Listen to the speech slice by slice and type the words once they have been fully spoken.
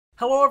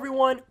Hello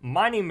everyone,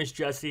 my name is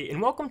Jesse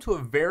and welcome to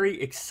a very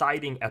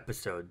exciting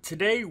episode.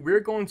 Today we're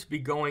going to be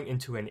going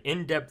into an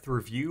in-depth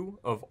review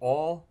of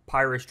all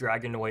Pyrus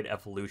Dragonoid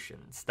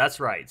evolutions. That's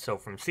right, so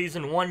from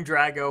Season 1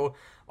 Drago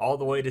all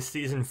the way to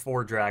Season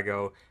 4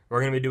 Drago,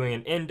 we're going to be doing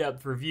an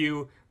in-depth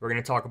review. We're going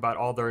to talk about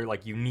all their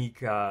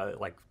unique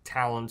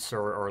talents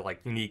or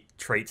unique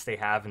traits they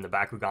have in the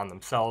Bakugan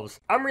themselves.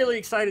 I'm really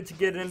excited to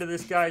get into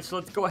this, guys, so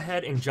let's go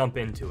ahead and jump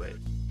into it.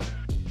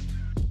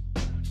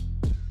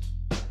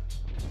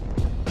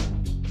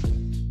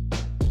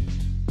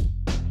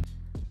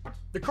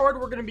 The card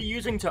we're going to be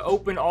using to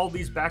open all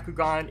these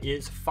Bakugan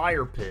is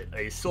Fire Pit,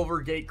 a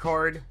Silver Gate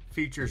card.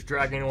 Features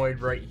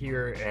Dragonoid right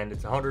here, and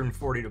it's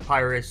 140 to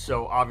Pyrus,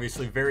 so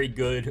obviously very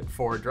good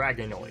for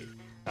Dragonoid.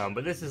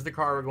 But this is the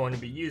card we're going to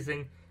be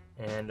using,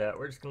 and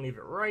we're just going to leave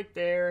it right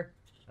there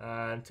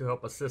to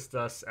help assist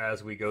us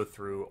as we go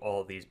through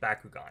all these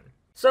Bakugan.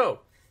 So,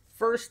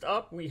 first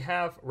up, we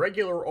have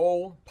regular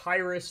old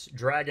Pyrus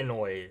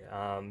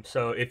Dragonoid.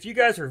 So if you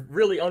guys are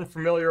really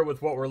unfamiliar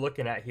with what we're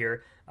looking at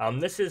here,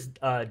 this is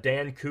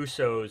Dan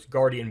Kuso's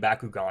Guardian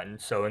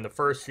Bakugan. So in the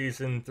first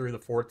season through the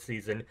fourth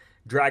season,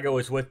 Drago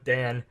is with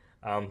Dan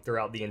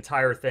throughout the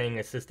entire thing,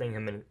 assisting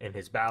him in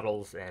his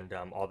battles and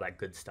all that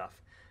good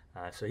stuff.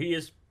 So he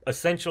is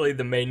essentially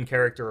the main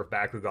character of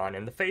Bakugan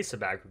and the face of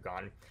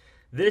Bakugan.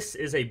 This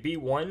is a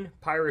B1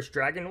 Pyrus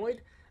Dragonoid.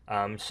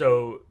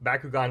 So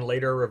Bakugan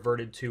later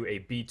reverted to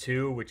a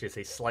B2, which is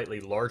a slightly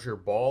larger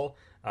ball,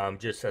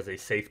 just as a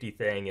safety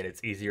thing, and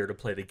it's easier to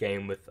play the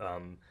game with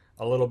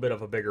a little bit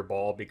of a bigger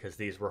ball because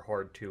these were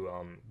hard to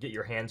get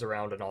your hands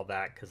around and all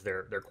that because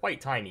they're quite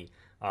tiny,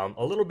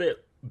 a little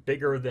bit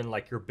bigger than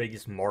your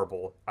biggest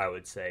marble, I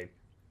would say.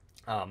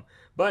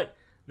 But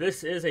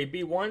this is a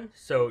B1,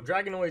 so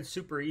Dragonoid's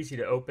super easy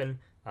to open.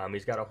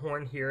 He's got a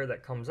horn here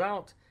that comes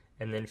out,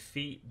 and then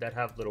feet that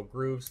have little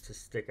grooves to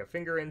stick a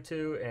finger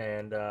into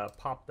and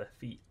pop the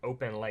feet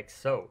open like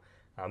so.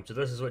 So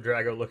this is what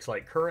Drago looks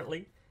like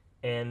currently,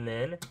 and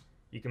then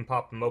you can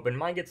pop them open.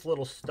 Mine gets a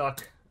little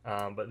stuck,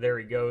 but there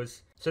he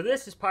goes. So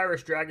this is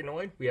Pyrus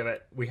Dragonoid.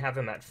 We have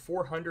him at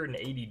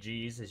 480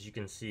 Gs, as you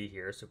can see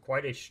here, so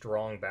quite a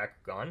strong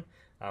Bakugan,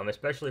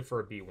 especially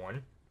for a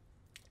B1.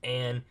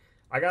 And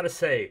I gotta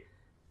say,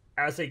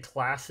 as a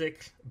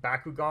classic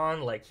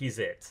Bakugan, he's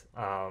it.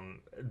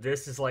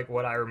 This is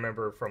what I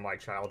remember from my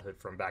childhood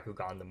from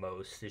Bakugan the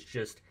most. It's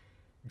just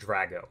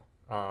Drago.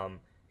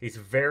 He's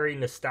very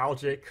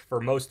nostalgic for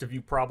most of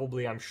you,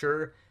 probably, I'm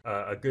sure.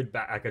 A good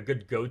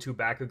go-to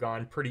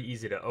Bakugan, pretty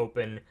easy to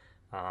open.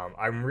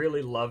 I'm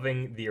really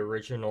loving the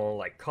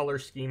original color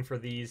scheme for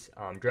these.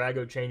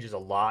 Drago changes a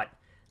lot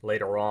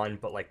later on,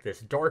 but this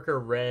darker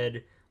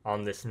red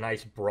on this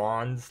nice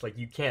bronze,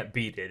 you can't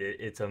beat it.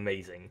 It's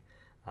amazing.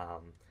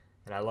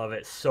 And I love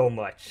it so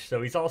much.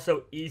 So he's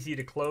also easy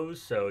to close,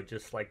 so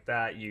just like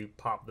that, you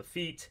pop the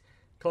feet,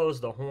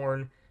 close the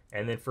horn,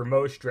 and then for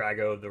most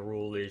Drago, the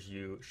rule is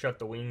you shut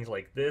the wings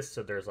like this,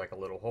 so there's a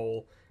little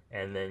hole,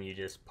 and then you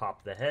just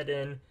pop the head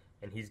in,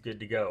 and he's good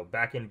to go.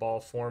 Back in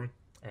ball form,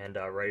 and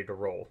ready to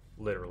roll,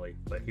 literally,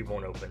 but he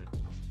won't open.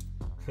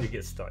 He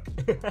gets stuck.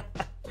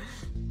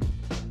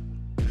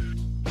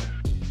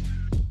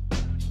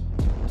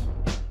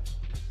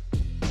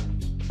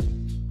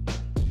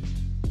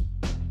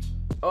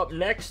 Up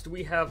next,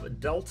 we have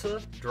Delta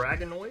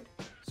Dragonoid.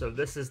 So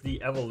this is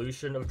the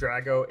evolution of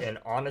Drago, and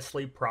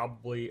honestly,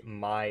 probably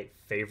my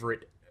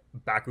favorite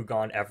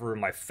Bakugan ever.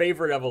 My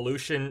favorite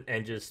evolution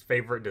and just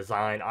favorite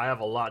design. I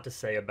have a lot to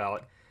say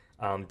about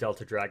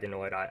Delta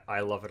Dragonoid. I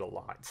love it a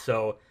lot.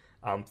 So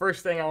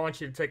first thing I want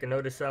you to take a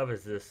notice of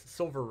is this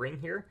silver ring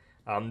here.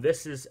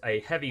 This is a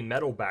heavy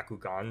metal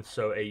Bakugan,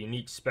 so a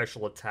unique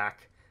special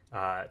attack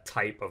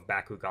type of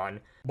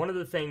Bakugan. One of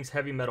the things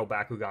heavy metal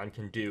Bakugan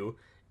can do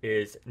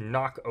is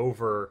knock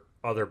over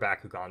other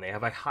Bakugan. They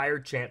have a higher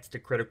chance to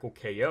critical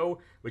KO,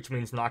 which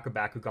means knock a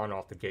Bakugan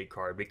off the gate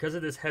card. Because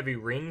of this heavy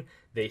ring,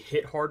 they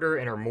hit harder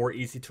and are more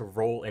easy to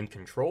roll and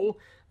control,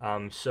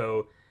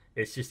 so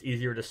it's just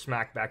easier to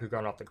smack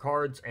Bakugan off the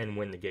cards and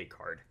win the gate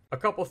card. A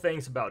couple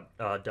things about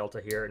Delta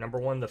here. Number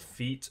one, the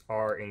feet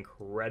are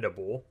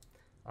incredible.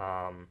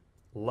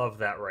 Love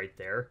that right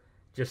there.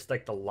 Just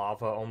the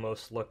lava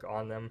almost look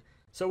on them.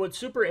 So what's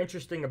super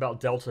interesting about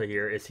Delta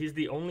here is he's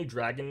the only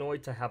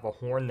Dragonoid to have a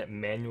horn that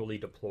manually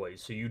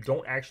deploys. So you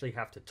don't actually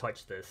have to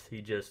touch this. He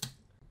just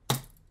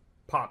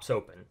pops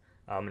open.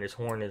 And his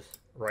horn is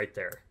right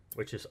there,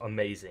 which is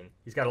amazing.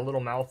 He's got a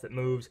little mouth that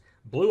moves.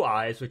 Blue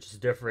eyes, which is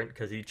different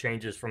because he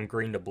changes from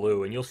green to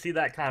blue. And you'll see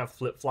that kind of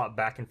flip-flop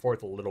back and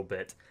forth a little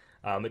bit.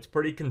 It's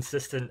pretty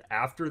consistent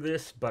after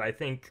this, but I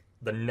think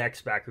the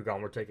next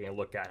Bakugan we're taking a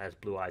look at has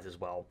blue eyes as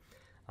well.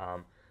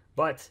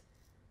 But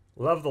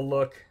love the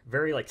look,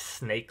 very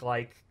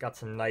snake-like, got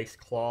some nice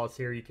claws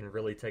here, you can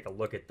really take a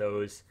look at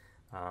those.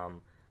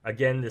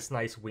 Again, this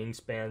nice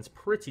wingspan's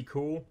pretty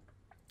cool,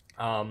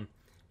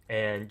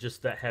 and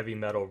just that heavy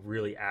metal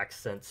really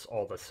accents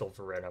all the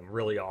silver in them,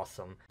 really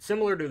awesome.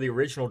 Similar to the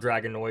original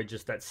Dragonoid,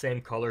 just that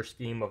same color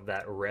scheme of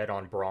that red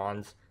on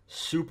bronze,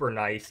 super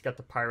nice, got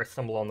the Pyrus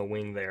symbol on the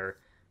wing there,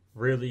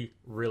 Really,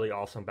 really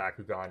awesome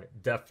Bakugan.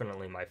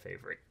 Definitely my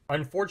favorite.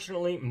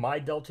 Unfortunately, my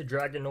Delta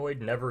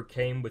Dragonoid never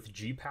came with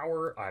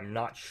G-Power. I'm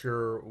not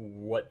sure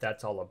what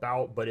that's all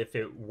about, but if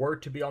it were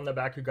to be on the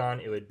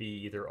Bakugan, it would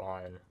be either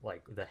on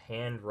like the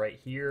hand right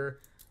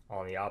here,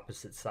 on the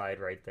opposite side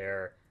right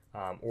there,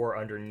 or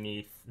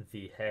underneath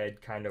the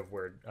head, kind of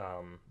where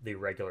the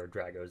regular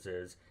Dragos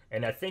is.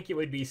 And I think it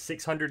would be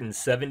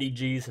 670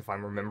 Gs if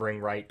I'm remembering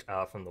right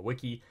from the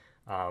wiki.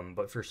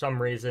 But for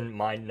some reason,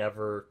 mine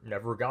never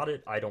got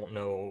it. I don't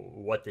know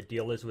what the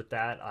deal is with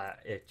that.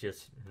 It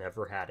just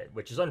never had it,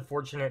 which is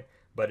unfortunate,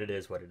 but it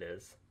is what it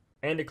is.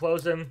 And to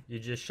close them, you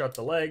just shut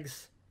the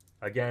legs.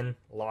 Again,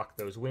 lock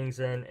those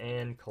wings in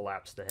and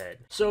collapse the head.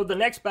 So the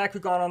next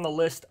Bakugan on the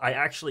list, I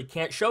actually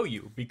can't show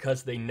you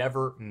because they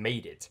never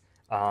made it.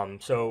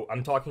 So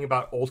I'm talking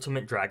about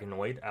Ultimate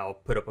Dragonoid. I'll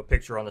put up a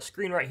picture on the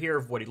screen right here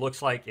of what he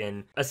looks like,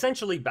 and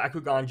essentially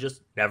Bakugan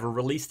just never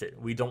released it.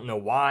 We don't know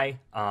why,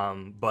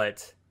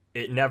 but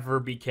it never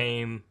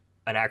became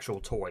an actual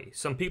toy.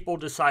 Some people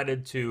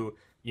decided to,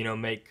 you know,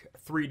 make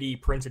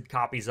 3D printed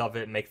copies of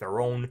it, make their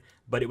own,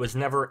 but it was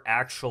never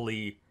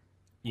actually,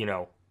 you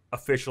know,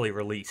 officially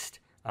released.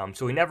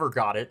 So we never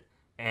got it,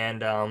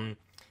 and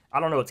I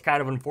don't know, it's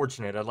kind of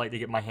unfortunate. I'd like to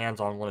get my hands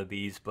on one of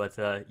these, but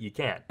you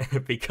can't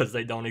because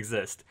they don't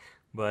exist.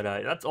 But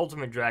that's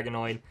Ultimate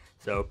Dragonoid,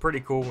 so pretty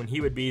cool, and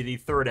he would be the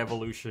third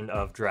evolution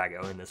of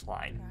Drago in this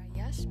line.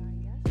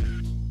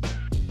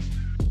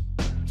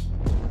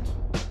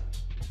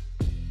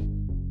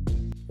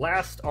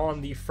 Last on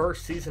the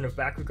first season of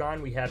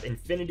Bakugan, we have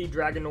Infinity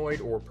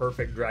Dragonoid, or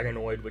Perfect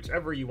Dragonoid,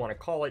 whichever you want to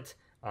call it.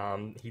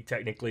 He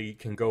technically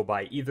can go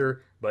by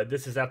either, but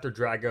this is after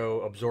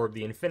Drago absorbed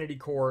the Infinity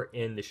Core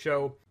in the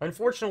show.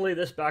 Unfortunately,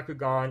 this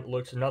Bakugan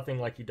looks nothing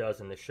like he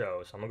does in the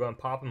show, so I'm gonna go and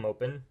pop him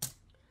open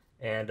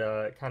and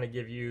kind of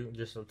give you,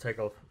 just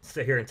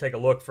sit here and take a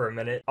look for a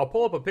minute. I'll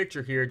pull up a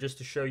picture here just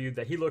to show you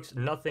that he looks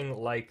nothing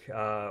like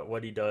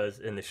what he does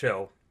in the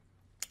show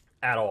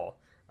at all.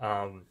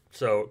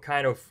 So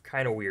kind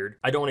of weird.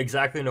 I don't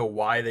exactly know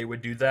why they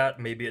would do that.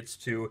 Maybe it's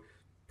to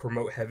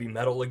promote heavy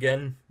metal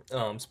again.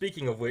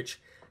 Speaking of which,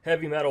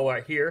 heavy metal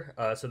right here,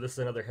 so this is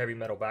another heavy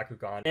metal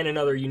Bakugan, and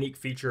another unique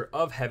feature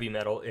of heavy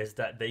metal is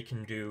that they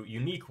can do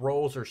unique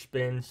rolls or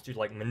spins to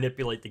like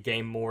manipulate the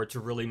game more, to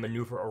really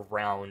maneuver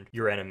around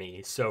your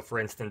enemy. So for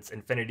instance,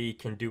 Infinity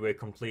can do a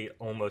complete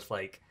almost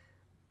like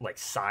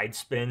side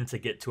spin to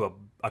get to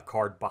a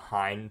card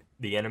behind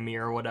the enemy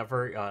or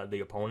whatever,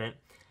 the opponent.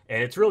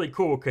 And it's really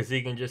cool because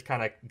he can just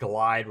kind of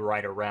glide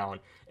right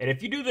around. And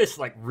if you do this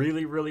like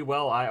really, really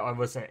well, I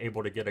wasn't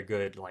able to get a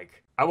good,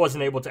 I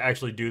wasn't able to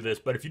actually do this,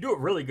 but if you do it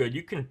really good,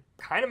 you can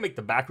kind of make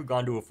the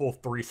Bakugan do a full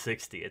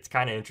 360. It's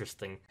kind of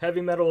interesting.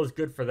 Heavy metal is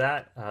good for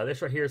that.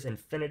 This right here is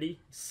Infinity,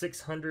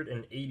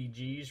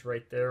 680 Gs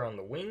right there on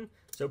the wing.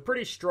 So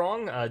pretty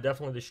strong,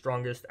 definitely the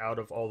strongest out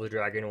of all the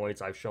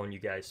Dragonoids I've shown you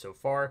guys so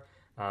far.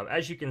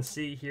 As you can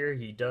see here,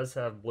 he does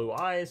have blue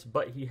eyes,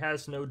 but he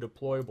has no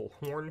deployable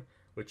horn,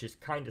 which is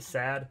kind of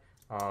sad.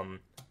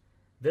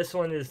 This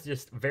one is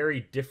just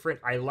very different.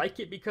 I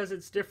like it because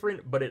it's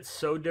different, but it's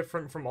so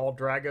different from all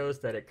Dragos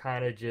that it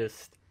kind of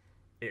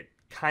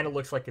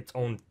looks like its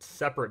own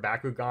separate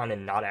Bakugan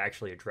and not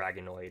actually a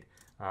Dragonoid.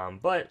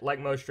 But like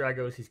most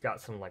Dragos, he's got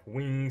some like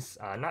wings.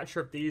 Not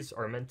sure if these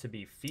are meant to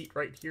be feet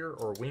right here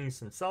or wings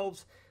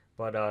themselves,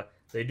 but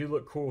they do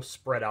look cool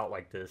spread out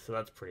like this, so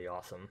that's pretty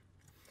awesome.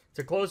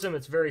 To close them,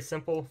 it's very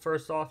simple.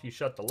 First off, you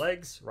shut the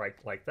legs right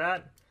like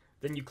that.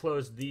 Then you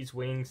close these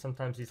wings.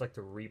 Sometimes these like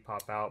to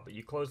re-pop out, but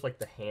you close like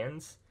the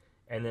hands,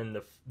 and then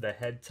the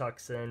head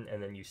tucks in,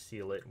 and then you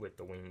seal it with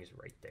the wings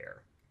right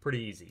there. Pretty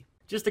easy.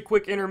 Just a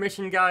quick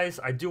intermission, guys.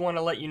 I do want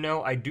to let you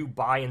know I do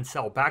buy and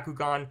sell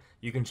Bakugan.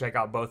 You can check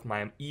out both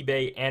my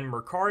eBay and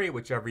Mercari,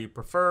 whichever you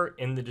prefer,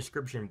 in the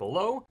description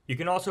below. You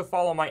can also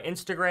follow my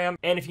Instagram,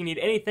 and if you need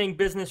anything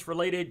business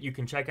related, you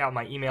can check out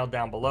my email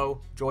down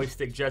below,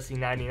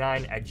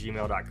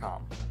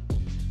 joystickjesse99@gmail.com.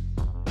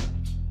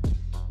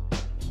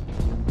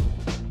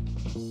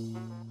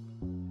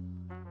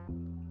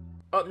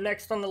 Up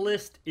next on the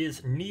list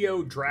is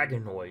Neo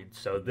Dragonoid.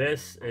 So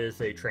this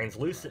is a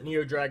translucent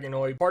Neo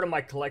Dragonoid, part of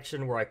my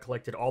collection where I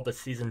collected all the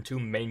Season 2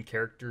 main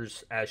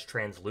characters as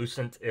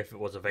translucent if it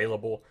was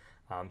available.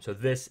 So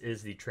this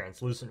is the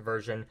translucent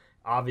version.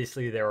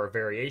 Obviously there are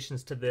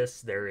variations to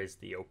this. There is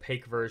the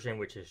opaque version,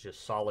 which is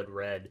just solid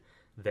red.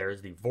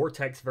 There's the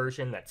vortex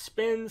version that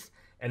spins,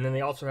 and then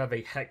they also have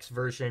a hex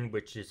version,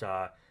 which is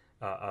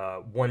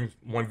one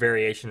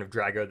variation of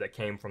Drago that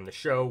came from the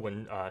show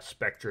when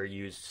Spectra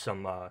used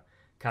some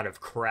kind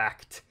of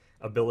cracked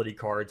ability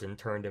cards and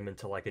turned him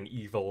into like an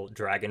evil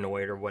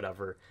Dragonoid or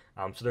whatever.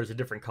 So there's a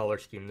different color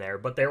scheme there,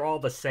 but they're all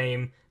the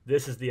same.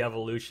 This is the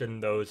evolution.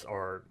 Those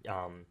are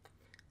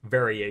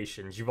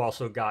variations. You've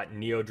also got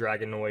Neo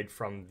Dragonoid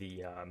from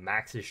the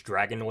Maxis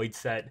Dragonoid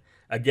set.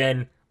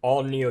 Again,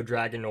 all Neo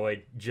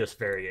Dragonoid, just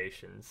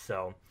variations.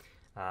 So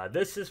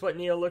this is what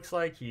Neo looks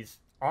like. He's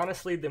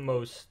honestly the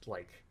most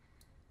like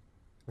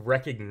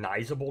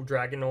recognizable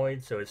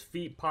Dragonoid. So his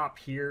feet pop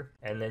here,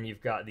 and then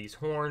you've got these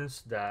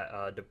horns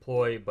that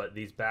deploy, but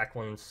these back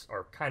ones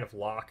are kind of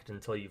locked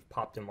until you've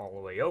popped him all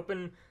the way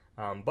open.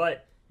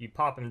 But you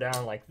pop him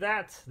down like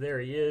that. There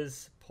he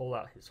is. Pull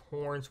out his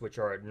horns, which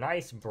are a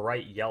nice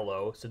bright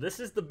yellow. So this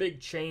is the big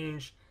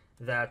change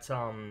that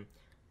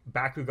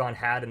Bakugan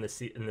had in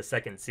the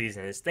second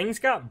season. Is things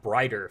got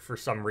brighter for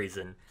some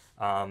reason.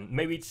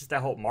 Maybe it's just to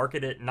help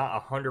market it.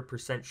 Not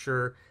 100%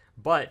 sure.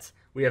 But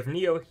we have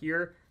Neo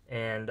here,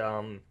 and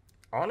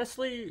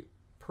honestly,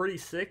 pretty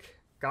sick,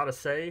 gotta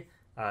say.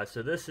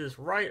 So this is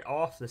right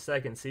off the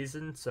second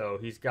season, so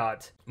he's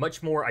got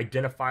much more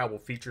identifiable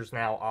features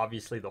now.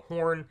 Obviously the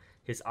horn,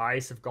 his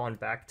eyes have gone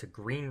back to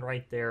green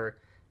right there,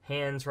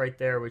 hands right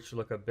there, which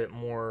look a bit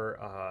more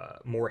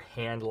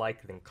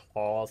hand-like than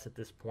claws at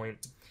this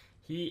point.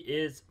 He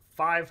is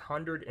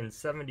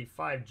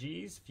 575 Gs,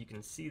 if you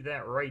can see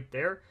that right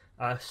there.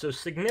 So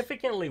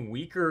significantly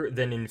weaker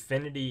than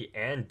Infinity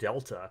and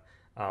Delta,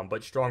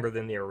 but stronger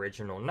than the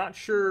original. Not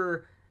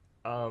sure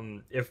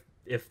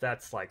if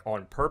that's like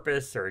on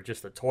purpose or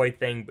just a toy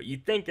thing, but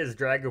you'd think as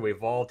Drago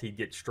evolved he'd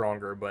get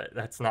stronger, but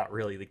that's not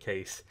really the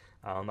case.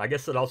 I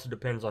guess it also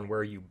depends on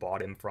where you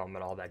bought him from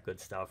and all that good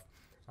stuff.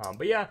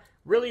 But yeah,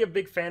 really a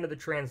big fan of the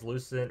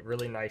translucent,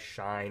 really nice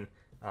shine.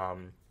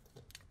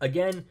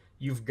 Again,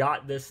 you've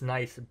got this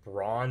nice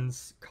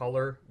bronze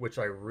color, which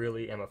I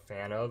really am a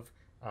fan of.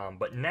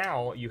 But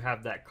now you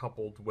have that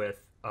coupled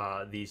with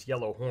these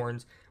yellow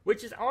horns,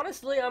 which is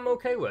honestly I'm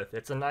okay with.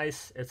 It's a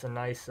nice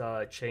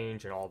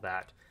change and all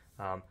that.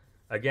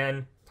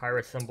 Again,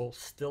 Pyrus symbol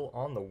still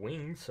on the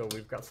wing, so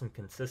we've got some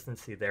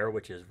consistency there,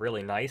 which is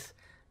really nice.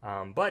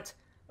 But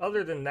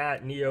other than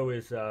that, Neo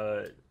is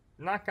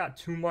not got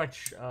too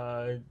much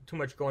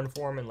going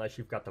for him unless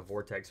you've got the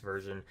Vortex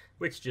version,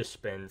 which just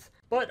spins.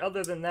 But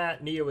other than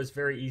that, Neo is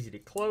very easy to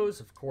close.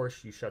 Of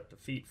course, you shut the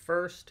feet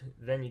first,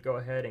 then you go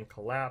ahead and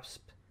collapse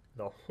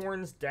the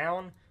horns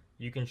down.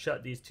 You can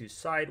shut these two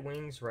side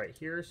wings right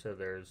here, so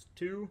there's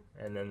two,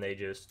 and then they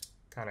just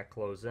kind of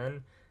close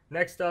in.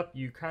 Next up,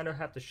 you kind of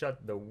have to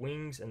shut the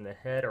wings and the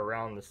head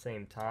around the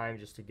same time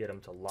just to get them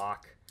to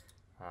lock.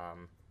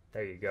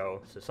 There you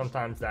go. So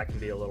sometimes that can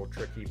be a little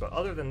tricky, but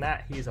other than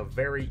that, he's a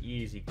very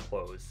easy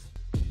close.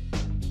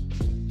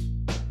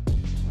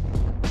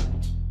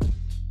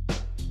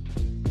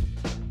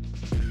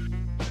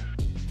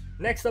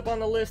 Next up on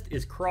the list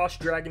is Cross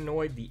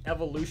Dragonoid, the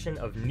evolution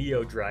of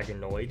Neo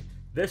Dragonoid.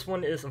 This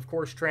one is, of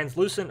course,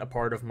 translucent, a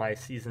part of my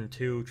Season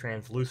 2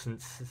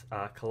 translucent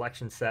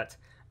collection set.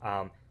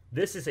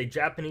 This is a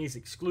Japanese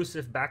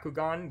exclusive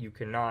Bakugan. You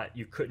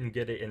couldn't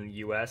get it in the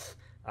US.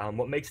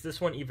 What makes this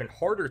one even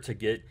harder to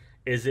get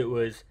is it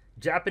was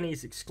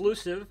Japanese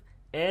exclusive,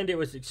 and it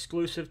was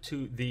exclusive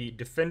to the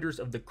Defenders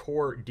of the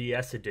Core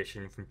DS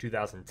edition from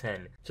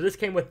 2010. So this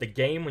came with the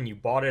game. When you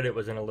bought it, it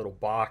was in a little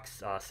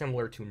box,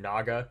 similar to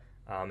Naga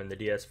in the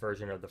DS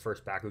version of the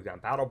first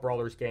Bakugan Battle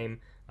Brawlers game.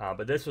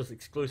 But this was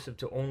exclusive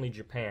to only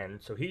Japan,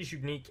 so he's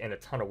unique in a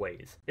ton of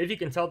ways. If you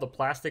can tell, the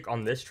plastic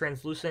on this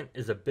translucent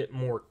is a bit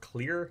more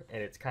clear,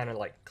 and it's kind of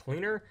like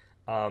cleaner.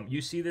 You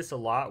see this a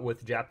lot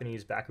with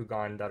Japanese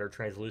Bakugan that are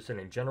translucent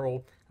in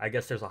general. I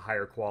guess there's a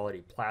higher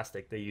quality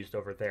plastic they used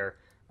over there.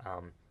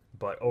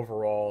 But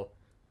overall,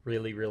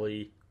 really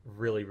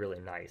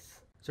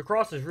nice. So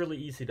Cross is really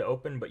easy to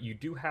open, but you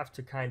do have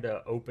to kind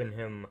of open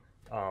him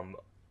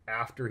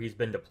after he's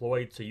been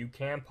deployed. So you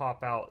can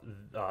pop out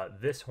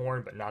this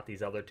horn, but not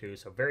these other two.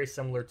 So very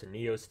similar to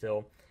Neo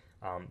still.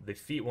 The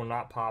feet will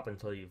not pop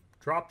until you've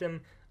dropped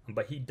him,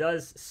 but he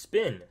does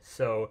spin.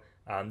 So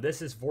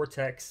this is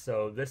Vortex,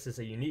 so this is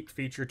a unique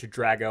feature to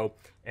Drago,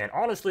 and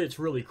honestly it's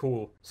really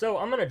cool. So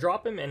I'm going to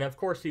drop him, and of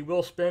course he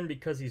will spin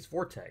because he's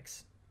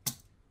Vortex.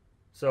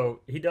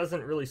 So he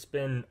doesn't really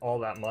spin all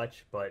that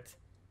much, but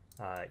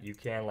you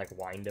can like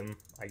wind him,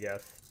 I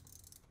guess.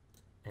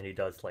 And he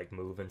does like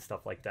move and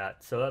stuff like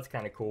that. So that's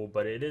kind of cool,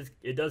 but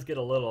it does get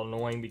a little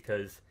annoying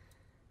because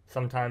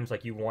sometimes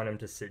like you want him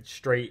to sit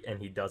straight and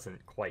he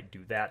doesn't quite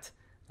do that.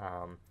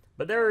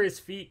 But there are his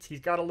feet. He's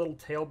got a little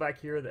tail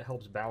back here that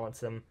helps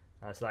balance him.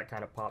 So that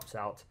kind of pops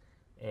out.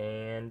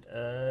 And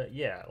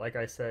yeah, like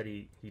I said,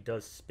 he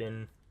does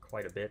spin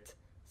quite a bit.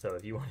 So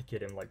if you want to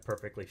get him like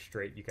perfectly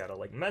straight, you gotta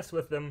like mess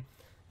with him.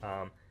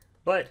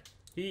 But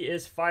he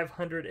is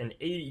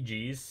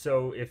 580 Gs.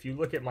 So if you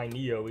look at my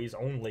Neo, he's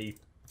only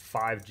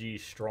 5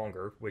 Gs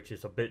stronger, which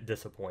is a bit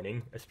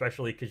disappointing,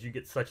 especially because you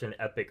get such an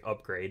epic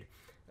upgrade.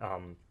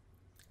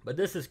 But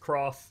this is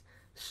Cross.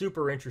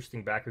 Super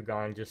interesting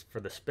Bakugan just for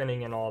the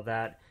spinning and all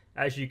that.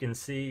 As you can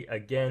see,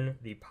 again,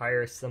 the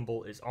Pyrus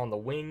symbol is on the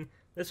wing.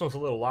 This one's a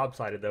little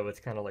lopsided though. It's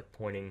kind of like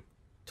pointing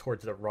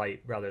towards the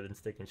right rather than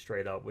sticking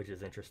straight up, which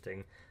is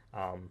interesting.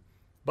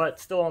 But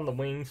still on the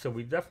wing, so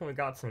we've definitely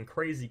got some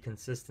crazy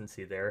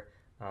consistency there,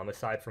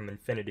 aside from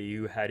Infinity,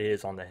 who had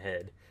his on the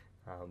head.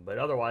 But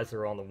otherwise,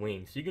 they're on the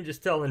wing. So you can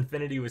just tell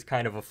Infinity was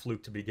kind of a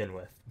fluke to begin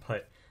with.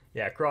 But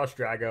yeah, Cross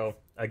Drago,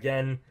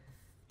 again,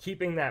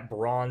 keeping that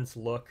bronze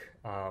look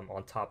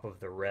on top of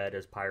the red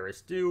as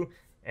Pyrus do,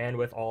 and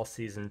with all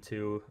Season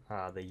 2,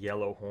 the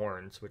yellow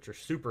horns, which are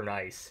super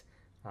nice.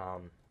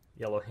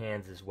 Yellow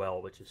hands as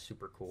well, which is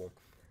super cool.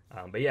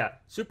 But yeah,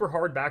 super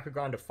hard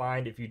Bakugan to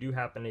find. If you do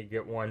happen to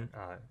get one,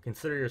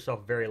 consider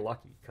yourself very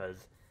lucky,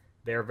 because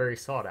they're very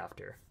sought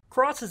after.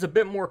 Cross is a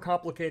bit more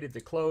complicated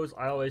to close.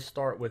 I always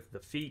start with the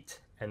feet,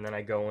 and then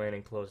I go in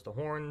and close the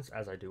horns,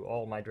 as I do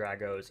all my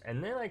Dragos,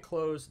 and then I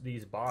close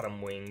these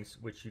bottom wings,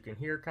 which you can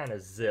hear kind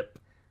of zip,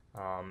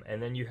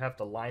 and then you have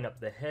to line up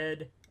the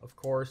head, of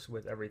course,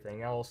 with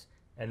everything else,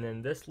 and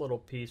then this little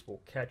piece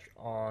will catch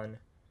on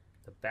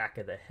the back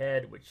of the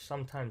head, which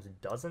sometimes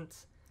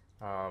doesn't.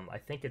 I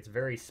think it's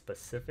very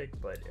specific,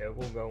 but it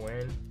will go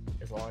in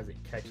as long as it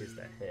catches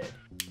the head.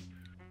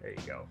 There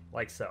you go,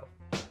 like so.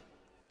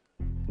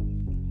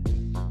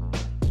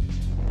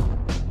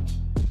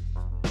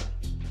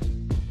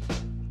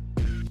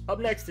 Up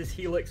next is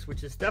Helix,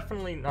 which is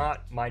definitely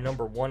not my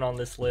number one on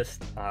this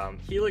list.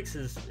 Helix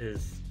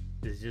is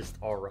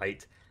just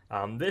alright.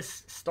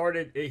 This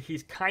started,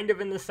 he's kind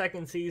of in the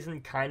second season,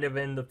 kind of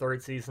in the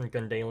third season,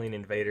 Gundalian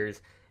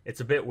Invaders.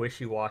 It's a bit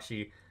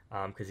wishy-washy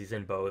because he's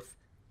in both,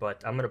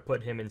 but I'm going to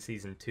put him in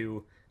Season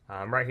 2.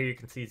 Right here you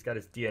can see he's got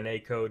his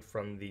DNA code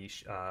from the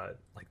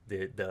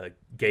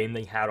game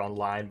they had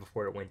online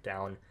before it went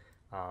down.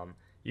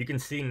 You can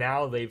see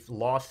now they've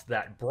lost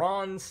that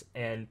bronze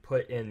and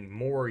put in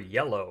more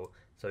yellow.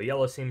 So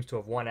yellow seems to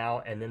have won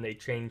out, and then they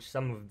changed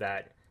some of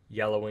that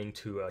yellowing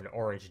to an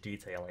orange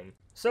detailing.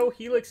 So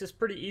Helix is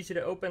pretty easy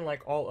to open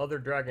like all other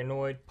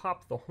Dragonoid.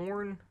 Pop the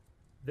horn,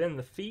 then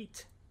the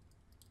feet,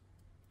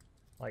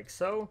 like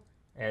so,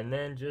 and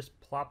then just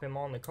plop him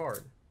on the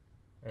card,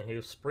 and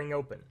he'll spring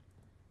open.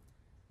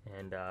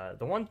 And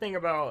the one thing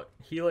about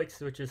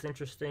Helix, which is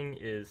interesting,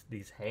 is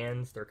these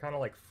hands. They're kind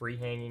of like free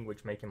hanging,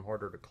 which make him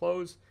harder to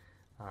close.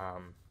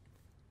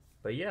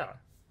 But yeah,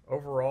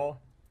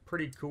 overall,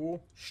 pretty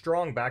cool.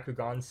 Strong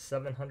Bakugan,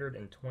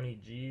 720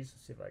 Gs.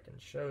 Let's see if I can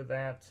show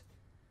that.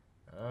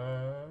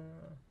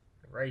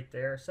 Right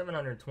there,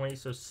 720,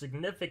 so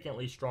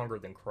significantly stronger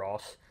than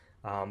Cross.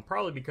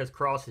 Probably because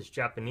Cross is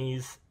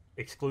Japanese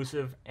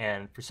exclusive,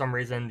 and for some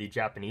reason the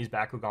Japanese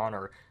Bakugan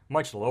are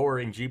much lower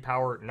in G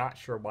power. Not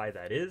sure why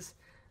that is,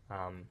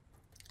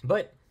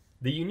 but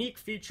the unique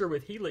feature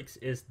with Helix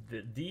is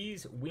that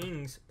these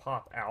wings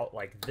pop out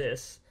like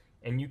this,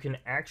 and you can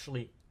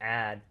actually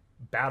add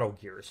battle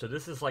gear. So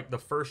this is like the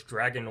first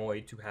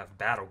Dragonoid to have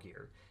battle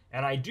gear,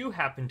 and I do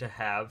happen to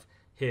have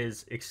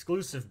his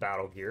exclusive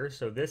battle gear.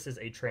 So this is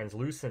a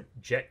translucent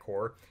jet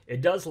core.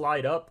 It does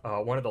light up.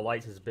 One of the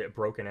lights is a bit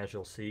broken, as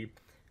you'll see,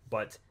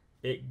 but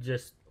it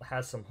just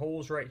has some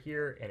holes right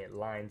here, and it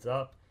lines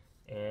up,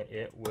 and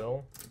it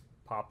will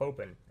pop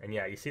open. And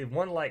yeah, you see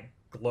one light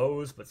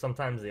glows, but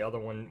sometimes the other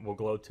one will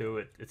glow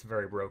too. It's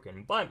very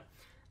broken. But,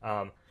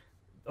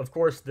 of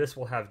course, this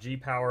will have G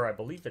power. I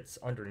believe it's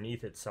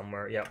underneath it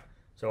somewhere. Yep.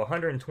 So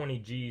 120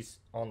 Gs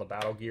on the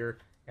battle gear,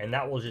 and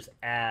that will just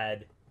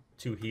add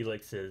to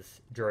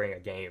Helix's during a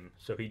game.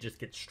 So he just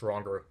gets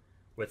stronger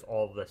with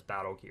all of this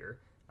battle gear.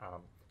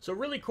 So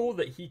really cool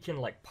that he can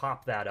like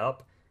pop that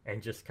up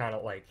and just kind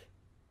of like,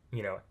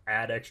 you know,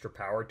 add extra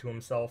power to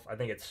himself. I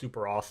think it's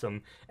super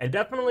awesome. And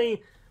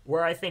definitely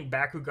where I think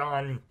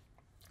Bakugan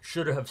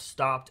should have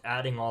stopped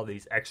adding all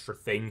these extra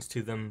things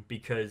to them,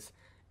 because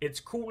it's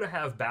cool to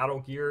have battle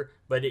gear,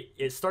 but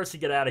it starts to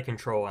get out of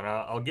control, and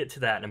I'll get to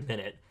that in a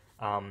minute.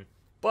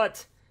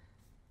 But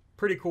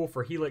pretty cool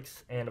for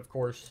Helix, and of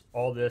course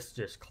all this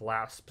just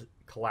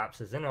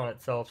collapses in on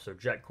itself. So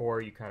jet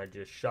core, you kind of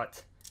just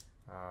shut,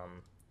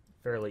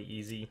 fairly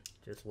easy,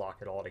 just lock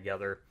it all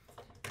together.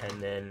 And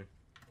then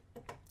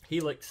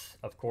Helix,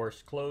 of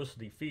course, close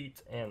the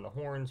feet and the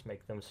horns,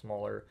 make them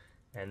smaller,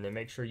 and then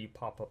make sure you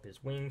pop up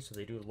his wings so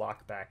they do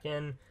lock back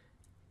in.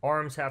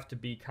 Arms have to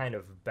be kind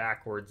of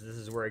backwards. This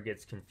is where it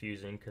gets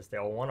confusing, because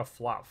they'll want to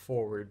flop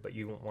forward, but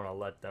you won't want to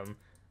let them.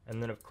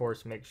 And then, of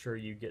course, make sure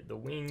you get the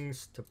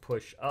wings to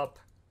push up,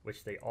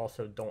 which they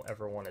also don't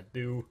ever want to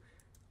do,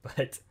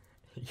 but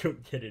you'll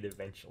get it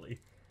eventually.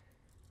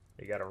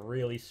 They got to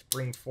really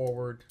spring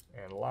forward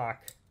and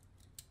lock,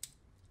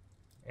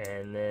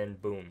 and then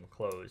boom,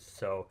 close.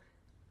 So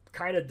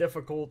kind of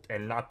difficult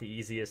and not the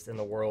easiest in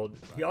the world.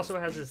 He also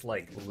has this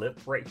like lip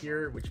right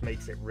here, which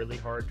makes it really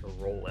hard to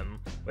roll him,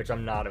 which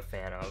I'm not a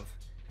fan of.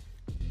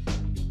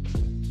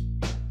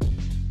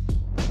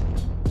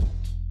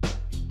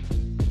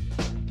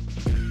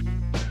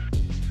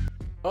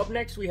 Up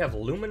next we have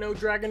Lumino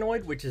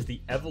Dragonoid, which is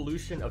the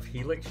evolution of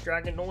Helix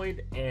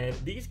Dragonoid, and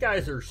these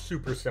guys are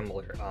super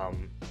similar.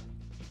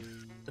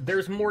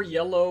 There's more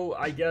yellow,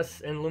 I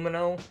guess, in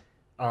Lumino,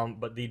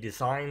 but the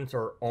designs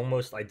are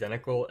almost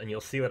identical, and you'll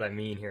see what I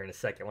mean here in a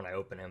second when I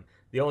open him.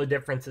 The only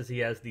difference is he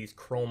has these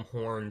chrome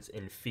horns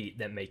and feet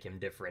that make him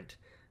different.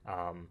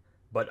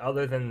 But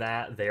other than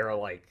that, they are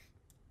like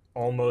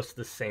almost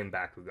the same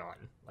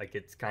Bakugan. Like,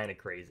 it's kind of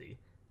crazy.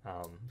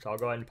 So I'll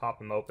go ahead and pop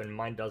him open.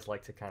 Mine does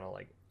like to kind of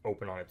like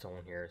open on its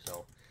own here,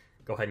 so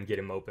go ahead and get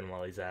him open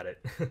while he's at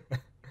it.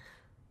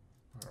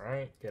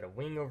 Alright, get a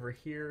wing over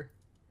here.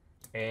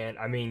 And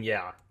I mean,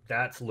 yeah,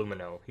 that's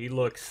Lumino. He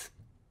looks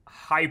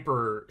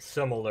hyper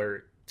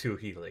similar to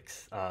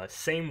Helix.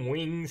 Same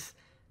wings,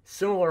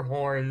 similar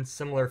horns,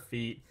 similar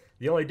feet.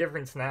 The only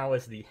difference now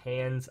is the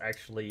hands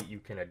actually you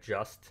can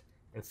adjust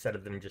instead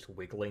of them just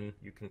wiggling.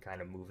 You can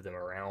kind of move them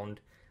around,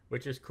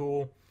 which is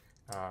cool.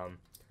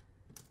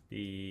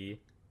 The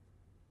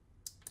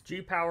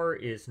G power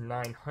is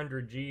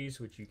 900 Gs,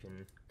 which you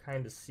can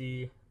kind of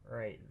see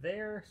right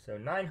there. So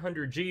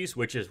 900 Gs,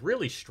 which is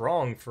really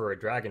strong for a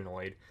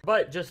Dragonoid.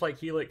 But just like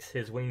Helix,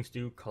 his wings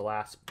do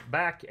collapse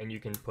back, and you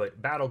can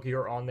put battle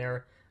gear on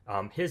there.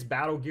 His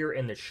battle gear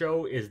in the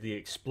show is the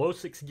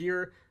Explosives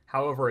gear.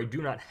 However, I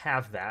do not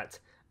have that.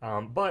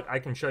 But I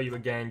can show you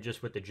again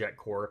just with the jet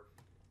core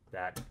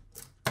that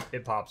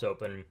it pops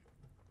open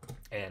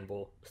and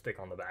will stick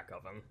on the back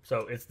of him.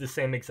 So it's the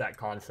same exact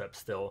concept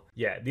still.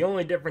 Yeah, the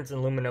only difference in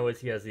Lumino is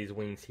he has these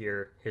wings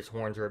here. His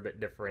horns are a bit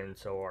different,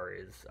 so are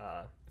his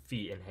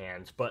feet and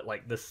hands. But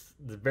like this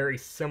very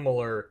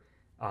similar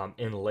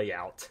in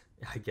layout,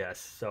 I guess.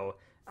 So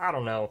I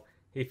don't know.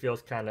 He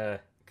feels kind of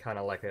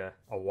like a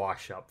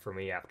wash up for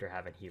me after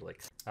having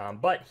Helix.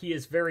 But he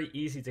is very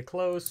easy to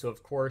close, so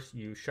of course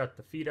you shut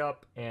the feet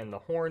up and the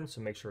horns,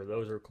 so make sure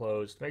those are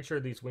closed. Make sure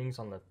these wings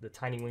on the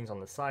tiny wings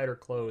on the side are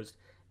closed,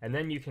 and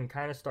then you can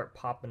kind of start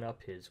popping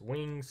up his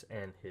wings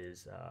and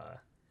his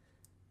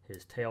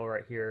tail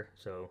right here.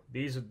 So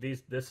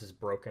this is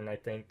broken, I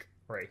think,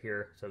 right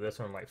here, so this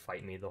one might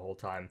fight me the whole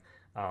time.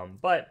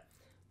 But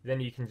then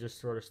you can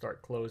just sort of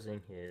start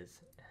closing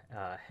his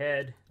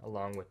head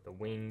along with the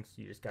wings.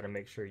 You just got to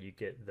make sure you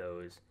get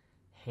those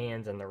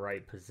hands in the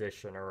right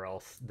position, or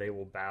else they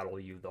will battle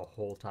you the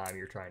whole time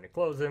you're trying to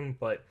close them.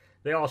 But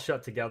they all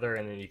shut together,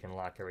 and then you can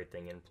lock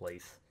everything in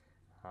place.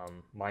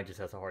 Mine just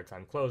has a hard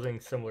time closing,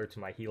 similar to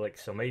my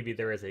Helix, so maybe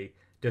there is a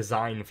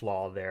design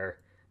flaw there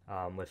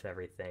with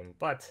everything.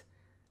 But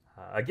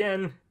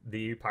again,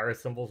 the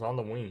Pyrus symbol's on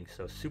the wing,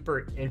 so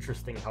super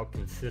interesting how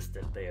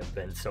consistent they have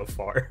been so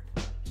far.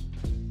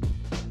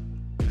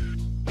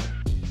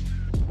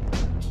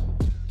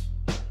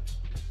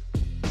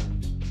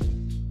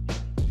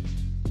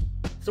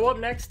 So up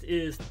next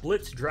is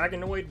Blitz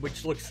Dragonoid,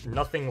 which looks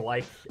nothing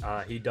like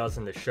he does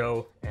in the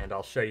show, and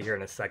I'll show you here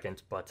in a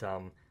second. But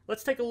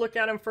let's take a look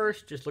at him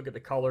first. Just look at the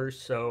colors.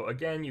 So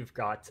again, you've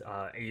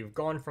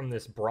gone from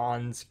this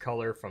bronze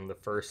color from the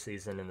first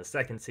season and the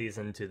second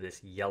season to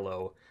this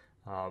yellow,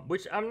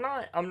 which I'm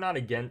not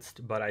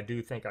against, but I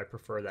do think I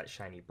prefer that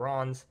shiny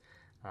bronze.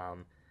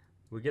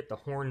 We get the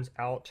horns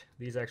out.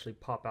 These actually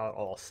pop out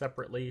all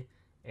separately,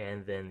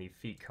 and then the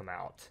feet come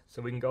out.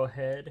 So we can go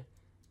ahead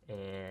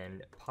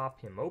and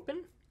pop him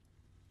open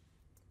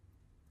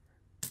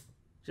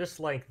just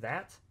like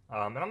that.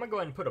 And I'm gonna go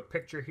ahead and put a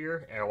picture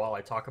here while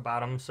I talk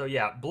about him. So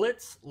yeah,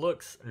 Blitz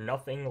looks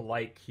nothing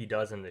like he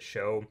does in the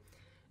show.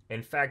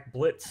 In fact,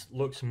 Blitz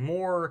looks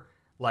more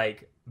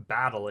like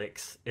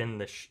Battlix in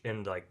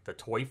like the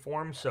toy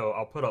form. So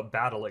I'll put up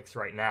Battlix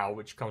right now,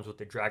 which comes with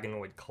the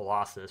Dragonoid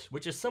Colossus,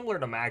 which is similar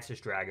to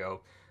Max's Drago.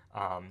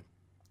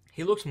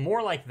 He looks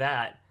more like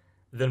that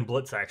than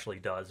Blitz actually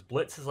does.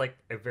 Blitz is like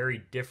a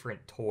very different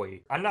toy.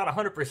 I'm not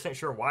 100%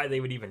 sure why they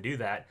would even do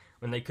that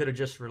when they could have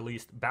just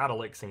released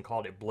Battlix and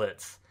called it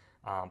Blitz.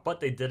 But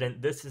they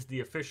didn't. This is the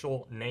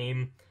official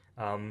name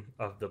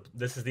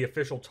this is the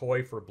official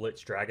toy for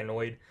Blitz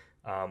Dragonoid,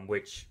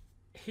 which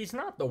he's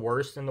not the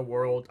worst in the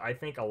world. I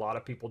think a lot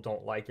of people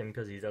don't like him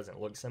because he doesn't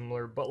look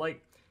similar, but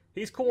like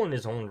he's cool in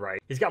his own right.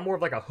 He's got more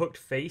of like a hooked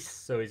face,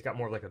 so he's got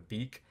more of like a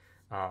beak,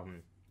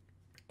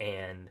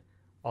 and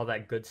all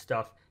that good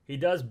stuff. He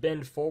does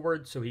bend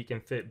forward so he can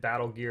fit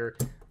battle gear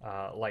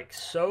like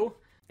so.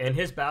 And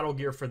his battle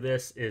gear for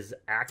this is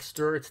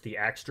Axter. It's the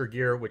Axter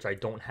gear, which I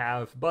don't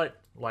have, but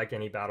like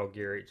any battle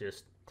gear, it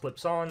just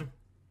clips on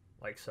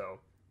like so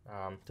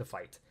to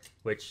fight,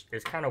 which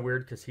is kind of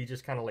weird because he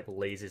just kind of like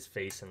lays his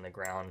face in the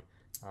ground.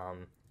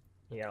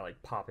 You gotta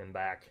like pop him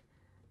back.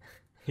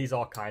 He's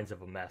all kinds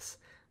of a mess.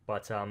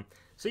 But so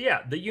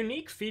yeah, the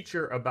unique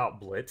feature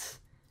about Blitz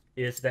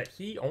is that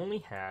he only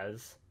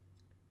has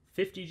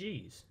 50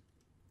 Gs.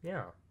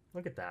 Yeah,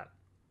 look at that.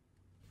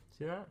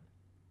 See that?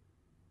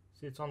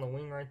 See, it's on the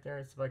wing right there.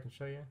 Let's see if I can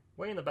show you.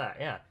 Way in the back,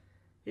 yeah.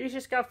 He's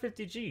just got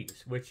 50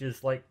 Gs, which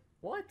is like,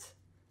 what?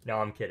 No,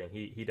 I'm kidding.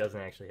 He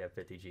doesn't actually have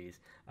 50 Gs.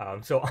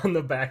 So on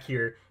the back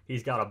here,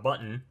 he's got a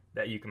button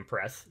that you can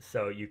press.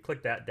 So you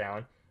click that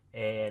down,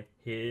 and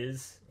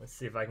his, let's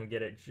see if I can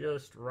get it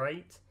just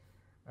right.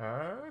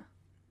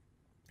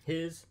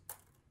 His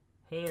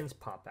hands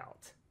pop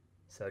out.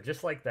 So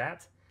just like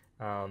that.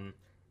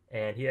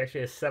 And he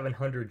actually has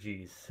 700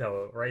 Gs.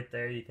 So right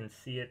there you can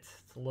see it.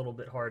 It's a little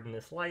bit hard in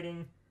this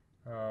lighting.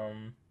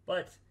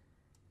 But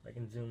I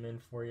can zoom in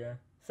for you.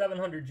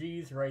 700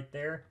 Gs right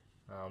there.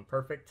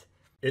 Perfect.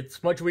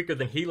 It's much weaker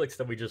than Helix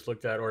that we just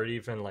looked at, or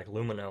even like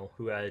Lumino,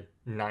 who had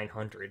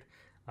 900.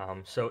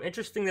 So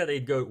interesting that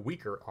they'd go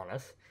weaker on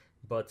us.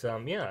 But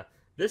yeah,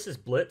 this is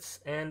Blitz,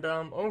 and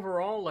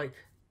overall, like,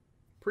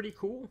 pretty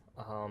cool.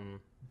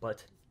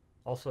 But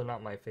also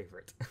not my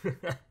favorite.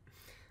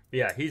 But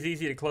yeah, he's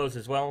easy to close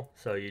as well.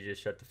 So you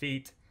just shut the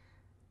feet,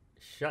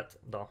 shut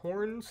the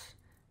horns.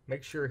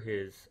 Make sure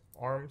his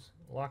arms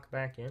lock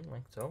back in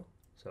like so.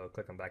 So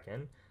click them back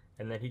in.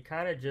 And then he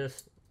kind of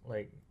just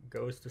like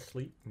goes to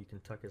sleep. You can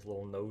tuck his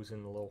little nose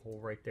in the little hole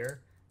right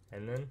there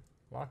and then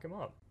lock him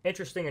up.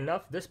 Interesting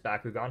enough, this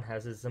Bakugan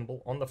has his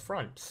symbol on the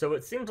front. So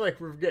it seems like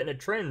we're getting a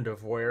trend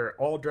of where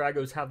all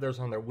Dragos have theirs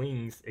on their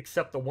wings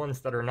except the ones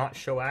that are not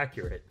show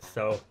accurate.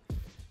 So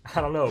I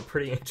don't know,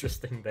 pretty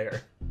interesting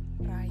there.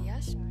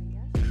 RAIAS.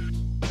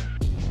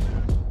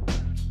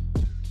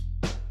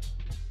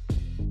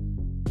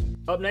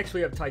 Up next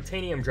we have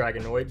Titanium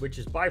Dragonoid, which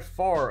is by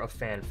far a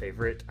fan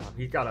favorite.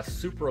 He's got a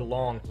super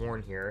long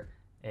horn here,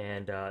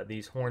 and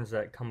these horns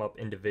that come up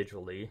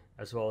individually,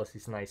 as well as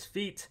these nice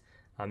feet.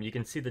 You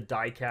can see the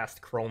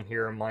die-cast chrome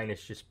here. Mine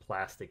is just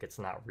plastic, it's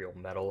not real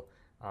metal.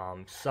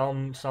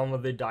 Some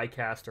of the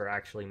die-cast are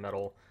actually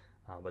metal,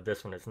 but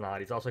this one is not.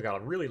 He's also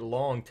got a really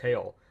long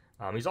tail.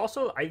 He's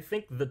also, I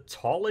think, the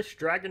tallest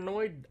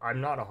Dragonoid.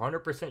 I'm not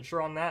 100%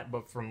 sure on that,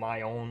 but from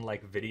my own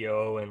like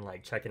video and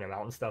like checking him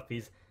out and stuff,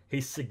 he's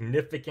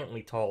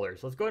significantly taller.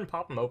 So let's go ahead and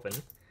pop him open.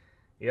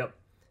 Yep.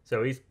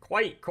 So he's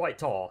quite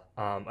tall.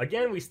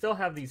 Again, we still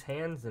have these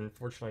hands.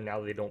 Unfortunately,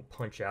 now they don't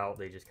punch out.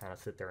 They just kind of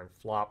sit there and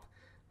flop.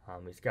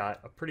 He's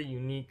got a pretty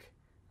unique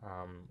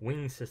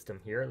wing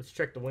system here. Let's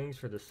check the wings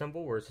for the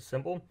symbol. Where's the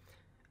symbol?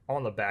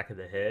 On the back of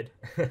the head.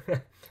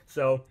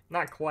 So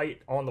not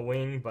quite on the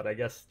wing, but I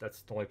guess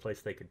that's the only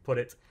place they could put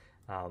it.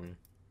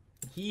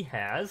 He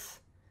has,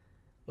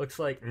 looks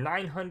like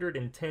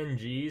 910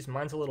 Gs.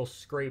 Mine's a little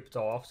scraped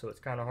off, so it's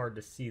kind of hard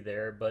to see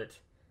there, but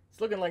it's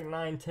looking like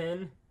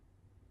 910.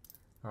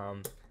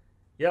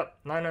 Yep,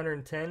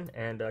 910,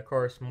 and of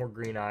course more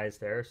green eyes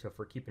there. So if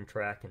we're keeping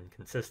track and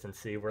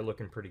consistency, we're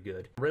looking pretty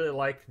good. I really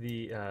like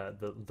the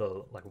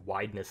like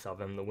wideness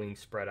of him. The wings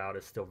spread out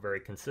is still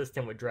very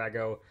consistent with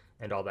Drago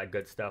and all that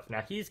good stuff.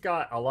 Now he's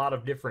got a lot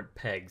of different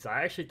pegs.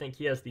 I actually think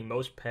he has the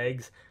most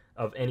pegs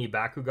of any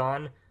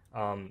Bakugan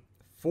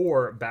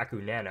for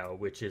Baku Nano,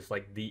 which is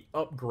like the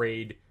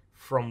upgrade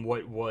from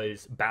what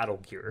was Battle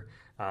Gear.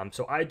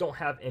 So I don't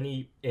have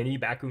any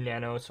Baku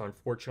Nano, so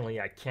unfortunately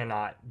I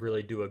cannot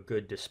really do a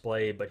good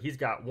display, but he's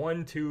got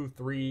 1, 2,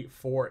 3,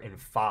 4, and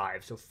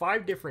 5. So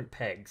 5 different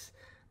pegs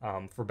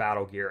for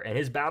Battle Gear. And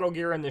his Battle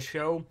Gear in the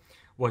show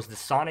was the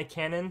Sonic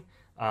Cannon,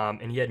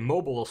 and he had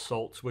Mobile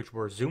Assaults, which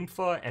were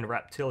Zoomfa and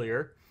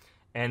Raptilier.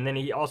 And then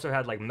he also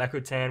had like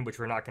Mekutan, which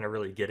we're not going to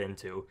really get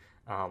into.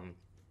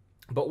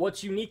 But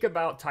what's unique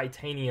about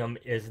Titanium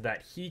is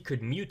that he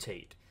could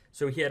mutate.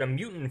 So he had a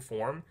mutant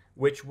form,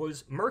 which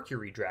was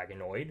Mercury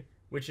Dragonoid,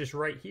 which is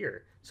right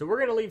here. So we're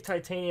going to leave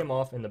Titanium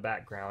off in the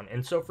background.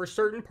 And so for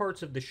certain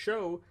parts of the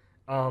show,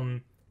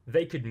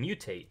 they could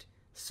mutate.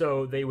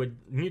 So they would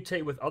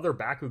mutate with other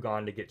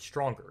Bakugan to get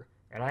stronger.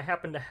 And I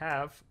happen to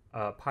have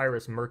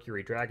Pyrus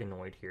Mercury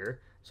Dragonoid here,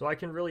 so I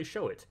can really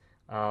show it.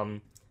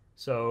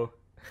 So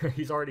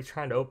he's already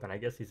trying to open. I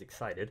guess he's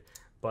excited.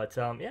 But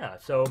yeah,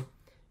 so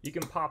you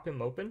can pop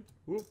him open.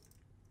 Oop.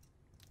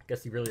 I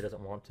guess he really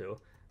doesn't want to.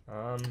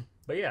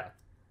 But yeah,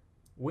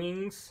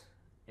 wings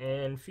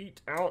and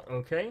feet out.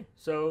 Okay,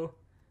 so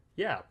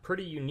yeah,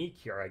 pretty unique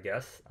here, I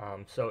guess.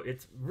 So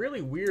it's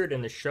really weird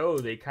in the show.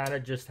 They kind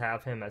of just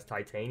have him as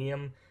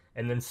Titanium,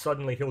 and then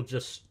suddenly he'll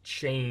just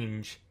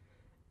change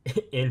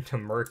into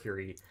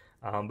Mercury.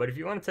 But if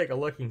you want to take a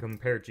look and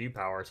compare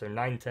G-Power, so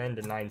 910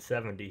 to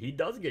 970, he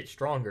does get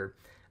stronger.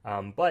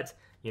 But,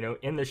 you know,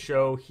 in the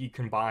show, he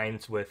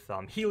combines with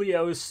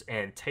Helios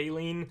and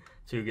Taline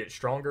to get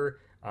stronger.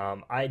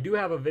 I do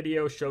have a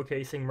video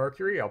showcasing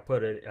Mercury. I'll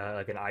put it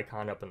like an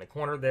icon up in the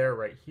corner there,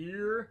 right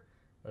here.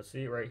 Let's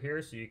see it right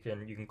here. So you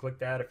can click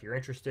that if you're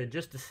interested,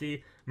 just to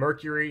see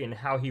Mercury and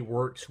how he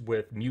works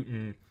with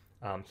mutant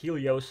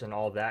Helios and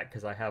all that,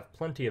 because I have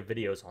plenty of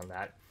videos on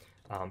that,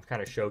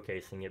 kind of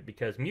showcasing it.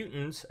 Because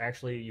mutants,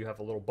 actually, you have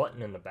a little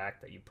button in the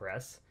back that you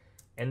press,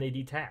 and they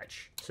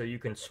detach, so you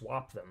can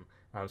swap them.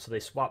 So they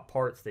swap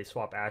parts, they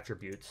swap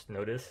attributes.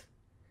 Notice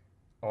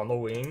on the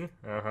wing,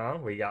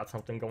 we got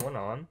something going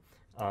on.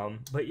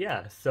 But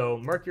yeah, so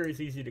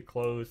Mercury's easy to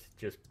close.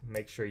 Just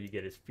make sure you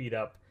get his feet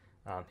up.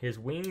 His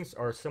wings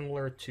are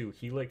similar to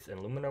Helix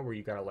and Lumina, where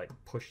you gotta like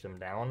push them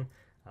down.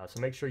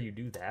 So make sure you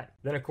do that.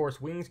 Then of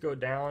course wings go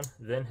down,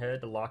 then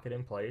head to lock it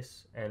in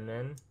place, and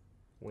then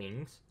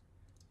wings,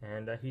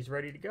 and he's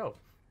ready to go.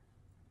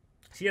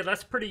 So yeah,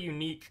 that's pretty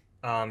unique.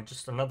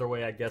 Just another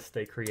way I guess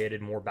they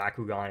created more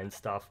Bakugan and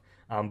stuff.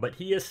 But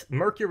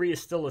Mercury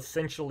is still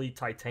essentially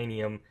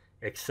Titanium,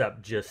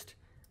 except just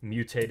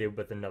mutated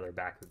with another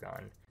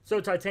Bakugan. So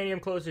Titanium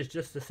closes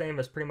just the same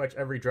as pretty much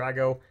every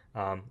Drago.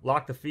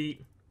 Lock the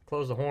feet,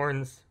 close the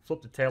horns,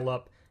 flip the tail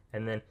up,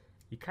 and then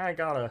you kind of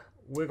gotta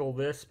wiggle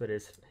this, but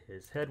his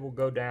head will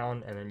go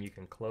down, and then you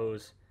can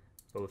close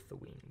both the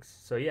wings.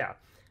 So yeah,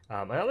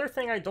 another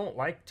thing I don't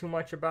like too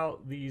much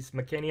about these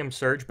Mechanium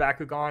Surge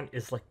Bakugan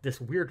is like this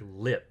weird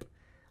lip.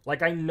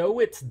 Like I know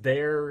it's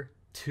there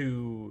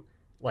to,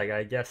 like,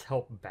 I guess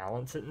help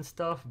balance it and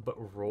stuff, but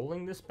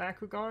rolling this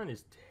Bakugan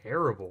is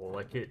terrible.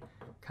 Like, it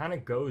kind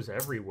of goes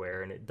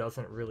everywhere, and it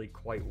doesn't really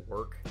quite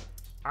work.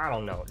 I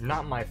don't know,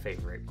 not my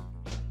favorite.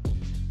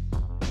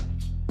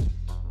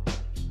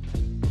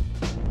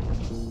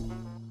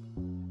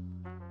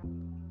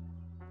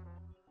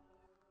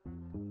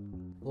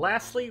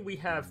 Lastly, we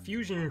have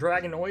Fusion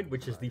Dragonoid,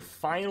 which is the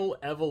final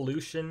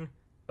evolution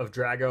of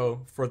Drago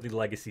for the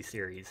Legacy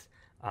series.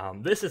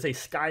 This is a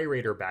Sky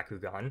Raider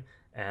Bakugan,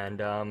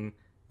 and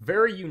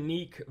very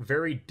unique,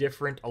 very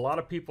different. A lot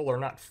of people are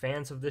not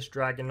fans of this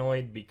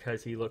Dragonoid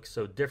because he looks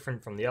so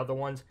different from the other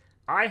ones.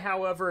 I,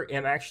 however,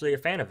 am actually a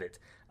fan of it.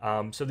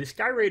 So the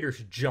Sky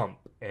Raiders jump,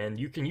 and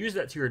you can use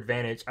that to your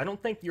advantage. I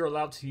don't think you're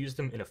allowed to use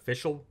them in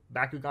official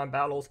Bakugan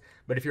battles,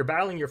 but if you're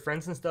battling your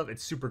friends and stuff,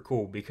 it's super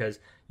cool because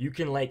you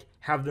can like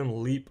have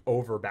them leap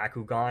over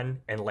Bakugan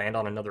and land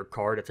on another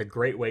card. It's a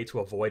great way to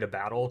avoid a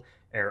battle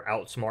or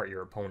outsmart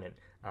your opponent.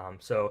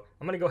 So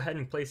I'm going to go ahead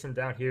and place him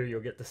down here.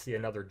 You'll get to see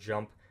another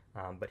jump,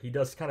 but he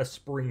does kind of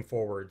spring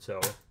forward, so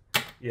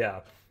yeah.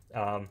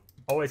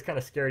 Always kind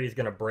of scared he's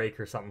going to break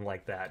or something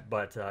like that,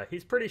 but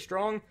he's pretty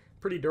strong,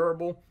 pretty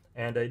durable,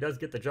 and he does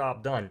get the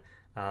job done.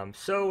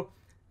 So,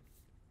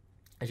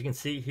 as you can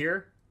see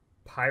here,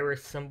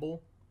 Pyrus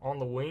symbol on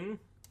the wing,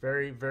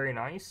 very, very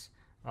nice.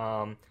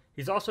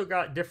 He's also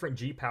got different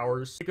G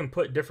powers. You can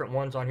put different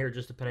ones on here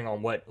just depending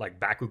on what like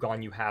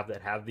Bakugan you have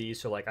that have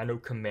these. So like I know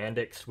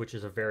Commandix, which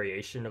is a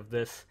variation of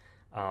this,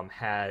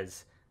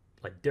 has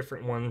like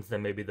different ones than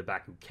maybe the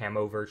Baku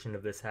Camo version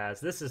of this has.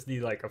 This is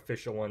the like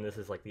official one. This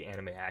is like the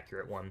anime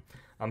accurate one.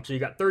 So you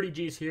got 30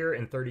 Gs here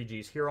and 30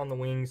 Gs here on the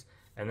wings,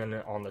 and then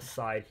on the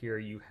side here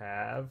you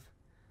have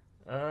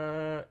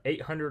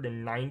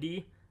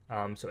 890.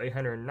 So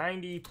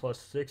 890 plus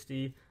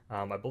 60,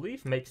 I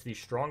believe makes the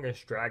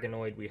strongest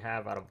Dragonoid we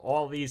have out of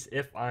all these,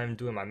 if I'm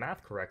doing my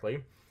math correctly.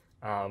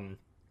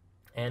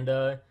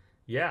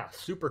 Yeah,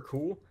 super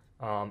cool.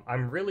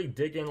 I'm really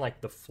digging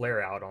like the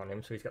flare out on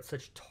him, so he's got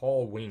such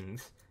tall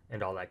wings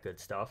and all that good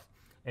stuff.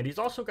 And he's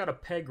also got a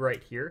peg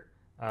right here,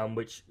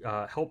 which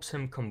helps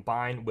him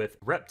combine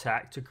with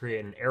Reptac to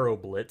create an Arrow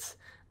Blitz.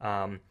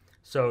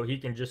 So he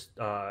can just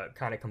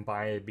kind of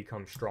combine it,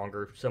 become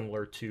stronger,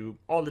 similar to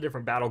all the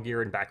different battle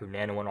gear and Baku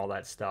Nano and all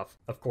that stuff.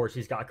 Of course,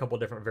 he's got a couple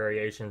different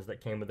variations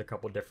that came with a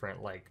couple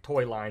different like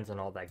toy lines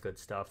and all that good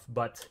stuff.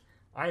 But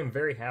I am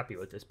very happy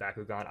with this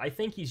Bakugan. I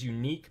think he's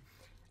unique.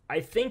 I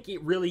think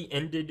it really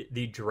ended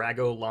the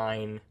Drago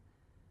line,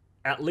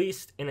 at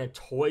least in a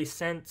toy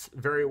sense,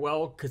 very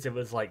well, because it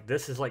was like,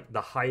 this is like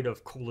the height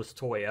of coolest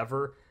toy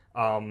ever.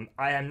 I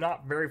am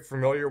not very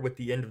familiar with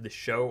the end of the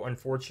show,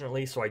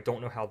 unfortunately, so I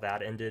don't know how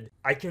that ended.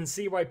 I can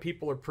see why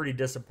people are pretty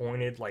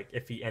disappointed, like,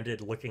 if he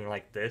ended looking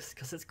like this,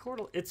 because it's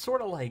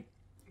sort of like,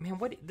 man,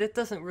 that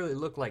doesn't really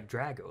look like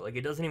Drago. Like,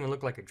 it doesn't even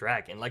look like a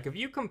dragon. Like, if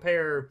you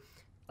compare,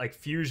 like,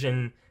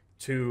 Fusion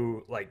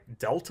to, like,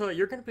 Delta,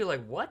 you're gonna be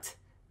like, what?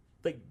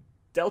 Like,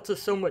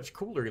 Delta's so much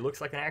cooler. He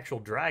looks like an actual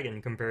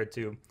dragon compared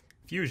to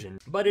Fusion.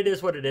 But it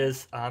is what it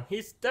is.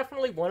 He's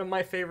definitely one of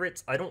my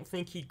favorites. I don't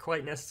think he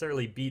quite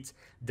necessarily beats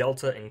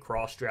Delta and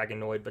Cross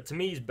Dragonoid, but to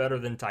me he's better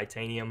than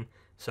Titanium,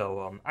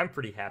 so I'm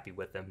pretty happy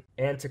with him.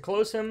 And to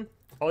close him,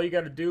 all you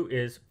got to do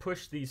is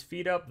push these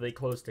feet up. They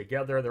close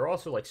together. They're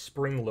also like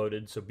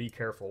spring-loaded, so be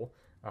careful.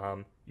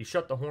 You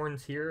shut the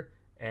horns here,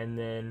 and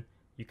then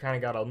you kind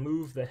of got to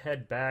move the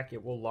head back.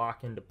 It will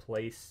lock into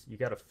place. You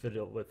got to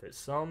fiddle with it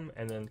some,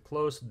 and then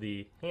close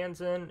the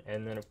hands in,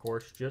 and then of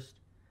course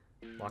just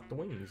lock the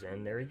wings,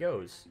 and there he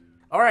goes.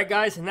 Alright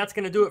guys, and that's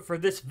going to do it for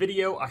this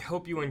video. I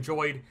hope you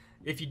enjoyed.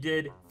 If you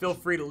did, feel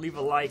free to leave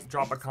a like,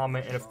 drop a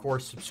comment, and of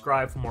course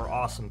subscribe for more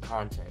awesome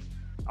content.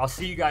 I'll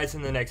see you guys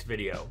in the next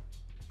video.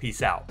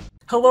 Peace out.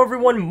 Hello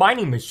everyone, my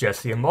name is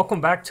Jesse, and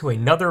welcome back to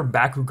another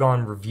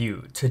Bakugan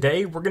review.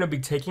 Today we're going to be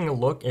taking a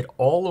look at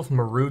all of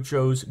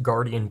Marucho's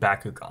Guardian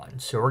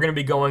Bakugan. So we're going to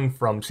be going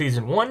from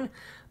Season 1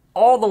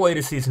 all the way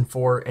to Season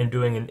 4 and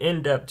doing an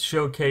in-depth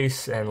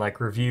showcase and like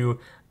review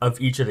of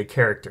each of the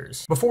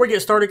characters. Before we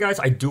get started guys,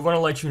 I do want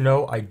to let you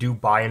know I do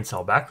buy and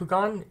sell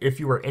Bakugan. If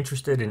you are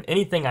interested in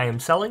anything I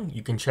am selling,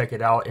 you can check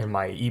it out in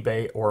my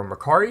eBay or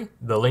Mercari.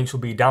 The links will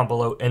be down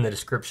below in the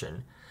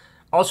description.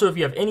 Also, if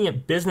you have any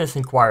business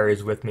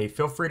inquiries with me,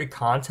 feel free to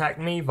contact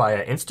me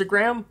via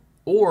Instagram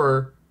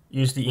or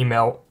use the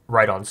email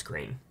right on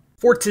screen.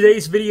 For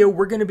today's video,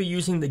 we're going to be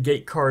using the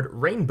gate card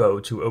Rainbow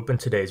to open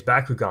today's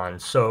Bakugan.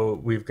 So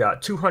we've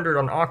got 200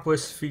 on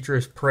Aquas,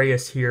 features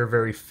Pyrus here,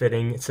 very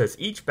fitting. It says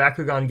each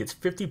Bakugan gets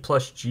 50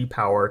 plus G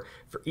power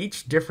for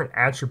each different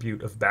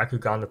attribute of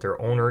Bakugan that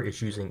their owner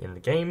is using in the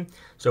game.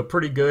 So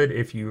pretty good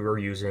if you are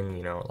using,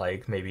 you know,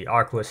 like maybe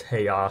Aquas,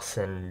 Haos,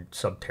 and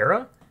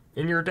Subterra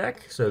in your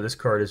deck. So this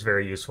card is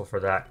very useful for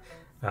that.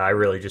 I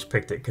really just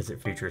picked it because it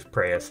features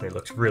Pyrus and it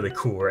looks really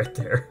cool right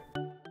there.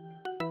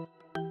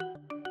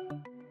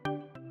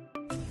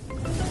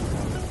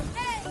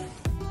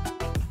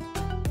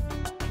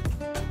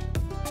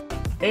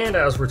 And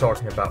as we're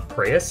talking about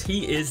Pyrus,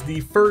 he is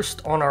the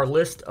first on our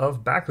list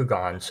of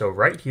Bakugan. So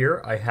right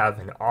here, I have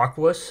an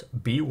Aquas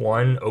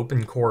B1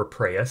 Open Core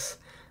Pyrus.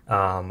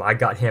 I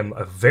got him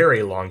a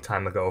very long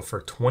time ago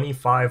for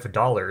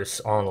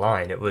 $25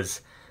 online. It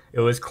was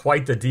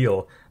quite the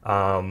deal.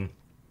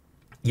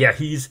 Yeah,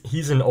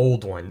 he's an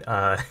old one.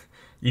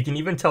 You can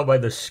even tell by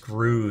the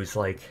screws,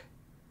 like,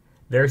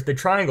 there's the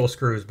triangle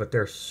screws, but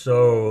they're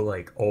so,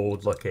 like,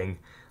 old looking.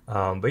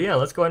 But yeah,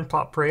 let's go ahead and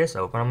pop Preyus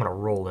open. I'm gonna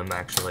roll him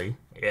actually.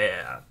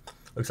 Yeah,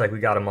 looks like we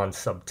got him on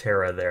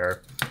Subterra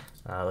there.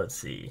 Let's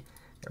see.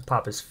 Gonna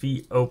pop his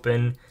feet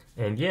open,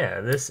 and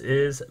yeah, this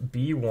is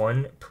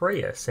B1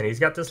 Preyus, and he's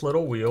got this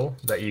little wheel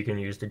that you can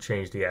use to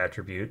change the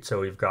attribute. So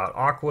we've got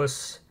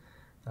Aquas,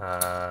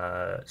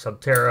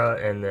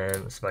 Subterra, and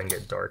then let's see if I can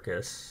get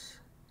Darkus.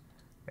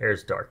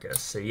 There's Darkus.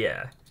 So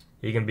yeah,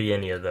 he can be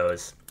any of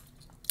those.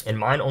 And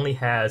mine only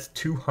has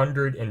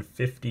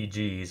 250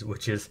 Gs,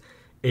 which is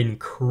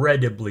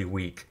incredibly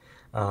weak.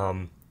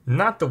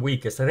 Not the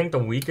weakest. I think the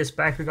weakest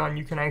Bakugan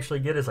you can actually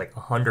get is like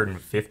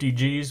 150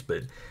 Gs,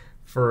 but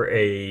for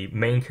a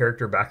main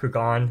character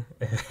Bakugan,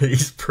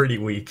 he's pretty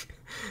weak.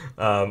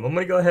 I'm going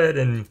to go ahead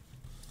and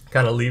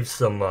kind of leave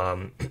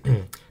some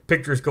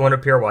pictures going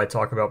up here while I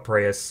talk about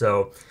Preyus.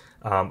 So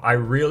I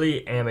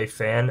really am a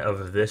fan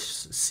of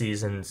this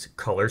season's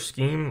color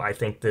scheme. I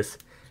think this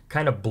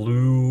kind of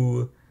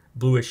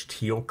bluish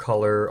teal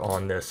color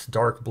on this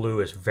dark blue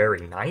is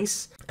very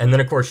nice. And then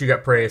of course you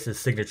got Preyus'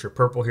 signature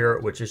purple here,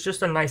 which is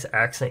just a nice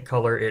accent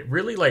color. It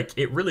really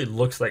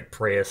looks like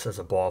Preyus as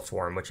a ball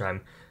form, which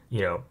I'm,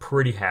 you know,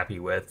 pretty happy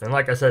with. And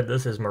like I said,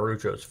 this is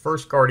Marucho's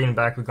first Guardian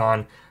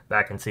Bakugan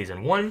back in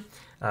season 1,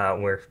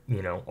 where,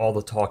 you know, all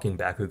the talking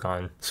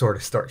Bakugan sort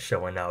of start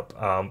showing up.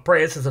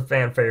 Preyus is a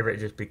fan favorite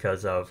just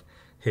because of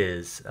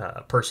his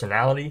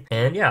personality,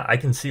 and yeah, I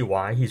can see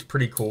why. He's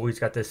pretty cool. He's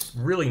got this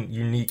really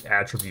unique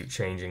attribute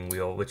changing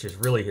wheel, which is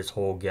really his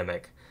whole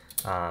gimmick,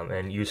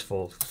 and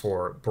useful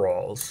for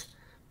brawls.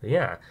 But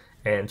yeah,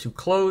 and to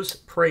close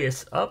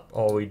Preyus up,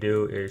 all we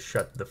do is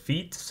shut the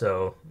feet,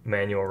 so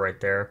manual right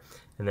there,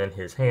 and then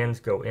his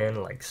hands go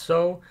in like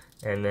so,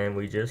 and then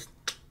we just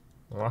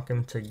lock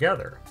him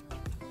together.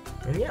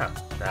 And yeah,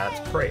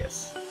 that's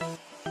Preyus.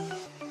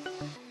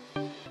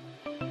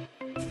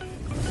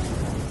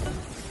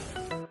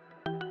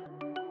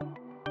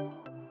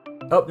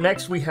 Up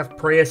next, we have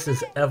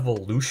Preyus'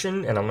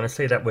 evolution, and I'm going to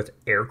say that with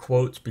air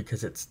quotes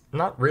because it's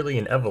not really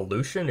an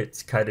evolution,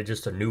 it's kind of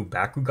just a new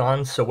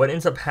Bakugan. So what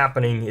ends up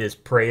happening is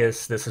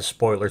Preyus, this is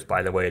spoilers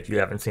by the way if you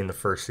haven't seen the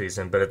first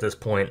season, but at this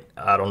point,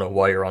 I don't know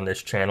why you're on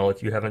this channel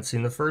if you haven't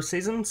seen the first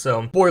season,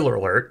 so spoiler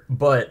alert.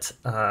 But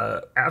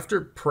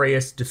after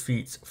Preyus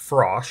defeats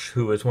Frosh,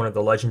 who is one of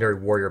the legendary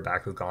warrior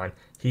Bakugan,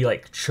 he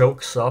like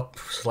chokes up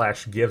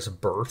 / gives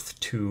birth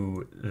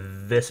to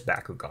this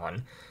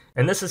Bakugan.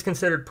 And this is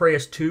considered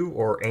Preyus 2,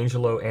 or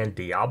Angelo and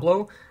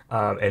Diablo.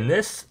 And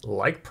this,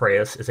 like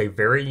Preyus, is a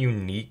very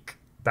unique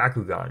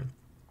Bakugan.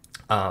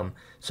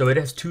 So it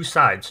has two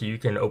sides, so you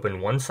can open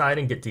one side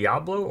and get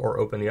Diablo, or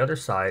open the other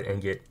side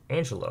and get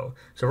Angelo.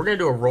 So we're going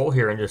to do a roll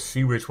here and just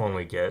see which one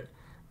we get.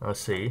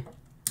 Let's see.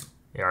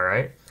 Yeah, all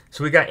right.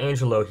 So we got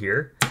Angelo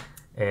here,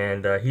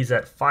 and he's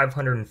at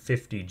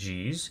 550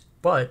 Gs.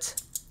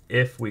 But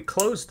if we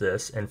close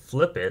this and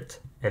flip it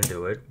and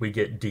do it, we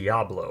get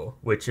Diablo,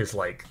 which is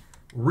like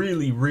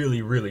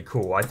really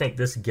cool. I think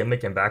this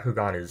gimmick in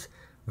Bakugan is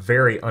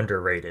very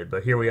underrated,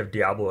 but here we have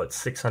Diablo at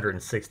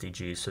 660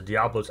 Gs, so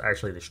Diablo's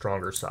actually the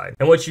stronger side.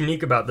 And what's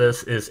unique about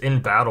this is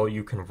in battle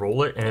you can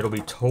roll it and it'll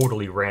be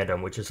totally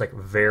random, which is like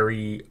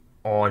very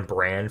on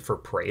brand for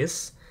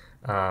Preyus.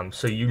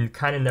 So you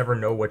kind of never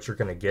know what you're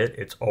going to get.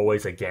 It's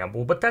always a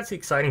gamble, but that's the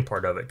exciting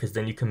part of it, because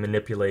then you can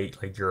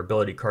manipulate like your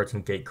ability cards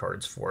and gate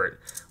cards for it,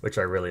 which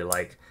I really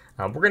like.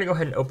 We're going to go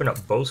ahead and open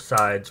up both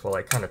sides while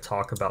I kind of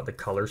talk about the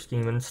color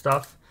scheme and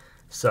stuff.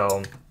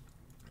 So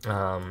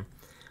I'm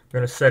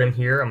going to set him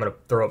here. I'm going to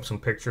throw up some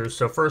pictures.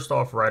 So first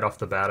off, right off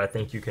the bat, I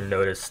think you can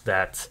notice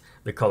that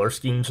the color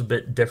scheme's a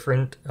bit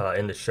different.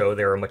 In the show,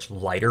 they're a much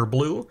lighter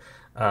blue.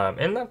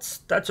 And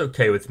that's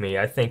okay with me.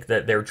 I think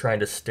that they're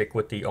trying to stick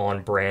with the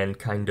on-brand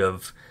kind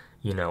of,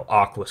 you know,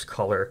 Aquas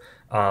color.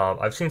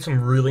 I've seen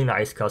some really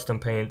nice custom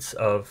paints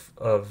of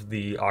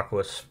the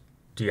Aquas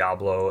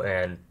Diablo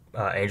and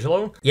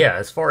Angelo. Yeah,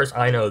 as far as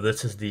I know,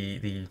 this is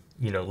the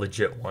you know,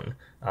 legit one.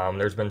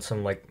 There's been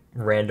some like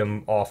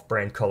random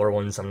off-brand color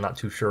ones I'm not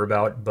too sure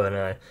about,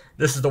 but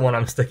this is the one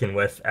I'm sticking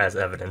with as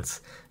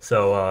evidence.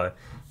 So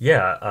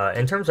yeah,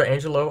 in terms of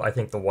Angelo, I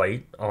think the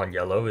white on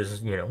yellow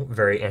is, you know,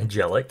 very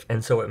angelic,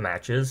 and so it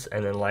matches.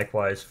 And then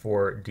likewise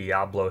for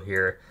Diablo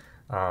here,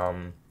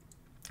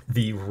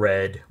 the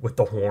red with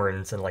the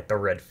horns and like the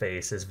red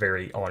face is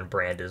very on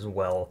brand as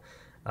well.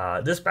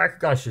 This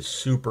Bakugan is just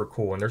super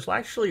cool, and there's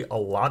actually a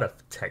lot of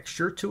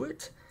texture to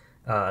it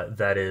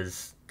that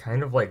is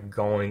kind of like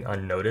going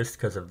unnoticed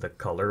because of the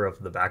color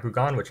of the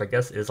Bakugan, which I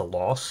guess is a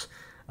loss.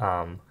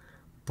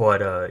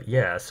 But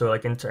yeah, so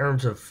like in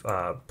terms of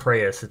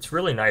Preyus, it's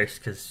really nice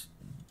because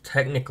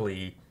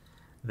technically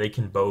they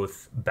can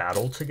both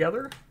battle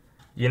together,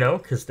 you know,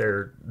 because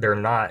they're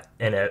not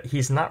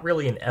he's not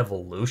really an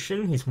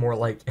evolution, he's more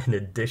like an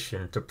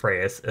addition to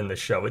Preyus in the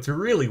show. It's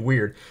really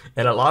weird,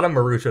 and a lot of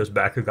Marucho's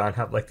Bakugan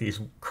have like these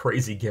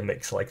crazy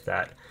gimmicks like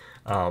that,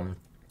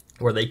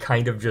 where they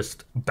kind of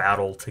just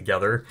battle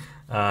together.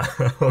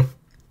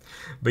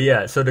 But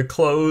yeah, so to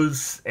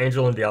close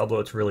Angel and Diablo,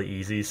 it's really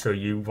easy. So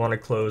you want to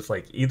close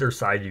like either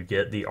side, you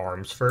get the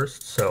arms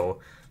first. So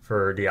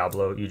for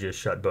Diablo, you just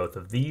shut both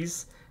of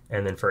these,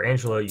 And then for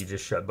Angelo, you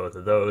just shut both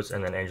of those,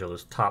 and then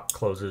Angelo's top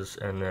closes,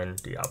 and then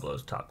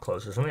Diablo's top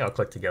closes, and they all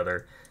click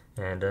together.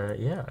 And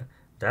yeah,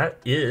 that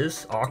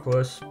is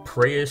Aqua's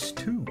RAIAS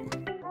 2.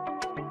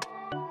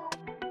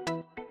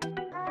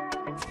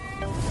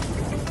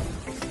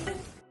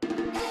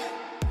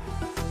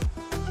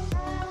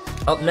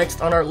 Up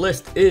next on our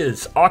list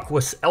is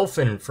Aqua's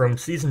Elfin from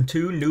Season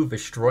 2, New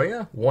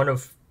Vestroia, one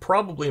of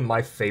probably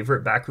my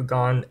favorite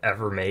Bakugan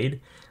ever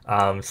made.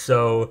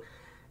 So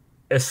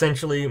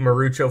essentially,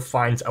 Marucho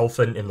finds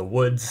Elfin in the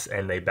woods,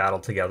 and they battle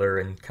together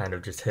and kind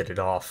of just hit it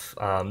off.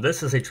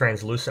 This is a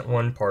translucent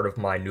one, part of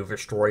my New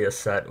Vestroia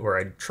set, where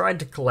I tried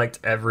to collect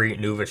every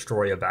New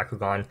Vestroia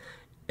Bakugan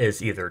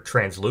as either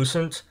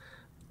translucent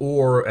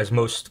or as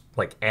most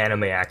like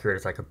anime accurate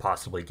as I could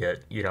possibly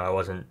get. You know, I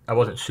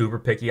wasn't super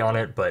picky on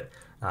it, but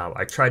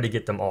I tried to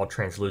get them all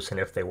translucent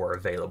if they were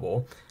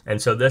available.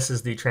 And so this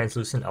is the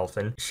translucent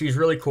Elfin. She's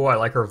really cool. I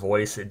like her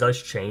voice. It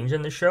does change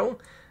in the show.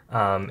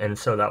 And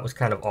so that was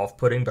kind of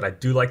off-putting, but I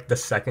do like the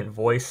second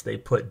voice they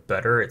put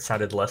better. It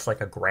sounded less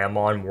like a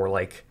grandma and more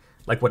like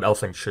what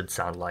Elfin should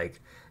sound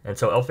like. And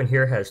so Elfin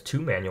here has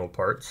 2 manual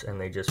parts, and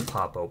they just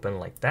pop open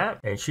like that.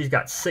 And she's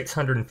got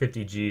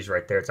 650 Gs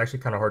right there. It's actually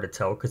kind of hard to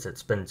tell because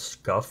it's been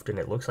scuffed and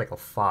it looks like a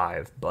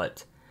 5,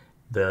 but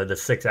the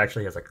 6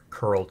 actually has a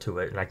curl to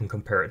it, and I can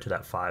compare it to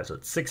that 5. So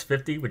it's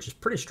 650, which is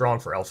pretty strong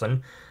for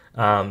Elfin.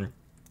 And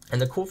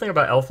the cool thing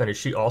about Elfin is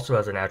she also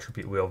has an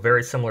attribute wheel,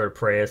 very similar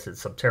to RAIAS.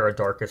 It's Subterra,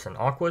 Darkus, and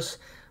Aquas,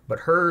 but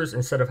hers,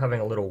 instead of having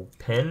a little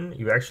pin,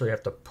 you actually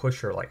have to push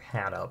her like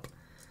hat up.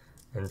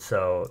 And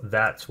so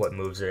that's what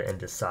moves it and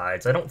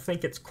decides. I don't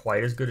think it's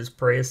quite as good as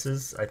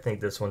RAIAS's. I think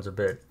this one's a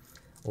bit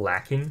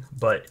lacking,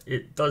 but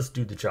it does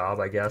do the job,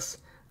 I guess.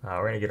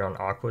 We're going to get on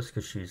Aquas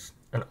because she's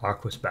an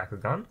Aquas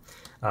Bakugan.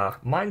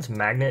 Mine's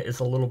magnet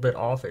is a little bit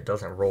off. It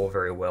doesn't roll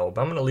very well,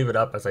 but I'm going to leave it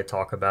up as I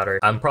talk about her.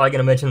 I'm probably going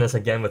to mention this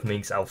again with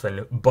Mink's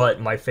Elfin,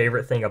 but my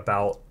favorite thing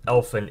about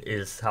Elfin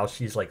is how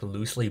she's like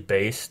loosely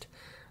based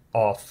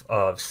off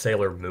of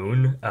Sailor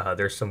Moon.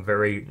 There's some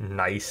very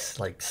nice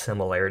like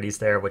similarities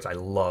there, which I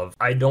love.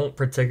 I don't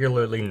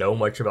particularly know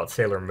much about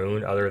Sailor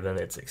Moon other than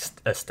its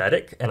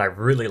aesthetic, and I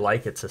really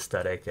like its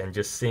aesthetic, and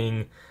just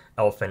seeing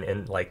Elfin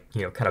in like,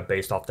 you know, kind of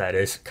based off that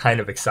is kind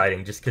of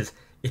exciting just because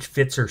it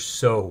fits her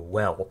so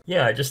well.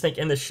 Yeah, I just think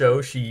in the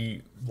show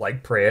she,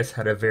 like RAIAS,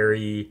 had a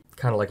very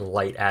kind of like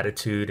light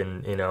attitude,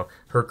 and you know,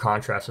 her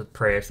contrast with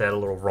RAIAS, they had a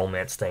little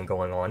romance thing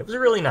going on. It was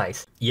really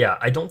nice. Yeah,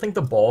 I don't think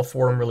the ball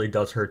form really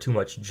does her too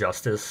much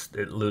justice.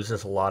 It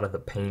loses a lot of the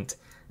paint,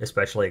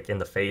 especially like in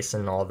the face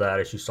and all that,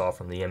 as you saw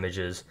from the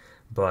images.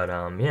 But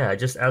yeah,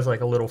 just as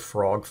like a little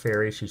frog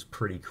fairy, she's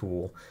pretty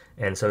cool.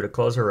 And so to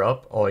close her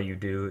up, all you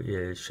do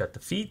is shut the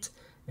feet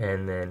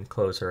and then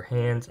close her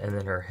hands, and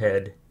then her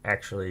head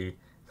actually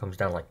comes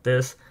down like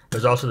this.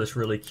 There's also this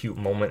really cute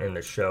moment in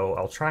the show.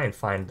 I'll try and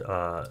find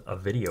a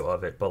video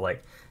of it, but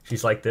like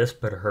she's like this,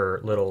 but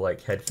her little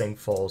like head thing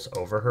falls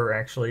over her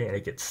actually, and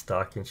it gets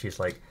stuck, and she's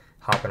like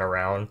hopping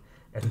around,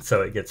 and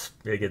so it gets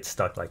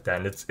stuck like that.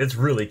 And it's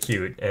really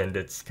cute, and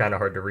it's kind of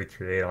hard to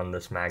recreate on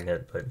this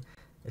magnet, but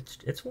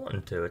it's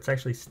wanting to. It's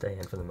actually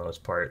staying for the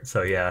most part.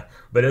 So yeah,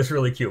 but it's a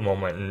really cute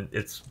moment, and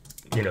it's,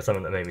 you know,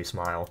 something that made me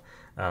smile.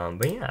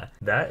 But yeah,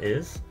 that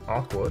is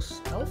Aqua's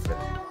Elfin.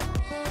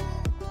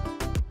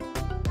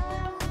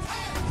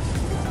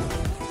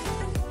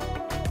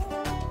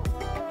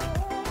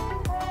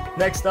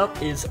 Next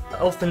up is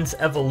Elfin's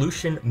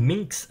Evolution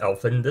Mink's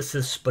Elfin. This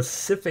is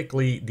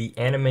specifically the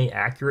anime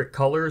accurate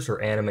colors or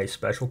anime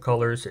special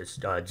colors. It's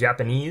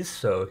Japanese,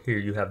 so here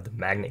you have the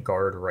magnet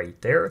guard right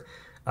there.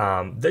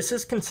 This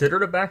is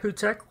considered a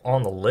Bakutech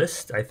on the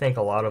list. I think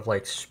a lot of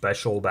like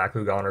special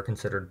Bakugan are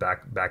considered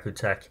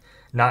Bakutech,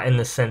 not in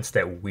the sense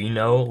that we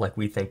know, like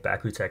we think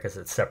Bakutech is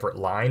a separate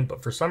line,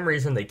 but for some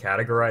reason they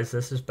categorize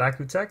this as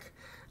Bakutech.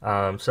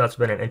 So that's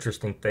been an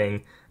interesting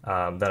thing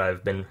that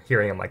I've been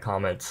hearing in my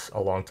comments a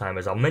long time,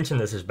 is I'll mention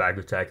this as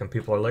Bakutech and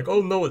people are like,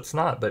 oh no, it's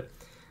not. But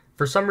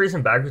for some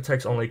reason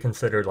Bakutech's only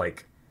considered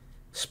like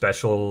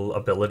special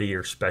ability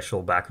or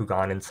special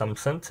Bakugan in some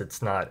sense.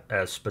 It's not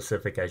as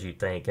specific as you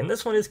think. And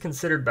this one is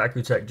considered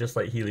Bakutech just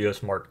like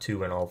Helios Mark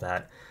II and all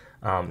that.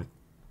 And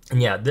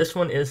yeah, this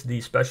one is the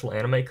special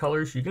anime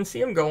colors. You can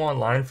see them go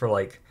online for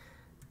like,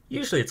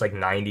 usually it's like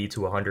 90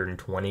 to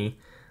 120.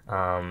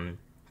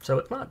 So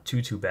it's not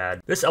too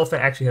bad. This Elfin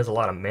actually has a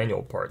lot of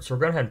manual parts. So we're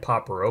going to go ahead and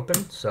pop her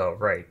open. So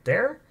right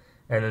there.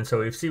 And then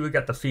so we see we've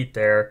got the feet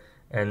there.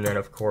 And then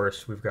of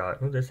course we've got,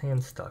 oh, this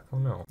hand's stuck. Oh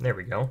no, there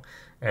we go.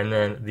 And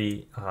then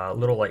the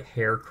little like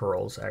hair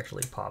curls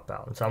actually pop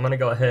out. And so I'm gonna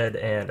go ahead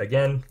and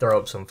again, throw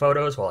up some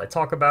photos while I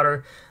talk about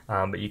her.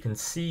 But you can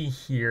see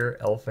here,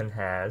 Elfin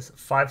has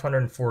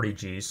 540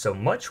 Gs, so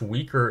much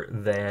weaker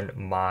than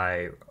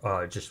my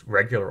just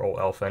regular old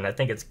Elfin. I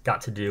think it's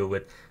got to do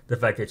with the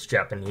fact it's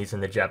Japanese,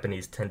 and the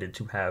Japanese tended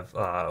to have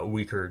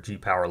weaker G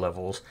power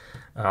levels.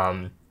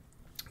 But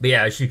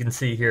yeah, as you can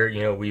see here,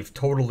 you know, we've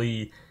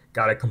totally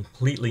got a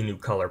completely new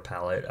color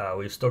palette.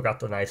 We've still got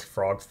the nice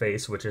frog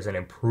face, which is an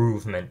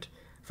improvement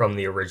from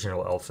the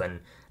original Elfin.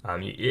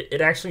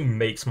 It actually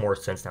makes more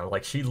sense now.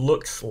 Like, she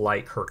looks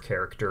like her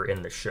character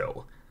in the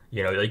show.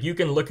 You know, like, you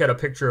can look at a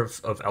picture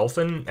of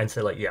Elfin and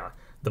say, like, yeah,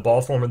 the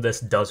ball form of this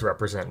does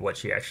represent what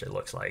she actually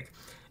looks like.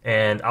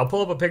 And I'll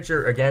pull up a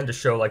picture again to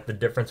show, like, the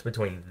difference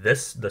between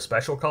this, the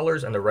special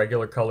colors, and the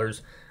regular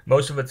colors.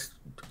 Most of it's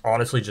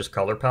honestly just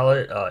color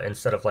palette.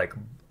 Instead of, like,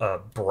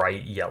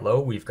 bright yellow,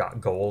 we've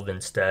got gold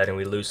instead, and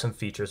we lose some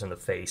features in the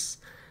face.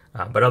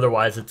 But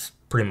otherwise, it's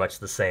pretty much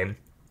the same.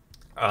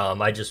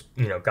 I just,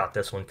 got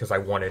this one because I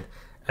wanted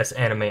as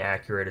anime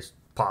accurate as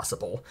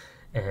possible.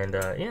 And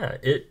yeah,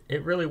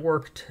 it really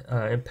worked.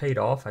 It paid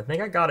off. I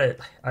think I got it.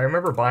 I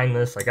remember buying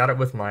this. I got it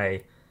with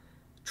my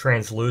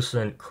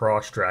translucent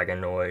cross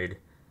Dragonoid.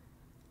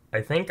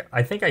 I think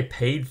I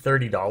paid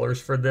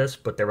 $30 for this,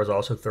 but there was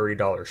also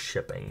 $30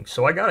 shipping.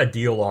 So I got a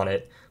deal on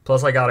it.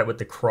 Plus I got it with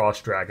the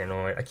cross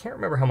Dragonoid. I can't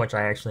remember how much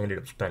I actually ended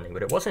up spending,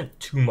 but it wasn't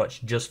too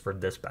much just for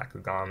this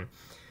Bakugan.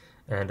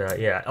 And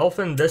yeah,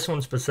 Elfin, this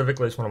one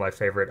specifically is one of my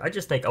favorite. I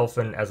just think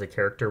Elfin as a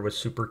character was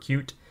super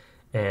cute.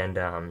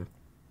 And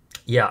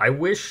yeah, I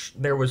wish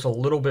there was a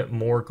little bit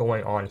more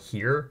going on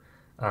here.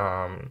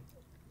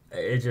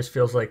 It just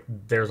feels like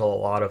there's a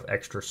lot of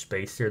extra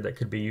space here that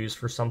could be used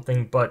for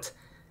something. But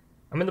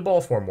I mean, the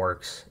ball form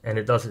works, and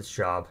it does its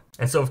job.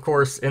 And so, of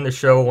course, in the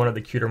show, one of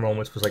the cuter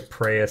moments was, like,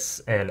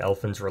 Pyrus and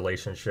Elfin's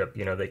relationship.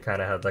 You know, they kind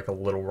of had, like, a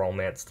little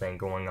romance thing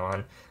going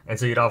on. And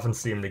so you'd often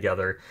see them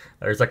together.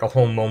 There's, like, a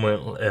whole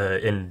moment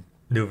in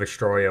New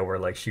Vestroia where,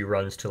 like, she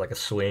runs to, like, a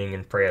swing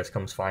and Pyrus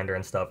comes find her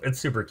and stuff. It's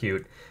super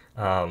cute.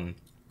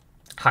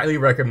 Highly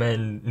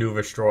recommend New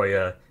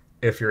Vestroia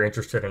if you're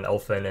interested in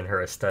Elfin and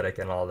her aesthetic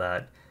and all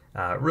that.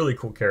 Really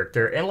cool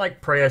character. And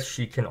like Pyrus,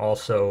 she can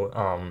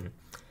also...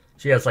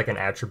 she has like an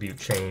attribute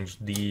change.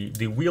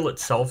 The wheel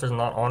itself is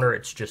not on her,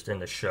 it's just in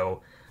the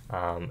show.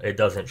 It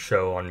doesn't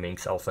show on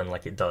Mink's Elfin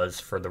like it does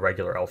for the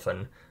regular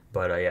Elfin.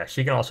 But yeah,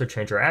 she can also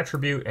change her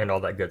attribute and all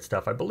that good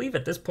stuff. I believe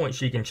at this point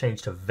she can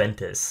change to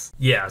Ventus.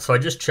 Yeah, so I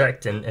just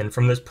checked, and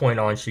from this point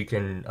on she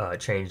can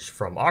change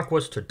from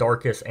Aquas to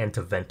Darkus and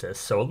to Ventus.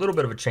 So a little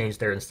bit of a change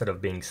there instead of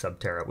being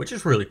Subterra, which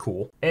is really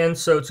cool. And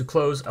so to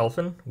close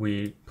Elfin,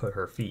 we put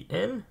her feet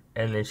in,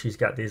 and then she's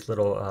got these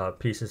little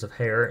pieces of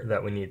hair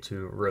that we need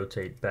to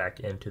rotate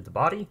back into the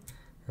body.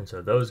 And so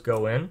those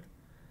go in.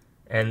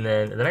 And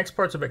then the next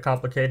part's a bit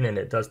complicated, and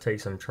it does take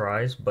some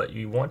tries, but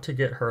you want to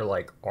get her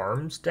like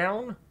arms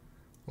down,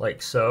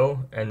 like so,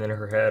 and then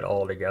her head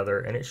all together,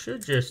 and it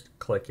should just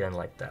click in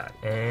like that.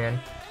 And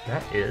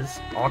that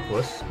is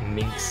Aquas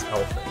Mink's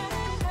Elfin.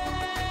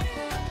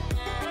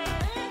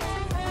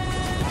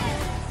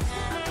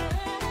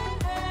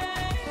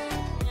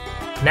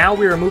 Now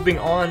we are moving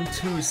on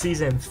to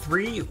Season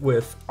 3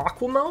 with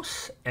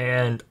Aquamos,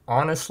 and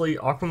honestly,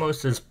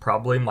 Aquamos is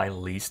probably my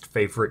least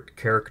favorite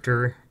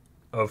character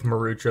of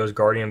Marucho's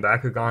Guardian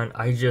Bakugan.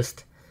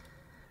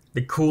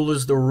 The cool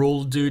is the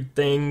rule dude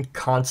thing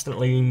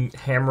constantly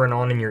hammering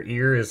on in your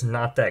ear is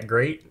not that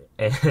great,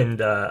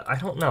 and I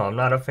don't know, I'm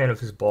not a fan of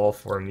his ball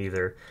form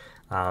either.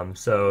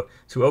 So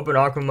to open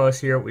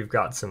Aquamos here, we've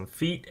got some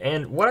feet,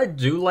 and what I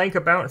do like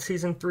about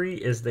Season 3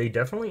 is they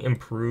definitely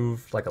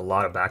improve like a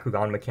lot of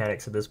Bakugan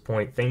mechanics at this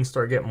point. Things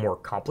start getting more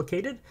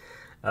complicated.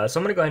 So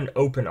I'm going to go ahead and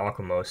open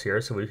Aquamos here.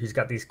 So he's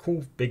got these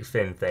cool big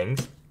fin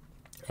things,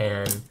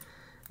 and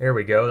there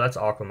we go, that's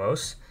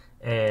Aquamos.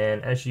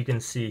 And as you can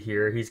see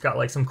here, he's got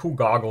like some cool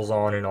goggles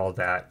on and all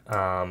that.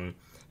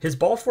 His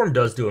ball form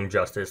does do him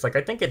justice. Like,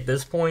 I think at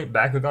this point,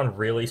 Bakugan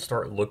really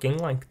start looking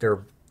like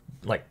they're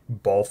like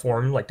ball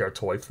form, like their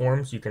toy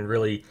forms. You can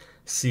really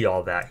see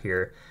all that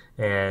here.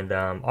 And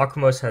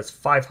Aquamos has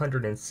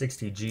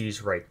 560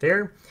 Gs right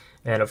there.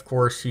 And of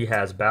course he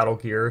has battle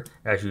gear,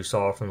 as you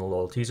saw from the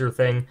little teaser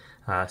thing.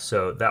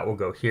 So that will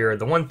go here.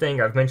 The one thing,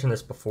 I've mentioned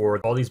this before,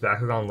 all these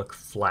Bakugan look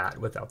flat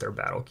without their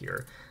battle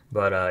gear.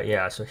 But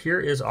yeah, so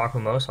here is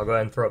Aquamos. I'll go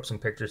ahead and throw up some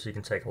pictures so you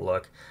can take a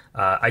look.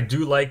 I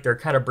do like, they're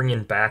kind of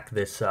bringing back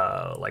this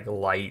like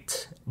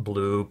light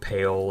blue,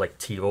 pale, like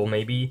teal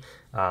maybe,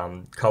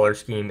 color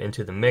scheme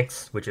into the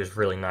mix, which is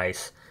really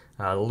nice.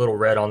 The little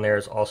red on there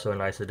is also a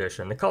nice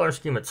addition. The color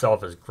scheme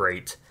itself is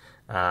great.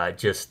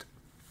 Just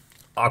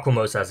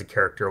Aquamos as a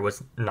character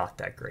was not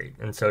that great.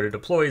 And so to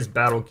deploy his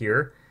battle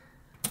gear,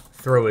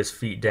 throw his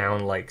feet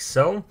down like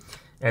so.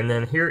 And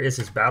then here is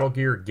his battle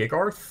gear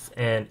Gigarth,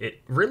 and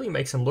it really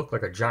makes him look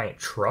like a giant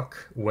truck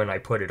when I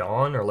put it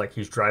on, or like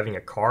he's driving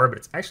a car, but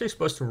it's actually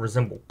supposed to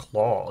resemble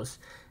claws.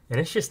 And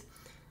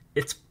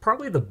it's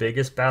probably the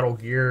biggest battle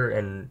gear,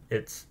 and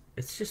it's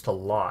just a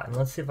lot. And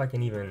let's see if I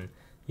can even,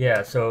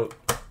 yeah, so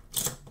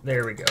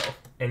there we go.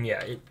 And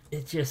yeah,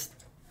 it's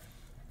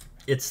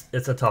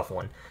a tough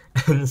one.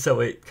 And so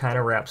it kind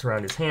of wraps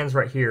around his hands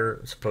right here,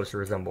 it's supposed to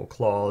resemble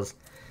claws.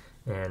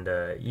 And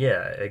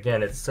yeah,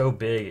 again, it's so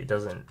big it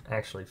doesn't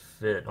actually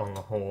fit on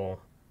the whole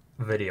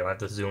video. I have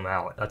to zoom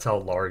out. That's how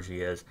large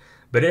he is.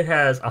 But it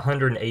has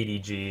 180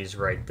 Gs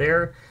right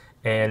there.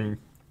 And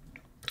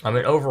I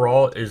mean,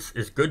 overall is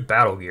good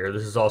battle gear.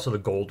 This is also the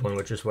gold one,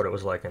 which is what it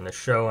was like in the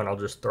show. And I'll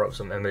just throw up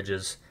some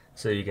images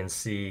so you can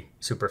see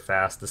super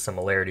fast the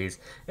similarities.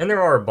 And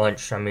there are a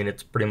bunch. I mean,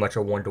 it's pretty much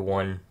a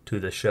one-to-one to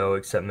the show,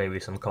 except maybe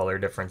some color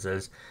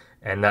differences,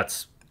 and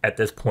that's at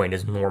this point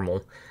is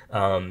normal.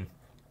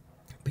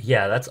 But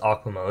yeah, that's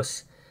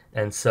Aquamos.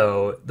 And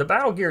so the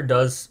battle gear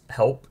does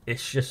help.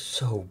 It's just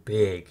so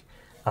big.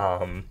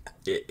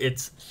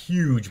 It's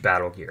huge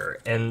battle gear.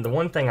 And the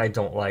one thing I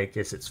don't like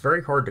is it's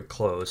very hard to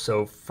close.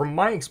 So from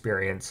my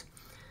experience,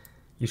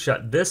 you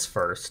shut this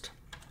first,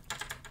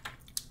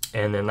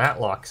 and then that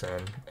locks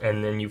in,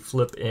 and then you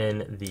flip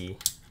in the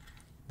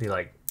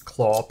like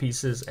claw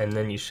pieces, and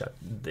then you shut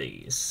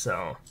these.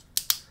 So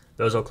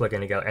those will click in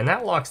together, and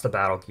that locks the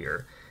battle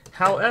gear.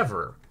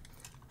 However,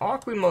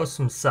 Aquamos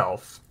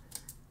himself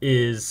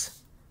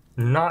is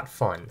not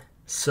fun.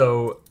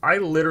 So I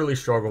literally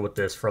struggled with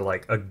this for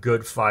like a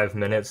good 5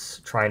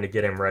 minutes trying to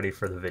get him ready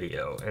for the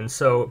video. And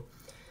so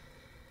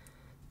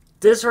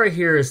this right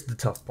here is the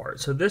tough part.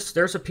 So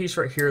there's a piece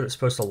right here that's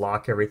supposed to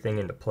lock everything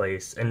into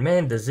place, and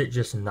man, does it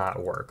just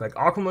not work. Like,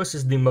 Aquamos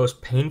is the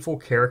most painful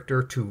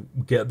character to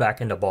get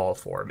back into ball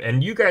form.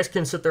 And you guys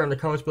can sit there in the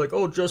comments and be like,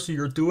 oh, Jesse,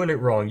 you're doing it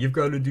wrong. You've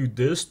got to do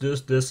this, this,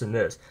 this, and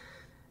this.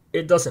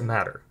 It doesn't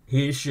matter.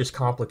 He's just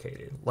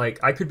complicated. Like,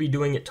 I could be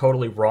doing it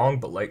totally wrong,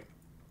 but like,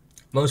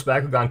 most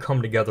Bakugan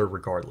come together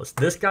regardless.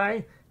 This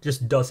guy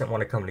just doesn't want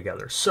to come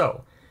together.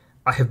 So,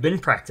 I have been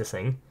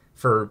practicing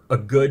for a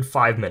good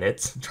 5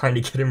 minutes, trying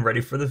to get him ready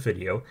for the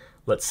video.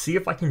 Let's see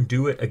if I can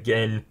do it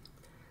again,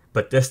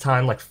 but this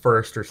time like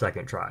first or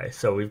second try.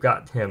 So we've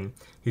got him,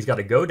 he's got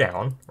to go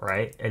down,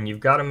 right? And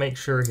you've got to make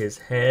sure his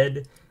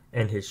head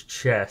and his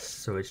chest,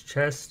 so his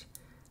chest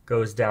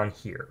goes down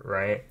here,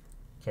 right?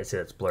 Can't see,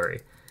 that's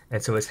blurry.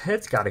 And so his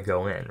head's got to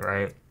go in,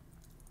 right?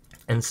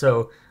 And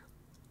so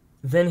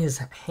then his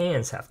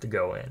hands have to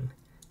go in.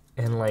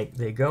 And like,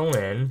 they go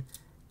in,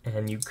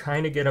 and you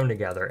kind of get them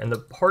together. And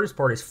the hardest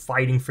part is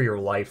fighting for your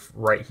life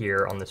right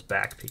here on this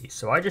back piece.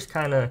 So I just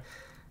kind of,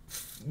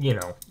 you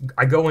know,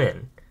 I go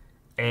in,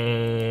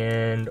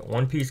 and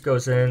one piece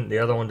goes in, the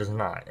other one does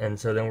not. And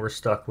so then we're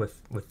stuck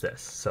with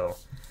this. So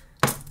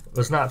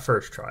let's not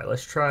first try.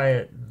 Let's try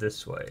it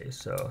this way.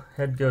 So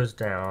head goes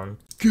down.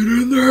 Get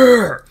in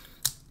there!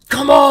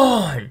 Come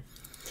on!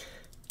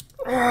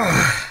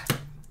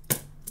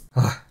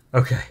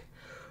 Okay.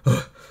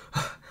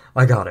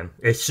 I got him.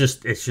 It's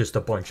just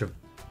a bunch of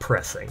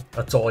pressing.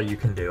 That's all you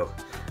can do.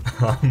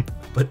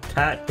 But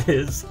that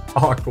is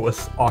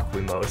Aquamos.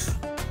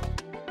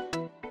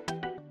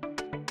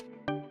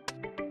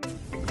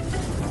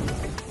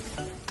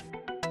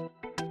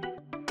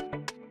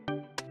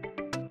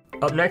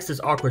 Up next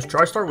is Aqua's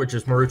TriStar, which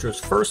is Marucho's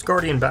first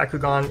Guardian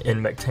Bakugan in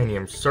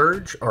Mectanium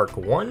Surge, Arc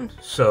 1.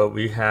 So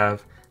we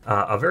have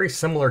a very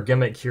similar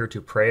gimmick here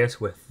to Preyas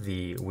with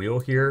the wheel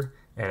here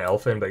and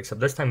Elfin, but except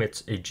this time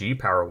it's a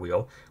G-Power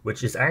wheel,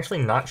 which is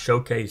actually not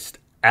showcased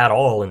at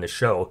all in the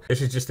show.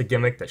 This is just a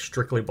gimmick that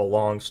strictly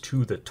belongs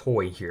to the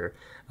toy here.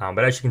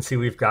 But as you can see,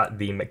 we've got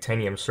the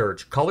Mectanium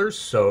Surge colors,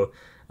 so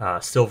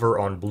silver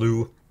on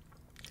blue.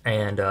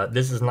 And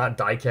this is not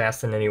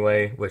die-cast in any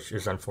way, which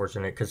is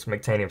unfortunate because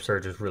Mectanium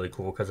Surge is really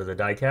cool because of the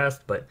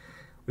die-cast, but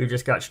we've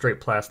just got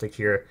straight plastic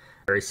here,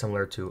 very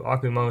similar to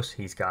Aquamos.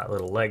 He's got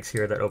little legs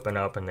here that open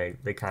up and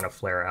they kind of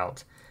flare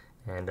out.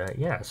 And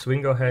yeah, so we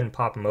can go ahead and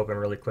pop him open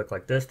really quick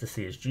like this to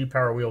see his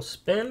G-Power wheel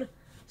spin.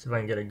 See if I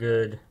can get a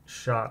good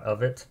shot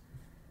of it.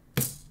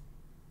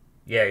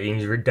 Yeah, you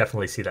can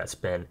definitely see that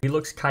spin. He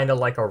looks kind of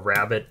like a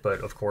rabbit, but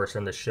of course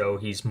in the show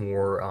he's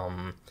more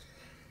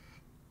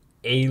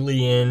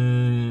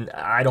alien.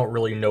 I don't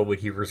really know what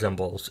he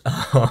resembles.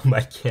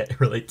 I can't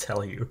really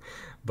tell you.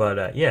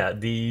 But yeah,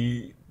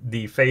 the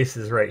face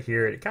is right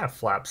here. It kind of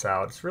flaps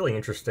out. It's really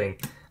interesting.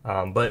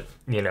 But,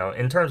 you know,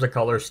 in terms of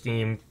color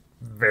scheme,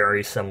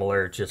 very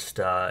similar. Just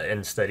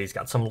instead he's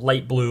got some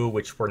light blue,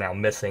 which we're now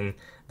missing.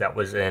 That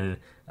was in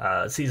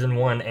Season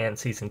 1 and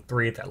Season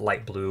 3, that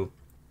light blue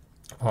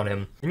on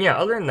him. And yeah,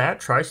 other than that,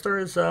 TriStar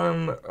is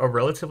a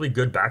relatively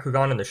good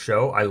Bakugan in the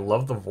show. I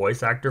love the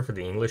voice actor for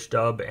the English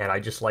dub, and I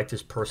just liked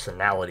his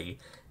personality.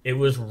 It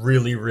was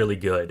really, really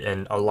good,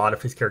 and a lot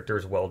of his character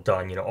is well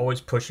done. You know,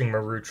 always pushing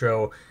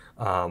Marucho,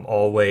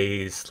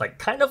 always like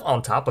kind of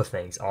on top of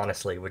things,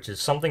 honestly, which is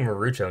something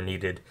Marucho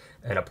needed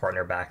in a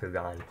partner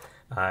Bakugan.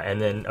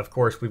 And then, of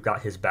course, we've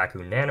got his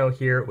Baku Nano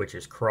here, which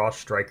is Cross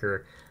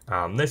Striker.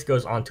 This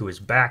goes onto his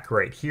back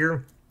right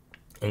here,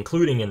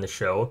 including in the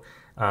show.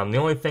 The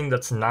only thing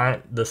that's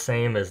not the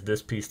same is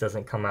this piece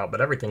doesn't come out,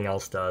 but everything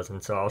else does,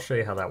 and so I'll show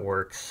you how that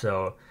works.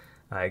 So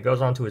it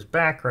goes onto his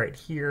back right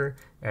here,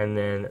 and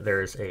then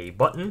there's a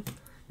button,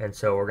 and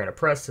so we're going to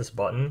press this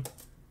button,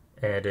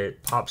 and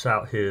it pops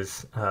out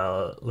his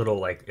little,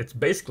 like, it's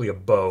basically a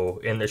bow.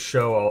 In the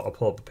show, I'll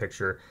pull up a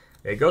picture.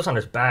 It goes on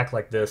his back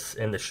like this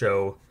in the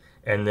show,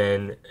 and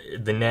then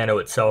the Nano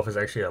itself is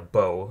actually a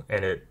bow,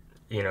 and it,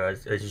 you know,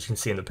 as you can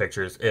see in the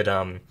pictures,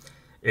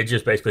 it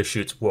just basically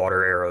shoots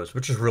water arrows,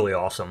 which is really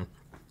awesome.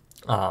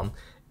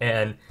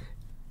 And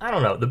I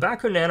don't know, the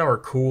Bakugan Nano are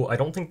cool. I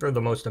don't think they're the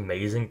most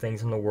amazing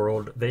things in the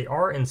world. They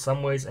are in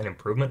some ways an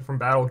improvement from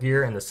Battle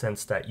Gear in the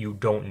sense that you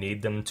don't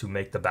need them to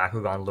make the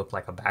Bakugan look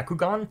like a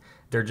Bakugan.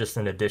 They're just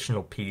an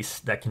additional piece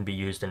that can be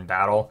used in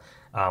battle,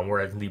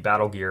 whereas the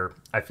Battle Gear,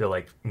 I feel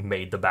like,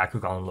 made the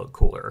Bakugan look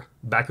cooler.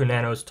 Bakugan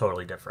Nano is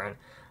totally different.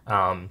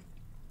 And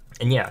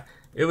yeah,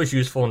 it was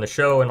useful in the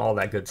show and all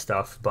that good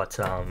stuff, but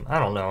I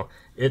don't know.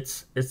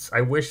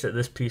 I wish that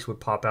this piece would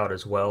pop out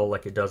as well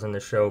like it does in the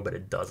show, but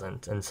it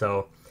doesn't. And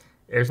so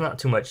there's not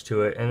too much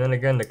to it. And then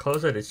again, to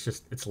close it,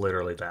 it's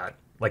literally that.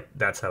 Like,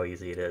 that's how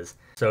easy it is.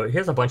 So it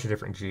has a bunch of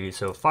different Gs.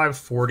 So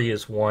 540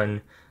 is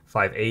one,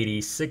 580,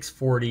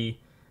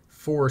 640,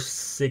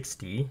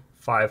 460,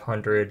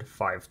 500,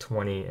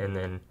 520, and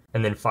then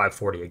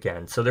 540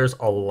 again. So there's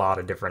a lot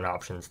of different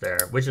options there,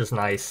 which is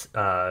nice,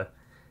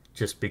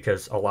 just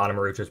because a lot of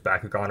Marucho's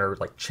Bakugan are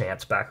like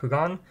chance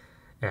Bakugan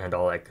and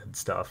all that good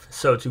stuff.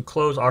 So to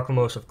close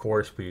Aquamos, of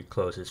course, we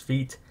close his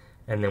feet.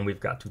 And then we've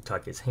got to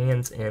tuck his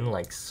hands in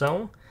like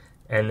so.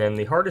 And then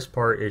the hardest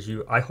part is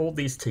I hold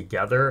these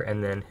together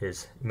and then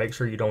make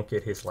sure you don't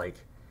get his like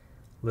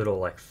little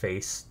like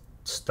face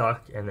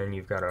stuck. And then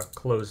you've got to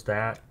close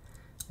that.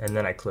 And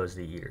then I close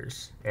the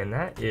ears. And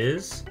that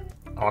is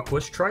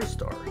Aqua's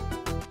TriStar.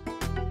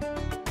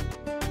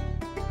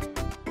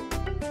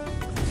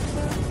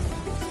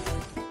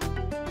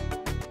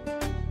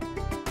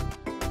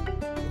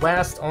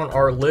 Last on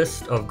our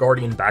list of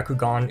Guardian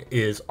Bakugan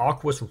is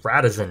Aqua's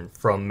Ratizen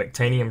from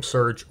Mectanium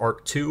Surge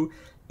Arc 2.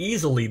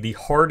 Easily the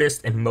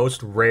hardest and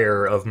most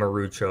rare of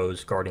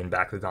Marucho's Guardian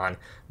Bakugan.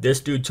 This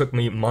dude took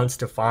me months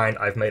to find.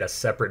 I've made a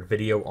separate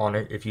video on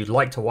it. If you'd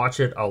like to watch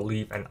it, I'll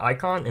leave an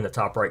icon in the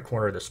top right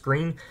corner of the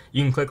screen.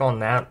 You can click on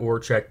that or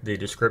check the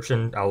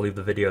description. I'll leave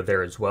the video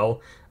there as well.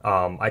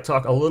 I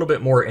talk a little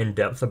bit more in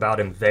depth about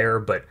him there,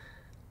 but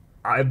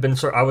I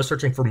was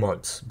searching for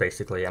months,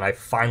 basically, and I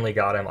finally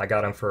got him. I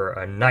got him for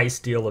a nice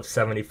deal of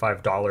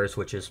 $75,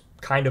 which is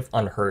kind of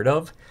unheard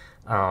of.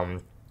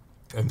 And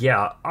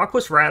yeah,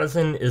 Aqua's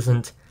Ratizen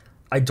isn't...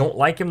 I don't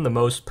like him the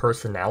most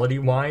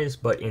personality-wise,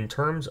 but in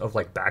terms of,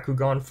 like,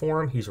 Bakugan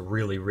form, he's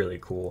really, really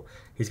cool.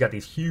 He's got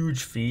these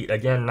huge feet.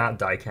 Again, not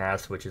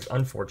die-cast, which is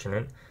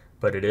unfortunate,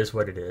 but it is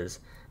what it is.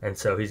 And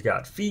so he's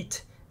got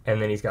feet,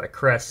 and then he's got a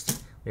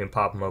crest. We can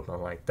pop him open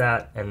like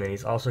that. And then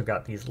he's also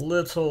got these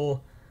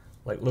little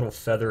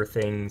feather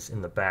things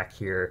in the back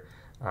here.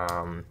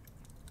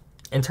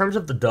 In terms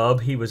of the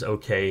dub, he was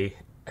okay.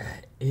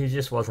 He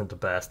just wasn't the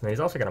best. And he's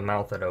also got a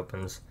mouth that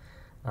opens.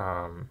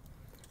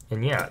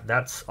 And yeah,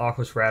 that's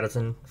Aqua's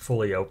Ratizen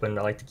fully opened.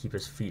 I like to keep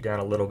his feet down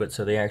a little bit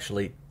so they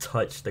actually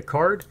touch the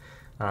card.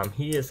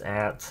 He is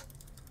at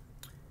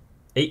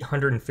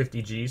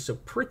 850 G, so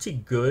pretty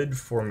good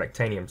for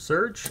Mectanium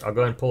Surge. I'll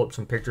go ahead and pull up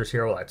some pictures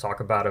here while I talk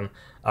about him.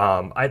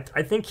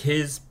 I think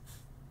his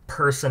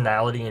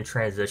personality and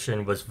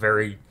transition was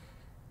very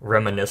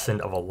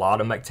reminiscent of a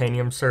lot of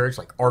Mectanium Surge.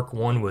 Like Arc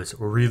 1 was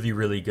really,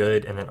 really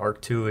good, and then Arc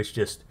 2 is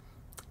just,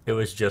 it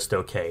was just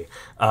okay.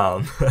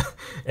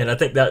 And I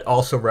think that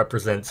also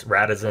represents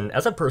Ratizen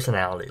as a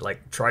personality.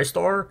 Like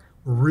TriStar,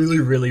 really,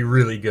 really,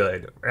 really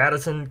good.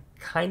 Ratizen,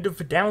 kind of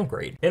a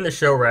downgrade. In the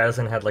show,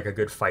 Ratizen had like a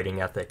good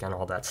fighting ethic and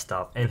all that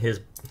stuff, and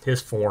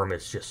his form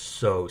is just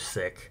so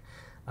sick.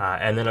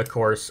 And then, of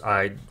course,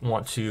 I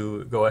want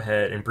to go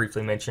ahead and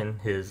briefly mention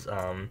his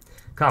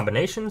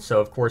combination. So,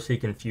 of course, he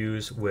can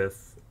fuse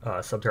with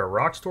Subterra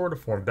Rockstor to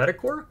form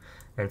Betacore.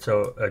 And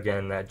so,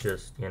 again, that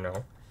just, you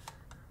know,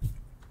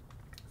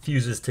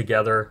 fuses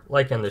together.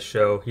 Like in the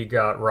show, he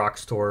got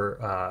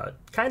Rockstor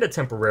kind of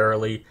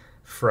temporarily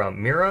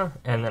from Mira.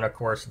 And then, of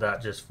course,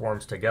 that just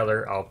forms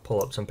together. I'll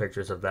pull up some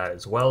pictures of that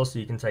as well so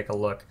you can take a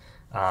look.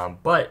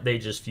 But they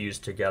just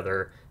fused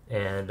together.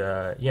 And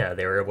yeah,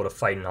 they were able to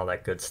fight and all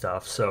that good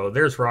stuff. So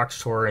there's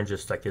Rockstor, and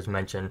just like as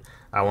mentioned,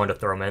 I wanted to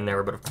throw him in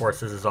there. But of course,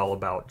 this is all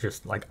about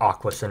just like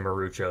Aquas and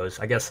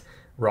Maruchos. I guess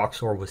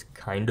Rockstor was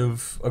kind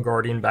of a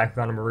Guardian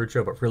Bakugan of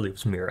Marucho, but really it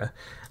was Mira.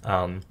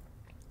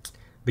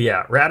 But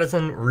yeah,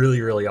 Ratizen,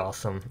 really, really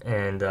awesome.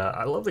 And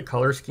I love the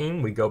color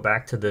scheme. We go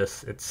back to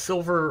this. It's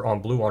silver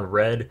on blue on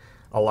red.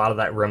 A lot of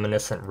that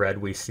reminiscent red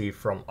we see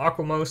from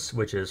Aquamos,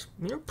 which is,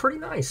 you know, pretty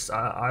nice.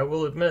 I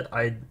will admit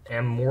I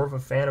am more of a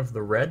fan of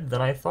the red than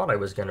I thought I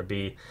was going to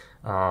be.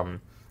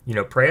 You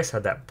know, Pyrus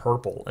had that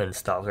purple and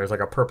stuff. There's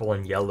like a purple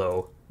and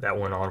yellow that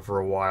went on for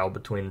a while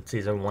between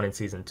Season 1 and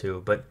Season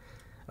 2. But,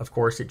 of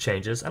course, it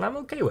changes, and I'm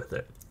okay with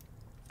it.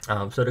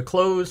 So to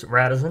close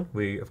Ratizen,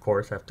 we, of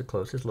course, have to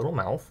close his little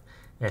mouth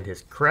and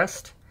his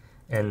crest.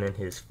 And then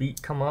his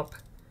feet come up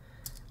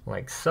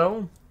like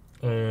so.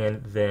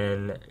 And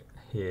then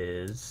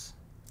his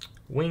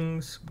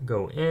wings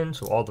go in,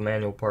 so all the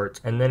manual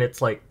parts, and then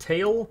it's like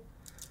tail,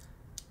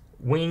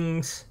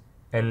 wings,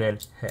 and then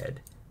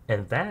head.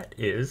 And that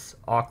is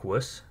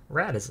Aqua's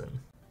Ratizen.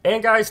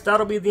 And guys,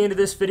 that'll be the end of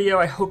this video.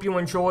 I hope you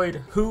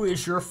enjoyed. Who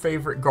is your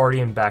favorite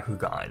Guardian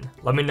Bakugan?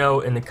 Let me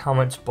know in the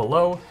comments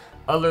below.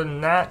 Other than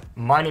that,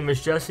 my name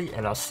is Jesse,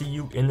 and I'll see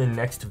you in the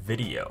next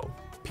video.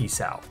 Peace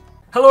out.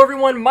 Hello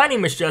everyone, my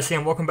name is Jesse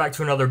and welcome back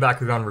to another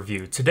Bakugan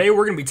review. Today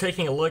we're going to be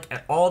taking a look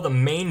at all the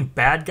main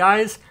bad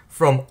guys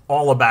from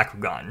all of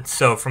Bakugan.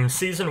 So from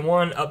Season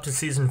 1 up to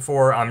Season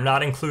 4, I'm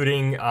not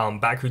including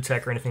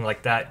Bakutech or anything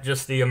like that,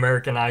 just the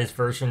Americanized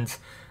versions.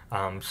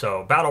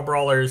 So Battle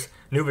Brawlers,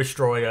 New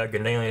Vestroya,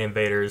 Gandalian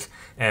Invaders,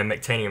 and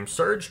Mectanium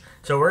Surge.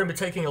 So we're going to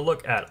be taking a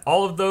look at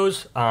all of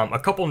those. A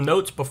couple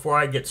notes before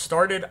I get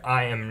started.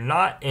 I am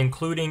not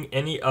including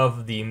any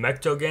of the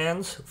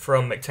Mectogans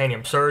from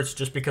Mectanium Surge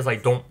just because I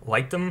don't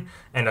like them,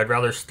 and I'd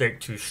rather stick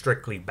to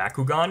strictly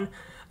Bakugan.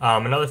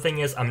 Another thing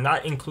is I'm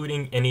not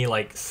including any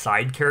like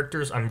side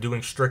characters. I'm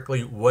doing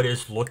strictly what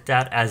is looked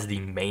at as the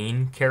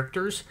main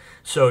characters.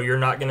 So you're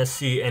not going to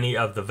see any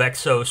of the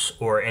Vexos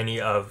or any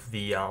of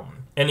the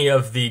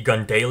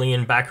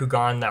Gundalian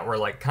Bakugan that were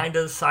like kind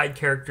of side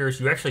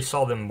characters. You actually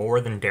saw them more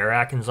than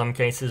Darak in some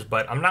cases,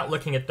 but I'm not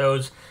looking at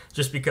those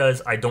just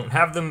because I don't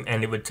have them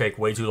and it would take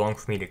way too long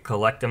for me to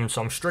collect them.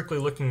 So I'm strictly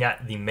looking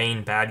at the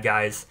main bad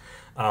guys.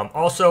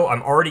 Also,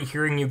 I'm already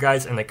hearing you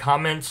guys in the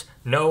comments,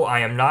 no, I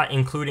am not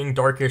including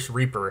Darkus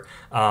Reaper.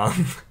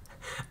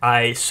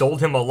 I sold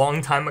him a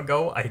long time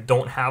ago, I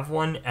don't have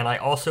one, and I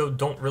also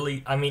don't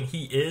really, I mean,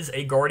 he is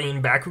a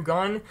Guardian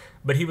Bakugan,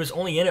 but he was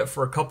only in it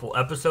for a couple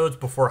episodes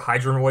before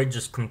Dragonoid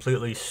just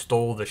completely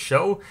stole the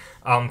show.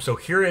 So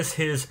here is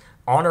his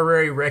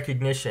honorary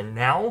recognition.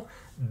 Now,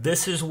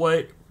 this is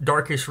what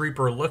Darkus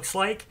Reaper looks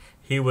like.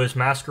 He was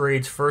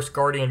Masquerade's first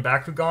Guardian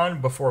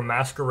Bakugan before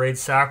Masquerade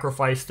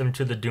sacrificed him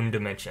to the Doom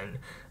Dimension.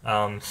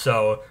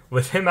 So,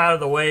 with him out of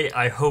the way,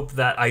 I hope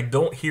that I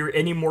don't hear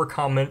any more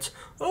comments,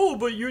 oh,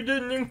 but you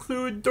didn't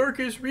include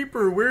Darkus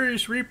Reaper, where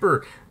is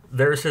Reaper?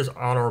 There's his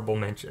honorable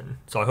mention.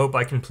 So I hope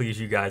I can please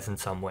you guys in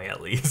some way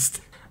at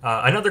least.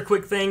 Another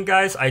quick thing,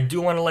 guys, I do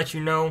want to let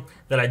you know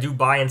that I do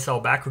buy and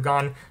sell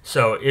Bakugan,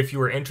 so if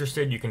you are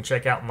interested, you can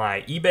check out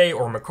my eBay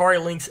or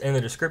Mercari links in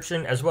the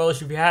description, as well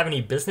as if you have any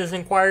business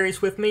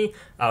inquiries with me,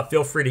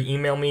 feel free to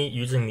email me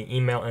using the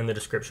email in the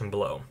description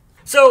below.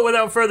 So,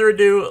 without further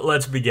ado,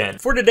 let's begin.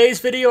 For today's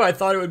video, I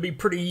thought it would be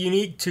pretty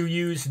unique to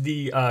use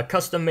the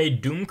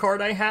custom-made Doom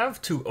card I have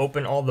to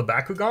open all the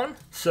Bakugan.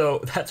 So,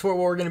 that's what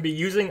we're going to be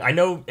using. I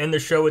know in the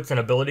show it's an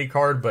ability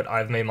card, but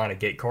I've made mine a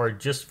gate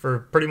card just for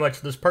pretty much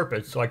this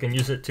purpose, so I can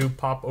use it to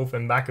pop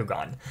open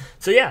Bakugan.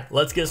 So yeah,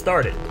 let's get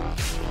started.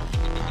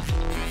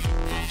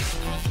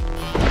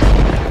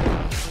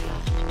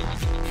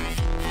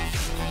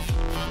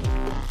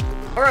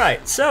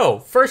 Alright, so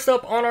first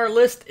up on our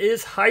list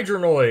is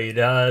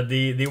Dragonoid,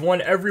 the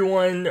one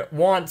everyone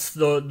wants,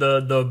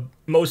 the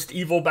most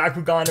evil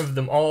Bakugan of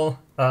them all,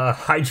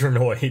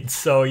 Dragonoid.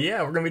 So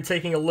yeah, we're going to be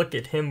taking a look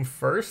at him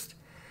first.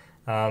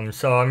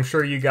 So I'm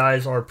sure you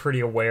guys are pretty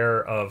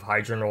aware of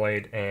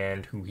Dragonoid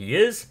and who he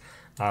is.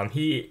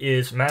 He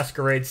is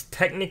Masquerade's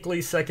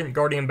technically second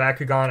Guardian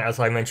Bakugan. As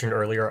I mentioned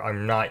earlier,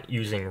 I'm not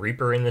using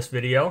Reaper in this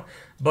video.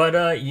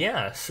 But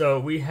yeah, so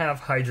we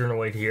have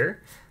Dragonoid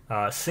here.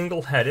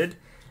 Single-headed.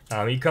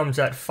 He comes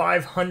at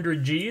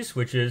 500 Gs,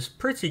 which is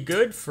pretty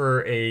good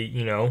for a,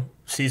 you know,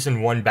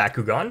 Season 1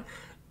 Bakugan.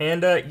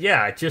 And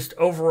yeah, just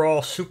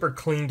overall super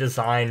clean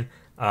design.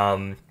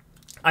 I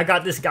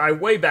got this guy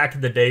way back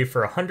in the day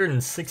for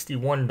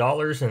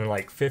 $161 and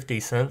like 50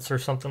 cents or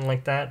something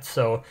like that.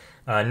 So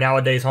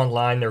nowadays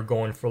online they're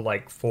going for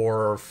like $400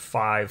 or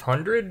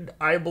 $500,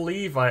 I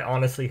believe. I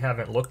honestly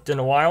haven't looked in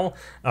a while,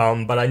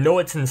 but I know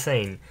it's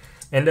insane.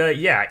 And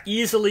yeah,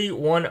 easily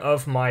one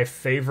of my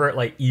favorite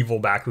like evil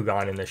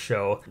Bakugan in the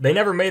show. They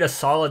never made a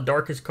solid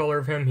darkest color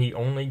of him. He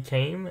only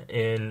came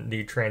in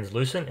the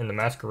translucent in the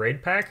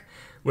Masquerade pack,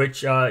 which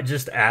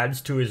just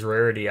adds to his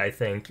rarity, I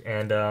think.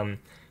 And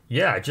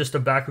yeah, just a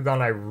Bakugan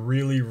I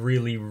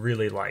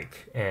really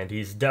like. And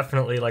he's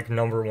definitely like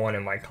 #1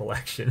 in my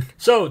collection.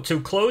 So to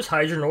close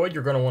Dragonoid,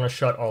 you're going to want to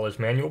shut all his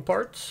manual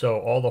parts. So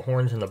all the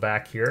horns in the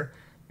back here.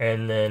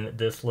 And then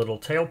this little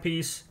tail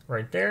piece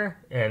right there,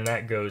 and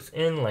that goes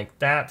in like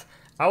that.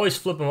 I always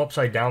flip him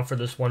upside down for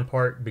this one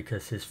part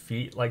because his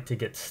feet like to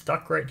get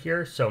stuck right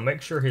here. So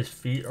make sure his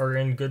feet are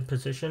in good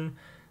position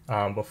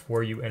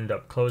before you end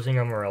up closing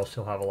them, or else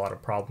he'll have a lot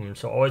of problems.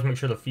 So always make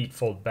sure the feet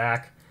fold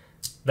back.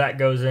 That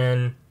goes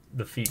in,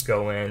 the feet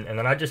go in, and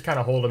then I just kind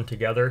of hold them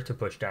together to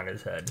push down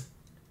his head.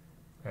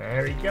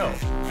 There we go.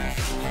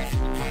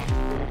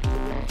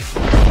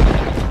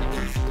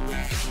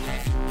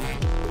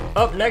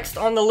 Up next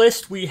on the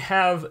list, we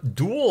have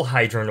Dual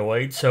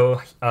Dragonoid,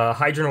 so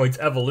Dragonoid's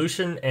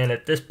evolution, and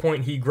at this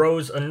point he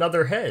grows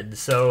another head.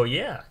 So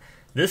yeah,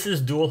 this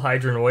is Dual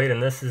Dragonoid,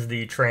 and this is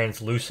the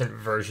translucent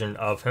version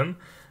of him.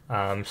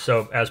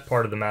 So as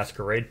part of the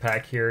Masquerade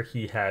pack here,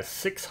 he has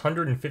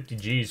 650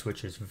 Gs,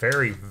 which is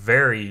very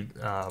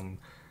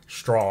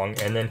strong.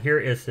 And then here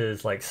is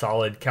his like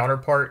solid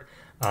counterpart.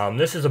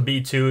 This is a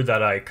B2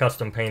 that I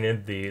custom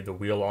painted the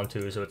wheel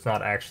onto, so it's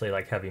not actually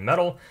like heavy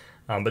metal.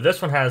 But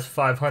this one has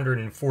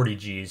 540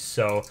 Gs,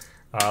 so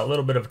a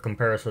little bit of a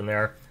comparison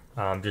there,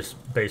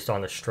 just based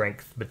on the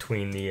strength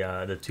between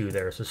the two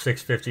there. So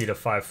 650 to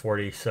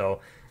 540,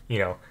 so, you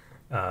know,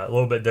 a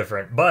little bit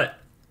different. But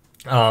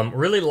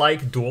Really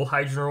like Dual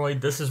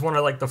Hydronoid. This is one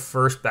of like the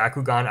first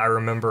Bakugan I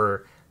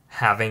remember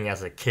having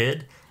as a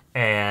kid,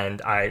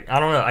 and I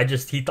don't know.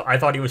 I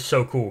thought he was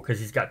so cool because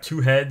he's got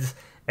two heads,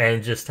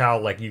 and just how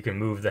like you can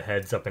move the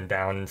heads up and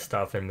down and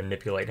stuff and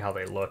manipulate how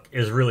they look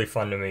is really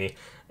fun to me.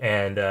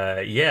 And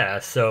yeah,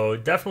 so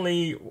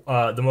definitely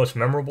the most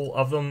memorable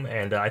of them,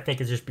 and I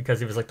think it's just because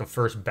he was like the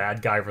first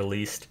bad guy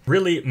released.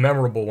 Really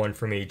memorable one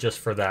for me just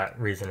for that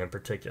reason in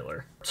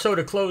particular. So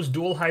to close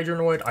Dual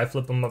Hydronoid, I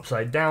flip him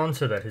upside down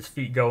so that his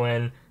feet go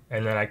in,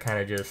 and then I kind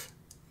of just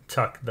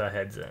tuck the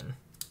heads in.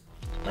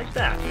 Like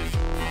that.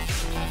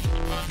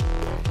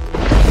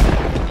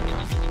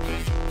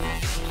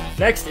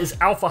 Next is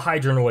Alpha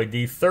Hydronoid,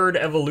 the third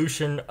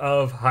evolution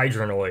of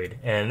Hydronoid.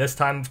 And this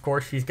time, of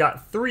course, he's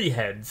got 3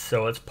 heads.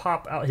 So let's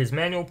pop out his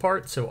manual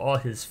part, so all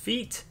his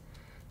feet,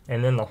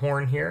 and then the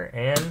horn here,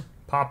 and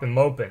pop him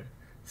open.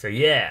 So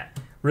yeah,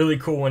 really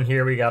cool one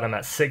here. We got him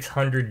at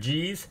 600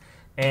 Gs.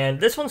 And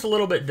this one's a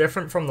little bit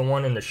different from the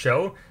one in the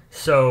show.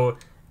 So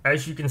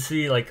as you can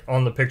see, like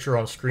on the picture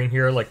on screen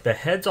here, like the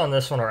heads on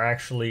this one are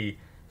actually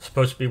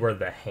supposed to be where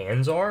the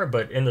hands are,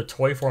 but in the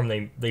toy form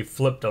they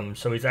flipped them,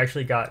 so he's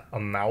actually got a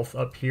mouth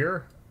up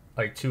here,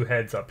 like 2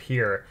 heads up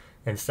here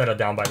instead of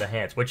down by the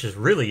hands, which is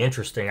really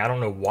interesting. I don't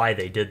know why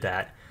they did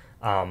that,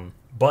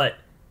 but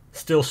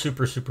still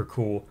super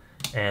cool.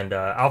 And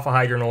Alpha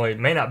Hydronoid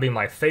may not be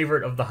my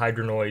favorite of the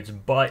Hydronoids,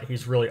 but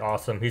he's really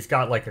awesome. He's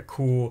got like a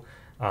cool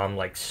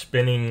like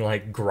spinning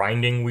like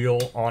grinding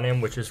wheel on him,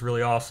 which is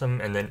really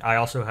awesome. And then I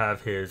also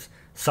have his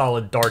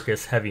solid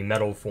Darkus heavy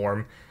metal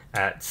form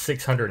at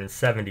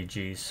 670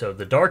 Gs, so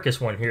the darkest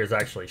one here is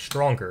actually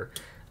stronger.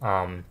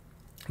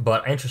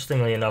 But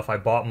interestingly enough, I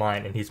bought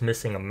mine and he's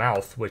missing a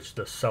mouth, which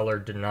the seller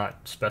did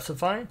not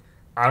specify.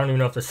 I don't even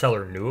know if the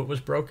seller knew it was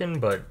broken,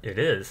 but it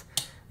is.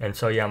 And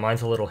so yeah,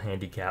 mine's a little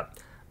handicapped.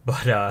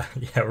 But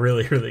yeah,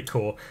 really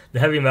cool. The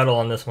heavy metal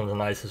on this one's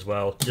nice as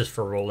well, just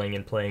for rolling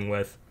and playing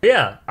with. But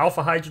yeah,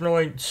 Alpha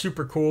Hydronoid,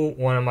 super cool.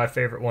 One of my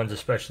favorite ones,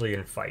 especially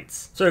in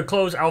fights. So to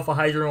close Alpha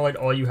Hydronoid,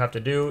 all you have to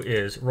do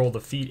is roll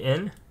the feet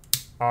in,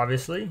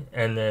 obviously,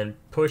 and then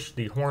push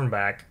the horn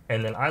back,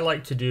 and then I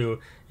like to do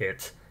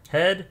its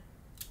head,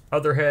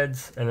 other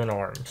heads, and then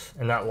arms,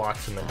 and that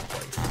locks them into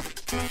place.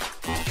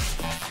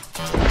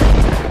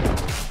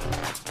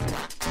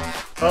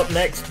 Up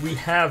next, we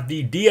have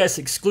the DS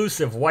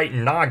exclusive White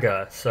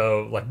Naga,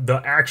 so like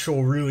the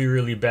actual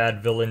really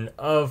bad villain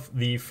of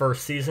the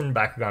first season,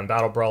 Bakugan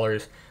Battle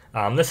Brawlers.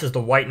 This is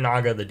the White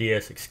Naga, the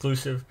DS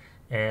exclusive.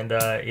 And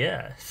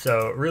yeah,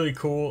 so really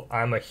cool.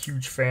 I'm a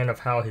huge fan of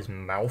how his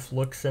mouth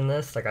looks in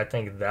this. Like, I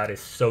think that is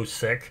so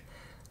sick.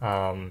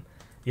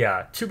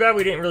 Yeah, too bad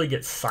we didn't really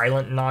get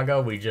Silent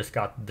Naga. We just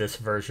got this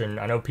version.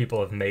 I know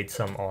people have made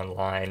some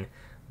online,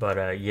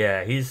 but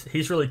yeah,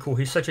 he's really cool.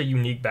 He's such a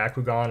unique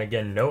Bakugan.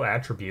 Again, no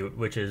attribute,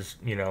 which is,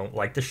 you know,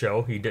 like the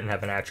show. He didn't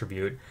have an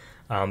attribute,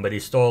 but he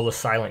stole the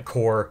Silent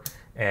Core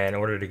in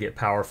order to get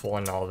powerful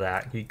and all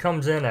that. He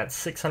comes in at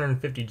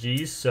 650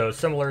 Gs, so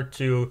similar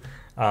to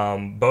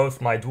both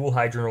my Dual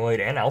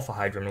Hydronoid and Alpha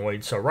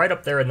Hydronoid, so right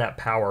up there in that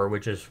power,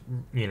 which is,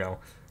 you know,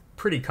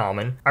 pretty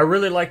common. I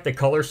really like the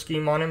color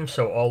scheme on him,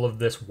 so all of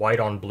this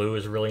white on blue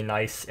is really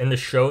nice. In the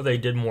show, they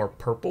did more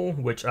purple,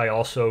 which I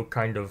also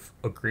kind of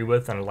agree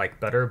with and like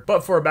better.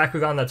 But for a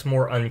Bakugan that's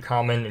more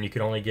uncommon and you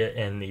can only get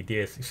in the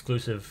DS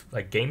exclusive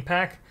like game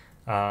pack,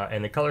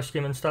 and the color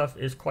scheme and stuff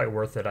is quite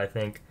worth it, I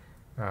think.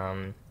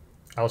 I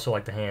also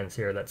like the hands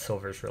here. That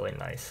silver is really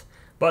nice.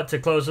 But to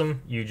close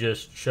him, you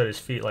just shut his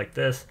feet like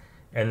this,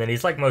 and then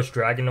he's like most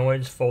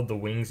Dragonoids, fold the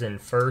wings in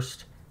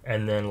first,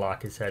 and then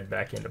lock his head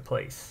back into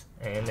place.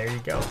 And there you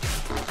go.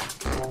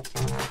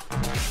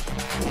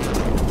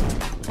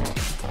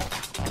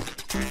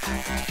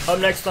 Up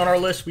next on our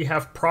list, we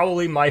have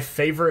probably my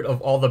favorite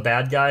of all the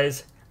bad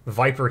guys,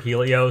 Viper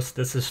Helios.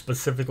 This is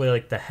specifically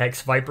like the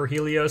Hex Viper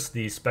Helios,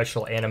 the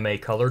special anime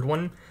colored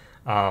one.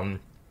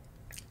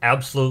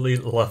 Absolutely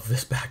love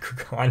this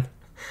Bakugan.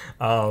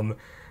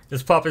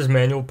 Just pop his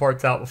manual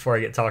parts out before I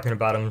get talking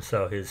about him.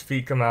 So his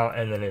feet come out,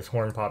 and then his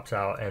horn pops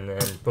out, and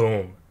then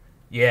boom.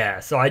 Yeah,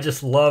 so I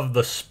just love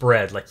the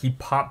spread. Like, he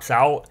pops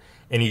out,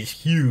 and he's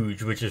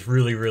huge, which is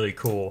really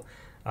cool.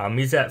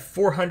 He's at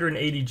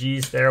 480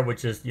 Gs there,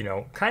 which is, you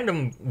know, kind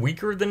of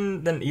weaker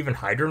than even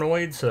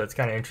Hydronoid, so it's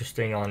kind of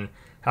interesting on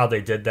how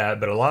they did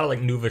that. But a lot of,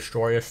 like, New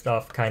Vestroia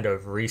stuff kind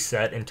of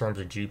reset in terms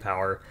of G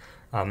power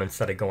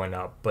instead of going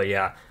up. But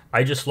yeah,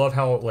 I just love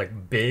how,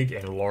 like, big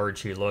and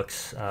large he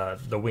looks.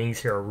 The wings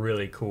here are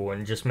really cool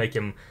and just make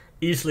him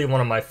easily one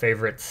of my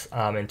favorites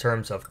in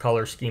terms of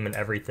color scheme and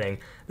everything.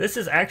 This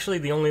is actually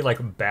the only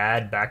like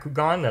bad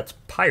Bakugan that's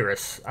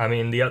Pyrus. I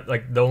mean, the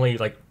only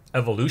like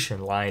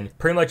evolution line.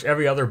 Pretty much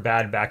every other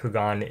bad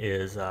Bakugan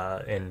is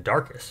in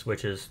Darkus,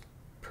 which is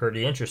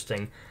pretty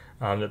interesting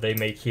that they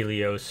make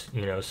Helios,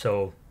 you know,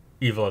 so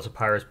evil as a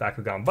Pyrus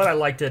Bakugan. But I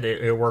liked it.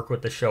 It worked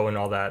with the show and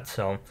all that,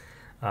 so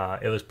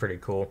it was pretty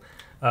cool.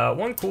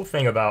 One cool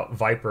thing about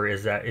Viper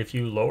is that if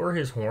you lower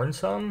his horn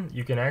some,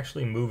 you can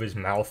actually move his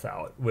mouth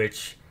out,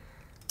 which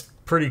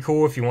pretty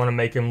cool if you want to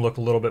make him look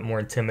a little bit more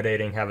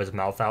intimidating, have his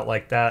mouth out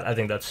like that. I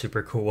think that's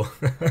super cool.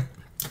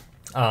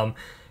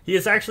 He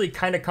is actually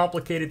kind of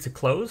complicated to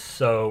close,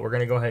 so we're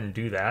going to go ahead and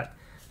do that.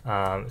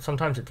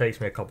 Sometimes it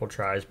takes me a couple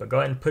tries, but go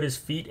ahead and put his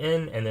feet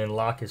in and then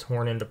lock his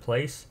horn into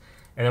place.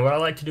 And then what I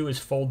like to do is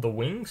fold the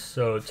wings.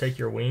 So take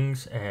your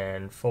wings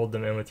and fold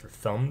them in with your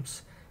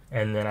thumbs.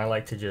 And then I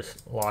like to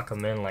just lock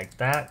them in like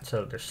that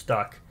so they're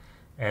stuck.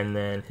 And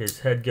then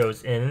his head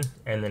goes in,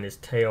 and then his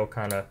tail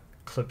kind of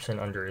clips in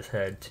under his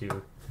head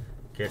to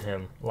get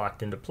him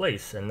locked into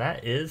place. And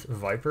that is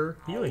Viper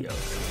Helios.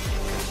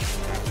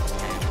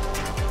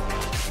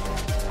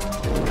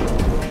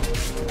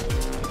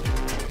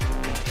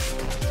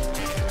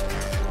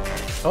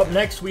 Up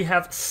next, we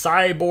have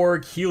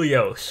Cyborg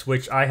Helios,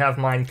 which I have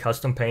mine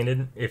custom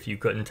painted, if you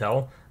couldn't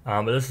tell.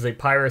 But this is a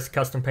Pyrus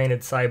custom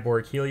painted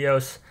Cyborg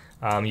Helios.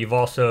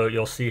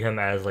 You'll see him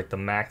as like a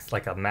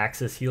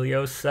Maxis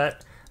Helios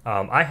set.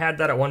 I had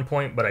that at one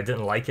point, but I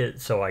didn't like it,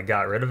 so I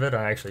got rid of it.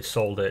 I actually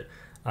sold it.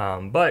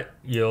 But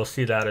you'll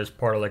see that as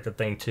part of like the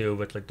thing too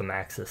with like the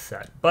Maxis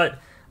set. But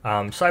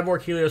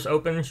Cyborg Helios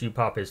opens, you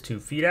pop his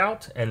 2 feet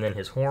out, and then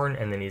his horn,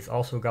 and then he's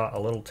also got a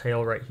little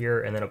tail right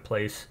here, and then a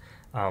place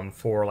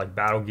for like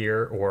battle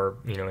gear or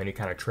any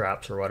kind of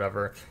traps or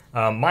whatever.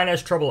 Mine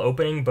has trouble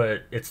opening,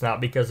 but it's not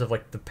because of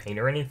like the paint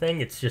or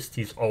anything. It's just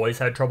he's always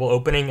had trouble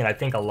opening, and I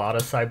think a lot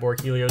of Cyborg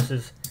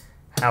Helioses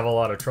have a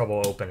lot of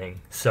trouble opening.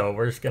 So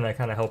we're just gonna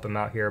kind of help him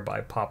out here by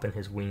popping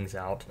his wings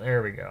out.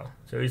 There we go.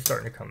 So he's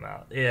starting to come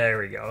out. Yeah, there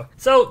we go.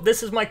 So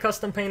this is my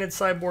custom painted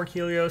Cyborg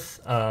Helios.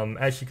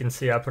 As you can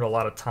see, I put a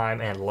lot of time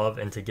and love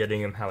into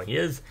getting him how he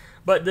is.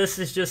 But this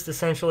is just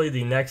essentially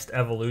the next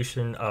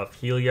evolution of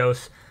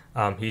Helios.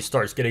 He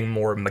starts getting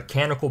more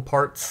mechanical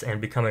parts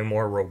and becoming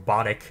more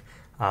robotic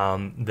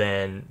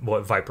than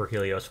what Viper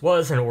Helios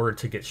was in order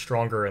to get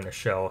stronger in the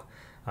show.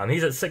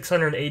 He's at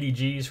 680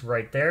 Gs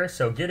right there,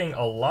 so getting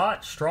a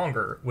lot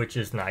stronger, which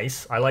is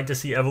nice. I like to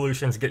see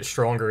evolutions get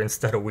stronger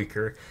instead of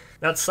weaker.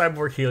 That's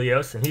Cyborg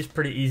Helios, and he's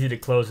pretty easy to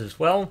close as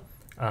well.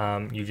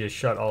 You just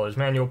shut all his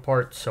manual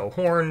parts, so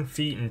horn,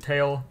 feet, and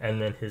tail,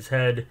 and then his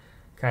head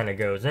kind of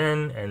goes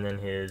in, and then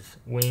his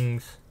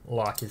wings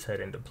lock his head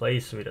into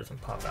place so he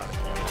doesn't pop out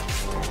again.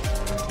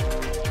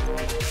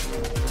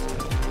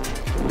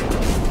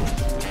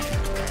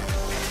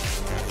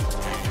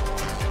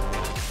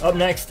 Up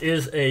next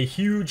is a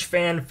huge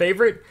fan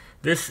favorite.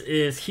 This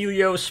is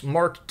Helios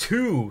Mark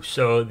II,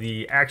 so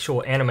the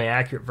actual anime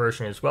accurate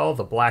version as well,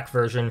 the black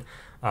version.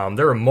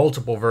 There are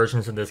multiple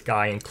versions of this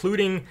guy,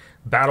 including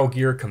Battle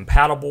Gear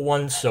compatible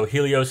ones. So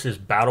Helios is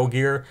Battle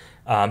Gear.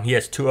 He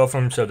has 2 of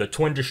them, so the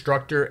Twin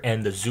Destructor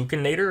and the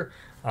Zucchinator.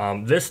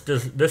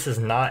 This is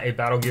not a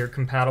Battle Gear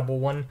compatible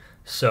one,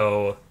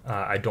 so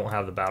I don't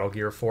have the Battle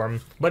Gear for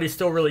him. But he's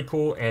still really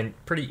cool and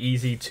pretty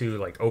easy to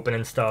like open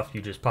and stuff.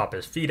 You just pop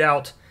his feet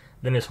out,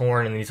 then his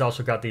horn, and he's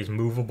also got these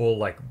movable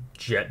like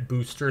jet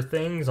booster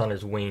things on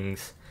his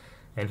wings.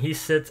 And he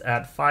sits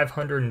at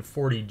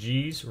 540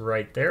 Gs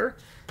right there.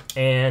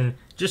 And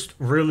just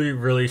really,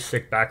 really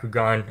sick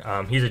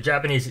Bakugan. He's a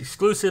Japanese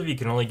exclusive. You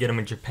can only get him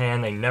in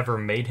Japan. They never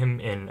made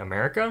him in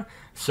America.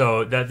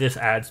 So that just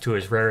adds to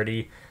his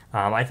rarity.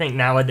 I think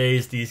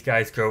nowadays these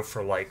guys go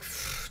for like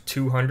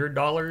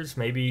 $200,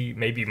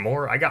 maybe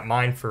more. I got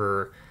mine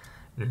for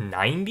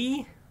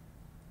 $90,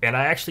 and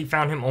I actually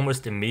found him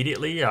almost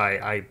immediately.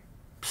 I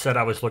said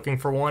I was looking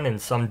for one, and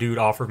some dude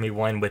offered me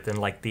one within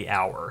like the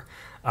hour.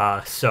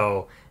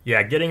 So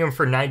yeah, getting him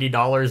for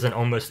 $90 and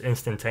almost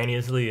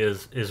instantaneously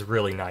is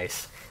really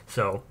nice.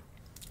 So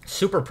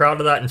super proud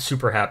of that and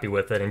super happy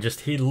with it, and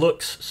just he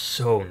looks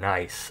so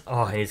nice.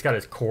 Oh, and he's got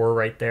his core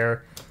right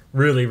there.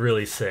 Really,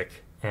 really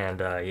sick.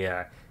 And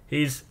yeah,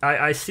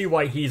 I see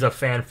why he's a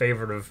fan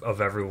favorite of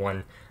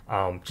everyone.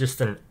 Just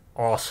an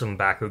awesome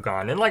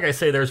Bakugan. And like I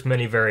say, there's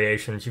many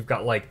variations. You've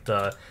got like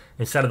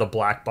instead of the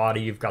black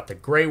body, you've got the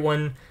gray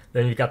one.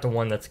 Then you've got the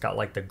one that's got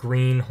like the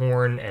green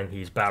horn, and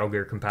he's Battle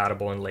Gear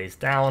compatible and lays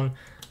down.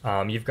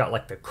 You've got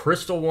like the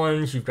crystal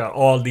ones. You've got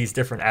all these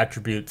different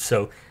attributes.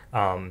 So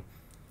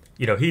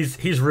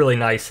he's really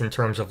nice in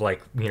terms of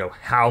like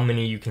how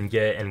many you can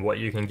get and what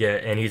you can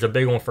get. And he's a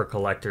big one for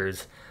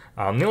collectors.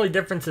 The only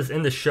difference is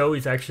in the show,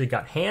 he's actually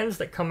got hands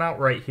that come out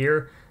right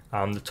here.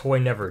 The toy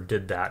never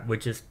did that,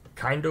 which is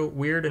kind of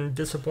weird and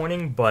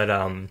disappointing. But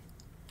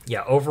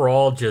yeah,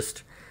 overall,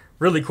 just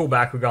really cool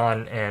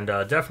Bakugan, and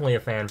definitely a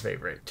fan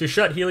favorite. To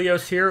shut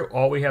Helios here,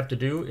 all we have to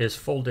do is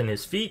fold in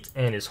his feet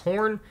and his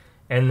horn,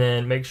 and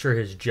then make sure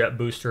his jet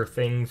booster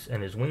things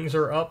and his wings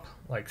are up,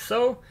 like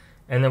so.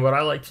 And then what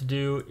I like to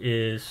do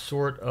is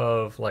sort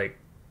of like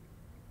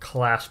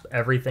clasp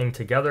everything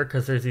together,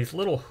 because there's these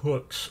little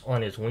hooks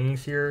on his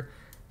wings here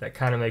that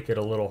kind of make it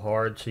a little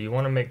hard. So you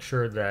want to make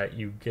sure that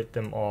you get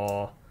them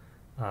all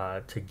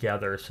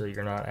together so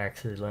you're not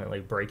accidentally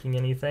breaking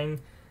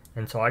anything.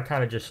 And so I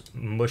kind of just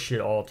mush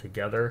it all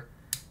together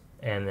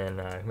and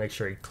then make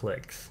sure he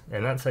clicks.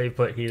 And that's how you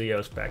put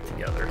Helios back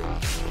together.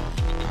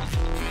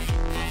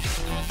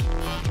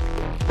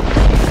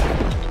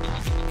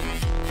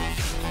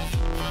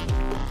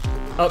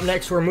 Up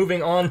next, we're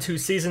moving on to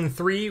Season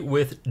 3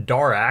 with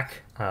Darkus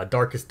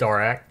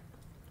Darak.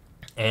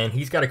 And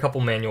he's got a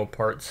couple manual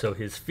parts, so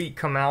his feet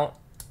come out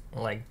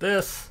like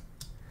this.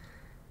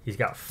 He's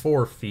got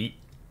 4 feet.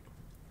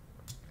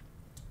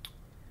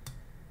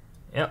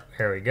 Yep,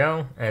 here we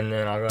go. And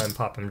then I'll go ahead and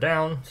pop him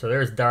down. So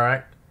there's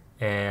Darak.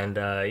 And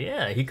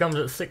yeah, he comes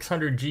at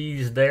 600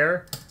 Gs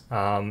there.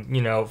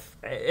 You know,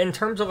 in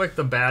terms of like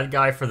the bad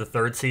guy for the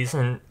 3rd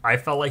season, I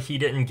felt like he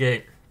didn't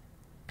get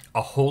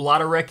a whole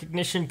lot of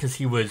recognition because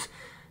he was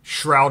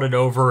shrouded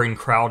over and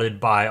crowded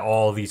by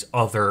all these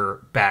other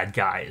bad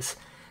guys.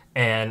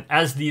 And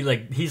as he's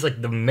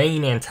like the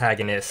main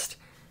antagonist,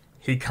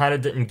 he kind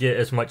of didn't get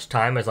as much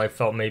time as I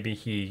felt maybe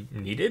he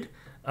needed,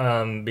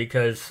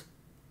 because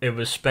it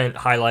was spent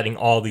highlighting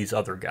all these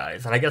other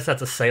guys. And I guess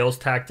that's a sales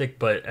tactic,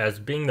 but as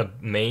being the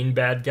main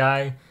bad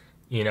guy,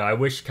 you know, I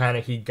wish kind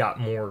of he got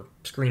more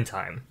screen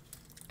time.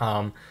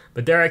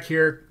 But Darak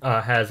here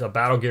has a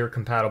Battle Gear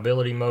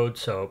compatibility mode,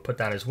 so put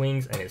down his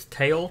wings and his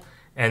tail,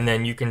 and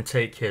then you can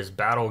take his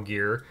Battle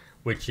Gear,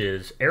 which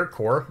is Air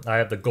Core. I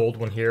have the gold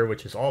one here,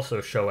 which is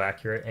also show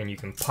accurate, and you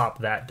can pop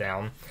that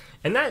down.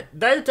 And that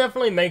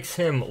definitely makes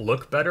him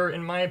look better,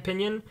 in my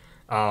opinion.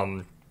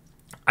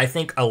 I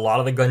think a lot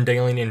of the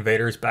Gundalian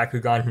Invaders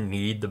Bakugan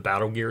need the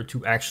Battle Gear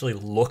to actually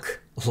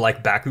look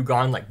like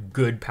Bakugan, like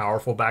good,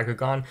 powerful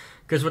Bakugan,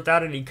 because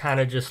without it, he kind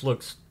of just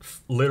looks,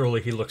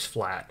 literally, he looks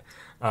flat.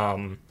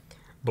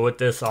 But with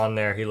this on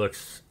there, he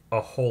looks a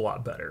whole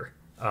lot better.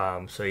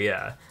 So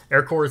yeah,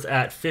 Air Core's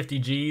at 50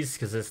 Gs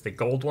because it's the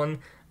gold one.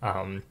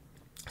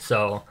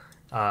 So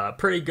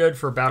pretty good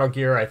for Battle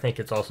Gear. I think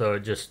it's also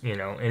just, you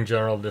know, in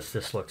general,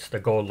 this looks, the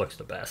gold looks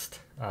the best.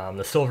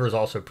 The silver is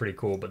also pretty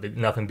cool, but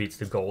nothing beats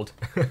the gold.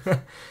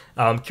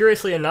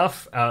 Curiously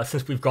enough,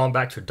 since we've gone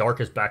back to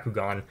Darkus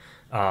Bakugan,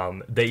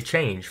 they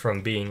change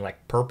from being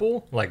like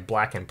purple, like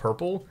black and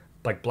purple,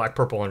 like black,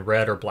 purple, and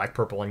red, or black,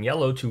 purple, and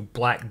yellow, to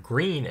black,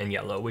 green, and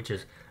yellow, which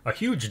is a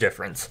huge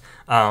difference.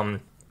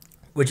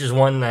 Which is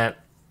one that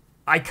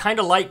I kind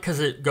of like because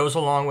it goes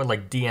along with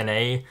like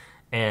DNA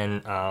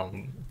and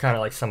kind of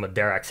like some of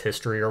Darak's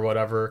history or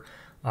whatever.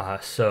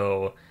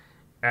 So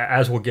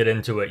as we'll get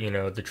into it, you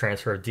know, the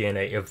transfer of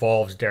DNA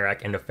evolves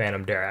Darak into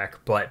Phantom Darak,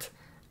 but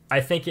I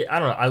think I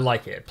don't know, I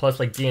like it. Plus,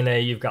 like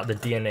DNA, you've got the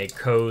DNA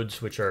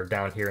codes, which are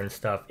down here and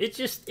stuff.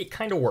 It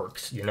kind of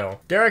works, you know.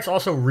 Darak's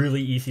also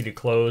really easy to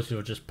close.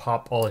 You'll just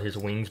pop all of his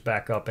wings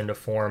back up into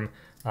form.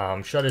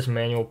 Shut his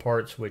manual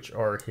parts, which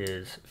are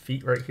his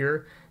feet right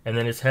here. And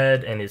then his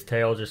head and his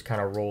tail just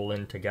kind of roll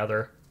in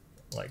together,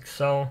 like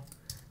so.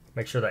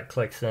 Make sure that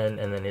clicks in,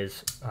 and then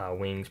his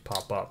wings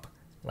pop up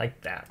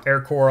like that.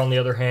 Air Core, on the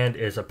other hand,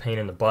 is a pain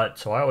in the butt,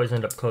 so I always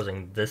end up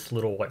closing this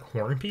little like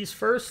horn piece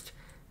first,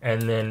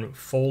 and then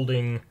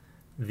folding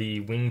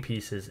the wing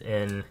pieces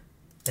in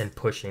and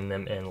pushing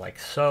them in like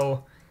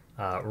so.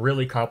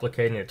 Really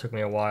complicated. It took me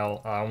a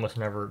while. I almost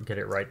never get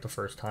it right the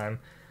first time.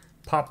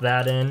 Pop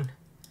that in,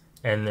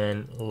 and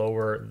then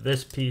lower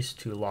this piece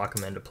to lock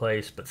them into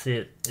place. But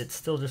see, it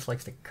still just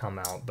likes to come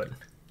out, but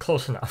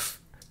close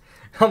enough.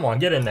 Come on,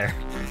 get in there.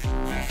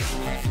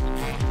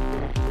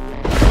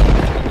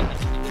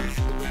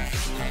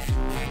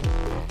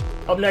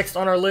 Up next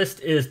on our list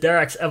is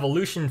Darak's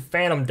evolution,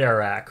 Phantom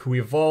Darak, who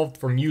evolved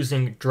from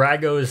using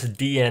Drago's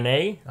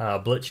DNA,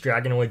 Blitz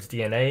Dragonoid's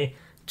DNA,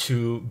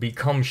 to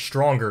become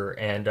stronger,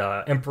 and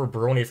Emperor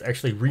Baronius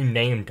actually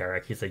renamed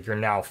Darak. He's like, you're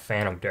now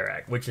Phantom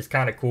Darak, which is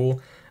kind of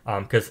cool,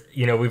 because,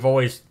 you know, we've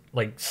always,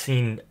 like,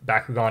 seen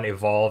Bakugan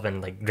evolve,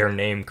 and, like, their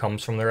name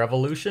comes from their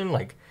evolution.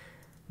 Like,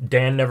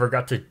 Dan never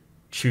got to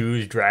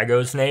choose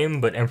Drago's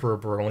name, but Emperor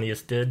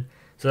Baronius did,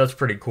 so that's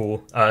pretty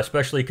cool,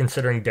 especially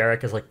considering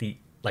Darak is, like, the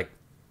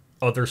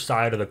other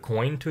side of the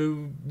coin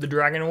to the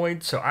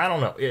Dragonoid, so I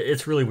don't know,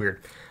 it's really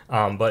weird.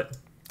 But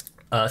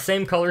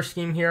same color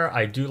scheme here.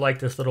 I do like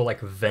this little like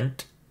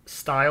vent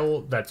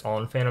style that's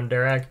on Phantom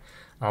Darak.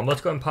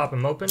 Let's go ahead and pop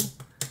him open.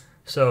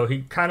 So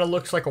he kind of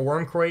looks like a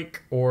Wormquake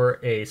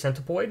or a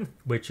Centipoid,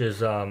 which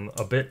is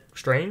a bit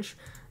strange,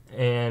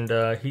 and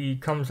he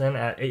comes in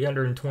at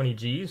 820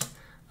 Gs.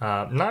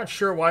 Not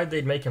sure why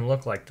they'd make him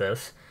look like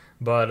this,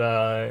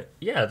 but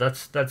yeah,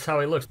 that's how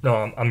he looks.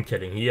 No, I'm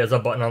kidding. He has a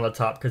button on the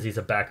top because he's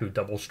a Baku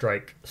double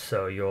strike,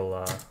 so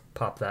you'll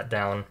pop that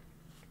down.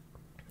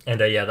 And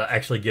yeah, that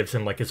actually gives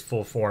him like his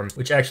full form,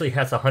 which actually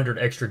has 100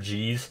 extra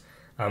Gs,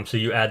 so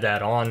you add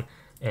that on.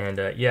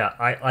 And yeah,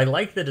 I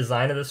like the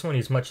design of this one.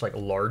 He's much like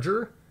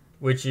larger,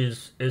 which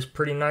is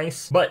pretty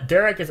nice. But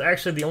Darak is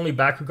actually the only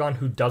Bakugan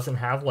who doesn't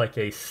have like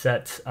a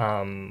set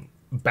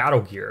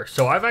battle gear.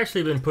 So I've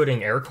actually been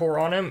putting Air Core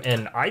on him,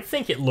 and I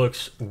think it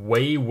looks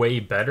way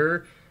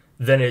better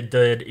than it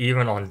did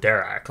even on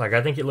Darak. Like,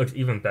 I think it looks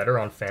even better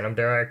on Phantom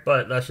Darak,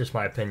 but that's just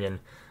my opinion.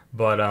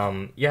 But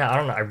yeah, I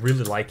don't know, I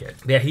really like it.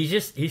 Yeah,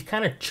 he's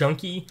kind of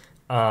chunky.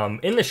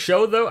 In the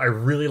show though, I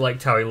really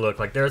liked how he looked.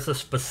 Like, there's a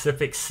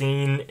specific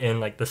scene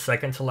in like the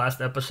second to last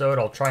episode.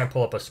 I'll try and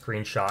pull up a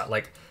screenshot.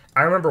 Like,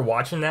 I remember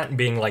watching that and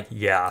being like,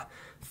 yeah,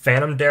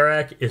 Phantom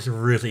Darak is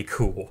really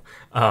cool.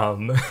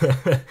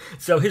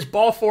 So his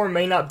ball form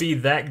may not be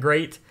that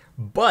great,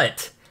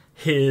 but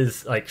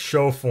his like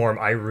show form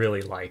I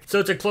really like.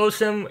 So to close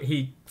him,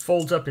 he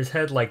folds up his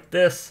head like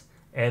this,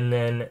 and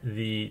then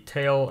the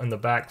tail and the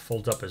back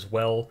folds up as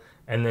well.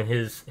 And then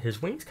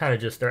his wings kind of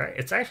just,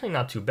 it's actually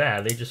not too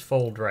bad. They just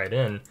fold right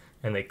in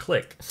and they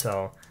click.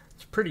 So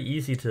it's pretty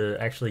easy to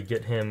actually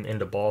get him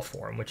into ball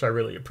form, which I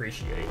really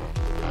appreciate.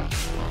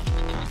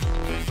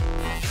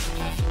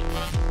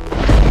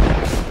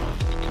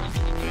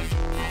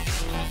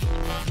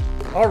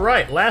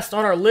 Alright, last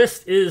on our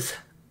list is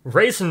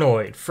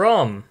Dragonoid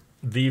from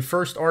the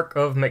first arc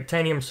of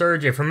Mechtanium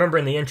Surge. If you remember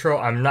in the intro,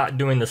 I'm not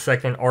doing the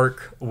second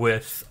arc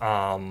with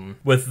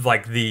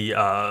like the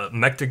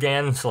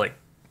Mechtagans, like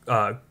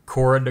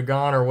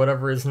Koradagon or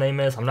whatever his name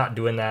is. I'm not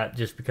doing that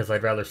just because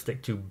I'd rather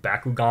stick to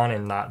Bakugan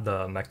and not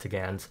the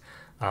Mechtagans.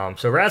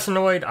 So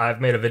Dragonoid, I've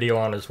made a video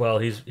on as well.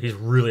 He's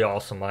really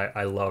awesome.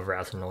 I love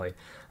Dragonoid.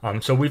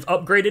 So we've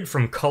upgraded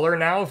from color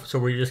now, so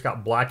we just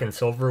got black and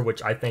silver,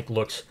 which I think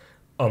looks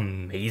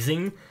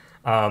amazing.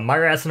 My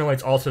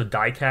Dragonoid's also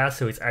die-cast,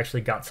 so he's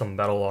actually got some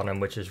metal on him,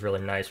 which is really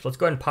nice. Let's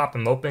go ahead and pop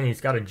him open.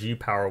 He's got a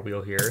G-Power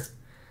wheel here.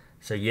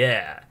 So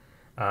yeah,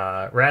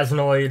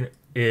 Dragonoid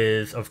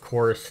is, of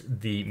course,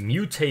 the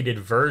mutated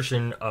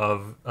version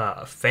of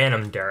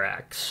Phantom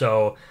Dirac.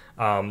 So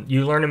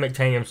you learn in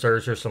Mechtanium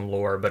Surge there's some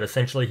lore, but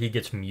essentially he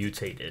gets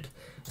mutated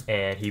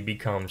and he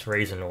becomes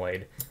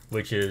Dragonoid,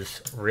 which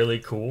is really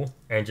cool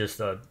and just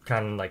a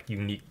kind of like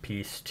unique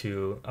piece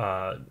to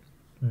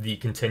the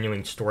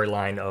continuing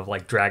storyline of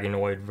like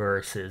Dragonoid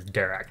versus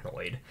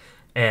Darachnoid.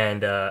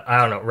 And I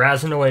don't know,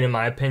 Dragonoid in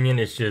my opinion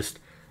is just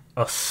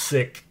a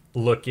sick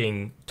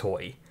looking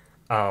toy.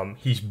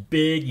 He's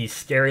big, he's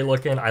scary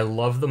looking. I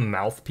love the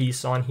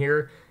mouthpiece on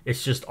here.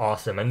 It's just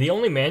awesome. And the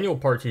only manual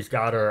parts he's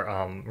got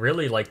are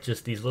really like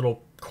just these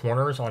little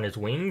corners on his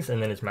wings,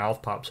 and then his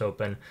mouth pops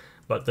open.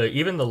 But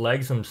even the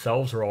legs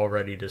themselves are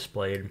already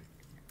displayed.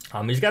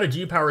 He's got a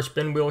G-Power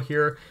spin wheel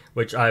here,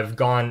 which I've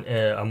gone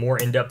a more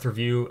in-depth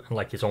review,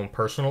 like his own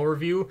personal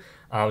review.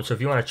 So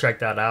if you want to check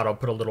that out, I'll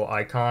put a little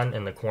icon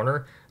in the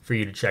corner for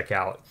you to check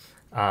out.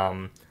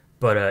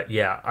 But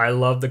yeah, I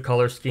love the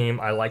color scheme.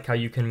 I like how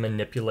you can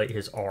manipulate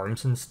his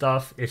arms and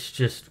stuff.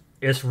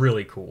 It's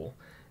really cool.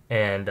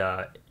 And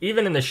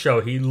even in the show,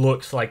 he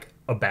looks like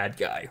a bad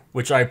guy,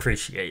 which I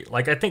appreciate.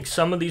 Like, I think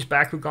some of these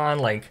Bakugan,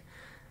 like,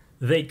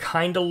 they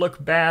kind of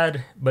look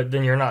bad, but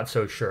then you're not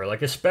so sure.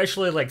 Like,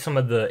 especially like some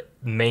of the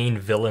main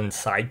villain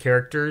side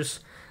characters,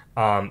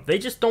 they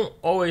just don't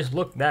always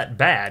look that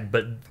bad.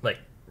 But like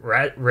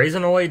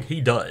Dragonoid,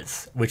 he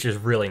does, which is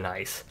really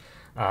nice.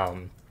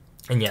 And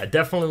yeah,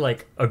 definitely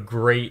like a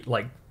great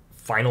like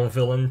final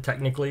villain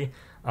technically.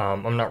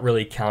 I'm not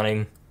really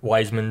counting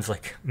Wiseman's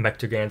like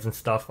Mechtagans and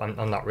stuff.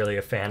 I'm not really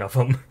a fan of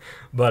them.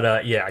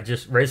 But yeah,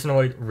 just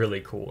Dragonoid,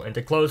 really cool. And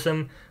to close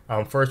him,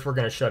 first we're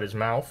gonna shut his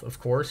mouth, of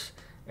course,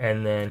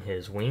 and then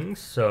his wings.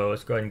 So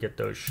let's go ahead and get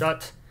those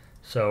shut.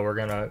 So we're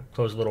gonna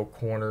close little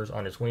corners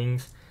on his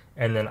wings,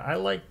 and then I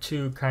like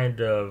to kind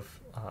of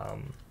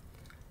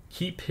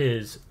keep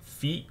his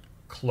feet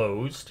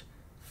closed,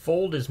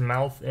 fold his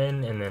mouth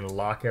in, and then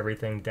lock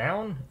everything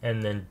down,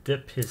 and then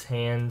dip his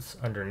hands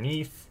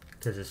underneath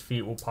because his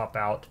feet will pop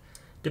out.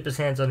 Dip his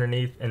hands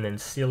underneath and then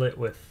seal it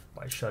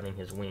by shutting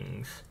his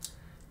wings.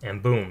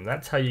 And boom,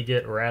 that's how you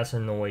get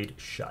Dragonoid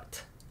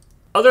shut.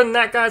 Other than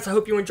that, guys, I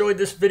hope you enjoyed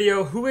this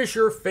video. Who is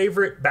your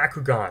favorite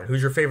Bakugan?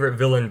 Who's your favorite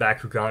villain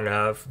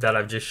Bakugan that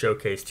I've just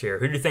showcased here?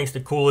 Who do you think's the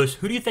coolest?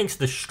 Who do you think's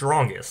the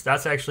strongest?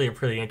 That's actually a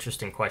pretty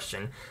interesting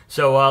question.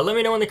 So let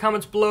me know in the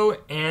comments below,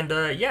 and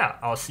yeah,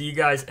 I'll see you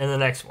guys in the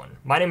next one.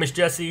 My name is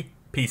Jesse.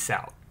 Peace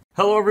out.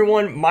 Hello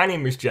everyone, my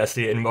name is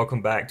Jesse, and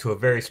welcome back to a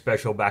very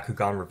special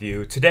Bakugan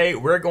review. Today,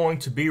 we're going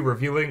to be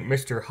reviewing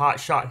Mr.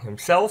 Hotshot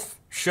himself,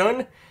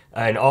 Shun,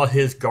 and all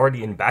his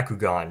Guardian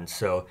Bakugan.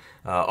 So,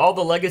 all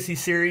the Legacy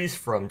series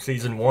from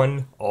Season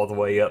 1 all the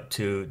way up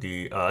to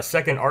the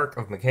second arc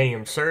of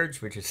Mechtanium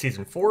Surge, which is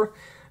Season 4.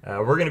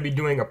 We're going to be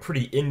doing a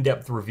pretty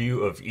in-depth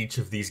review of each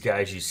of these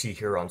guys you see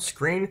here on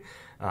screen.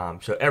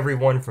 So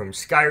everyone from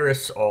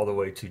Skyrus all the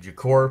way to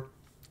Jakor,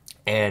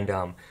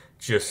 and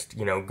just,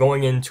 you know,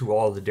 going into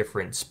all the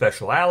different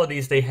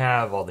specialities they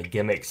have, all the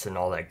gimmicks and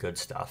all that good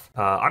stuff.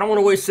 I don't want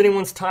to waste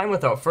anyone's time.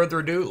 Without further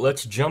ado,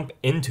 let's jump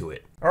into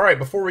it. Alright,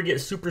 before we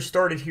get super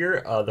started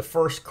here, the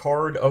first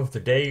card of the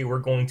day we're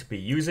going to be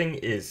using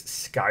is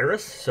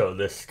Skyrus. So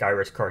this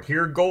Skyrus card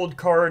here, gold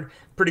card,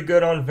 pretty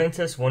good on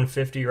Ventus,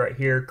 150 right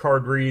here.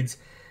 Card reads,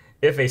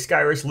 if a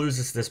Skyrus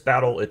loses this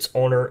battle, its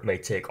owner may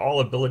take all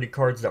ability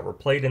cards that were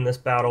played in this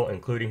battle,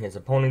 including his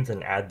opponents,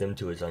 and add them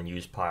to his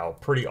unused pile.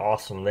 Pretty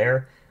awesome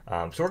there.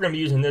 So we're going to be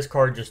using this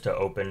card just to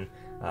open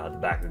the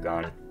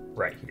Bakugan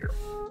right here.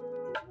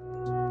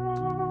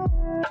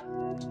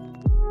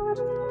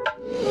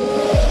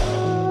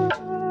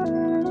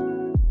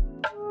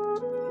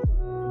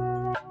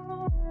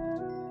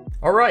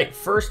 Alright,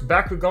 first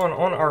Bakugan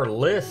on our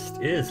list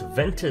is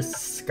Ventus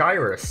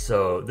Skyrus.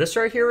 So this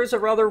right here is a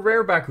rather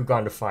rare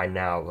Bakugan to find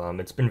now.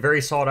 It's been very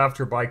sought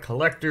after by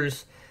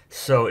collectors,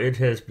 so it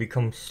has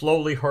become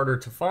slowly harder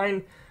to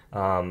find.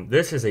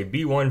 This is a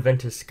B1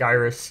 Ventus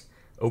Skyrus.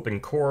 open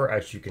core,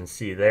 as you can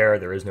see there.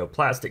 There is no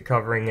plastic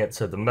covering it,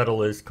 so the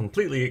metal is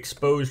completely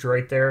exposed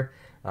right there,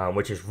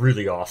 which is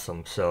really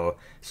awesome. So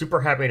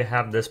super happy to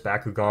have this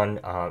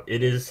Bakugan.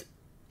 It is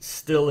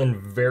still in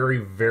very,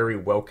 very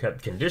well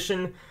kept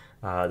condition.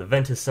 The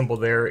Ventus symbol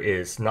there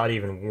is not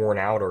even worn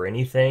out or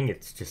anything.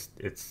 It's just,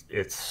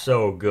 it's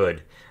so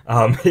good.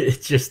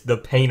 It's just, the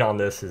paint on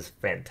this is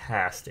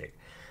fantastic.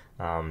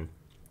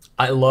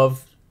 I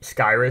love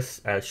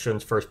Skyrus as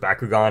Shun's first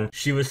Bakugan.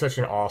 She was such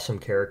an awesome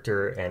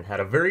character and had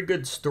a very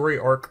good story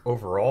arc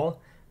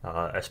overall.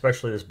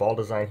 Especially this ball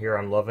design here,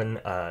 I'm loving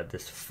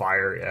this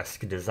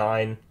fire-esque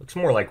design. Looks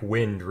more like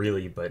wind,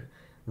 really, but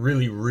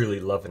really, really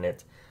loving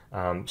it.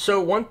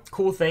 So one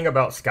cool thing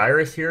about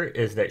Skyrus here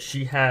is that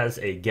she has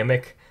a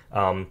gimmick.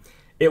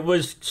 It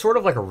was sort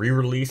of like a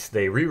re-release.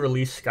 They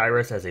re-released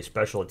Skyrus as a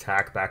special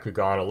attack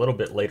Bakugan a little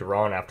bit later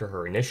on after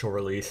her initial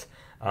release.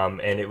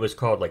 And it was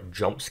called like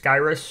Jump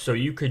Skyrus. So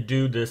you could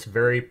do this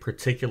very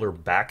particular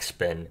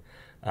backspin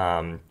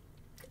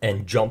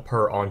and jump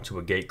her onto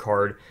a gate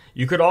card.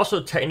 You could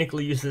also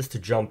technically use this to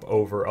jump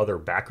over other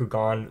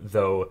Bakugan,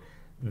 though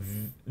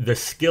the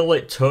skill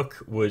it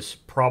took was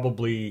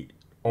probably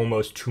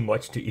almost too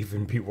much to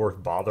even be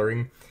worth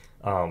bothering.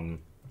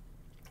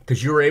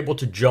 Because you were able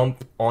to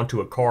jump onto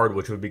a card,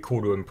 which would be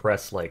cool to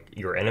impress like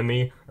your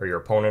enemy or your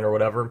opponent or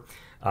whatever.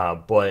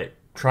 But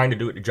trying to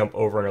do it to jump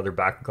over another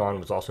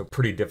Bakugan was also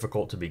pretty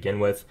difficult to begin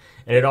with.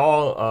 And it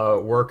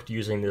all worked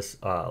using this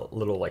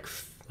little like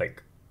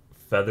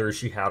feathers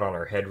she had on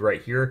her head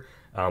right here.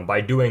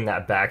 By doing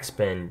that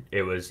backspin,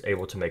 it was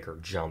able to make her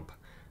jump,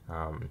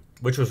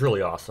 which was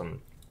really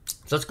awesome.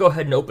 So let's go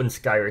ahead and open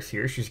Skyrus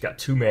here. She's got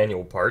two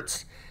manual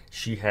parts.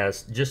 She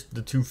has just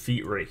the 2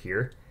 feet right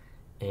here.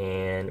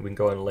 And we can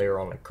go ahead and lay her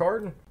on the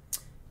card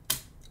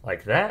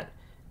like that.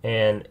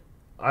 And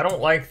I don't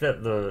like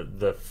that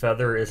the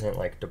feather isn't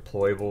like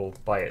deployable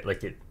by it.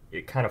 Like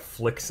it kind of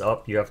flicks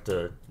up. You have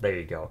to, there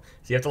you go.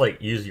 So you have to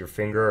like use your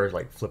finger or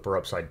like flip her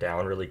upside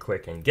down really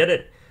quick and get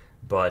it.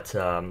 But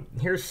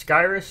here's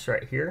Skyrus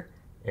right here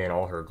in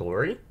all her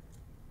glory.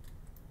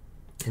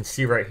 You can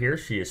see right here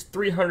she is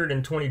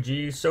 320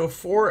 Gs. So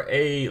for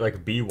a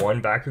like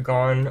B1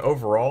 Bakugan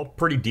overall,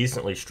 pretty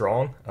decently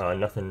strong.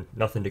 Nothing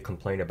to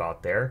complain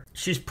about there.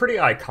 She's pretty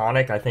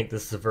iconic. I think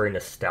this is a very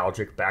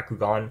nostalgic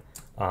Bakugan.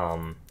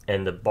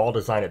 And the ball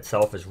design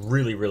itself is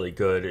really, really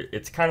good.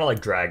 It's kind of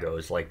like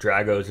Dragos. Like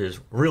Dragos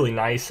is really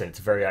nice and it's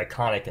very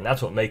iconic, and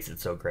that's what makes it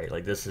so great.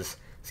 Like this is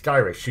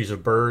Skyrus. She's a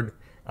bird.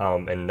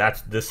 And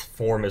this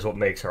form is what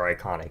makes her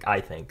iconic,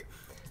 I think.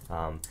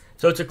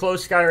 So it's a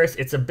closed Skyrus.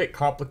 It's a bit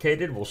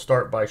complicated. We'll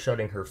start by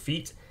shutting her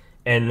feet,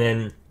 and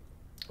then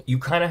you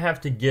kind of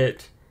have to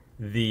get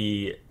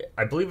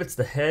I believe it's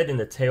the head and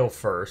the tail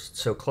first.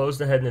 So close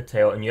the head and the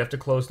tail, and you have to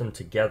close them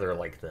together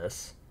like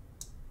this.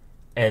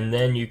 And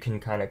then you can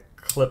kind of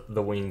clip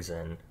the wings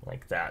in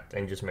like that,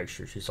 and just make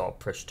sure she's all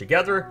pushed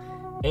together.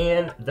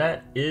 And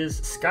that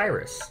is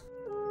Skyrus.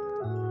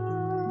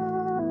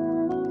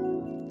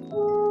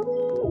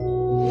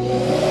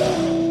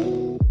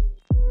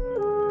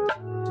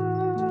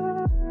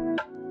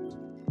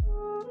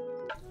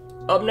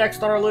 Up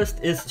next on our list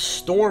is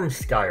Storm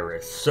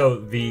Skyrus. So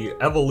the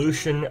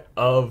evolution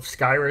of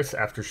Skyrus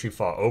after she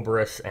fought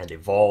Oberus and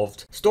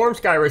evolved. Storm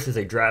Skyrus is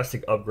a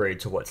drastic upgrade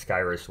to what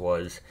Skyrus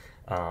was.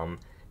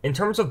 In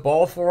terms of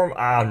ball form,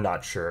 I'm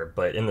not sure,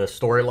 but in the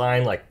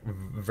storyline, like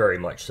very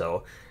much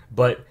so.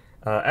 But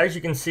as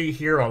you can see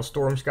here on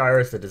Storm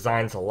Skyrus, the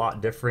design's a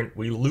lot different.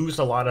 We lose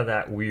a lot of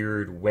that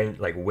weird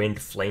wind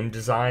flame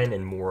design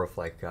and more of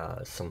like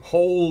some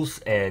holes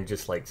and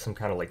just like some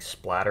kind of like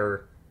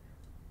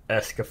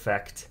splatter-esque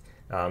effect.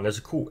 There's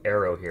a cool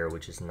arrow here,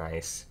 which is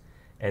nice.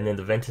 And then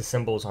the Ventus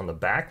symbol is on the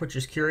back, which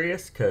is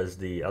curious because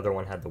the other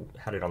one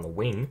had it on the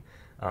wing.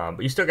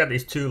 But you still got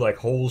these 2 like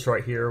holes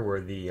right here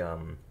where the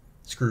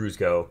screws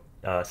go.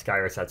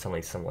 Skyrus had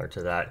something similar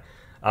to that.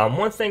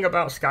 One thing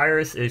about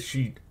Skyrus is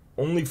she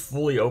only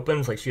fully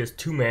opens, like she has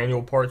 2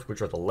 manual parts,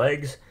 which are the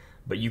legs,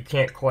 but you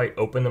can't quite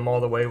open them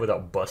all the way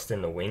without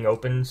busting the wing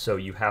open, so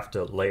you have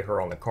to lay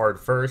her on the card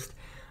first.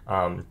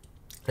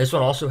 This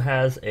one also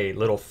has a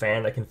little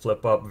fan that can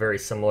flip up, very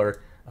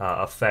similar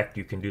effect.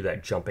 You can do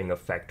that jumping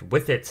effect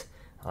with it,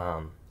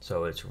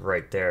 so it's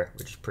right there,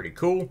 which is pretty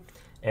cool.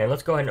 And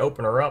let's go ahead and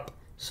open her up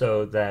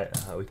so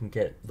that we can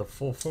get the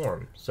full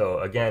form. So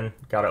again,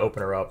 got to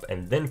open her up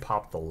and then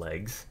pop the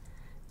legs,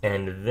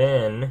 and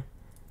then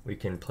we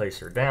can place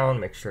her down,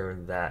 make sure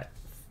that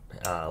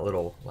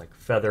little like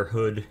feather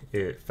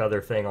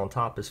thing on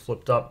top is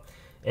flipped up.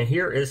 And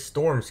here is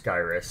Storm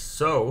Skyrus.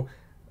 So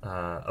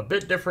a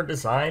bit different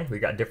design. We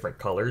got different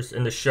colors.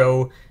 In the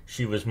show,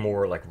 she was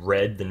more like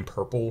red than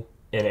purple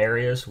in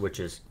areas, which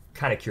is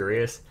kind of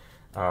curious.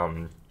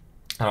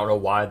 I don't know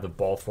why the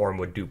ball form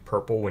would do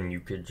purple when you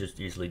could just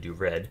easily do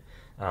red.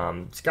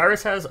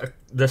 Skyrus has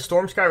the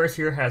Storm Skyrus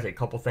here has a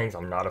couple things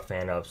I'm not a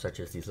fan of, such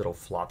as these little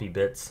floppy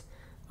bits.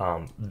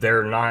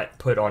 They're not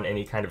put on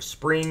any kind of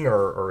spring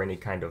or any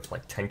kind of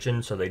like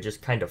tension, so they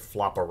just kind of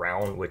flop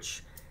around,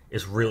 which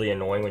is really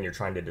annoying when you're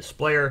trying to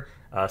display her.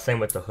 Same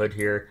with the hood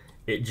here.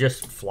 It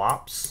just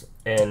flops,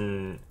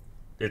 and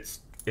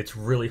it's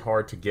really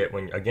hard to get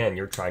when, again,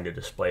 you're trying to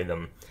display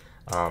them.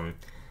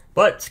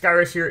 But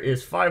Skyrus here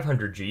is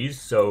 500 Gs,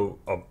 so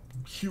a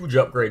huge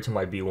upgrade to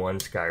my B1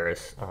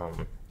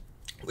 Skyrus,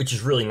 which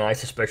is really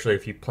nice, especially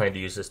if you plan to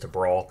use this to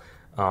brawl.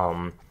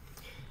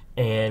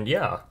 And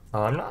yeah,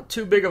 I'm not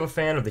too big of a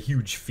fan of the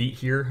huge feet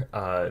here.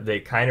 They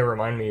kind of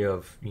remind me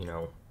of, you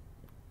know,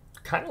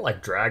 kind of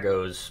like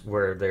Dragos,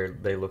 where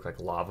they look like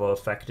lava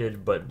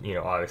affected, but, you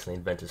know, obviously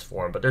in Ventus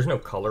form. But there's no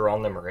color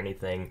on them or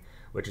anything,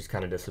 which is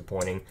kind of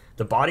disappointing.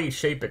 The body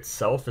shape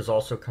itself is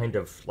also kind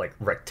of like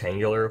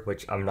rectangular,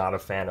 which I'm not a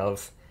fan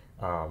of.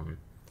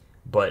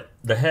 But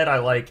the head I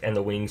like, and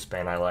the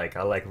wingspan I like.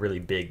 I like really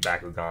big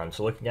Bakugan,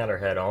 so looking at her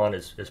head on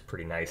is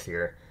pretty nice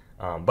here.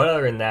 But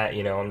other than that,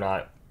 you know, I'm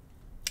not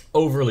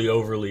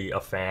overly a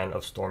fan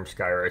of Storm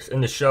Skyrus.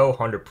 In the show,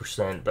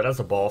 100%, but as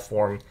a ball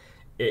form,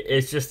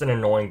 it's just an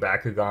annoying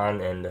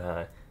Bakugan,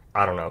 and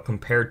I don't know,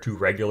 compared to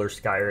regular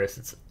Skyrus,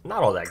 it's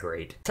not all that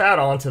great. To add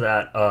on to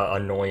that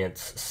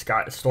annoyance,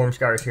 Storm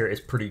Skyrus here is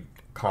pretty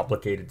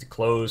complicated to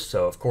close,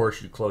 so of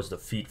course you close the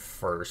feet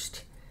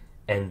first,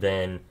 and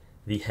then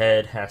the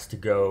head has to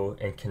go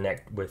and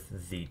connect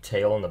with the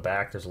tail in the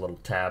back. There's a little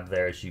tab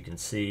there, as you can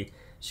see,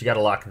 so you got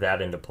to lock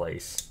that into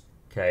place,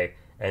 okay?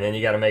 And then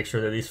you got to make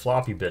sure that these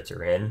floppy bits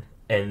are in,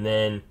 and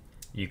then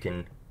you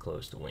can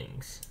close the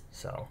wings.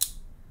 So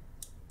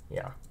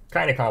yeah,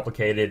 kind of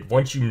complicated.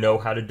 Once you know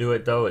how to do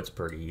it, though, it's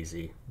pretty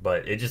easy.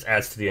 But it just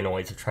adds to the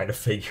annoyance of trying to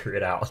figure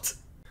it out.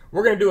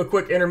 We're going to do a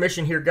quick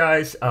intermission here,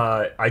 guys.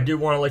 I do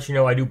want to let you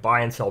know I do buy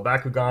and sell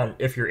Bakugan.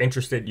 If you're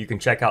interested, you can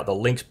check out the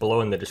links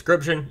below in the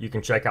description. You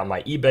can check out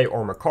my eBay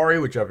or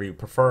Mercari, whichever you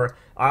prefer.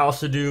 I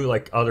also do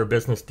like other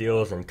business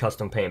deals and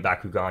custom paint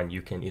Bakugan.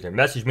 You can either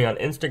message me on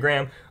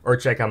Instagram or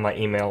check out my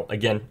email.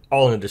 Again,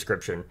 all in the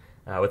description.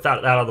 With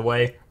that out of the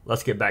way,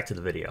 let's get back to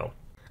the video.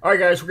 Alright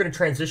guys, we're going to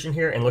transition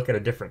here and look at a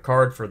different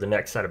card for the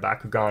next set of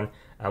Bakugan.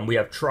 We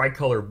have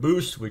Tricolor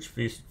Boost, which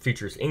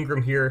features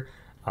Ingram here.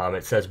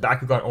 It says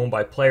Bakugan owned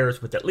by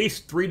players with at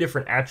least 3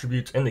 different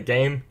attributes in the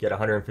game get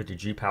 150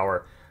 G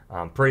power.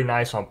 Pretty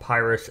nice on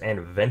Pyrus and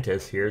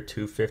Ventus here,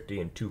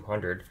 250 and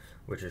 200,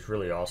 which is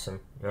really awesome.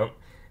 Yep.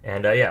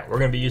 And yeah, we're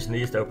going to be using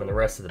these to open the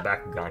rest of the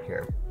Bakugan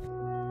here.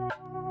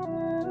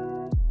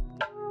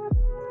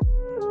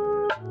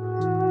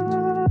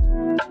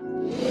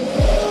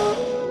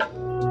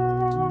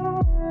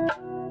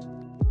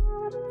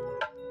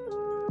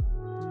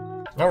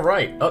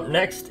 Alright, up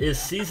next is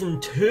Season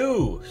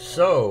 2.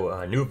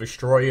 So, New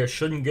Vestroia,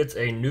 Shun gets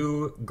a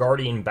new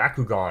Guardian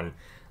Bakugan.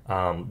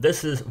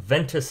 This is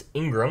Ventus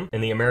Ingram. In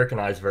the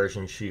Americanized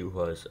version, she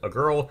was a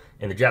girl.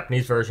 In the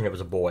Japanese version, it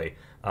was a boy.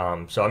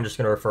 So I'm just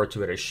going to refer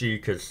to it as she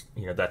because,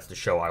 you know, that's the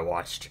show I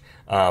watched.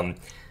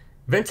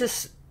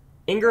 Ventus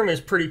Ingram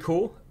is pretty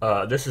cool.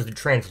 This is the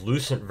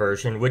translucent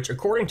version, which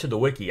according to the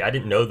wiki, I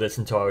didn't know this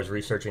until I was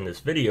researching this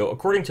video.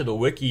 According to the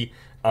wiki,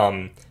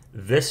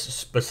 this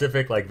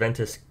specific like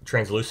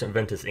translucent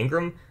Ventus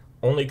Ingram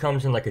only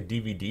comes in like a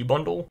DVD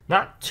bundle.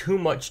 Not too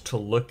much to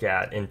look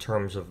at in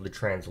terms of the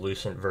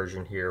translucent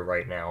version here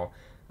right now.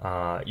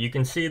 You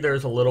can see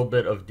there's a little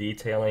bit of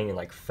detailing and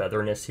like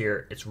featherness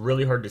here. It's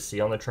really hard to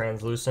see on the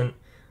translucent,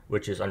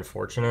 which is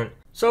unfortunate.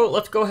 So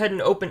let's go ahead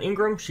and open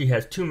Ingram. She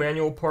has 2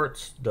 manual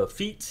parts, the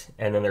feet,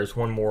 and then there's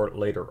one more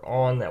later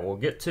on that we'll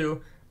get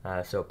to.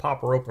 So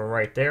pop her open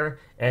right there.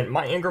 And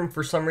my Ingram,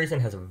 for some reason,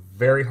 has a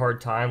very hard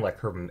time, like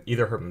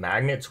either her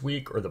magnet's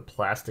weak or the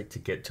plastic to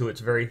get to it's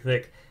very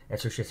thick. And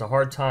so she has a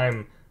hard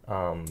time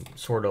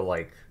sort of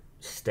like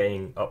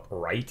staying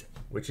upright,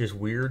 which is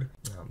weird.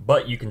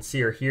 But you can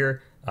see her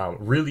here.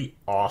 Really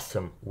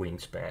awesome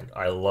wingspan.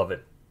 I love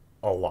it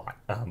a lot.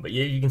 But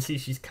yeah, you can see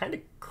she's kind of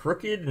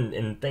crooked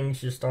and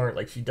things just aren't,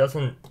 like she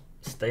doesn't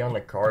stay on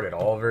the card at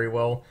all very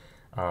well.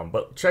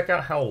 But check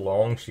out how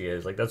long she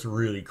is. Like, that's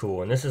really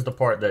cool. And this is the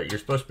part that you're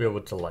supposed to be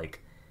able to,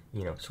 like,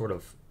 you know, sort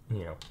of,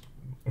 you know,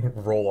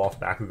 roll off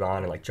Bakugan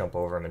and, like, jump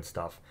over him and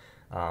stuff.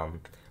 But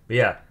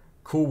yeah,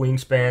 cool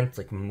wingspan. It's,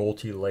 like,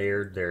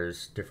 multi-layered.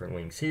 There's different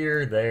wings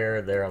here,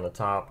 there on the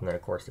top, and then,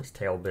 of course, this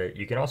tail bit.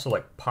 You can also,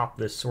 like, pop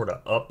this sort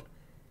of up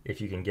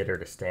if you can get her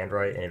to stand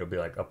right, and it'll be,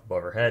 like, up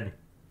above her head.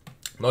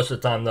 Most of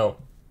the time, though,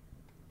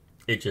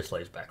 it just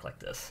lays back like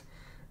this.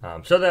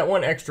 So that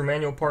one extra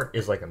manual part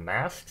is like a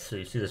mask. So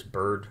you see this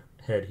bird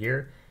head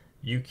here.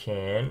 You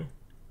can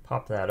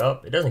pop that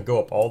up. It doesn't go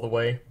up all the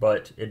way,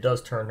 but it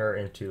does turn her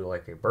into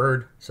like a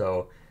bird.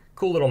 So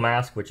cool little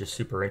mask, which is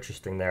super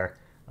interesting there.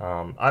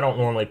 I don't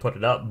normally put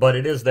it up, but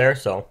it is there.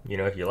 So, you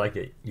know, if you like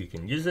it, you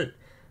can use it.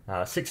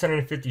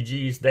 650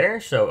 Gs there.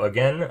 So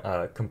again,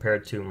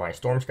 compared to my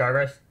Storm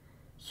Skyrus,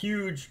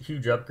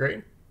 huge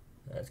upgrade.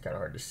 That's kind of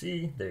hard to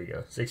see. There you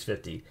go,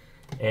 650.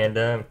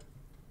 And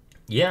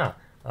yeah.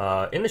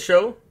 In the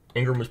show,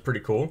 Ingram was pretty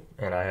cool,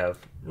 and I have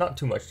not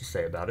too much to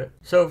say about it.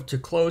 So to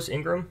close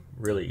Ingram,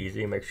 really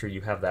easy. Make sure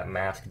you have that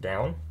mask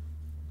down,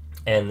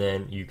 and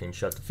then you can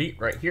shut the feet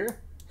right here.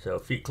 So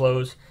feet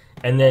close,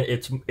 and then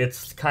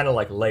it's kind of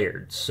like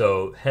layered.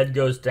 So head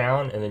goes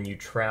down, and then you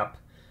trap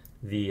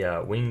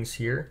the wings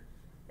here,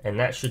 and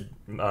that should,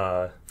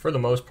 for the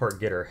most part,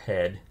 get her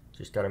head.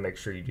 Just got to make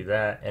sure you do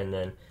that. And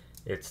then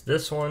it's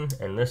this one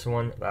and this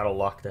one. That'll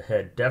lock the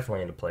head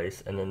definitely into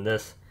place. And then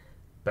this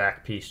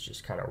back piece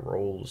just kind of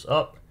rolls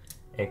up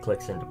and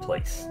clicks into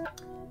place.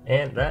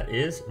 And that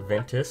is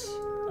Ventus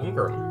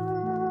Ingram.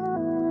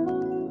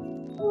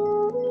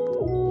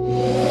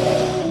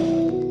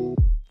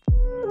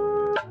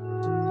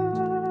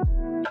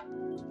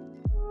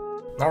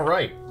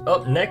 Alright,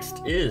 up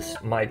next is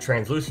my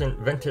translucent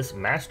Ventus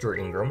Master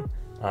Ingram.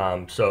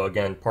 So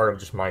again, part of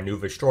just my new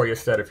Vestroia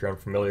set, if you're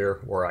unfamiliar,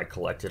 where I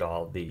collected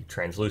all the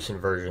translucent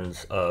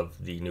versions of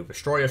the new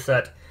Vestroia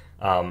set.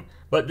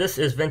 But this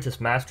is Ventus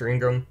Master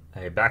Ingram,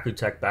 a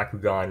Bakutech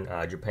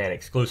Bakugan Japan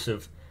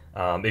exclusive.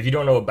 If you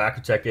don't know what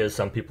Bakutech is,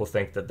 some people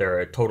think that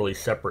they're a totally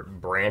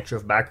separate branch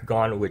of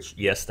Bakugan, which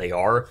yes, they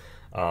are,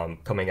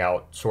 coming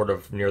out sort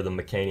of near the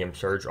Mechanium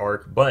Surge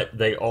arc, but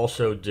they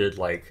also did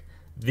like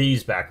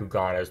these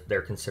Bakugan as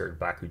they're considered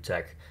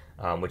Bakutech,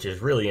 which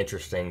is really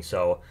interesting.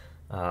 So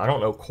I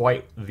don't know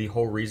quite the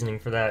whole reasoning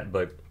for that,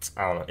 but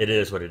I don't know, it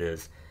is what it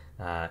is.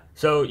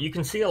 So you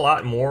can see a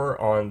lot more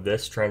on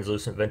this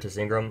translucent Ventus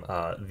Ingram.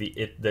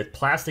 The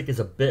plastic is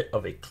a bit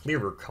of a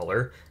clearer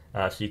color,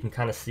 so you can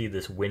kind of see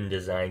this wind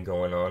design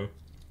going on,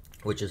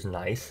 which is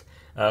nice.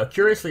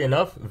 Curiously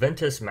enough,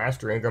 Ventus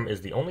Master Ingram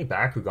is the only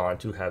Bakugan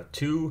to have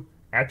two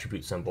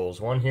attribute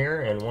symbols, one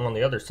here and one on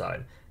the other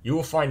side. You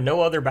will find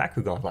no other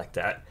Bakugan like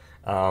that.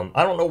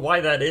 I don't know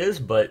why that is,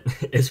 but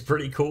it's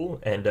pretty cool,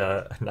 and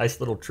a nice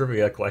little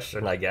trivia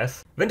question, I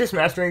guess. Ventus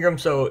Master Ingram,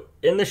 so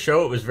in the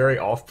show it was very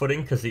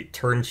off-putting because he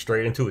turns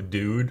straight into a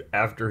dude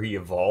after he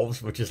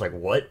evolves, which is like,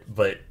 what?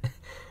 But,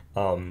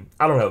 I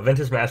don't know,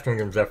 Ventus Master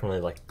Ingram's definitely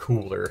like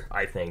cooler,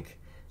 I think.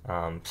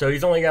 So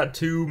he's only got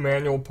 2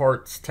 manual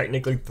parts,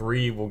 technically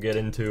 3 we'll get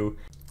into.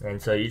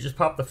 And so you just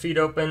pop the feet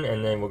open,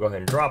 and then we'll go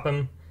ahead and drop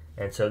him.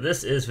 And so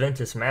this is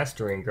Ventus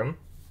Master Ingram.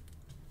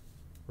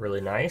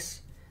 Really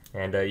nice.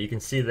 And you can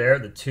see there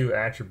the 2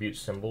 attribute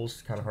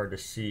symbols. Kind of hard to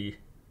see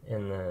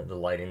in the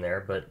lighting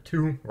there, but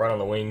 2 right on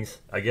the wings.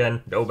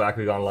 Again, no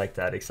Bakugan like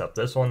that except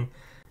this one.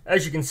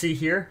 As you can see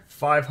here,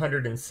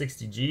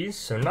 560 Gs,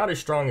 so not as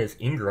strong as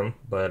Ingram,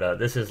 but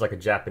this is like a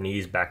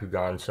Japanese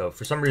Bakugan, so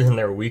for some reason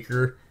they're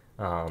weaker.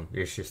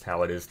 It's just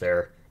how it is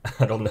there.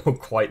 I don't know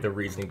quite the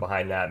reasoning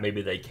behind that.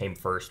 Maybe they came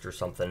first or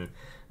something.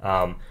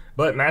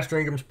 But Master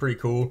Ingram's pretty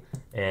cool,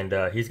 and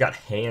he's got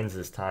hands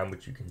this time,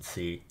 which you can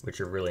see, which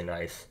are really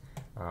nice.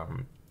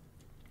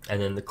 And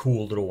then the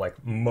cool little like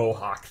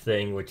mohawk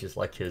thing, which is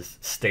like his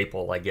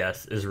staple, I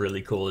guess, is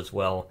really cool as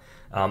well.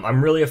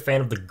 I'm really a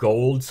fan of the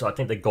gold, so I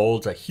think the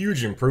gold's a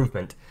huge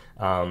improvement.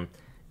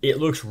 It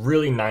looks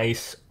really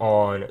nice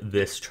on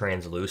this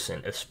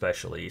translucent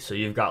especially. So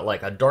you've got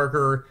like a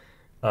darker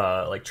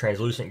like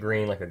translucent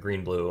green, like a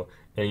green-blue,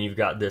 and you've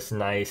got this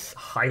nice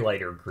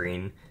highlighter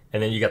green,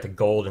 and then you got the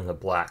gold and the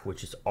black,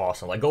 which is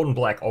awesome. Like gold and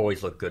black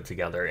always look good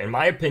together. In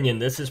my opinion,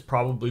 this is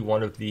probably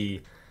one of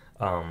the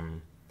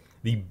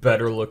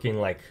better looking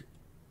like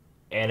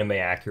anime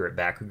accurate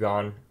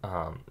Bakugan.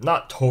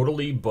 Not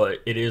totally, but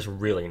it is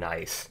really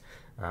nice.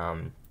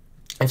 And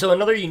so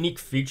another unique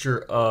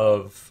feature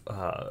of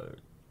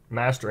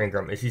Master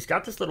Ingram is he's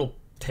got this little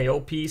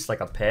tail piece,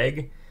 like a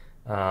peg,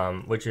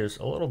 which is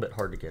a little bit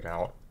hard to get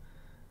out.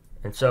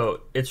 And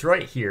so it's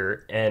right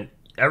here, and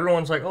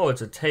everyone's like, oh,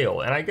 it's a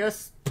tail. And I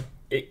guess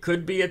it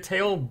could be a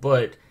tail,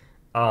 but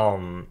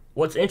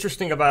what's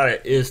interesting about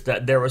it is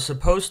that there was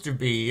supposed to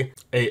be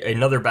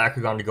another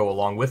Bakugan to go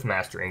along with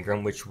Master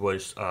Ingram, which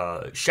was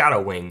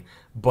Shadow Wing,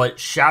 but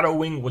Shadow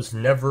Wing was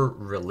never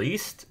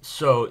released,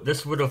 so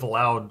this would have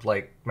allowed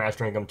like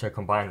Master Ingram to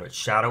combine with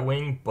Shadow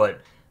Wing,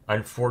 but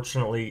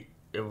unfortunately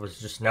it was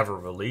just never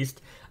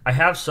released. I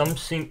have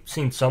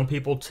seen some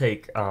people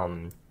take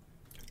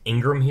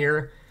Ingram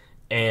here,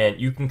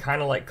 and you can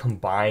kind of like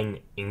combine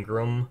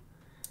Ingram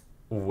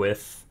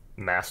with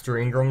Master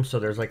Ingram, so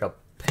there's like a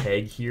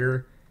peg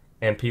here,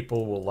 and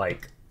people will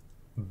like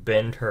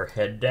bend her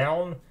head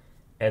down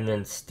and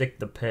then stick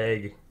the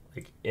peg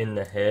like in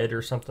the head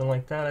or something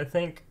like that, I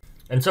think.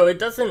 And so it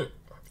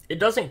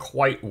doesn't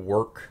quite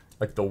work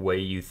like the way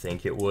you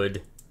think it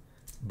would,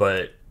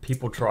 but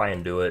people try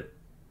and do it.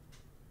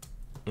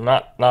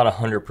 Not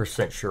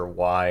 100% sure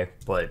why,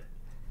 but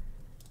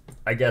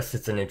I guess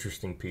it's an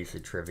interesting piece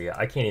of trivia.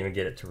 I can't even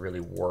get it to really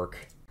work.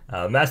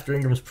 Master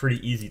Ingram's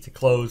pretty easy to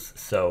close,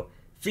 so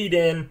feet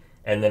in,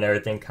 and then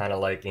everything kind of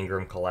like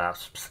Ingram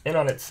collapses in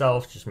on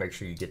itself. Just make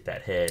sure you get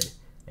that head,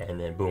 and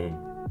then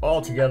boom,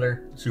 all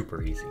together,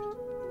 super easy.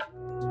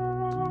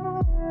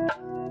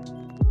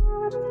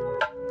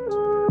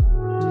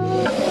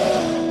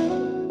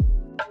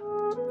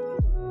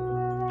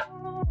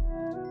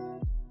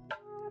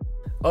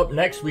 Up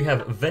next, we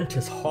have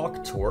Ventus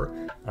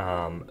Hawktor,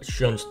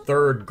 Shun's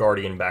 3rd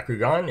Guardian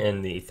Bakugan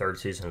in the 3rd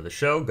season of the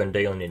show,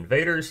 Gundalian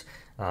Invaders.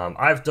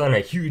 I've done a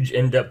huge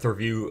in-depth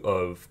review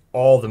of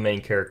all the main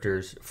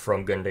characters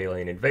from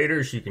Gundalian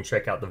Invaders. You can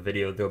check out the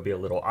video. There'll be a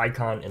little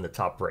icon in the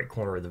top right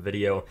corner of the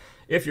video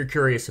if you're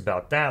curious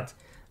about that.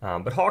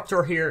 But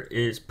Hawktor here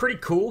is pretty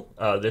cool.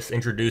 This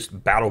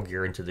introduced battle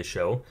gear into the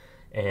show,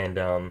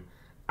 and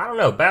I don't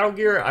know, Battle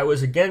Gear I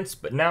was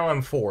against, but now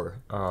I'm for.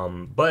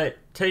 But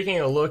taking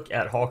a look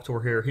at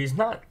Hawktor here, he's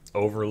not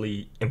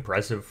overly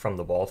impressive from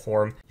the ball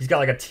form. He's got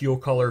like a teal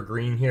color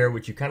green here,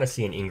 which you kind of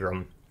see in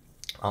Ingram.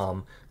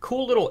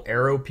 Cool little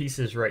arrow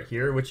pieces right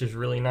here, which is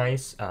really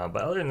nice. But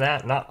other than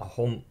that, not a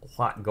whole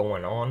lot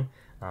going on.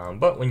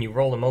 But when you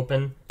roll him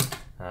open,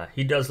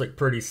 he does look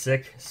pretty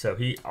sick. So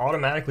he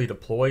automatically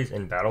deploys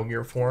in Battle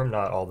Gear form.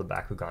 Not all the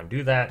Bakugan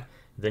do that.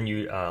 Then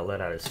you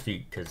let out his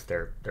feet because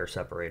they're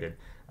separated.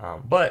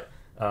 But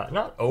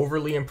not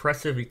overly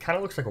impressive. He kind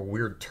of looks like a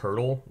weird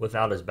turtle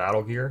without his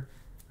battle gear.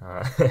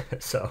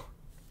 So,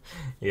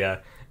 yeah.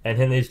 And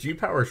then his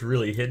G-power is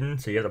really hidden,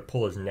 so you have to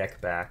pull his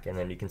neck back. And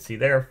then you can see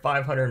there,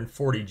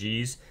 540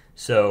 Gs.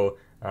 So,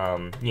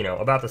 you know,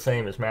 about the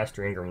same as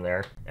Master Ingram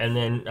there. And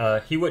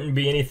then he wouldn't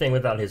be anything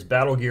without his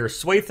battle gear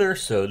Swather.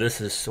 So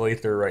this is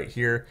Swather right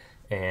here.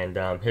 And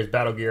his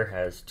battle gear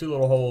has two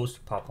little holes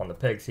to pop on the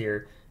pegs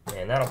here.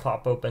 And that'll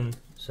pop open.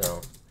 So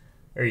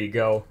there you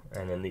go.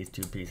 And then these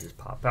two pieces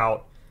pop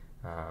out,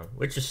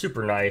 which is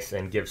super nice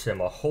and gives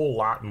him a whole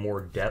lot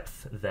more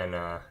depth than,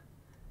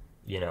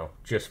 you know,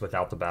 just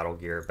without the battle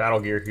gear. Battle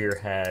gear here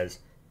has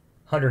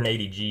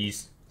 180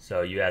 Gs,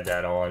 so you add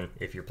that on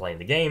if you're playing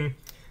the game.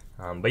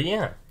 But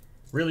yeah,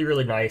 really,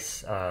 really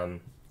nice.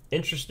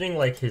 Interesting,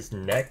 like his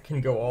neck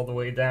can go all the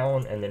way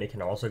down and then it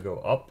can also go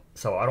up.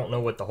 So I don't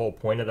know what the whole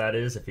point of that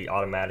is if he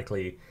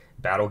automatically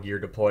battle gear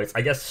deploys.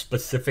 I guess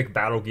specific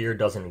battle gear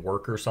doesn't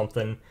work or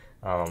something.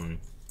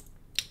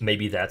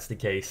 Maybe that's the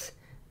case.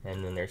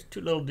 And then there's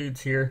two little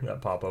dudes here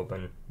that pop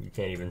open. You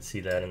can't even see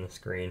that in the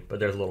screen, but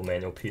there's a little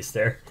manual piece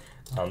there.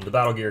 The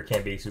battle gear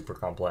can be super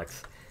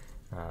complex.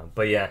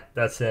 But yeah,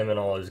 that's him in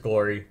all his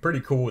glory.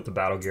 Pretty cool with the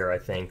battle gear, I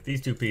think.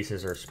 These two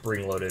pieces are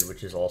spring-loaded,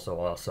 which is also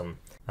awesome.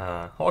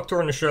 Hawktor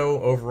in the show,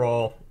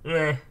 overall,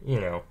 you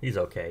know, he's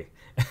okay.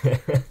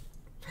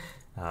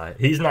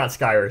 He's not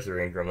Skyrus or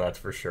Ingram, that's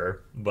for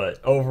sure.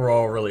 But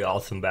overall, really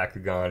awesome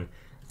Bakugan.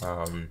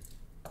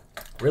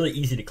 Really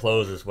easy to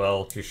close as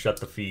well. Just shut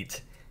the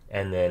feet,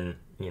 and then,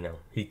 you know,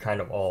 he kind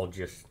of all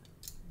just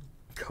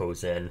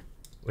goes in,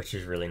 which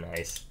is really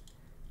nice.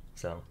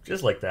 So,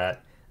 just like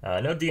that.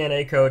 No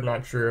DNA code,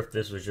 not sure if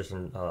this was just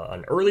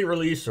an early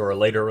release or a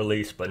later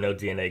release, but no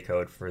DNA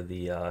code for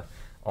the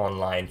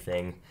online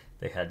thing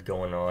they had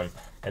going on.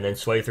 And then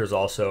Swather's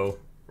also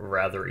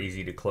rather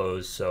easy to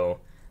close, so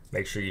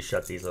make sure you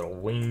shut these little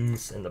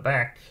wings in the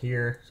back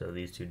here, so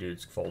these two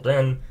dudes fold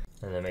in,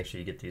 and then make sure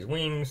you get these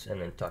wings, and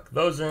then tuck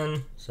those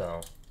in, so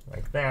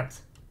like that.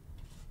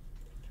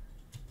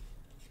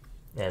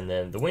 And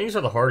then the wings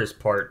are the hardest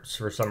parts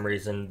for some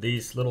reason.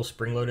 These little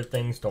spring-loaded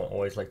things don't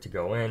always like to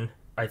go in.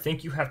 I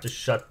think you have to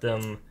shut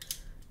them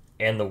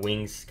and the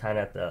wings kind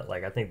of at the,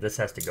 like, I think this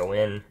has to go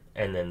in,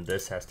 and then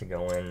this has to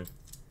go in,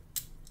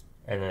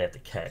 and then they have to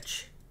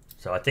catch.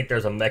 So I think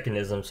there's a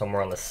mechanism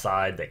somewhere on the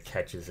side that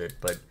catches it,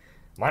 but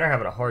mine are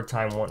having a hard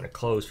time wanting to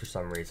close for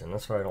some reason.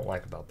 That's what I don't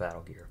like about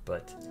Battle Gear,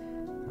 but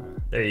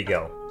there you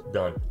go.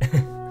 Done.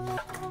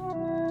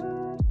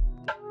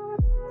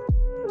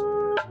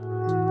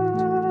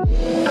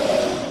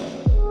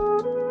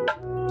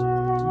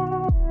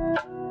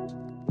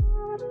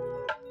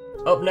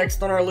 Up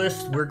next on our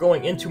list, we're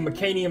going into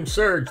Mechanium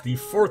Surge, the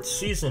 4th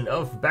season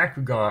of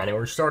Bakugan, and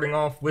we're starting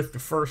off with the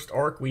first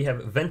arc. We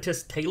have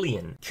Ventus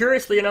Talion.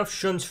 Curiously enough,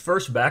 Shun's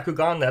first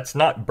Bakugan that's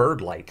not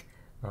bird-like,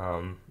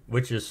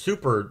 which is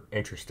super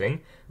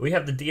interesting. We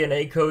have the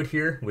DNA code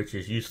here, which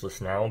is useless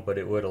now, but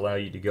it would allow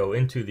you to go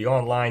into the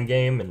online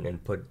game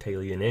and put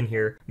Talion in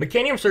here.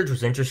 Mechanium Surge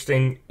was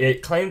interesting.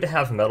 It claimed to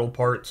have metal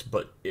parts,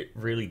 but it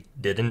really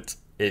didn't.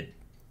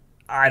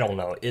 I don't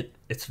know.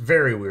 It's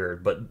very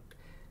weird, but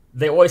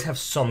they always have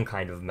some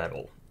kind of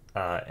metal.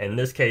 In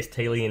this case,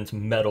 Talion's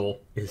metal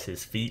is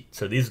his feet.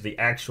 So these are the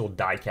actual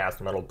die-cast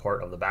metal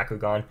part of the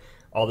Bakugan.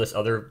 All this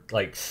other,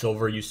 like,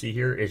 silver you see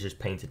here is just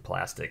painted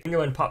plastic. You can go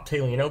ahead and pop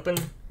Talion open.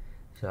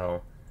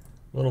 So,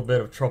 a little bit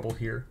of trouble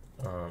here.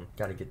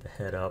 Got to get the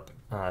head up.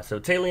 So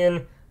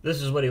Talion, this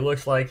is what he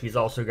looks like. He's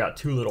also got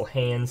two little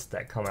hands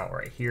that come out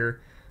right here.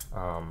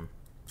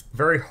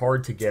 Very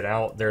hard to get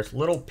out. There's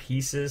little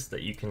pieces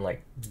that you can,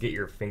 like, get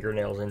your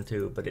fingernails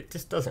into, but it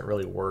just doesn't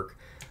really work.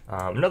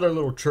 Another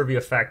little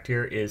trivia fact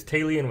here is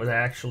Talion was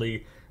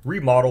actually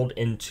remodeled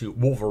into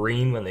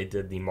Wolverine when they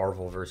did the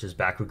Marvel vs.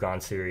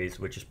 Bakugan series,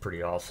 which is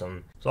pretty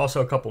awesome. There's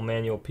also a couple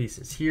manual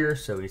pieces here,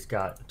 so he's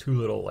got two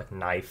little, like,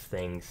 knife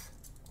things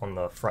on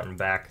the front and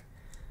back,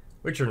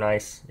 which are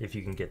nice if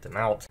you can get them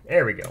out.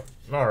 There we go.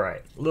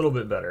 Alright, a little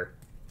bit better.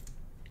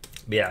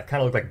 But yeah,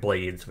 kind of look like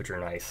blades, which are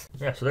nice.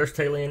 Yeah, so there's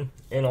Talion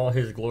in all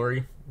his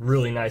glory.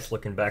 Really nice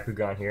looking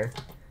Bakugan here.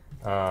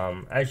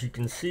 As you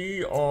can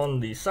see on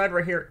the side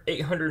right here,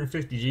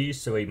 850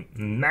 Gs, so a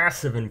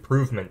massive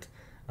improvement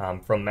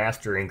from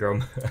Master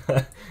Ingram.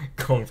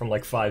 Going from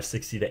like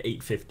 560 to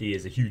 850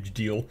 is a huge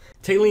deal.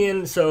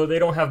 Talion, so they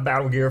don't have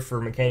battle gear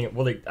for Mechanium.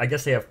 Well, I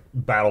guess they have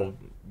battle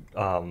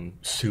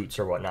suits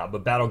or whatnot,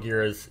 but battle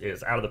gear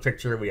is out of the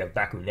picture. We have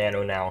Baku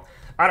Nano now.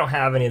 I don't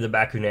have any of the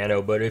Baku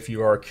Nano, but if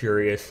you are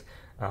curious,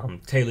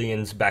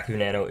 Talion's Baku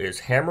Nano is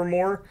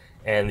Hammermore,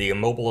 and the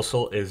Immobile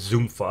Assault is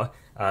Zoomfa.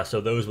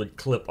 So those would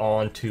clip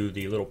on to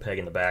the little peg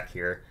in the back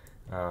here,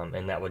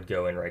 and that would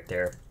go in right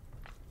there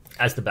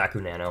as the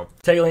Baku Nano.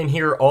 Talion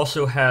here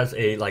also has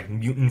a like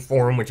mutant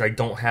form, which I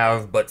don't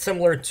have, but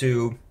similar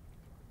to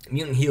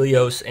Mutant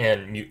Helios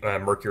and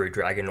Mercury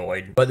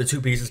Dragonoid, but the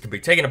two pieces can be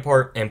taken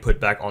apart and put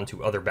back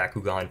onto other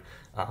Bakugan.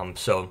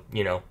 So,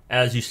 you know,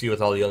 as you see with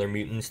all the other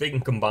mutants, they can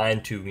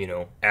combine to, you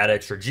know, add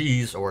extra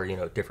Gs or, you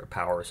know, different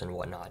powers and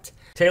whatnot.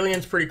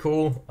 Talion's pretty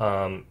cool.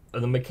 The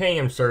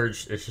Mechanium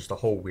Surge is just a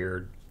whole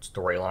weird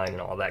storyline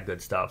and all that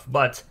good stuff,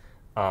 but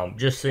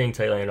just seeing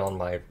Talion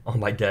on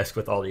my desk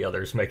with all the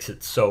others makes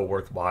it so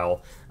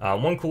worthwhile.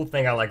 One cool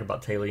thing I like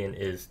about Talion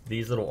is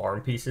these little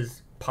arm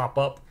pieces pop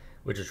up,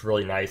 which is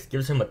really nice.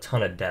 Gives him a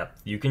ton of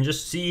depth. You can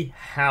just see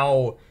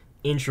how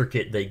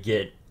intricate they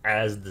get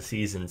as the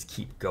seasons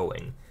keep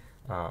going.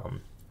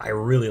 I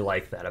really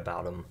like that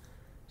about him.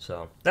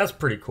 So that's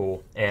pretty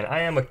cool. And I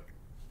am a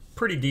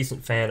pretty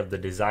decent fan of the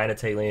design of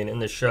Talion. In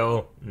the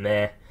show,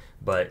 meh.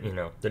 But, you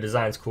know, the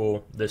design's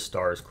cool. This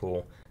star is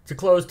cool. To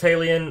close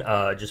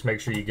Talion, just make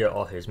sure you get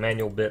all his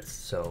manual bits.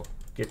 So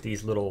get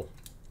these little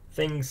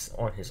things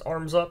on his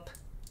arms up,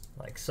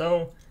 like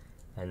so.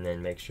 And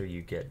then make sure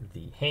you get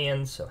the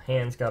hands. So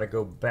hands got to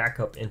go back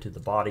up into the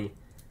body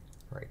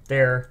right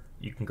there.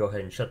 You can go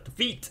ahead and shut the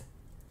feet.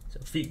 So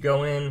feet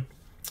go in,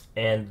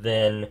 and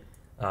then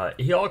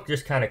he all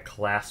just kind of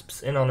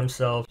clasps in on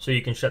himself. So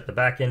you can shut the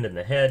back end and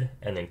the head,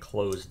 and then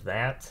close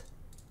that.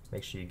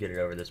 Make sure you get it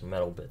over this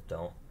metal bit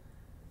though,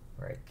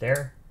 right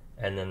there.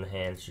 And then the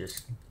hands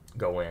just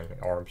go in,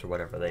 arms or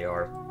whatever they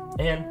are.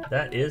 And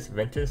that is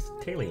Ventus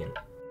Talion.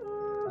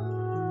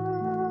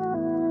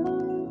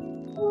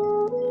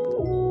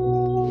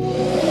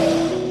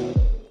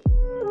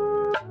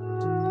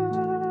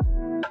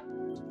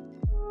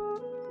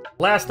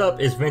 Last up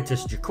is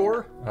Ventus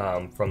Jakor,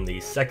 from the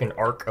second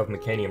arc of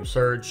Mechanium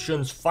Surge,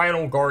 Shun's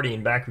final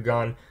Guardian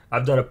Bakugan.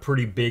 I've done a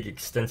pretty big,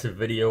 extensive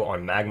video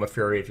on Magma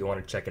Fury. If you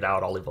want to check it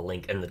out, I'll leave a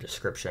link in the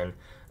description.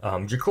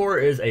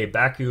 Jakor is a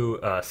Baku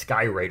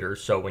Sky Raider,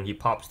 so when he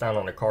pops down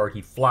on a card,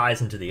 he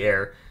flies into the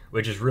air,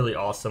 which is really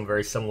awesome,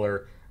 very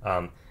similar,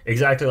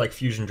 exactly like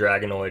Fusion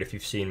Dragonoid, if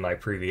you've seen my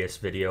previous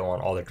video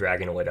on all the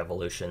Dragonoid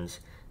evolutions.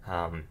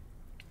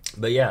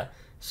 But yeah,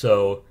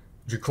 so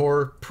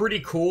Jakor,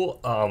 pretty cool.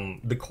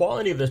 The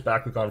quality of this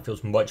Bakugan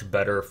feels much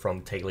better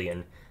from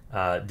Talion.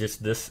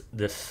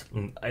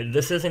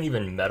 This isn't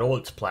even metal,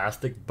 it's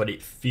plastic, but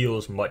it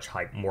feels much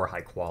more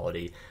high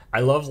quality. I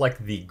love like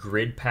the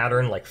grid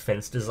pattern, like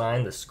fence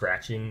design, the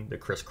scratching, the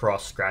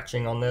crisscross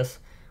scratching on this.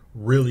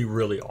 Really,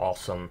 really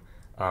awesome.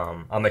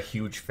 I'm a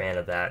huge fan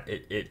of that.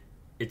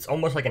 It's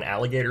almost like an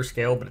alligator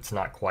scale, but it's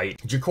not quite.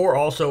 Jakor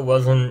also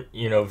wasn't,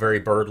 you know, very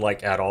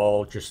bird-like at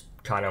all, just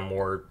kind of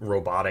more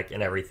robotic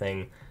and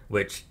everything,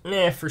 which,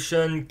 for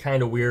Shun,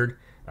 kind of weird.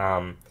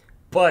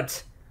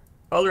 But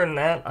other than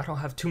that, I don't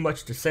have too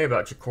much to say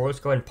about Jakor. Let's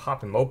go ahead and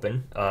pop him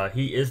open.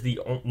 He is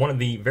one of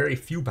the very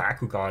few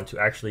Bakugan to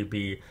actually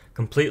be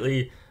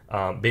completely,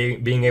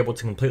 being able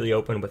to completely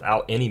open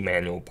without any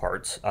manual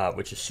parts,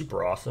 which is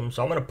super awesome.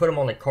 So I'm going to put him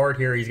on the card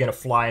here. He's going to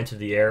fly into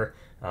the air,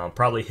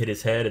 probably hit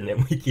his head, and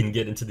then we can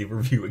get into the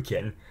review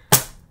again.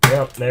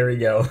 Yep, there we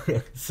go.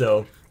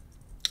 So,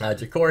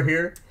 Jakor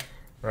here,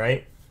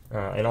 right,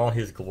 in all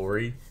his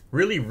glory.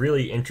 Really,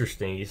 really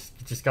interesting. He's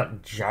just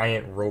got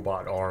giant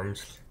robot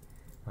arms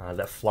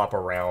that flop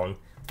around.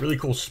 Really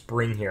cool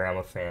spring here I'm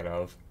a fan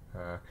of.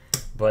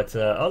 But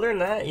other than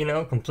that, you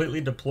know, completely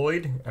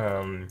deployed.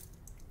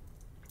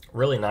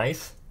 Really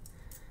nice.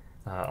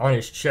 On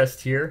his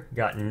chest here,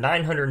 got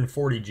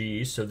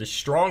 940 Gs, so the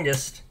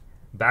strongest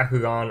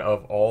Bakugan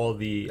of all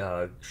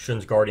the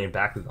Shun's Guardian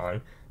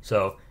Bakugan.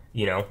 So,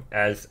 you know,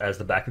 as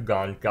the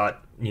Bakugan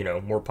got, you know,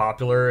 more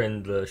popular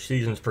and the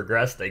seasons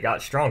progressed, they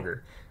got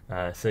stronger.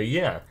 So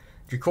yeah,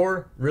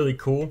 Jakor, really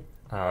cool.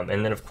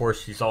 And then of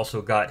course he's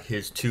also got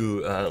his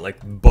two like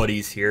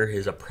buddies here,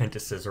 his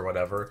apprentices or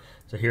whatever.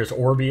 So here's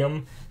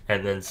Orbium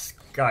and then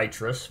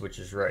Skytrus, which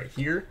is right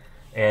here.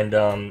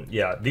 And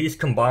yeah, these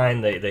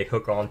combined, they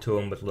hook onto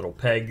him with little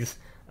pegs.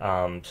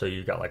 So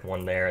you've got like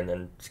one there, and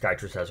then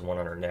Skytrus has one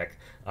on her neck.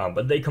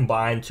 But they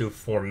combine to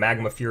form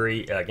Magma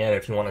Fury. Again,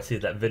 if you want to see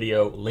that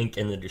video, link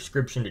in the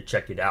description to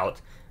check it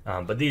out.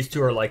 But these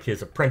two are like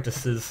his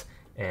apprentices,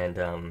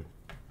 and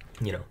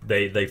you know,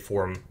 they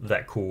form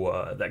that cool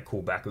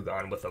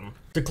Bakugan with them.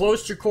 To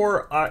close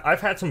Jakor,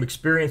 I've had some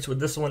experience with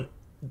this one.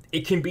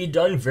 It can be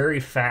done very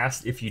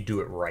fast if you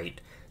do it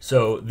right.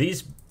 So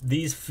these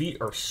feet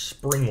are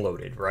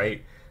spring-loaded,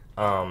 right?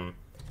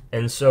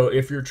 And so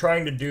if you're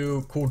trying to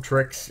do cool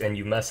tricks and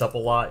you mess up a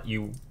lot,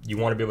 you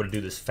want to be able to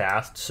do this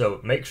fast. So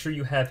make sure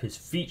you have his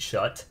feet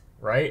shut,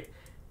 right?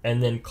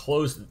 And then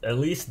close at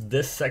least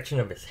this section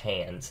of his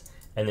hands,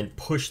 and then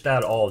push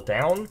that all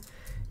down.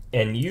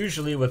 And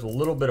usually with a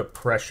little bit of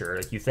pressure,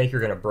 like you think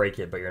you're going to break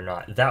it, but you're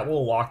not. That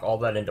will lock all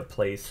that into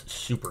place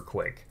super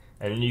quick.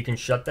 And then you can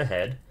shut the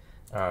head,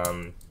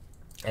 and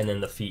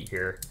then the feet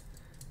here,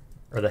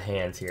 or the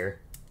hands here.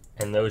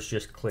 and those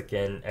just click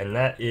in, and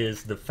that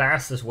is the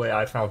fastest way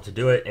I found to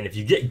do it. And if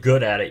you get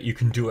good at it, you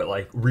can do it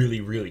like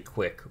really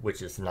quick,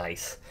 which is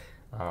nice.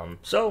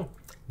 So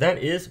that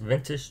is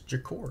Vintage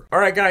Jakor.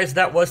 Alright guys,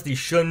 that was the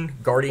Shun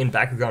Guardian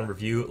Bakugan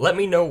review. Let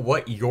me know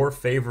what your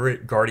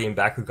favorite Guardian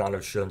Bakugan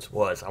of Shun's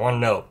was. I want to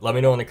know. Let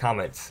me know in the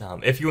comments.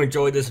 If you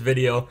enjoyed this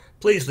video,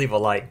 please leave a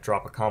like,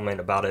 drop a comment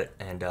about it,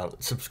 and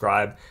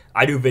subscribe.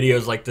 I do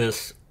videos like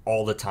this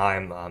all the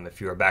time.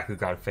 If you're a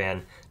Bakugan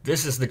fan,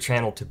 this is the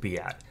channel to be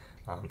at.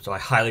 So I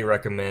highly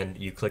recommend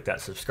you click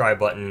that subscribe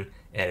button,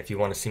 and if you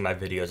want to see my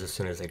videos as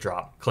soon as they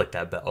drop, click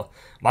that bell.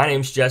 My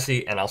name's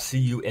Jesse, and I'll see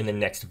you in the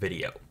next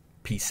video.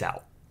 Peace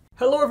out.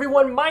 Hello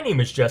everyone, my name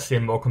is Jesse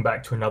and welcome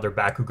back to another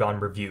Bakugan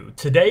review.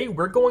 Today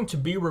we're going to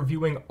be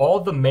reviewing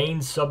all the main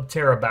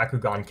Subterra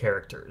Bakugan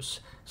characters.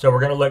 So we're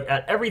going to look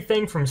at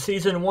everything from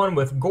Season 1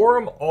 with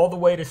Gorham all the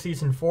way to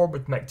Season 4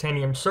 with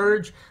Mectanium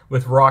Surge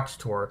with Rock's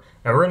Tour.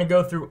 And we're going to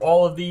go through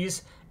all of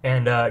these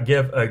and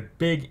give a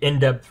big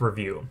in-depth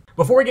review.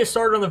 Before we get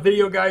started on the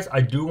video, guys, I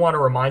do want to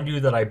remind you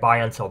that I buy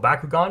and sell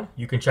Bakugan.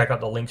 You can check out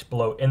the links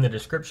below in the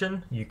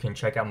description. You can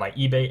check out my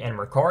eBay and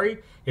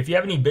Mercari. If you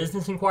have any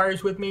business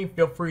inquiries with me,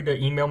 feel free to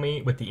email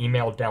me with the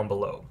email down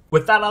below.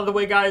 With that out of the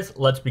way, guys,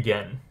 let's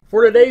begin.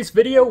 For today's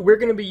video, we're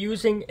going to be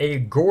using a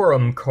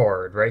Gorham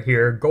card right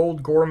here.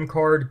 Gold Gorham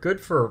card, good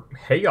for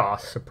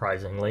Haos,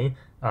 surprisingly.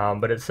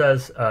 But it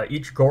says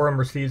each Gorham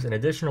receives an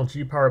additional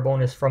G-Power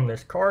bonus from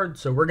this card,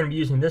 so we're going to be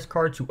using this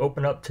card to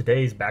open up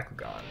today's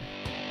Bakugan.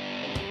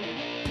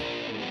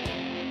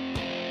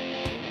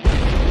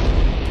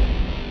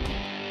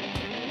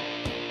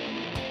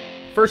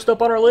 First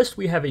up on our list,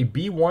 we have a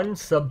B1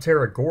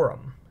 Subterra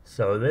Gorham.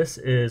 So this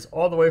is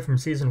all the way from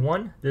Season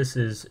 1. This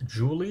is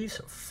Julie's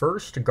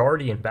first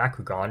Guardian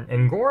Bakugan,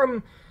 and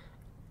Gorham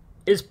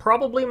is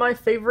probably my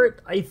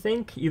favorite, I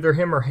think. Either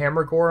him or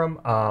Hammer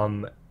Gorham.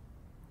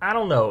 I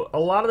don't know. A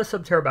lot of the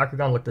Subterra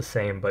Bakugan look the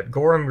same, but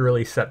Gorham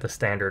really set the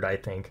standard, I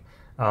think.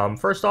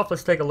 First off,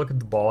 let's take a look at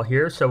the ball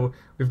here. So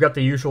we've got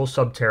the usual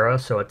Subterra,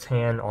 so a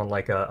tan on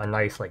like a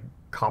nice like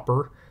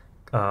copper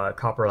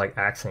like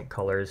accent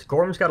colors.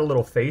 Gorham's got a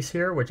little face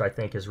here, which I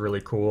think is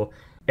really cool.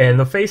 And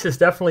the face is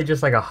definitely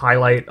just like a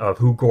highlight of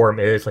who Gorham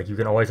is. Like you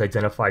can always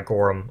identify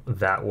Gorham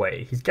that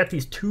way. He's got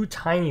these two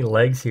tiny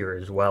legs here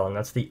as well, and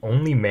that's the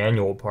only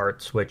manual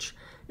parts, which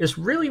is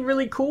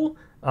really cool.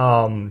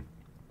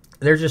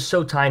 They're just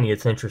so tiny,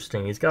 it's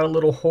interesting. He's got a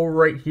little hole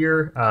right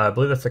here. I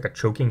believe that's like a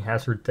choking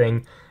hazard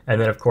thing.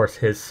 And then, of course,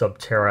 his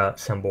Subterra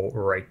symbol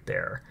right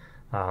there.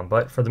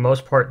 But for the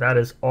most part, that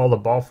is all the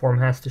ball form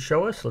has to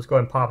show us. Let's go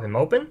ahead and pop him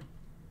open.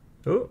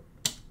 Ooh,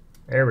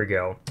 there we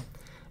go.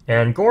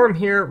 And Gorham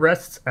here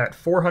rests at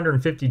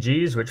 450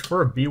 Gs, which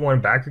for a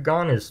B1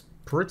 Bakugan is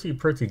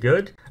pretty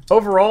good.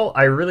 Overall,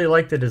 I really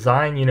like the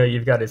design. You know,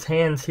 you've got his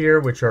hands here,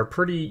 which are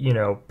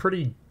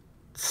pretty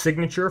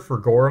signature for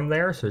Gorham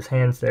there. So his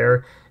hands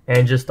there.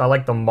 And just, I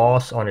like the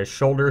moss on his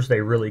shoulders. They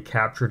really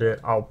captured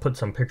it. I'll put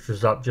some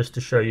pictures up just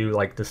to show you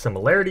like the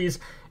similarities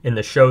in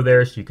the show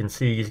there. So you can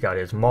see he's got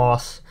his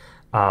moss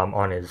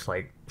on his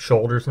like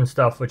shoulders and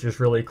stuff, which is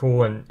really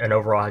cool. And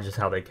overall, just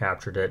how they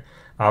captured it.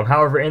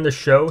 However, in the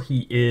show,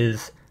 he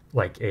is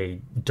like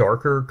a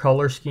darker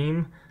color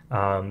scheme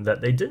that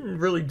they didn't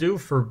really do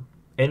for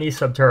any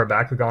Subterra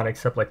Bakugan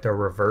except like the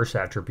reverse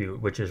attribute,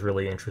 which is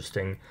really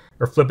interesting.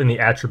 Or flipping the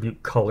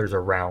attribute colors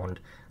around.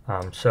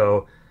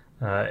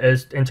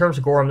 As in terms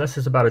of Gorham, this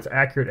is about as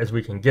accurate as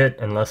we can get,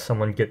 unless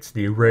someone gets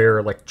the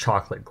rare like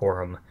chocolate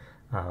Gorham.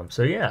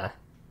 So yeah,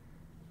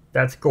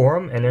 that's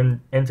Gorham, and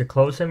then to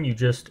close him, you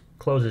just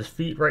close his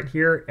feet right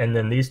here, and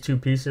then these two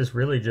pieces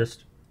really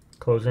just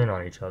close in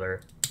on each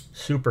other.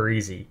 Super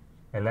easy,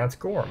 and that's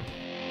Gorham.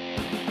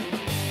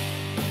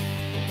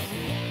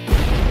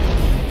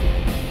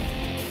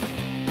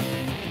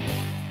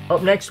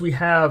 Up next, we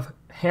have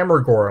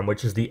Hammer Gorham,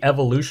 which is the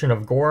evolution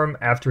of Gorham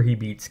after he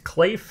beats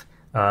Clafe.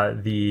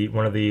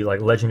 One of the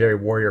like legendary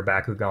warrior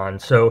Bakugan.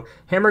 So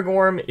Hammer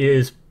Gorham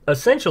is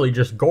essentially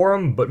just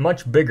Gorham but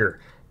much bigger,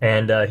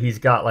 and he's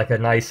got like a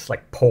nice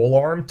like pole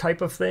arm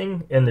type of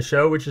thing in the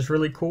show, which is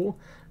really cool.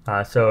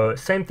 So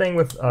same thing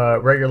with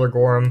regular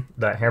Gorham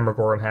that Hammer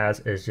Gorham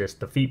has, is just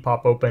the feet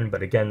pop open,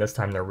 but again this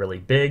time they're really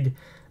big.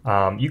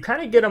 You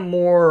kind of get a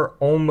more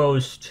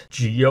almost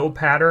geo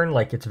pattern,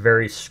 like it's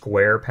very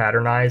square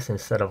patternized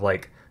instead of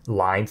like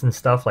lines and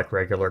stuff like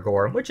regular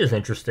Gorham, which is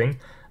interesting.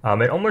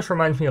 It almost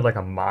reminds me of like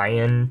a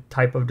Mayan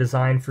type of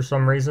design for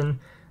some reason.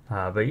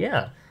 But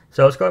yeah,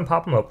 so let's go ahead and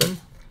pop him open.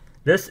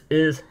 This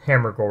is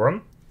Hammer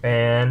Gorham,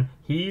 and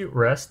he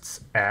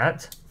rests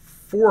at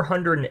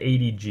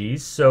 480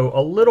 Gs, so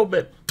a little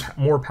bit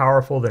more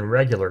powerful than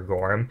regular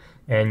Gorham.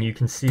 And you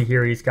can see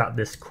here he's got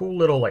this cool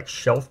little like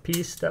shelf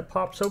piece that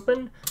pops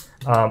open.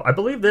 I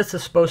believe this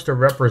is supposed to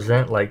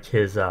represent like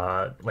his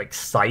like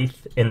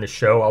scythe in the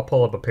show. I'll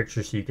pull up a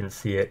picture so you can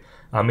see it.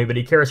 But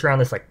he carries around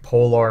this like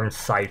polearm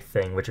scythe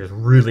thing, which is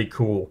really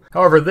cool.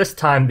 However, this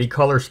time the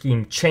color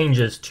scheme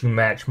changes to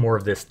match more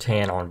of this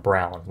tan on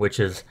brown, which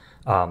is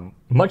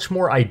much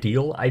more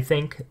ideal, I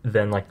think,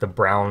 than like the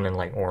brown and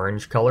like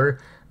orange color.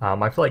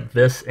 I feel like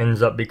this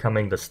ends up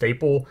becoming the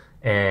staple,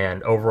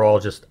 and overall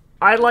just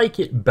I like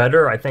it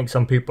better. I think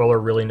some people are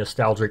really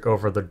nostalgic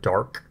over the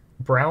dark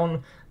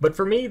brown, but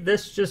for me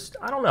this just,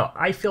 I don't know,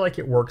 I feel like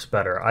it works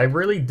better. I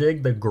really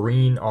dig the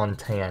green on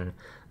tan.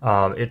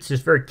 It's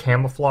just very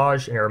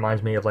camouflage, and it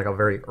reminds me of like a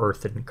very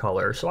earthen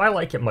color, so I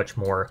like it much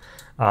more.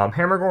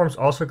 Hammergorm's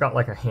also got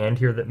like a hand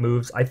here that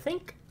moves. I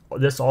think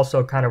this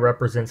also kind of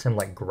represents him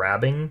like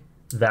grabbing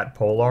that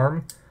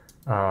polearm.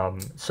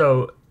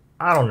 So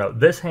I don't know,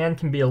 this hand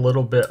can be a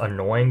little bit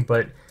annoying,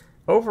 but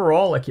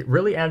overall, like, it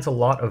really adds a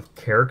lot of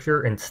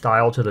character and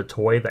style to the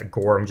toy that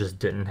Gorm just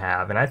didn't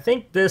have. And I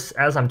think this,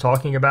 as I'm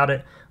talking about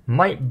it,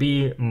 might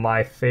be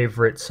my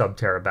favorite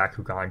Subterra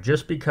Bakugan,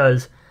 just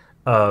because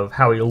of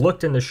how he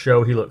looked in the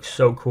show. He looked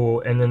so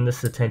cool, and then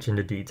this attention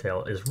to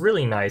detail is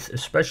really nice,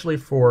 especially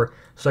for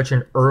such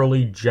an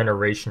early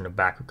generation of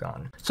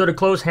Bakugan. So to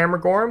close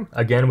Hammergorm,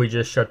 again, we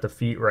just shut the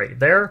feet right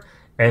there,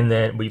 and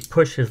then we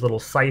push his little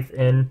scythe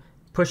in,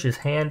 push his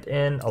hand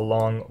in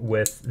along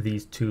with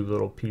these two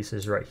little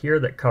pieces right here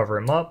that cover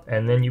him up,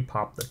 and then you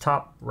pop the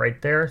top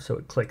right there so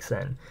it clicks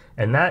in.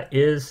 And that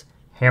is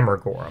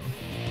Hammergorm.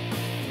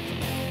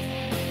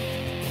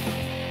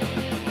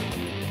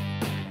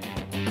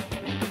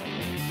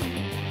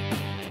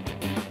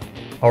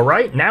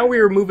 Alright, now we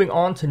are moving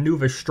on to New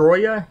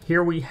Vestroia.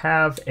 Here we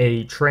have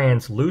a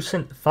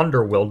translucent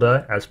Thunder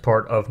Wilda as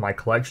part of my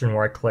collection,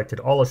 where I collected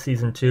all of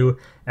Season 2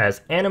 as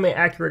anime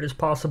accurate as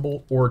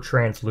possible or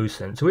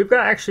translucent. So we've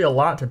got actually a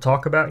lot to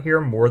talk about here,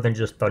 more than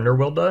just Thunder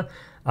Wilda.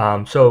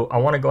 So I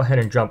want to go ahead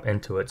and jump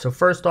into it. So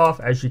first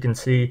off, as you can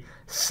see,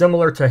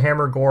 similar to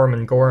Hammergorm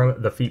and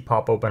Gorm, the feet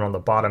pop open on the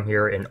bottom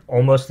here in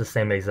almost the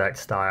same exact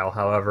style.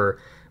 However,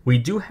 we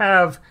do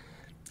have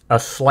a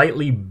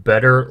slightly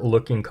better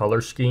looking color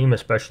scheme,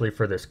 especially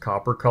for this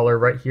copper color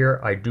right here.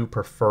 I do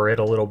prefer it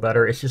a little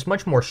better. It's just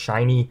much more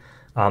shiny.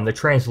 The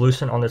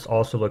translucent on this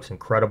also looks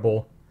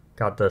incredible.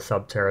 Got the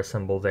Subterra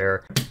symbol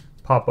there.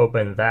 Pop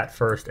open that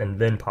first and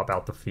then pop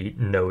out the feet.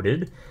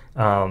 Noted.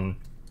 So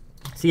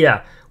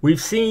yeah, we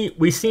see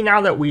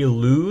now that we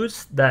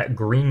lose that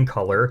green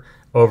color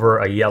over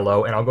a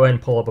yellow, and I'll go ahead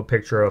and pull up a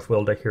picture of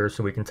Wilda here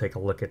so we can take a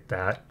look at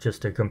that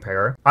just to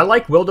compare. I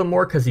like Wilda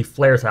more because he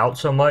flares out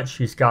so much.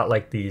 He's got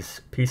like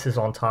these pieces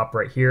on top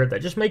right here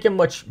that just make him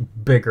much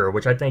bigger,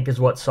 which I think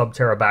is what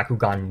Subterra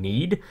Bakugan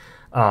need.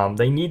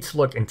 They need to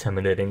look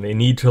intimidating. They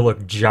need to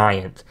look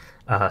giant.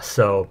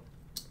 So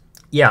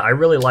yeah, I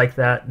really like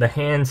that. The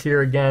hands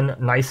here, again,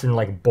 nice and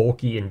like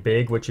bulky and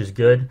big, which is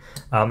good.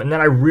 And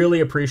then I really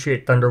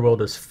appreciate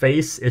Thunderwilda's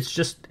face.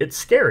 It's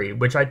scary,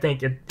 which I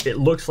think it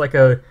looks like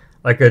a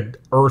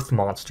earth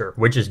monster,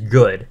 which is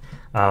good.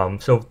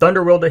 So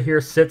Thunderwilda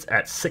here sits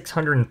at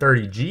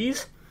 630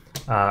 Gs.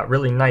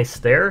 Really nice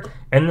there.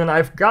 And then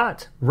I've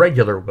got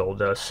regular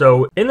Wilda.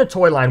 So in the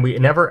toy line, we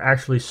never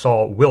actually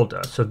saw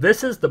Wilda. So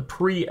this is the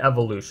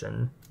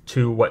pre-evolution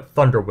to what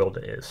Thunder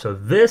Wilda is. So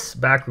this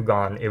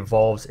Bakugan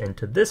evolves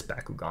into this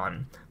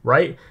Bakugan,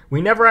 right?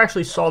 We never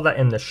actually saw that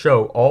in the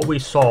show. All we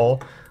saw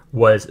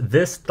was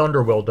this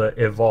Thunder Wilda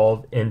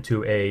evolve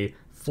into a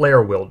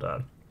Flare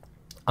Wilda,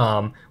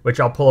 which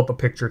I'll pull up a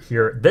picture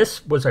here.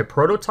 This was a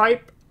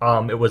prototype.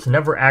 It was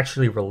never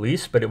actually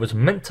released, but it was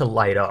meant to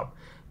light up.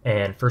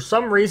 And for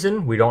some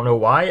reason, we don't know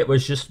why, it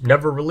was just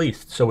never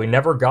released. So we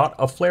never got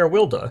a Flare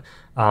Wilda.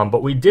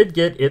 But we did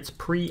get its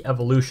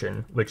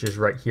pre-evolution, which is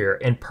right here.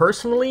 And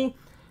personally,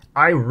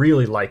 I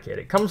really like it.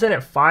 It comes in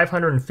at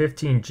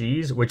 515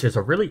 Gs, which is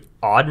a really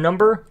odd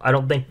number. I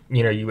don't think,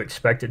 you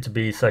expect it to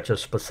be such a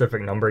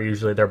specific number.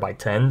 Usually they're by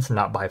 10s,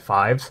 not by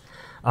 5s.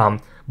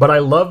 But I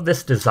love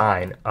this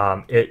design.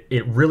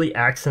 It really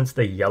accents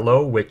the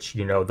yellow, which,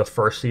 the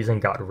first season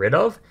got rid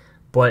of.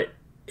 But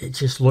it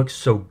just looks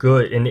so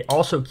good, and it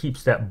also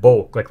keeps that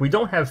bulk. Like, we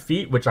don't have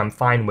feet, which I'm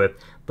fine with,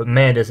 but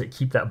man, does it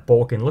keep that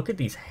bulk. And look at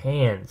these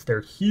hands. They're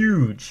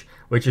huge,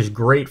 which is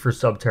great for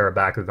Subterra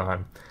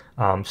Bakugan.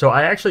 So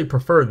I actually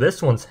prefer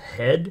this one's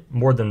head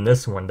more than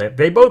this one.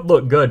 They both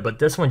look good, but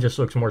this one just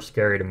looks more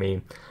scary to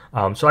me.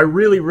 So I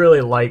really,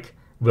 really like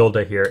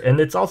Wilda here. And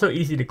it's also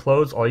easy to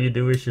close. All you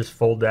do is just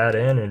fold that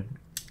in, and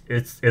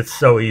it's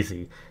so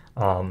easy.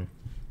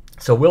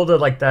 So Wilda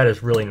like that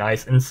is really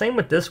nice. And same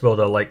with this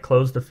Wilda, like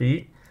close the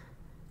feet,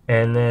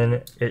 and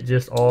then it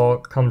just all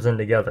comes in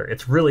together.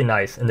 It's really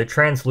nice, and the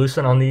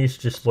translucent on these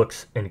just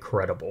looks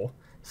incredible.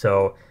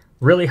 So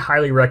really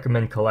highly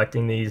recommend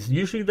collecting these.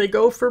 Usually they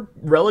go for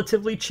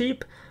relatively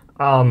cheap,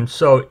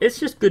 so it's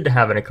just good to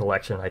have in a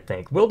collection, I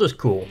think. Wilda's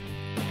cool.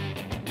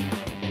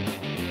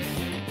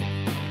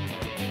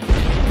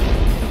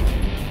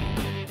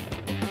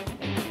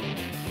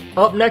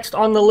 Up next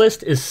on the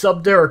list is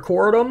Subterra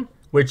Corridum,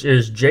 which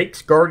is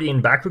Jake's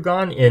Guardian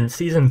Bakugan in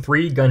Season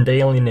 3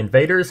 Gundalian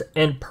Invaders.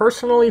 And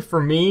personally for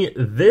me,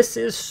 this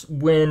is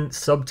when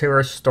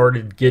Subterra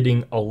started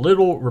getting a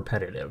little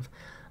repetitive.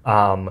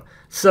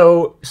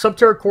 So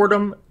Subterra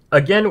Corridum,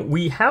 again,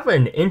 we have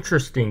an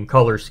interesting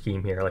color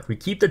scheme here. Like, we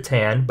keep the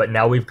tan, but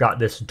now we've got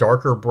this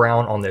darker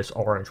brown on this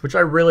orange, which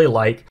I really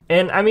like.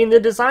 And I mean, the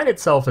design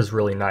itself is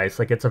really nice.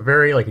 Like, it's a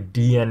very like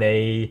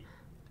DNA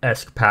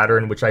esque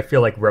pattern, which I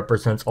feel like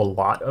represents a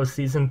lot of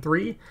Season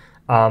 3.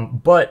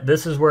 But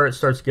this is where it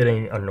starts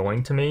getting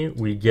annoying to me.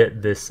 We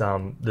get this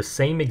the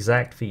same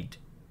exact feet.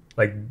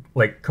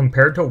 Like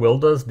compared to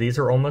Wilda's, these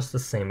are almost the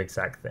same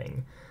exact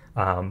thing.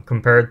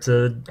 Compared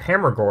to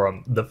Hammer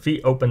Gorum, the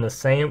feet open the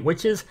same,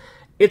 which is,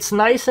 it's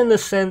nice in the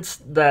sense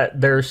that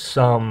there's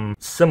some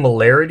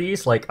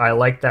similarities. Like, I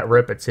like that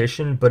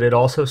repetition, but it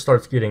also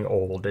starts getting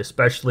old,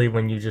 especially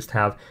when you just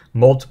have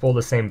multiple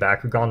the same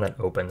Bakugan that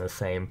open the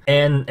same.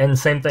 And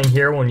same thing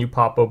here when you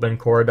pop open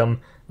Corridum.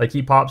 Like,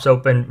 he pops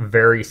open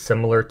very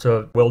similar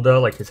to Wilda.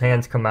 Like, his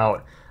hands come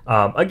out.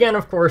 Again,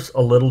 of course,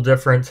 a little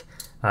different.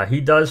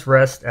 He does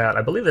rest at,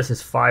 I believe this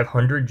is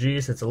 500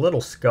 Gs. It's a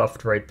little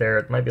scuffed right there.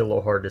 It might be a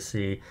little hard to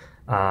see.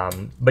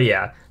 But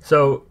yeah,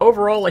 so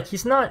overall, like,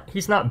 he's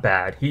not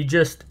bad. He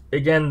just,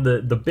 again,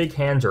 the big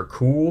hands are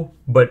cool,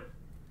 but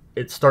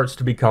it starts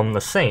to become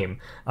the same.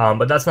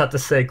 But that's not to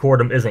say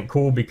Corridum isn't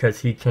cool, because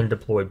he can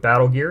deploy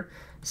battle gear.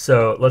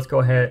 So let's go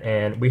ahead,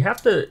 and we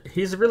have to,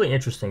 he's really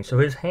interesting. So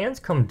his hands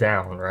come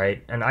down,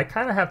 right? And I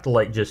kind of have to,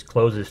 like, just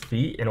close his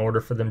feet in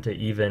order for them to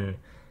even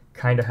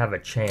kind of have a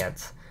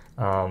chance.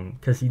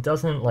 Because he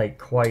doesn't, like,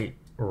 quite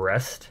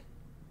rest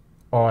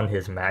on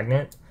his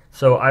magnet.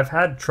 So I've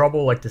had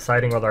trouble, like,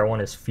 deciding whether I want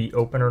his feet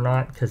open or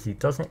not, because he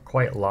doesn't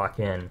quite lock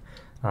in,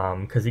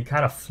 because he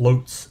kind of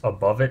floats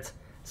above it.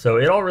 So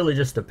it all really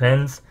just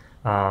depends.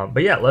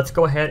 But yeah, let's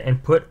go ahead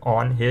and put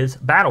on his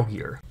battle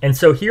gear. And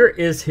so here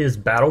is his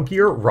battle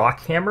gear,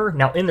 Rock Hammer.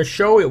 Now in the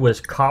show it was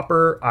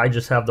copper. I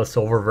just have the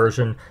silver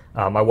version.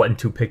 I wasn't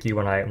too picky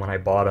when I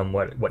bought him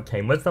what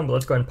came with them. But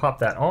let's go ahead and pop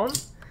that on.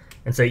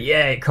 And so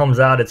yeah, it comes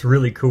out. It's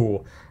really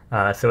cool.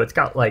 So it's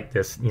got like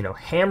this, you know,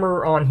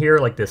 hammer on here,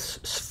 like this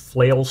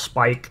flail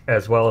spike,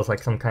 as well as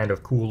like some kind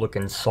of cool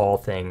looking saw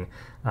thing.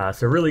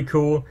 So really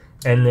cool.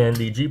 And then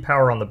the G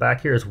power on the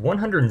back here is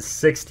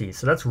 160,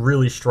 so that's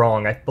really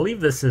strong. I believe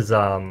this is,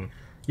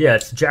 yeah,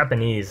 it's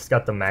Japanese. It's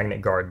got the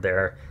magnet guard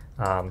there.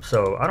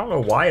 So I don't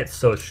know why it's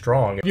so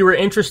strong. If you were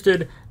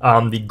interested,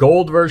 the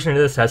gold version of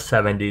this has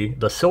 70.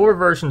 The silver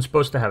version is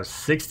supposed to have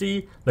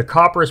 60. The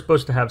copper is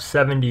supposed to have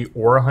 70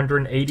 or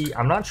 180.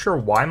 I'm not sure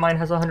why mine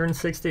has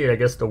 160. I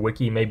guess the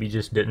wiki maybe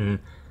just didn't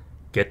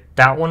get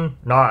that one.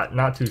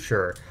 Not too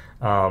sure.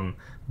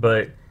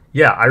 But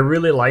yeah, I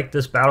really like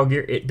this battle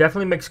gear. It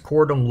definitely makes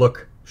Corridum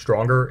look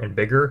stronger and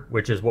bigger,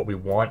 which is what we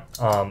want.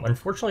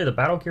 Unfortunately, the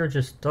battle gear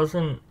just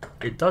doesn't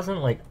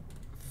like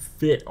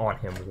fit on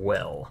him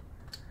well.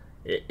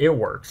 It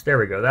works. There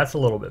we go. That's a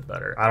little bit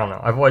better. I don't know.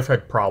 I've always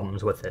had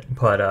problems with it.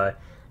 But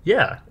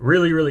yeah,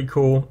 really, really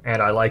cool.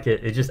 And I like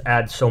it. It just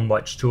adds so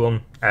much to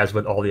him, as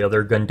with all the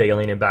other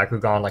Gundalian and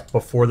Bakugan. Like,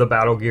 before the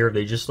battle gear,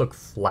 they just look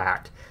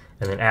flat.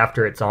 And then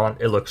after it's on,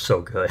 it looks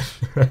so good.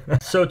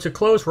 So to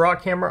close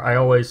Rock Hammer, I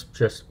always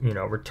just, you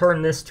know,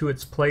 return this to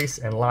its place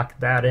and lock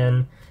that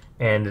in.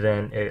 And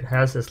then it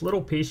has this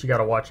little piece you got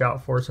to watch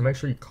out for. So make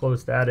sure you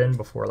close that in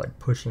before, like,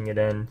 pushing it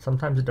in.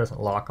 Sometimes it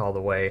doesn't lock all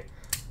the way.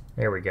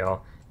 There we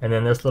go. And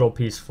then this little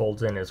piece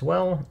folds in as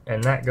well,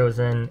 and that goes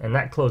in, and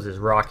that closes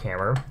Rock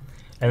Hammer.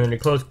 And then to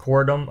close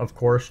Corridum, of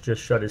course,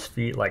 just shut his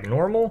feet like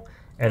normal,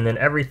 and then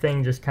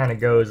everything just kind of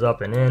goes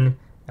up and in.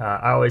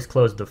 I always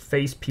close the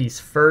face piece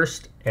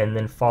first, and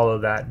then follow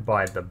that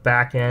by the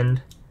back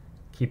end.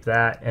 Keep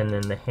that, and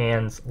then the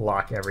hands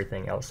lock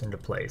everything else into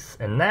place.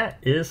 And that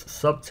is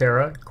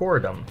Subterra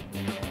Corridum.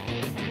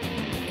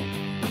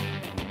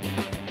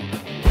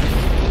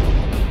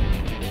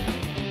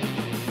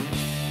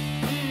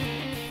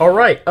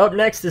 Alright, up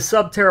next is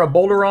Subterra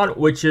Bolderon,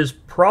 which is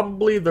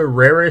probably the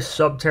rarest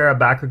Subterra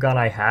Bakugan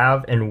I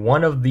have, and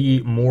one of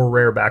the more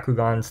rare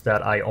Bakugans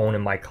that I own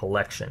in my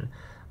collection.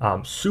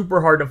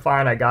 Super hard to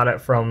find. I got it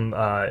from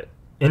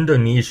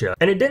Indonesia,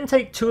 and it didn't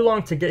take too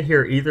long to get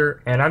here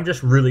either, and I'm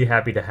just really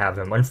happy to have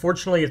him.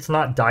 Unfortunately, it's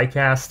not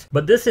die-cast,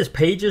 but this is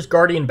Paige's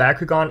Guardian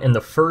Bakugan in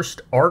the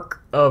first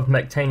arc of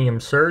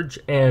Mectanium Surge,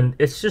 and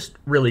it's just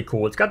really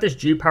cool. It's got this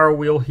G-Power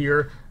wheel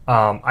here.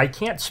 I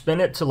can't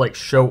spin it to, like,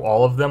 show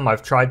all of them.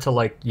 I've tried to,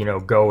 like, you know,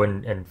 go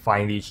and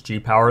find each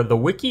G-Power. The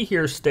wiki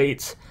here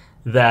states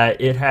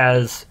that it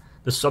has,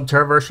 the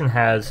Subterra version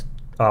has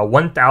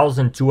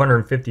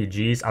 1,250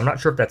 Gs. I'm not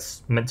sure if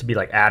that's meant to be,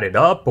 like, added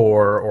up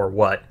or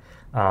what,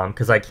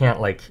 because I can't,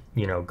 like,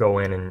 you know, go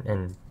in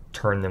and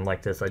turn them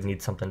like this. I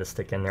need something to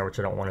stick in there, which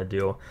I don't want to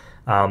do.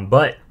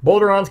 But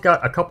Bolderon's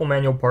got a couple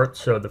manual parts,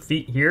 so the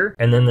feet here,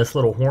 and then this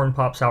little horn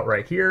pops out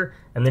right here,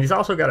 and then he's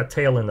also got a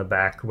tail in the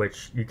back,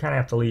 which you kind of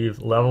have to leave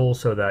level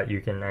so that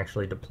you can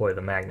actually deploy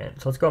the magnet.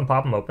 So let's go and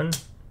pop him open,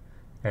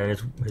 and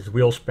his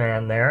wheel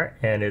span there,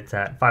 and it's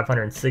at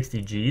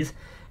 560 Gs.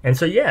 And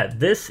so yeah,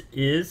 this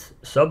is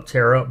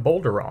Subterra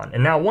Bolderon.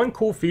 And now one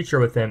cool feature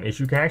with him is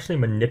you can actually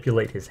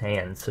manipulate his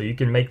hands, so you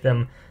can make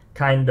them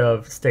kind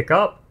of stick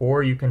up,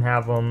 or you can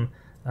have them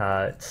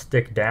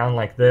stick down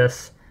like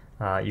this.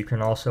 You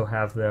can also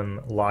have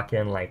them lock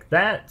in like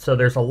that. So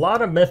there's a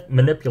lot of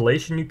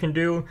manipulation you can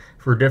do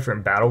for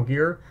different battle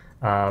gear,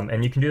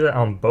 and you can do that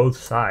on both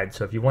sides.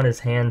 So if you want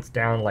his hands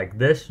down like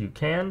this, you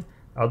can.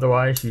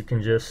 Otherwise, you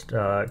can just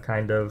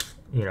kind of,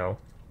 you know,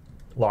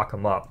 lock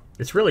them up.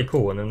 It's really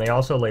cool, and then they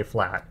also lay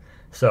flat.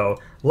 So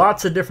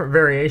lots of different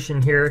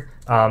variation here.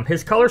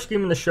 His color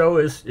scheme in the show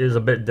is a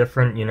bit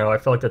different. You know, I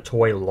feel like the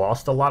toy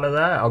lost a lot of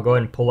that. I'll go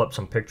ahead and pull up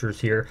some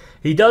pictures here.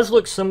 He does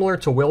look similar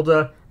to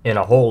Wilda in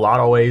a whole lot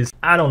of ways.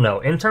 I don't know.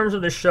 In terms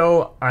of the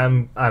show,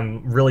 I'm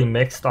really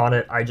mixed on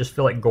it. I just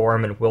feel like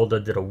Gorham and Wilda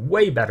did a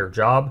way better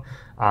job.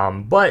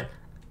 But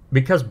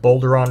because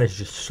Bolderon is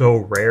just so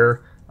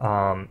rare,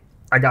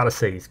 I gotta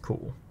say he's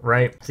cool,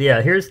 right? So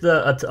yeah, here's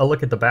a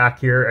look at the back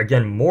here.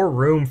 Again, more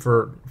room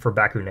for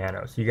Baku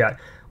Nano. So you got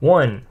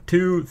 1,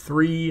 2,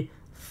 3,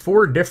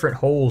 4 different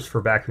holes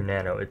for Baku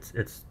Nano.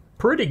 It's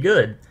pretty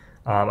good.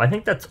 I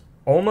think that's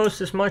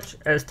almost as much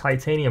as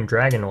Titanium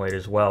Dragonoid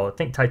as well. I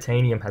think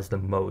Titanium has the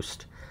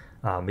most.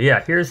 But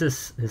yeah, here's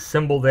his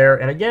symbol there.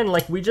 And again,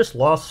 like, we just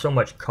lost so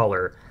much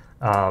color.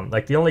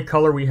 Like, the only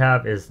color we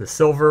have is the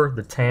silver,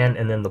 the tan,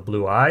 and then the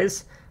blue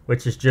eyes,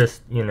 which is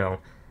just, you know,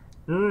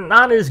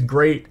 not as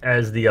great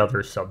as the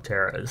other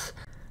Subterras.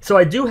 So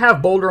I do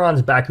have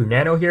Bolderon's Baku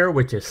Nano here,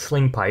 which is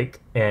Sling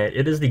Pike, and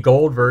it is the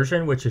gold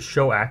version, which is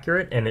show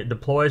accurate, and it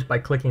deploys by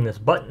clicking this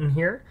button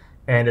here,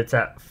 and it's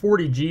at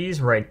 40 Gs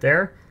right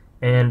there.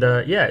 And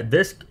yeah,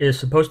 this is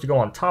supposed to go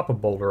on top of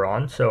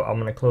Bolderon, so I'm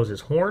going to close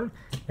his horn,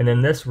 and then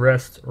this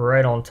rests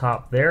right on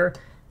top there,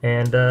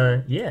 and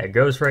yeah, it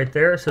goes right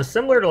there. So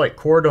similar to like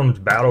Cordom's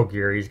Battle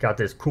Gear, he's got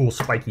this cool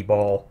spiky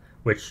ball,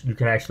 which you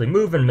can actually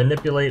move and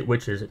manipulate,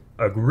 which is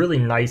a really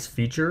nice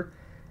feature.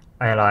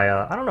 And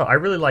I don't know, I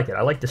really like it.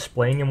 I like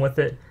displaying him with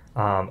it.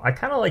 I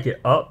kind of like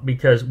it up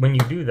because when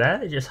you do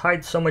that, it just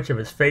hides so much of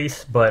his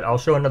face, but I'll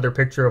show another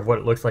picture of what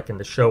it looks like in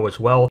the show as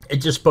well.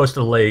 It's just supposed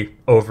to lay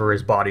over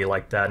his body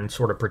like that and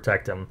sort of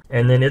protect him.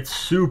 And then it's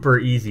super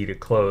easy to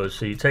close.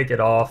 So you take it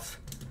off,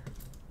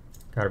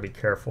 gotta be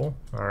careful,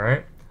 all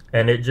right?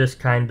 And it just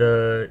kind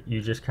of,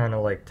 you just kind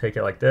of like take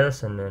it like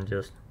this and then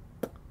just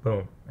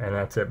boom, and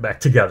that's it back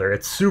together.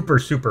 It's super,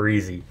 super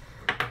easy.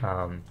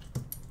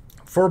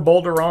 For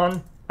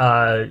Bolderon,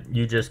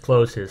 you just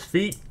close his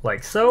feet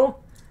like so,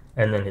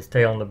 and then his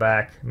tail in the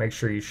back. Make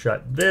sure you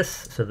shut this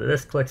so that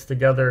this clicks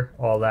together,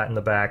 all that in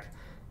the back,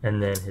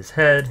 and then his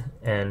head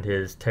and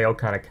his tail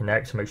kind of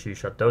connect, so make sure you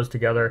shut those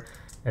together,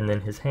 and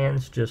then his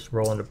hands just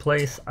roll into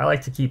place. I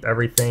like to keep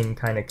everything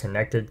kind of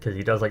connected because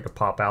he does like to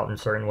pop out in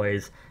certain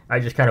ways. I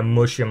just kind of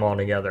mush him all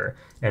together,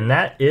 and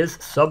that is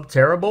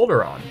Subterra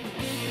Bolderon.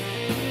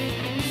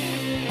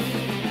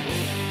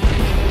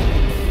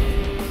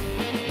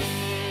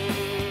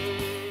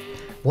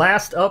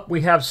 Last up,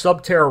 we have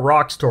Subterra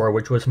Rockstar,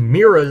 which was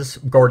Mira's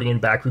Guardian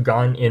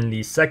Bakugan in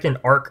the second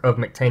arc of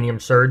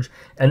Mectanium Surge,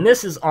 and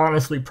this is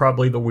honestly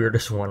probably the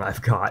weirdest one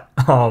I've got.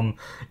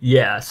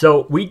 Yeah,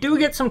 so we do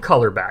get some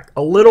color back,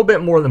 a little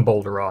bit more than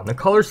Bolderon. The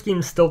color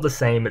scheme's still the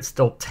same, it's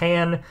still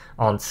tan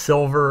on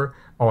silver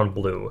on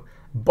blue,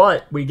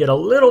 but we get a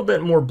little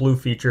bit more blue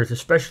features,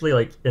 especially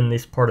like in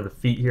this part of the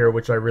feet here,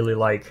 which I really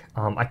like.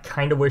 I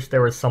kind of wish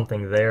there was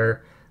something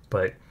there,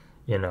 but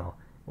you know,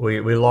 we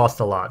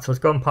lost a lot. So let's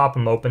go and pop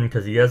him open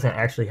because he doesn't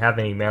actually have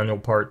any manual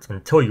parts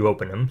until you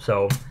open him.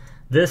 So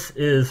this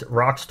is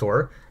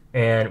Rockstar,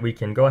 and we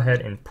can go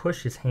ahead and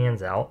push his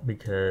hands out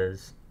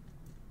because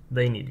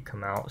they need to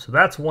come out. So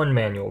that's one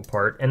manual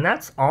part, and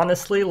that's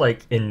honestly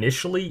like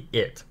initially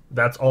it.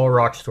 That's all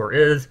Rockstar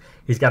is.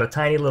 He's got a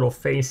tiny little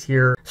face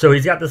here. So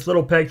he's got this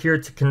little peg here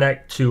to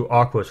connect to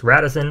Aquos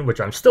Radisson,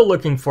 which I'm still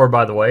looking for,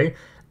 by the way.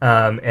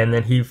 And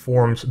then he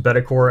forms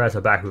Betacore as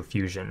a Baku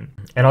Fusion.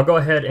 And I'll go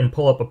ahead and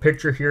pull up a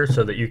picture here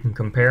so that you can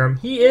compare him.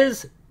 He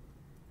is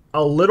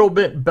a little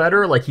bit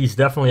better, like he's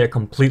definitely a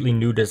completely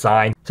new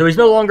design. So he's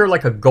no longer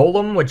like a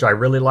golem, which I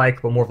really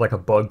like, but more of like a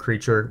bug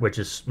creature, which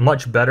is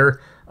much better.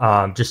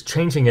 Just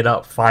changing it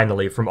up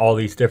finally from all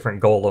these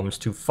different golems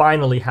to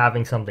finally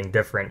having something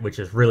different, which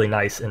is really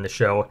nice in the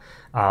show.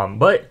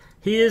 But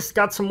he has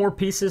got some more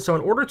pieces, so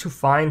in order to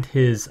find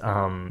his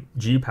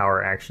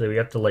G-Power, actually, we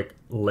have to like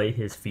lay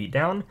his feet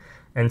down.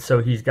 And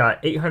so he's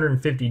got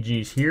 850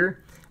 Gs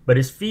here, but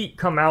his feet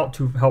come out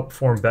to help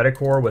form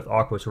Betacore with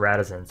Aquos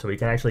Radisson, so he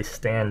can actually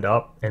stand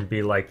up and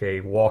be like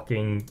a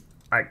walking...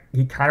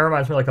 he kind of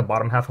reminds me like the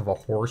bottom half of a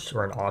horse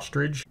or an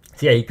ostrich.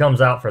 So yeah, he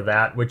comes out for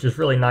that, which is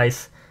really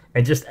nice,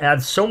 and just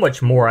adds so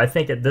much more. I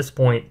think at this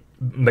point,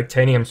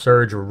 Mectanium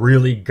Surge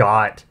really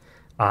got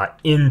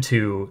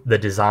into the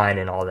design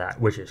and all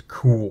that, which is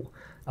cool.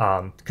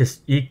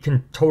 Because he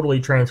can totally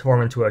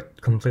transform into a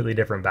completely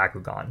different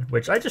Bakugan,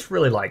 which I just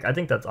really like. I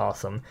think that's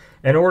awesome.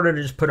 In order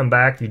to just put him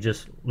back, you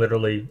just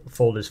literally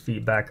fold his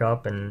feet back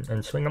up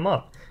and swing him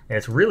up. And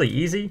it's really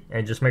easy,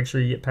 and just make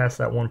sure you get past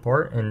that one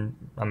part, and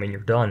I mean,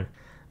 you're done.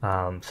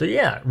 So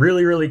yeah,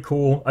 really, really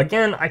cool.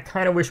 Again, I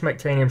kind of wish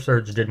Mectanium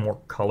Surge did more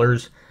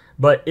colors,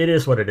 but it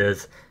is what it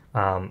is.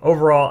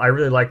 Overall, I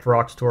really like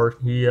Rockstar.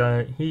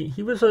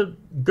 He was a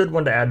good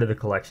one to add to the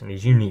collection.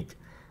 He's unique.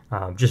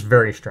 Just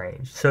very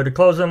strange. So to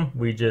close them,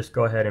 we just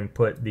go ahead and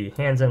put the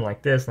hands in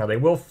like this. Now they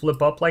will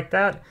flip up like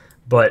that,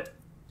 but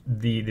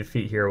the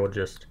feet here will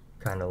just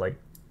kind of like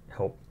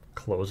help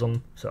close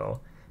them.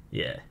 So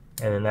yeah,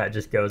 And then that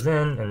just goes in,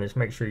 and just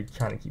make sure you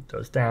kind of keep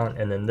those down.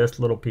 And then this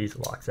little piece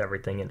locks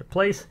everything into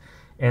place.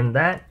 And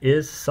that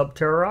is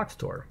Subterra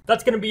Rockstore.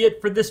 That's going to be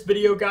it for this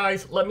video,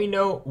 guys. Let me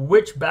know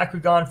which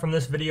Bakugan from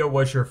this video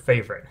was your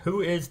favorite.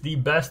 Who is the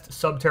best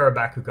Subterra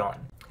Bakugan?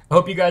 I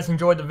hope you guys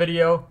enjoyed the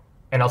video,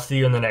 and I'll see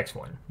you in the next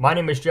one. My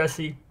name is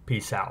Jesse.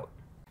 Peace out.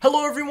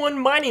 Hello everyone,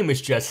 my name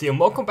is Jesse and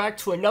welcome back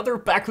to another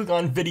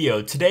Bakugan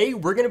video. Today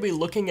we're going to be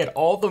looking at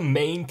all the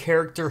main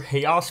character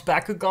Haos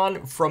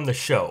Bakugan from the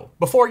show.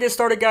 Before I get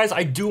started, guys,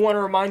 I do want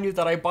to remind you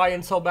that I buy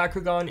and sell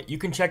Bakugan. You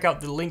can check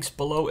out the links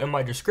below in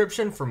my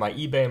description for my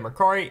eBay and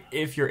Mercari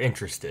if you're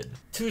interested.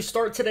 To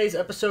start today's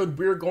episode,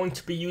 we're going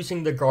to be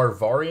using the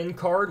Garvarian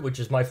card, which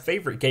is my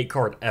favorite gate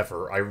card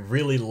ever. I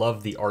really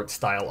love the art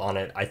style on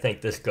it. I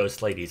think this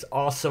Ghost Lady's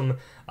awesome.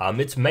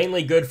 It's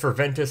mainly good for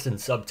Ventus and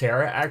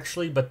Subterra,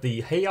 actually, but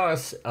the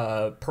Haos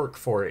perk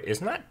for it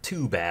is not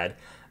too bad.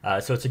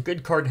 So it's a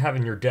good card to have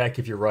in your deck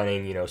if you're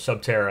running, you know,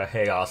 Subterra,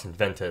 Haos, and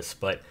Ventus.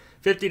 But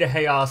 50 to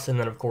Haos, and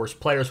then, of course,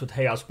 players with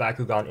Haos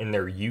Bakugan in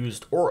their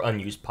used or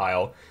unused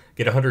pile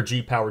get 100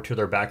 G power to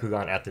their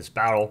Bakugan at this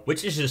battle,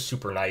 which is just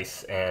super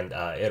nice, and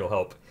it'll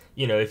help,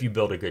 you know, if you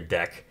build a good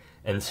deck.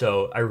 And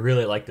so I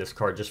really like this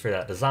card just for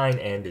that design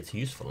and its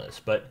usefulness.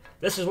 But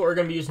this is what we're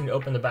going to be using to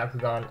open the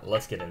Bakugan.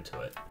 Let's get into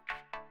it.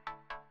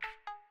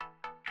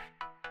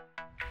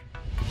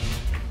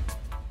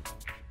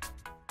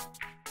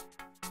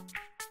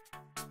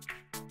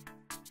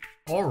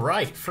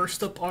 Alright,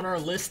 first up on our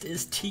list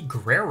is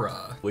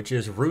Tigrera, which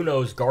is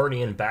Runo's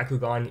Guardian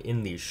Bakugan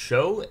in the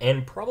show,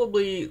 and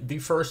probably the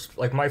first,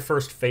 like my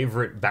first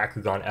favorite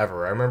Bakugan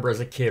ever. I remember as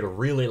a kid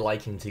really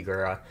liking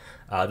Tigrera.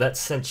 That's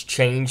since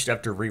changed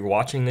after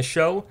rewatching the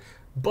show,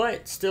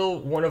 but still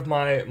one of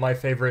my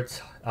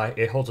favorites.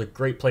 It holds a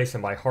great place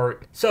in my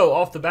heart. So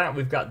off the bat,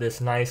 we've got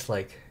this nice,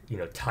 like, you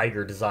know,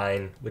 tiger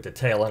design with the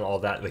tail and all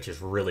that, which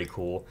is really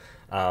cool.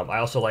 I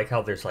also like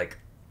how there's like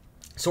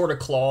sort of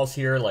claws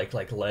here, like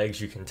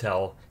legs, you can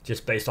tell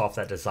just based off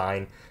that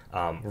design.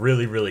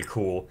 Really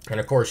cool. And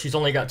of course she's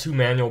only got two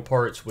manual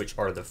parts, which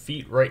are the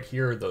feet right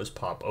here. Those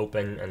pop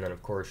open, and then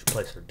of course you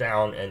place her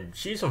down, and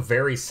she's a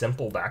very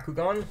simple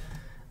Bakugan.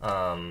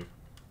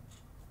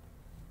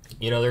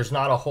 You know, there's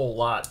not a whole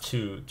lot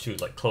to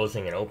like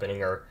closing and opening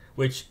her,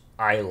 which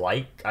I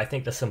like. I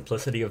think the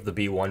simplicity of the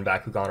B1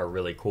 Bakugan are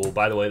really cool.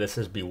 By the way, this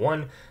is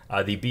B1.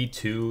 The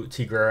B2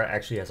 Tigrera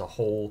actually has a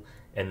hole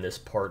in this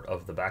part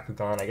of the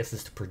Bakugan. I guess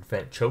this is to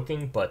prevent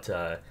choking, but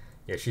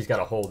yeah, she's got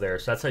a hole there.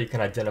 So that's how you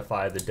can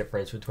identify the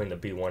difference between the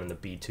B1 and the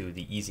B2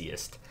 the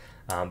easiest.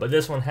 But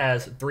this one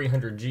has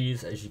 300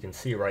 Gs, as you can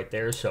see right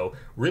there. So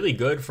really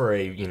good for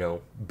a, you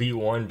know,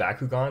 B1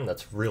 Bakugan.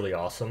 That's really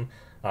awesome.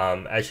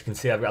 As you can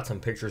see, I've got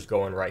some pictures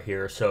going right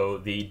here. So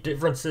the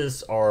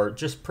differences are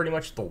just pretty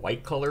much the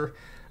white color.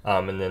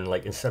 And then,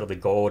 like, instead of the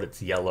gold,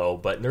 it's yellow,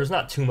 but there's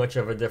not too much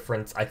of a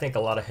difference. I think a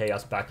lot of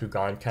Haos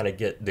Bakugan kind of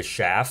get the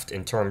shaft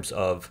in terms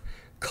of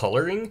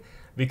coloring,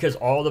 because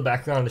all the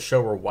Bakugan on the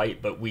show are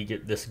white, but we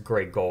get this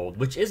gray gold,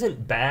 which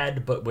isn't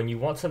bad, but when you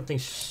want something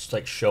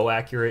like show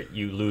accurate,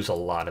 you lose a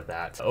lot of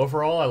that.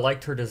 Overall, I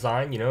liked her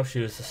design. You know,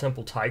 she was a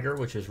simple tiger,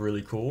 which is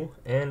really cool.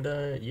 And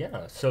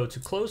yeah, so to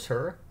close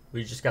her,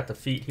 we just got the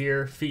feet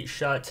here, feet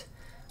shut,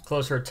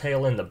 close her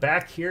tail in the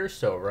back here,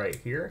 so right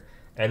here.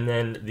 And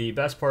then the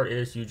best part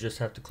is you just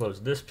have to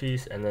close this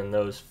piece, and then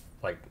those,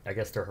 like, I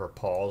guess they're her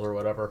paws or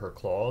whatever, her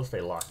claws,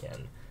 they lock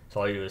in. So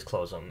all you do is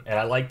close them. And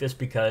I like this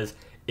because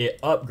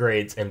it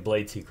upgrades in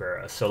Blade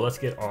Tigrera. So let's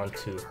get on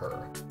to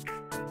her.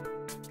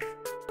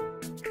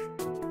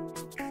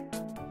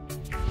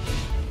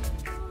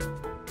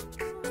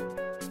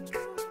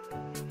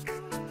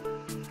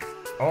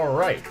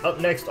 Alright, up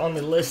next on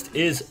the list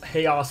is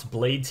Haos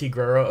Blade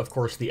Tigrera, of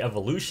course the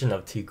evolution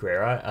of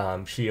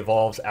Tigrera. She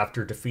evolves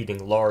after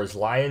defeating Lars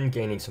Lion,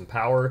 gaining some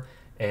power,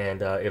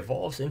 and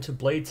evolves into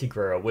Blade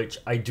Tigrera, which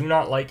I do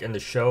not like in the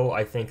show.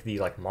 I think the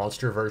like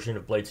monster version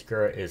of Blade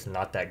Tigrera is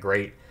not that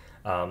great.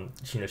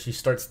 You know, she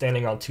starts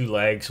standing on two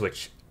legs,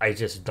 which I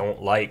just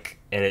don't like,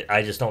 and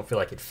I just don't feel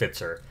like it fits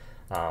her.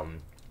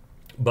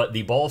 But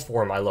the ball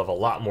form I love a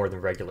lot more than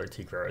regular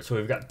Tigrera. So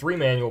we've got three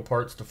manual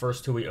parts. The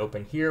first two we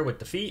open here with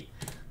the feet.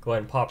 Go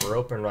ahead and pop her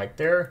open right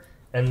there.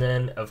 And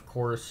then, of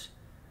course,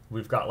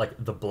 we've got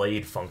like the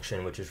blade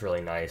function, which is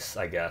really nice,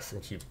 I guess.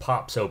 And she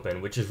pops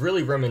open, which is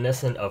really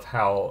reminiscent of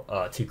how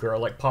Tigrera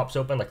like pops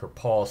open, like her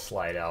paws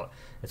slide out.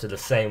 And so the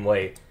same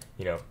way,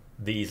 you know,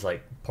 these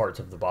like parts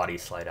of the body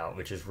slide out,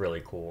 which is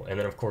really cool. And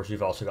then, of course,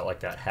 you've also got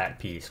like that hat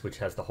piece, which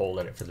has the hole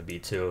in it for the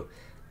B2.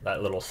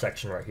 That little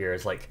section right here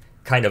is like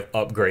kind of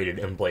upgraded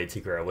in Blade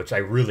Tigrera, which I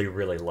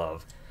really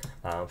love.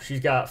 She's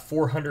got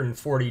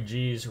 440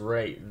 Gs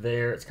right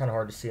there. It's kind of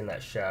hard to see in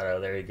that shadow.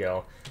 There you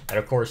go. And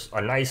of course,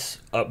 a nice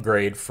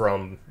upgrade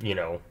from, you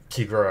know,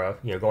 Tigrera,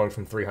 you know, going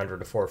from 300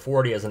 to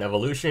 440 as an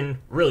evolution.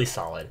 Really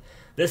solid.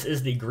 This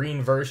is the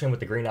green version with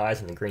the green eyes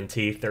and the green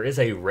teeth. There is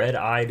a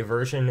red-eyed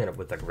version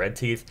with like red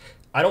teeth.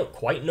 I don't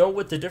quite know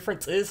what the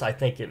difference is. I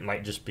think it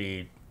might just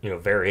be, you know,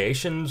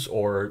 variations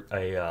or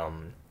a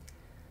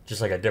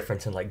just like a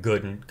difference in like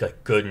good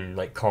and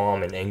like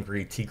calm and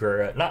angry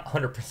Tigrera. Not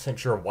 100%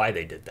 sure why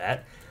they did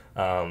that.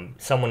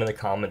 Someone in the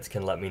comments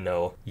can let me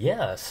know.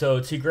 Yeah,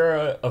 so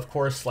Tigrera, of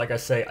course, like I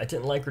say, I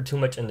didn't like her too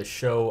much in the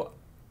show.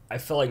 I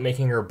feel like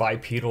making her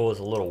bipedal is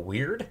a little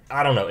weird.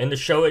 I don't know. In the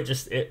show,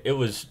 it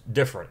was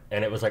different,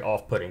 and it was like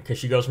off-putting because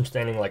she goes from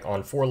standing like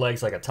on 4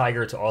 legs like a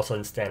tiger to all of a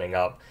sudden standing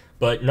up.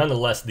 But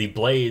nonetheless, the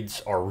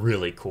blades are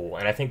really cool,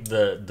 and I think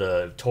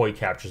the toy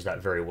captures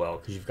that very well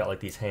because you've got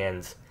like these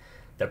hands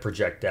that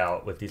project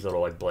out with these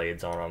little like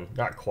blades on them.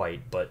 Not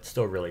quite, but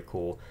still really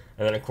cool.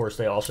 And then of course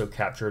they also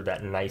captured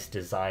that nice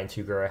design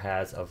Tigrera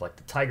has of like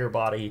the tiger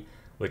body,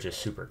 which is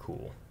super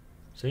cool.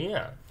 So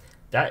yeah.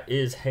 That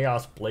is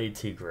Haos Blade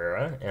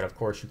Tigrera, and of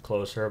course you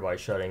close her by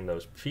shutting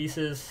those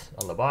pieces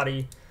on the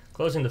body,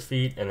 closing the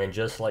feet, and then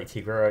just like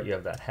Tigrera, you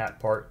have that hat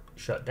part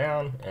shut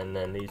down, and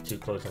then these two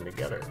closing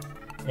together.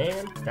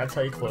 And that's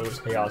how you close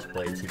Haos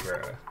Blade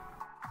Tigrera.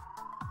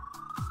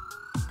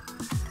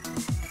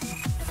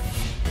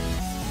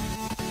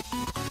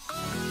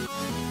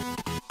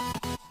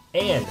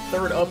 And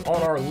third up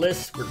on our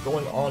list, we're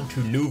going on to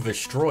New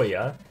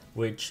Vestroia,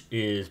 which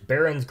is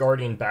Baron's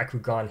Guardian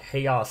Bakugan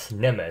Haos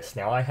Nemes.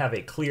 Now I have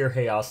a clear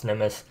Haos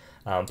Nemes,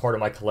 part of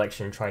my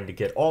collection, trying to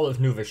get all of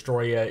New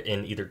Vestroia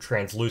in either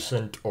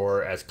translucent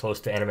or as close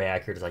to anime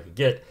accurate as I could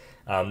get.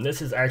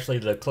 This is actually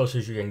the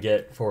closest you can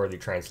get for the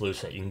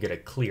translucent. You can get a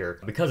clear.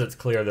 Because it's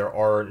clear, there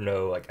are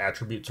no like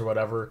attributes or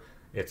whatever.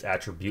 It's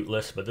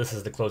attributeless, but this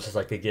is the closest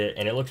I could get,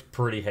 and it looks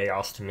pretty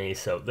Haos to me,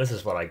 so this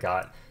is what I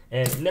got.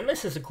 And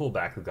Nemes is a cool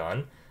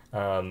Bakugan.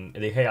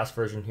 The Haos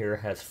version here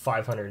has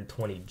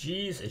 520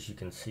 Gs, as you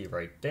can see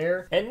right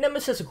there. And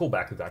Nemes is a cool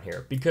Bakugan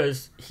here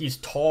because he's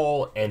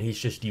tall and he's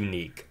just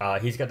unique.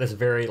 He's got this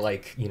very,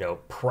 like, you know,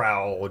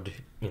 proud,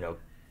 you know,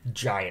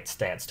 giant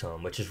stance to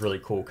him, which is really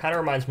cool. Kind of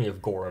reminds me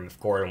of Gorham if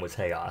Gorham was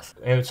Haos.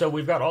 And so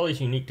we've got all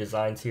these unique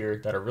designs here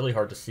that are really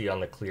hard to see on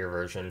the clear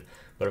version.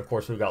 But of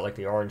course we've got like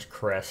the orange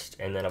crest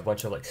and then a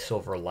bunch of like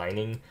silver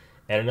lining.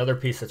 And another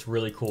piece that's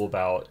really cool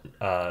about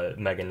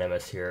Mega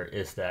Nemes here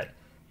is that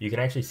you can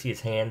actually see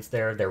his hands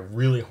there. They're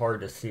really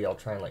hard to see. I'll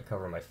try and like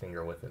cover my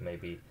finger with it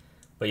maybe.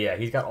 But yeah,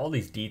 he's got all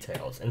these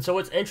details. And so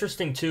what's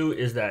interesting too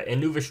is that in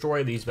New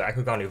Vestroia, these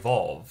Bakugan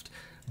evolved,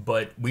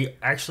 but we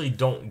actually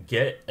don't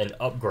get an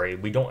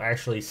upgrade. We don't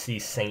actually see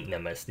Saint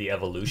Nemes, the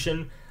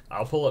evolution.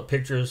 I'll pull up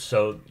pictures,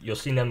 so you'll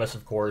see Nemes,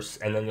 of course,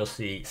 and then you'll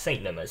see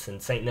Saint Nemes.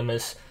 And Saint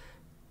Nemes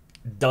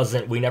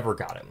we never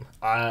got him.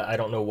 I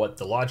don't know what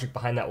the logic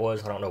behind that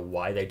was. I don't know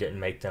why they didn't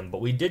make them, but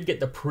we did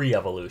get the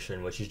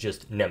pre-evolution, which is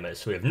just Nemes.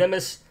 So we have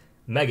Nemes,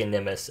 Mega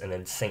Nemes, and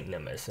then Saint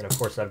Nemes. And of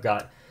course I've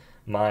got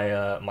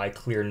my my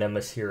clear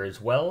Nemes here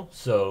as well.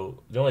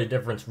 So the only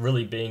difference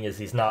really being is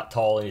he's not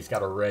tall and he's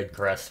got a red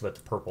crest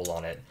with purple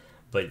on it.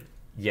 But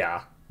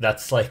yeah,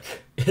 that's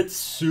like, it's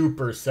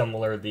super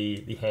similar.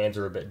 The hands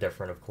are a bit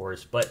different, of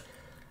course, but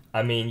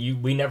I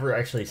mean, we never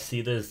actually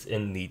see this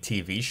in the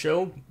TV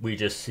show. We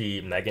just see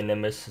Mega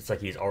Nemes. It's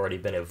like he's already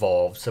been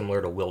evolved, similar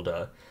to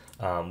Wilda.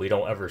 We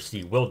don't ever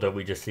see Wilda,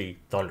 we just see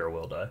Thunder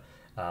Wilda.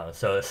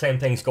 So the same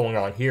thing's going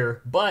on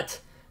here,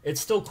 but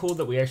it's still cool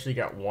that we actually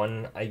got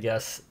one, I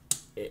guess.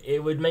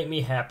 It would make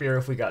me happier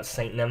if we got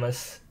Saint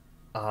Nemes.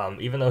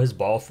 Even though his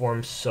ball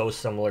form's so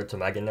similar to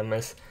Mega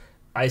Nemes,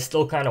 I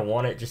still kind of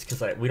want it just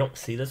because we don't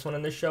see this one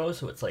in the show,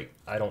 so it's like,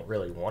 I don't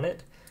really want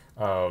it.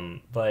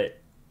 But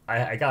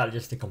I got it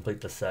just to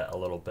complete the set a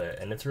little bit,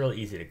 and it's really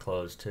easy to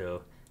close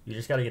too. You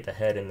just got to get the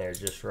head in there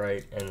just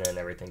right, and then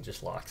everything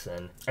just locks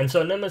in. And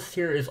so Nemes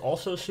here is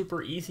also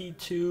super easy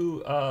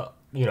to,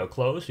 you know,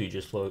 close. So you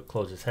just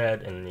close his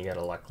head, and then you got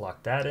to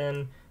lock that in.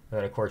 And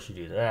then of course you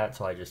do that,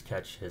 so I just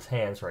catch his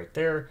hands right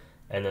there,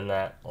 and then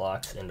that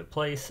locks into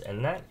place,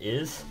 and that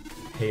is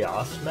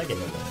Haos Mega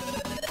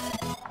Nemes.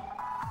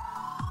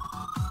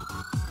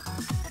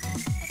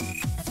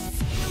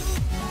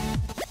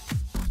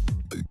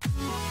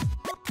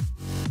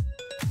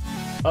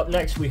 Up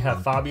next, we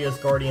have Fabia's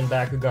Guardian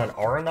Bakugan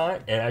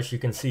Aeronaut, and as you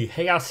can see,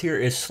 Haos here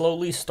is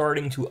slowly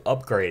starting to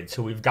upgrade.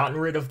 So we've gotten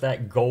rid of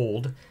that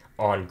gold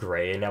on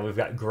gray, and now we've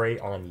got gray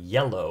on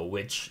yellow,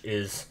 which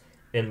is,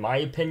 in my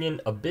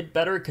opinion, a bit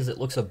better because it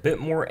looks a bit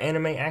more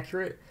anime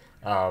accurate,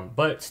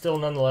 but still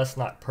nonetheless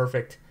not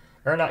perfect.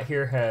 Aeronaut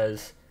here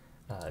has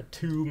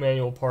 2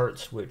 manual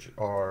parts, which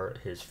are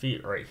his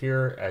feet right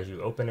here as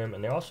you open him,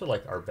 and they also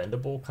like are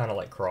bendable, kind of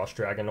like Cross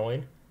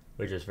Dragonoid,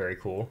 which is very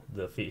cool.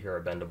 The feet here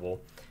are bendable.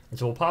 And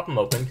so we'll pop him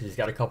open because he's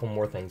got a couple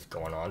more things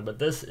going on. But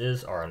this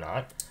is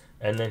Aeronaut.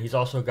 And then he's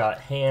also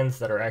got hands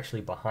that are actually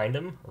behind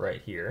him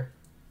right here.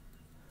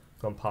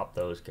 Go and pop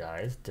those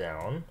guys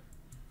down.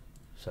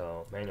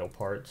 So manual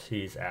parts,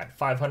 he's at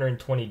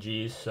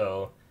 520 Gs,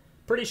 so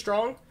pretty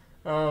strong.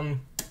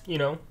 You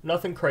know,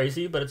 nothing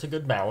crazy, but it's a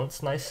good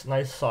balance. Nice,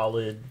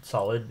 solid,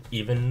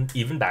 even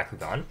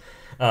Bakugan.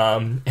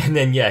 And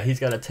then yeah, he's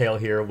got a tail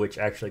here which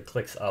actually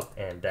clicks up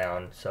and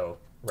down. So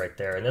right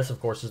there, and this of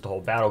course is the whole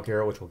battle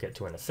gear, which we'll get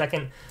to in a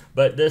second.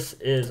 But this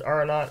is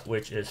Aeronaut,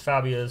 which is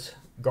Fabia's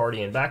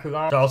Guardian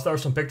Bakugan. So I'll throw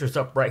some pictures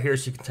up right here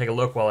so you can take a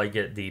look while I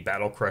get the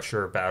Battle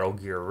Crusher battle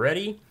gear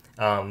ready.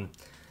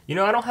 You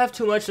know, I don't have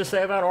too much to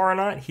say about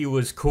Aeronaut. He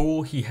was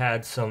cool. He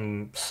had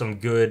some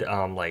good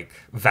like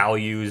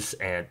values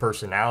and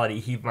personality.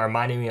 He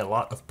reminded me a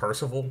lot of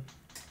Percival.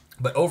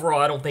 But overall,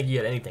 I don't think he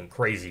had anything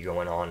crazy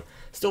going on.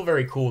 Still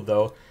very cool,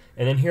 though.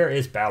 And then here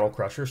is Battle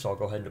Crusher, so I'll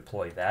go ahead and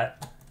deploy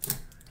that.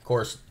 Of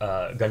course,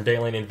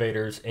 Gundalian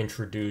Invaders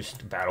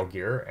introduced Battle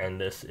Gear, and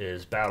this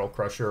is Battle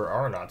Crusher,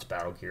 Aeronaut's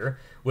Battle Gear,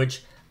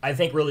 which I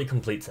think really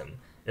completes him.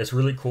 It's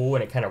really cool,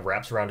 and it kind of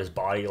wraps around his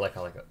body like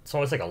it's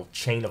almost like a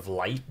chain of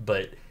light,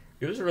 but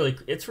it's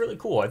really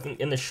cool. I think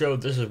in the show,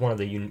 this is one of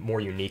the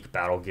more unique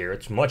Battle Gear.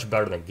 It's much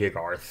better than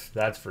Gigarth,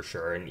 that's for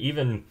sure, and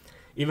even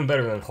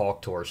better than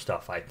Hawk Tour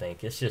stuff, I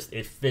think. It's just,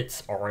 it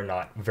fits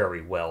Aeronaut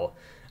very well.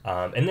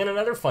 And then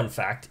another fun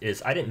fact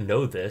is, I didn't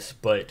know this,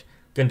 but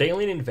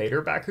Gundalian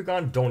Invader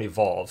Bakugan don't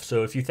evolve.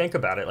 So if you think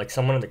about it, like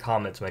someone in the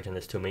comments mentioned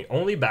this to me,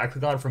 only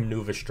Bakugan from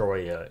New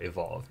Vestroia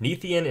evolve.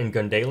 Neithian and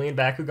Gundalian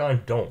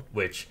Bakugan don't,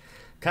 which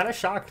kind of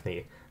shocked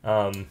me.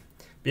 But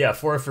yeah,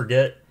 before I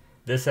forget,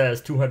 this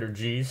has 200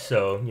 Gs,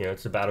 so, you know,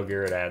 it's the Battle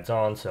Gear it adds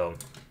on, so...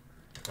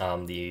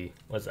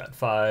 what's that,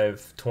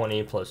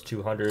 520 plus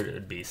 200,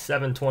 it'd be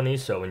 720,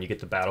 so when you get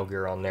the Battle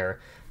Gear on there,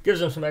 gives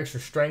them some extra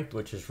strength,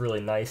 which is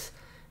really nice.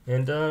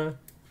 And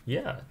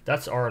yeah,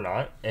 that's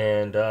Aeronaut,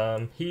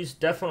 and he's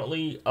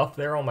definitely up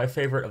there on my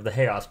favorite of the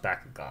Haos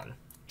Bakugan.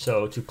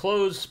 So to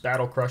close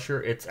Battle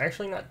Crusher, it's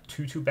actually not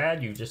too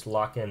bad. You just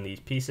lock in these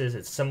pieces.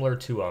 It's similar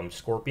to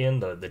Scorpion,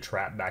 the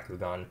trap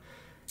Bakugan,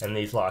 and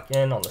these lock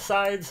in on the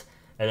sides,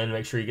 and then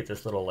make sure you get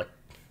this little like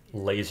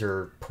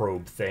laser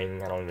probe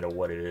thing, I don't even know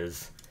what it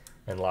is,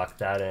 and lock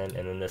that in,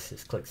 and then this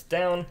just clicks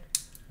down,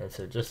 and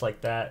so just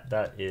like that,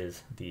 that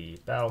is the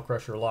Battle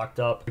Crusher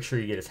locked up. Make sure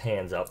you get his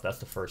hands up, that's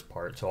the first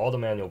part, so all the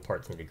manual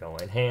parts need to go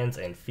in. Hands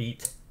and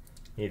feet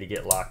need to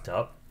get locked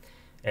up,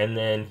 and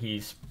then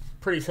he's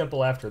pretty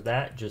simple after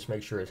that. Just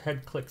make sure his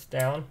head clicks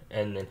down,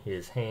 and then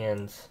his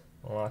hands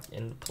lock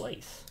into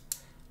place,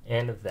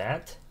 and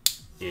that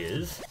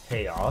is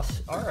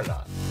Haos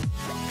Aeronaut.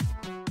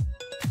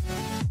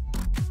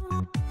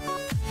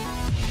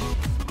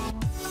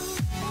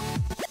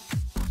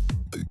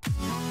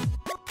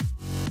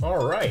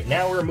 Alright,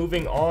 now we're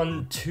moving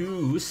on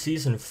to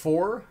Season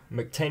 4,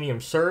 Mectanium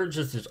Surge.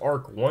 This is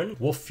Arc 1,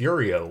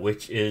 Wolfurio,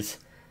 which is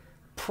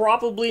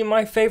probably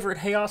my favorite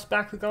Haos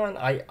Bakugan.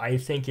 I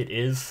think it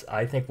is.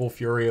 I think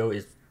Wolfurio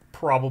is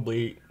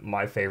probably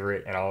my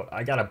favorite, and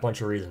I got a bunch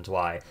of reasons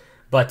why.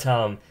 But,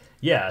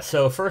 yeah,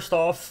 so first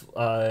off,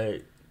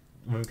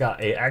 we've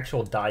got a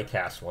actual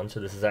die-cast one. So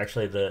this is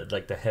actually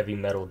the heavy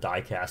metal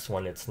die-cast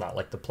one. It's not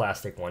like the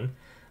plastic one.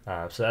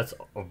 So that's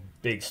a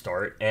big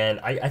start, and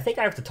I think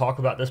I have to talk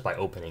about this by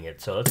opening it.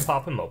 So let's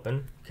pop him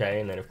open, okay,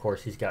 and then of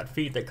course he's got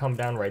feet that come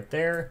down right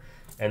there,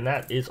 and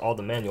that is all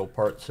the manual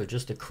parts. So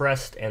just the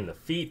crest and the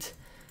feet.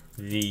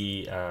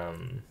 The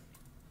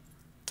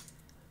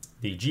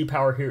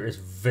G-Power here is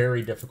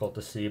very difficult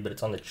to see, but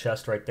it's on the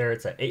chest right there.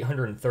 It's at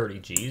 830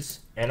 Gs,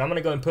 and I'm going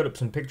to go and put up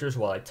some pictures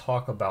while I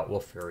talk about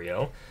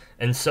Wolfurio.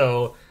 And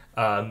so...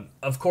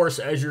 of course,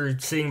 as you're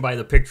seeing by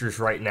the pictures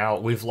right now,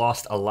 we've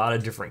lost a lot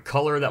of different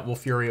color that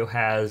Wolfurio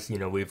has. You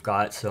know, we've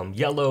got some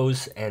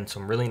yellows and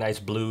some really nice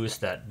blues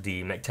that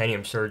the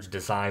Mectanium Surge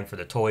design for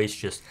the toys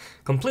just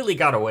completely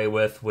got away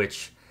with,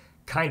 which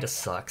kind of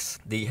sucks.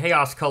 The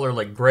Haos color,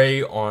 like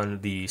gray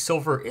on the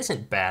silver,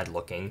 isn't bad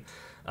looking.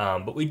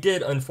 But we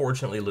did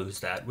unfortunately lose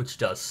that, which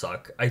does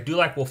suck. I do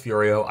like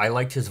Wolfurio. I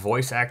liked his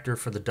voice actor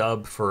for the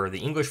dub for the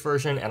English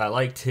version, and I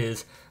liked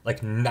his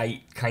like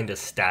knight kind of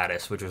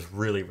status, which was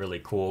really,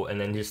 really cool.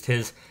 And then just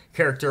his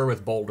character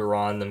with Boulder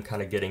on, them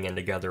kind of getting in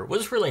together,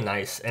 was really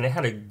nice, and it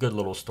had a good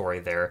little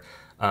story there.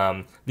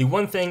 The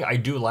one thing I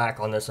do lack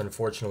on this,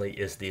 unfortunately,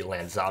 is the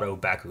Lanzato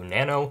Baku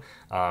Nano.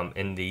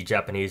 In the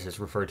Japanese, it's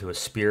referred to as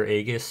Spear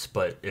Aegis,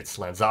 but it's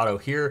Lanzato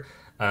here.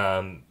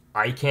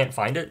 I can't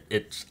find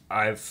it.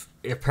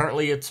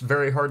 Apparently it's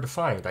very hard to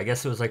find. I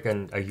guess it was like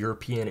a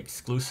European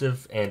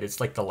exclusive, and it's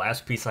like the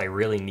last piece I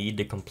really need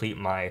to complete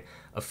my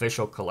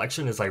official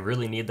collection. Is I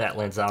really need that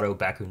Lanzato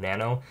Baku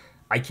Nano.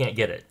 I can't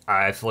get it.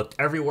 I've looked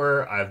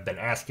everywhere. I've been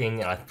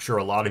asking, and I'm sure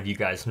a lot of you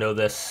guys know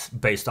this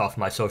based off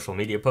my social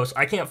media posts.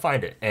 I can't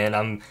find it, and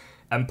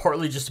I'm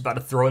partly just about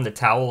to throw in the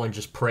towel and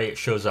just pray it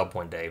shows up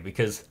one day,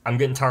 because I'm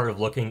getting tired of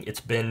looking.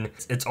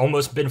 It's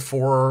almost been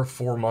four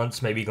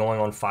months, maybe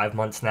going on 5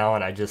 months now,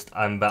 and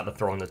I'm about to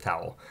throw in the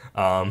towel.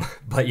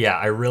 But yeah,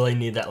 I really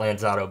need that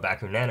Lanzato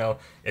Baku Nano.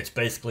 It's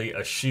basically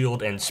a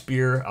shield and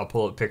spear. I'll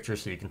pull up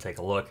pictures so you can take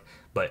a look,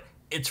 but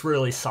it's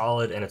really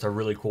solid, and it's a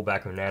really cool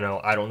Baku Nano.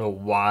 I don't know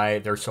why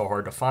they're so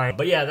hard to find,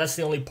 but yeah, that's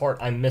the only part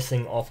I'm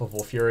missing off of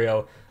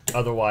Wolfurio.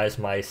 Otherwise,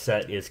 my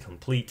set is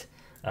complete.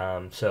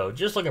 So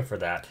just looking for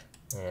that.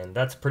 And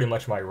that's pretty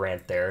much my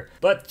rant there.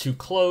 But to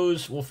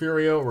close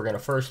Wolfurio, we're going to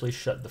firstly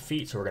shut the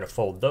feet. So we're going to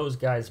fold those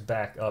guys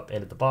back up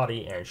into the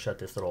body and shut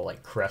this little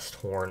like crest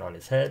horn on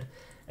his head.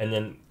 And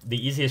then the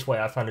easiest way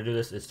I found to do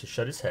this is to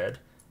shut his head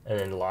and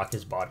then lock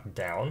his body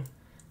down.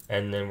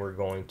 And then we're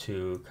going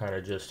to kind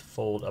of just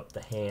fold up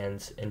the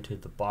hands into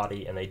the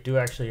body. And they do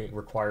actually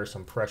require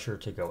some pressure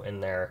to go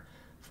in there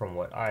from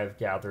what I've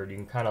gathered. You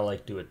can kind of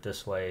like do it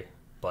this way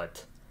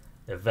but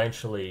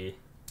eventually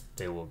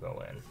they will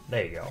go in.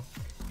 There you go.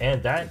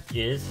 And that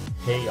is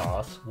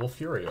Haos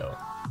Wolfurio.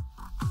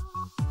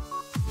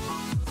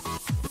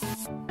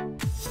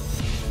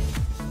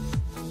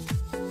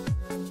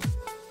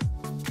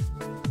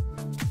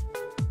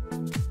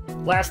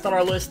 Last on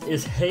our list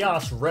is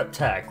Haos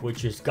Reptak,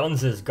 which is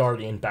Guns'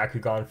 Guardian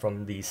Bakugan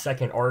from the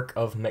second arc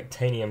of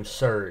Mectanium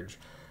Surge.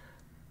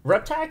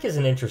 Reptak is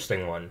an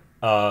interesting one.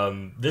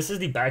 This is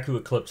the Baku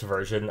Eclipse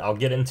version. I'll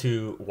get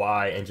into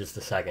why in just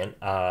a second.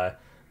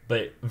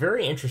 But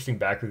very interesting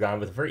Bakugan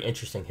with very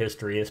interesting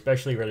history,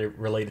 especially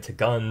related to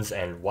Guns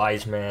and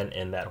Wise Man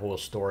and that whole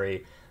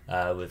story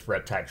with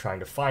Reptak trying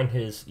to find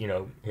his,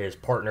 his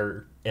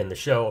partner in the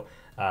show.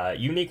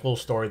 Unique little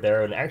story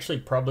there, and actually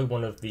probably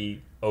one of the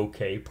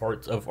okay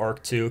parts of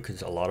Arc 2,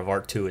 because a lot of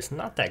Arc 2 is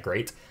not that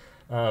great.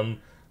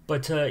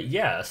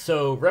 Yeah,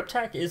 so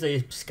Reptak is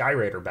a Sky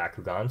Raider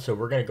Bakugan, so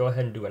we're going to go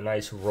ahead and do a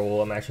nice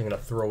roll. I'm actually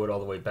going to throw it all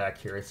the way back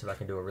here and see if I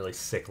can do a really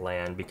sick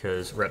land,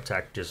 because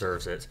Reptak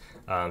deserves it.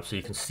 So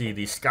you can see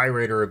the Sky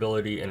Raider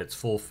ability in its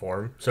full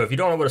form. So if you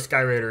don't know what a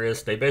Sky Raider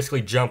is, they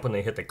basically jump when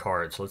they hit the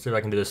card. So let's see if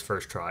I can do this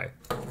first try.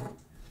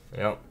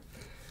 Yep.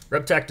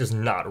 Reptak does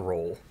not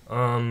roll.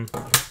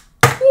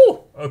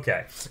 Woo!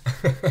 Okay.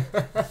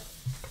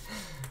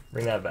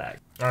 Bring that back.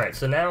 Alright,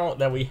 so now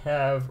that we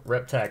have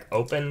Reptak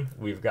open,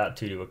 we've got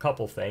to do a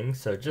couple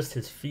things. So just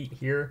his feet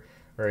here,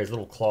 or his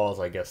little claws,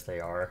 I guess they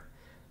are.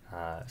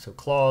 So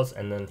claws,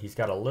 and then he's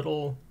got a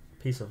little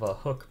piece of a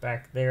hook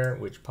back there,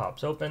 which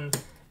pops open.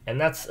 And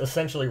that's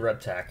essentially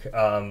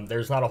Reptak.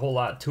 There's not a whole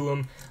lot to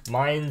him.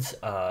 Mine's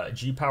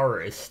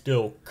G-Power is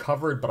still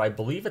covered, but I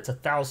believe it's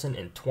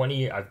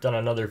 1020. I've done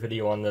another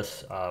video on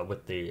this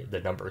with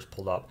the numbers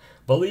pulled up.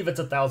 Believe it's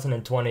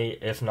 1020.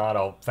 If not,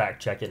 I'll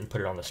fact check it and put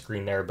it on the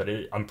screen there. But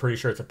I'm pretty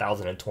sure it's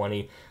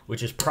 1020,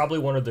 which is probably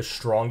one of the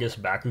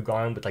strongest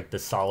Bakugan with like the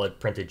solid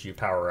printed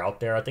G-Power out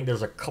there. I think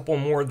there's a couple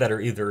more that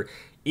are either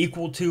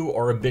equal to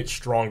or a bit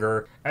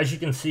stronger. As you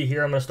can see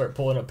here, I'm going to start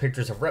pulling up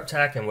pictures of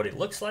Reptak and what it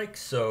looks like.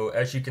 So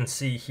as you can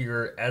see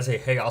here, as a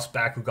Haos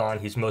Bakugan,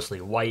 he's mostly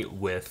white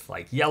with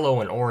like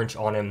yellow and orange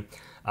on him.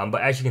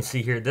 But as you can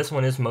see here, this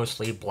one is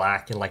mostly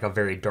black and like a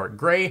very dark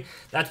gray.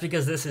 That's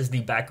because this is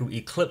the Baku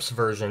Eclipse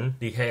version,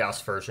 the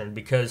Haos version,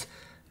 because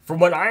from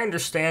what I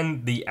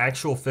understand, the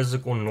actual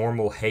physical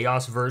normal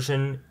Haos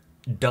version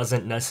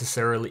doesn't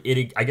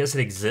necessarily, I guess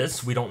it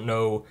exists. We don't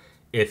know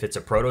if it's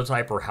a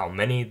prototype or how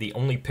many. The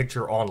only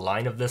picture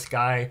online of this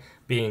guy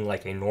being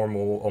like a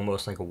normal,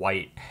 almost like a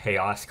white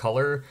Haos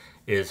color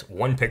is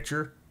one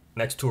picture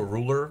next to a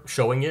ruler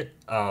showing it.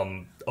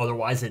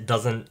 Otherwise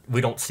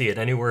we don't see it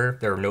anywhere.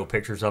 There are no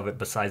pictures of it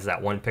besides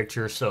that one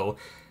picture. So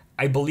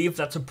I believe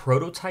that's a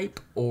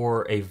prototype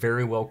or a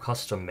very well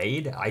custom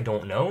made. I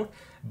don't know,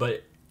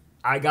 but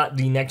I got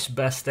the next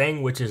best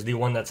thing, which is the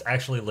one that's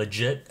actually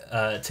legit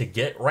to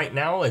get right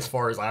now, as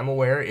far as I'm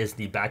aware, is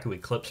the Baku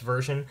Eclipse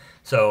version.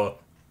 So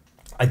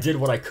I did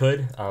what I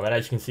could, and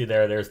as you can see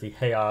there's the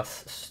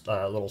Haos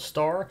little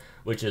star,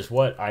 which is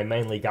what I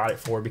mainly got it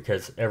for,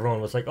 because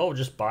everyone was like, oh,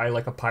 just buy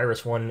like a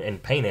Pyrus one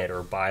and paint it,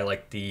 or buy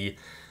like the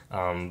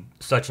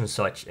such and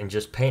such and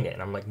just paint it.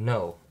 And I'm like,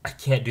 no, I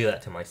can't do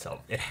that to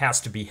myself. It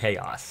has to be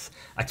Haos.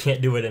 I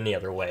can't do it any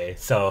other way.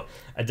 So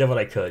I did what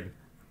I could.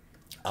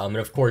 And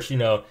of course,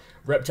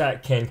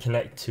 Reptak can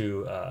connect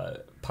to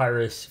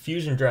Pyrus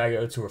Fusion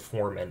Drago to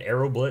form an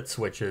Aero Blitz,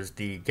 which is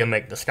the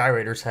gimmick the Sky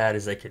Raiders had,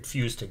 is they could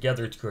fuse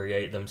together to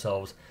create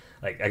themselves,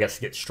 like, I guess,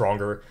 get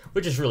stronger,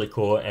 which is really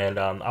cool. And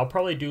I'll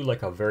probably do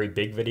like a very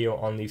big video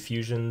on the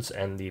fusions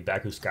and the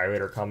Baku Sky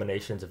Raider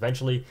combinations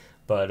eventually,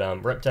 but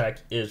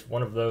Reptak is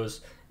one of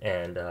those,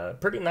 and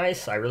pretty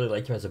nice. I really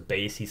like him as a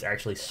base. He's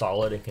actually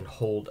solid and can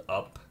hold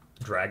up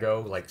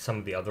Drago, like some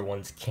of the other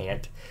ones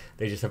can't.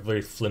 They just have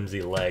very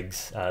flimsy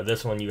legs.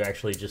 This one, you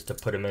actually, just to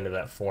put him into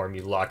that form,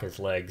 you lock his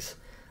legs,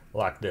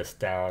 lock this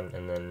down,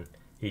 and then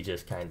he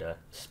just kind of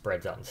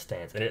spreads out and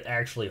stands. And it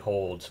actually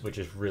holds, which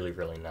is really,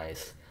 really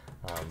nice.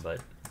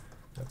 But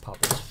I'll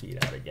pop his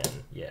feet out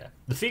again. Yeah,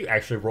 the feet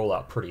actually roll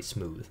out pretty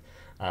smooth.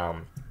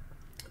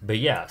 But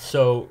yeah,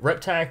 so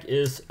Reptak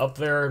is up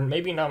there.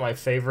 Maybe not my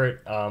favorite.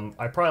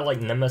 I probably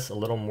like Nemesis a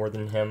little more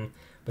than him,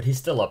 but he's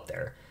still up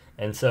there.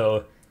 And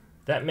so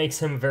that makes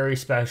him very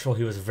special.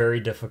 He was very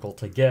difficult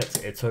to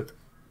get. It took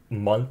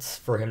months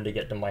for him to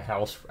get to my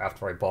house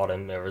after I bought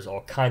him. There was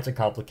all kinds of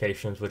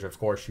complications, which of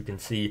course you can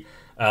see.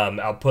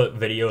 I'll put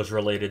videos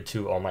related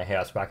to all my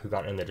Haos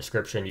Bakugan in the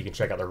description. You can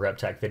check out the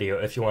Reptak video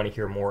if you want to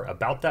hear more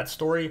about that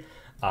story.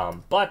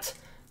 But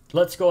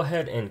let's go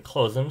ahead and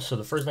close them. So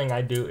the first thing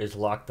I do is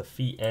lock the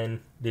feet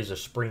in. These are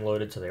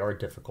spring-loaded, so they are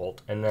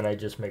difficult. And then I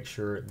just make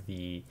sure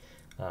the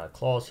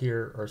claws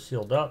here are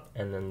sealed up,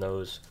 and then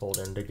those fold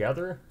in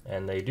together,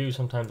 and they do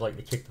sometimes like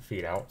to kick the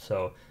feet out,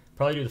 so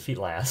probably do the feet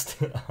last.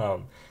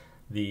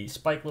 The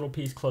spike little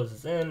piece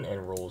closes in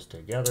and rolls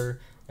together,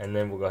 and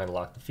then we'll go ahead and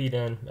lock the feet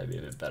in. Maybe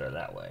a bit better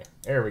that way.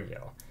 There we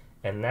go.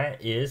 And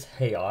that is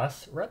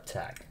Haos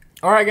Reptak.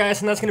 Alright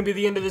guys, and that's going to be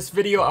the end of this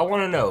video. I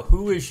want to know,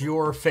 who is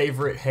your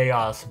favorite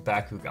Haos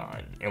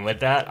Bakugan? And with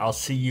that, I'll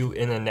see you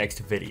in the next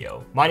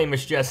video. My name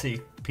is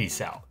Jesse.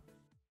 Peace out.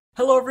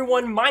 Hello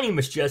everyone, my name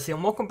is Jesse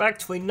and welcome back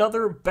to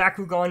another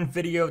Bakugan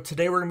video.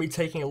 Today we're going to be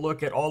taking a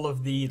look at all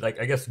of the,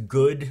 I guess,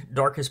 good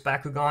Darkus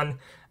Bakugan.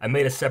 I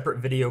made a separate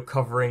video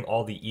covering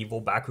all the evil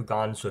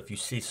Bakugan, so if you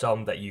see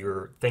some that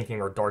you're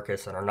thinking are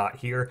Darkus and are not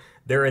here,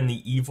 they're in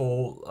the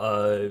evil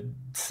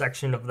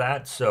section of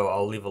that, so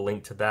I'll leave a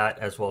link to that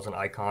as well as an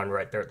icon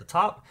right there at the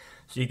top.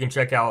 So you can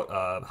check out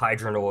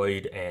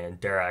Dragonoid and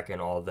Derek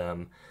and all of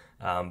them.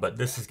 But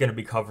this is going to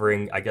be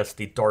covering, I guess,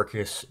 the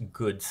Darkus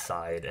good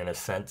side in a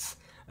sense.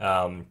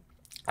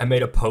 I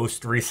made a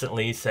post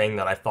recently saying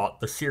that I thought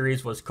the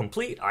series was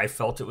complete. I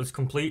felt it was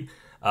complete,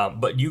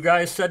 but you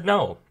guys said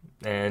no,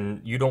 and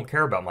you don't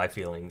care about my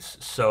feelings.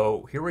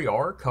 So here we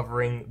are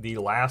covering the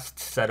last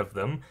set of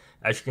them.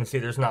 As you can see,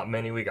 there's not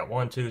many. We got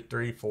 1, 2,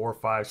 3, 4,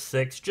 5,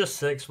 6, just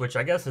 6, which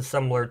I guess is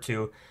similar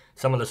to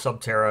some of the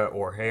Subterra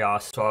or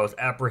Haos. So I was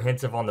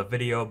apprehensive on the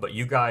video, but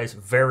you guys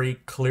very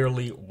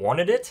clearly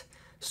wanted it.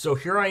 So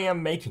here I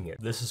am making it.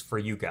 This is for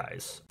you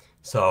guys.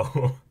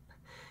 So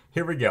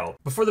here we go.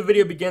 Before the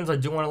video begins, I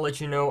do want to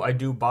let you know I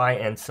do buy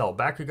and sell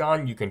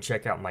Bakugan. You can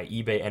check out my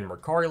eBay and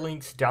Mercari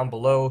links down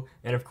below.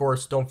 And of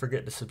course, don't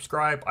forget to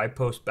subscribe. I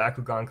post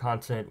Bakugan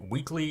content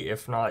weekly,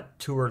 if not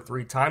 2 or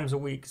 3 times a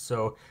week.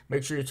 So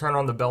make sure you turn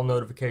on the bell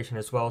notification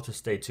as well to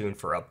stay tuned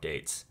for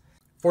updates.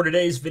 For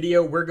today's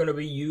video, we're going to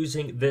be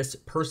using this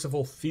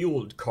Percival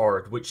Field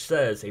card, which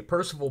says a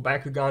Percival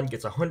Bakugan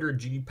gets 100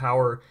 G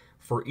power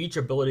for each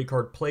ability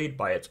card played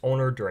by its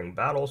owner during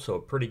battle, so a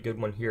pretty good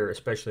one here,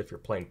 especially if you're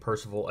playing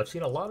Percival. I've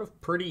seen a lot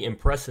of pretty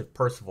impressive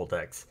Percival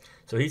decks,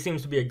 so he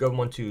seems to be a good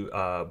one to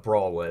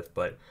brawl with,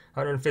 but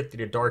 150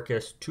 to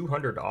Darkus,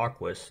 200 to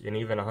Aquas, and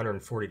even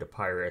 140 to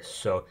Pyrus,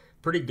 so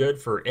pretty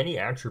good for any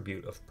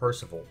attribute of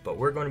Percival, but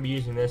we're going to be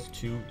using this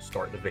to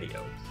start the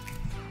video.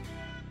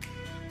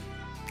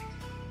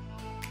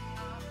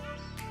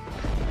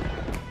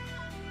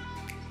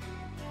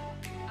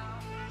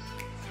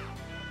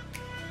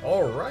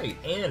 Alright,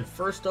 and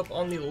first up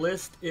on the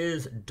list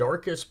is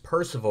Darkus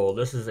Percival.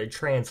 This is a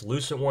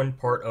translucent one,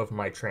 part of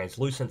my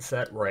translucent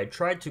set, where I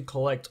tried to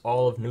collect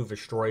all of New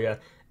Vestroia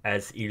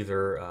as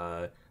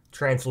either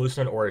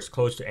translucent or as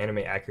close to anime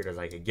accurate as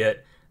I could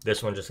get.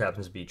 This one just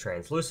happens to be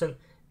translucent.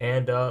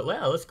 And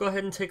yeah, let's go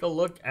ahead and take a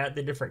look at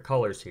the different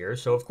colors here.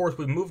 So of course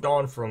we've moved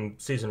on from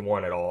Season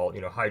 1 at all.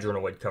 You know,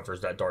 Dragonoid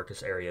covers that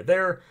Darkus area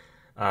there.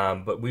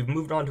 But we've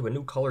moved on to a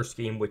new color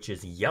scheme, which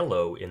is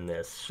yellow in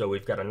this. So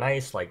we've got a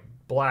nice, like,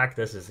 black.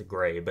 This is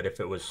gray, but if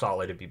it was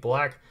solid, it'd be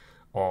black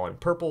on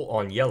purple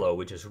on yellow,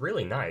 which is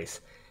really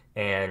nice.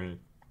 And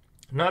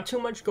not too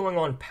much going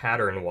on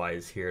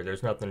pattern-wise here.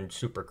 There's nothing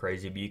super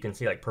crazy, but you can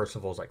see, like,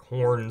 Percival's, like,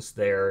 horns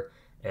there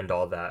and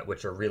all that,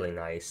 which are really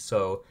nice.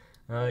 So,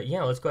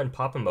 yeah, let's go ahead and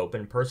pop them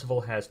open.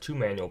 Percival has 2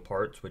 manual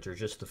parts, which are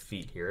just the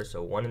feet here,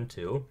 so 1 and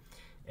 2.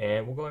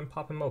 And we'll go ahead and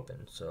pop him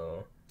open,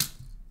 so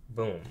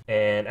boom.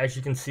 And as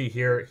you can see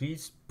here,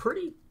 he's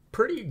pretty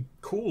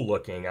cool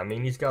looking. I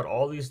mean, he's got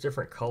all these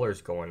different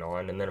colors going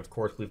on, and then of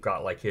course we've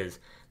got like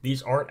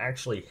these aren't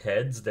actually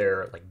heads,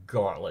 they're like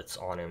gauntlets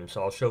on him.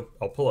 So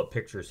I'll pull up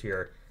pictures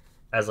here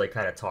as I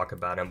kind of talk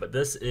about him. But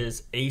this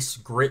is Ace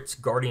Grit's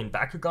Guardian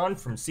Bakugan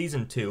from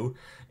Season 2,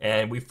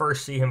 and we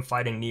first see him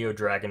fighting Neo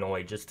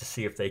Dragonoid just to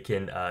see if they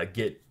can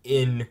get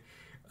in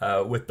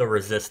with the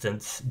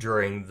resistance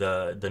during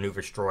the New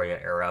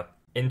Vestroia era.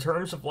 In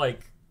terms of,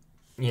 like,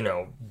 you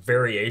know,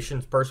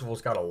 variations,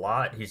 Percival's got a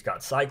lot. He's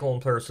got Cyclone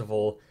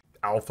Percival,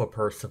 Alpha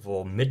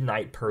Percival,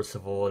 Midnight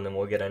Percival, and then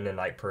we'll get into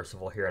Night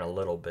Percival here in a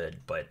little bit.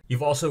 But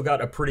you've also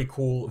got a pretty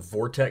cool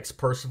Vortex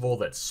Percival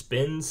that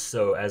spins.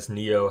 So as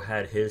Neo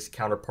had his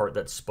counterpart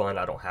that spun,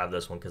 I don't have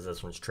this one because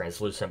this one's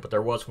translucent, but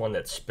there was one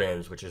that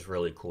spins, which is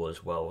really cool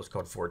as well. It was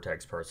called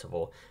Vortex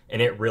Percival,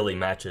 and it really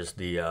matches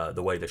the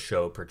way the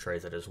show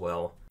portrays it as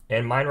well.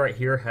 And mine right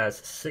here has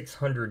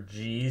 600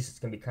 Gs. It's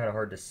going to be kind of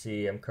hard to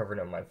see. I'm covering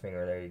up my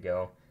finger. There you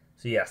go.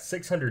 So yeah,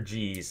 600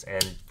 Gs.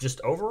 And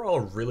just overall,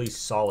 really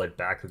solid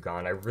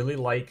Bakugan. I really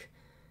like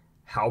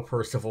how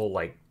Percival,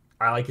 like,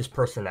 I like his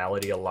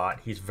personality a lot.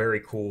 He's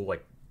very cool,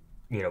 like,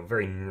 you know,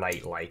 very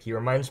knight-like. He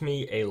reminds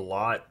me a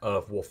lot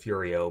of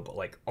Wolfurio, but,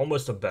 like,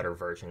 almost a better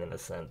version in a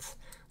sense.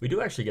 We do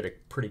actually get a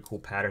pretty cool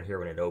pattern here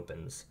when it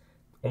opens.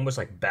 Almost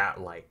like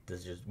bat-like,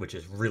 which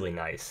is really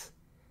nice.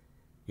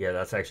 Yeah,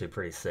 that's actually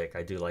pretty sick.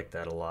 I do like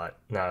that a lot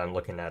now that I'm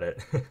looking at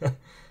it.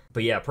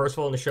 But yeah,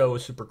 Percival in the show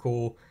was super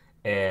cool,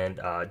 and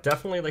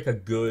definitely like a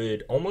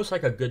good, almost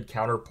like a good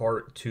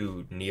counterpart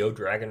to Neo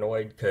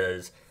Dragonoid,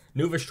 because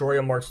New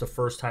Vestroia marks the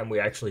first time we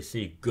actually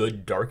see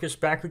good Darkus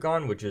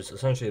Bakugan, which is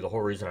essentially the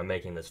whole reason I'm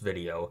making this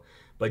video.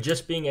 But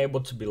just being able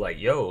to be like,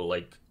 yo,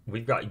 like,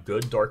 we've got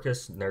good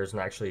Darkus, and there's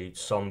actually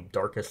some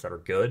Darkus that are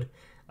good.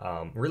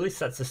 Really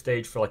sets the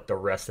stage for like the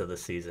rest of the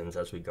seasons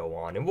as we go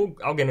on, and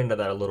I'll get into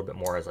that a little bit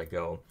more as I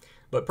go.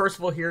 But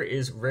Percival here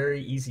is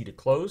very easy to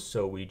close,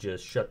 so we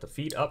just shut the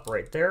feet up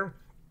right there,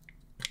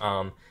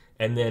 and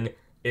then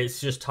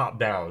it's just top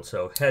down.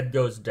 So head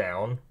goes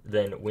down,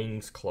 then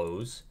wings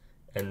close,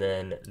 and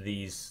then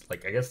these,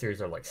 like, I guess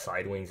these are like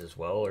side wings as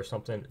well or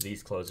something.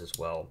 These close as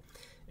well,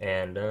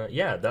 and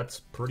yeah, that's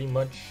pretty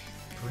much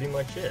pretty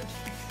much it.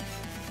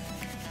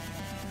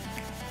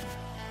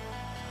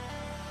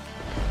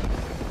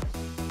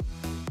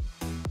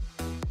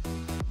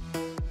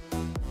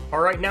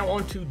 Alright, now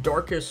on to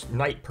Darkus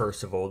Knight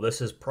Percival. This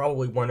is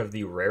probably one of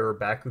the rarer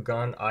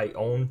Bakugan I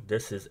own.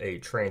 This is a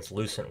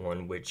translucent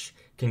one, which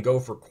can go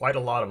for quite a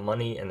lot of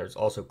money, and there's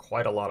also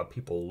quite a lot of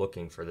people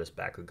looking for this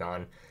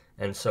Bakugan.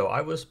 And so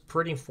I was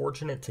pretty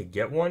fortunate to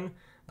get one.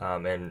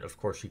 And of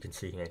course you can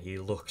see that he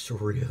looks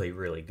really,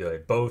 really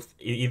good. Both,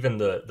 even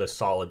the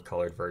solid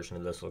colored version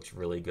of this looks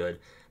really good.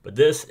 But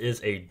this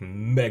is a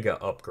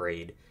mega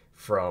upgrade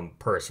from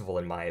Percival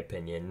in my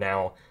opinion.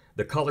 Now,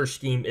 the color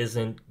scheme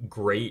isn't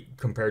great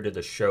compared to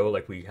the show.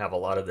 Like, we have a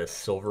lot of this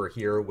silver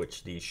here,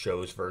 which the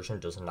show's version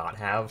does not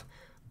have.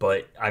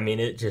 But, I mean,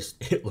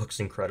 it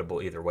looks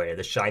incredible either way.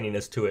 The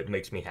shininess to it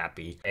makes me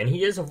happy. And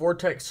he is a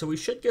Vortex, so we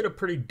should get a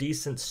pretty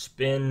decent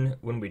spin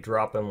when we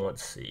drop him.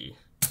 Let's see.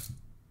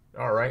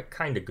 Alright,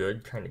 kind of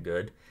good, kind of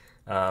good.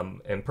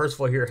 And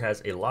Percival here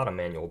has a lot of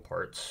manual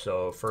parts.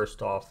 So,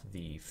 first off,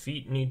 the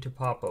feet need to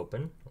pop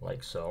open,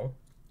 like so.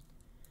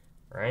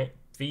 Right?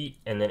 Feet,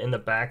 and then in the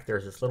back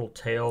there's this little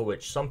tail,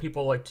 which some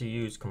people like to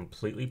use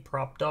completely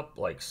propped up,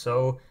 like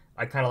so.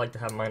 I kind of like to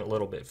have mine a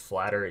little bit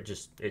flatter. It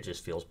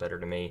just feels better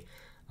to me.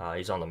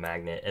 He's on the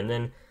magnet. And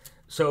then,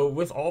 so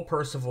with all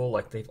Percival,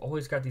 like, they've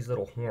always got these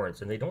little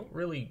horns, and they don't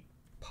really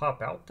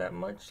pop out that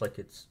much. Like,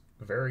 it's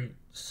very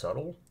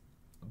subtle,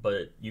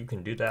 but you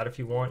can do that if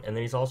you want. And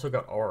then he's also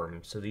got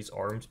arms, so these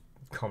arms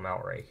come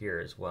out right here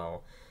as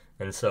well.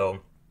 And so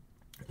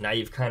now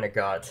you've kind of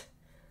got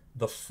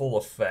the full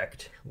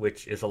effect,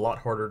 which is a lot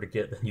harder to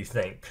get than you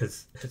think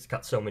because it's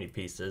got so many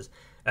pieces.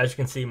 As you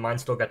can see, mine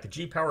still got the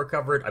G power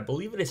covered. I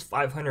believe it is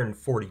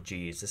 540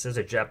 Gs. This is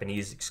a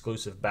Japanese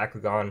exclusive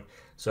Bakugan,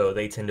 so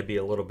they tend to be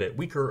a little bit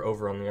weaker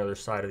over on the other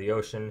side of the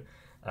ocean.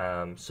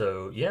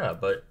 So yeah,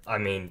 but I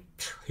mean,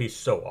 he's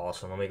so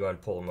awesome. Let me go ahead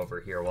and pull him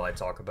over here while I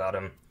talk about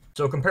him.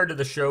 So compared to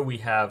the show, we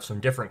have some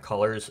different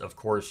colors. Of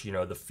course, you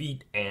know, the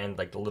feet and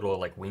like the little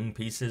like wing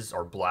pieces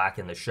are black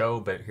in the show,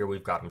 but here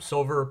we've got them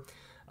silver.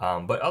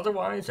 But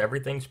otherwise,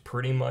 everything's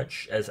pretty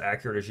much as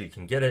accurate as you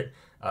can get it.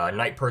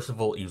 Knight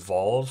Percival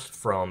evolves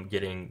from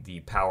getting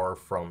the power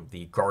from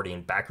the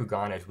Guardian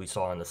Bakugan, as we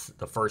saw in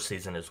the first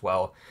season as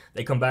well.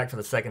 They come back for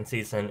the second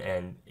season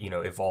and, you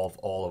know, evolve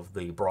all of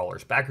the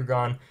Brawlers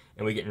Bakugan,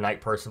 and we get Knight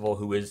Percival,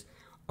 who is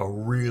a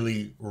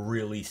really,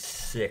 really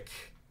sick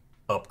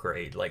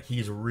upgrade. Like,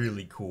 he's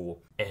really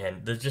cool,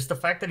 and just the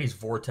fact that he's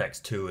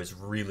Vortex too is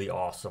really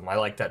awesome. I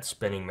like that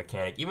spinning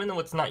mechanic. Even though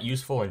it's not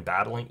useful in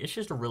battling, it's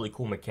just a really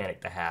cool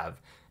mechanic to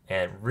have,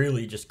 and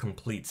really just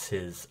completes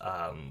his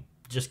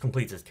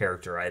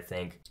character, I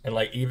think. And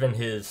like, even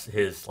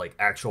his like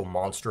actual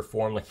monster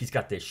form, like, he's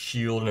got this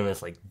shield and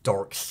this like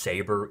dark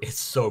saber. It's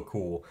so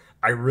cool.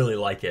 I really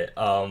like it.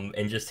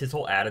 And just his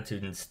whole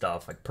attitude and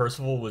stuff. Like,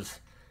 Percival was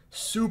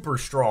super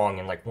strong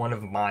and like one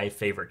of my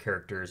favorite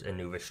characters in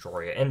New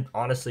Vestroia, and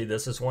honestly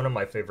this is one of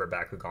my favorite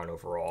Bakugan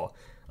overall.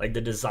 Like,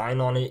 the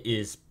design on it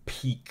is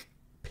peak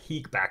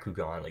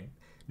Bakugan. Like,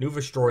 New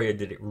Vestroia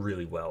did it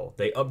really well.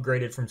 They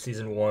upgraded from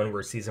season 1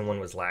 where season 1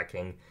 was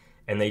lacking,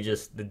 and they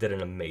did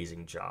an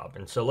amazing job.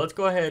 And so let's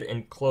go ahead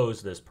and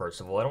close this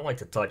Percival. I don't like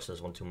to touch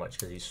this one too much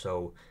because he's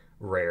so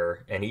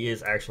rare, and he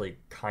is actually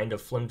kind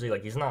of flimsy.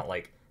 Like, he's not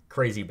like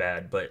crazy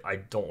bad, but I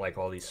don't like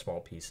all these small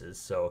pieces.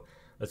 So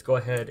let's go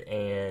ahead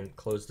and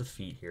close the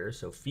feet here.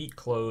 So feet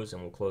close,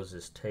 and we'll close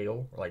this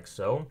tail like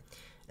so.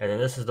 And then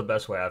this is the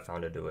best way I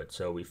found to do it.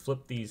 So we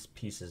flip these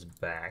pieces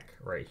back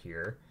right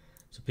here.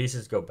 So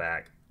pieces go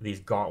back.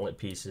 These gauntlet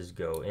pieces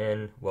go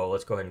in. Well,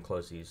 let's go ahead and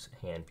close these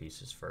hand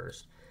pieces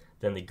first.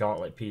 Then the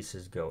gauntlet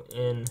pieces go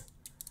in.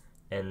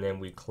 And then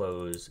we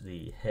close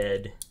the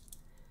head.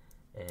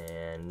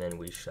 And then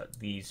we shut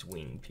these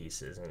wing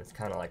pieces. And it's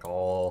kind of like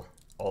all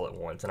at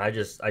once. And I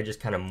just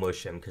kind of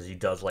mush him because he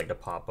does like to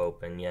pop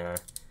open. Yeah.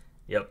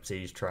 Yep, see,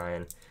 he's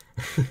trying.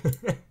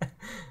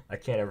 I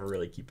can't ever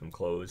really keep him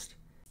closed.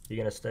 You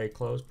gonna stay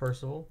closed,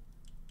 Percival?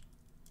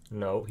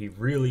 No, he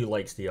really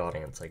likes the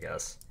audience, I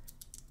guess.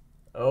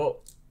 Oh,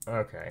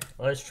 okay.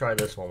 Let's try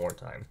this one more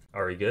time.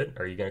 Are we good?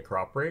 Are you gonna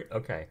cooperate?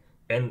 Okay.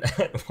 And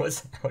that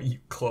was how you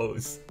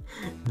close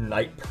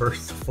Knight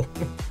Percival.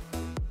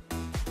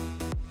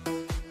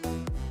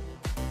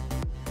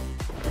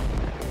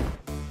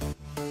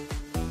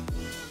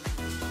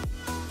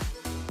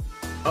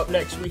 Up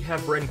next, we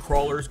have Ren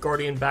Crawler's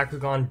Guardian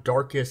Bakugan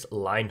Darkus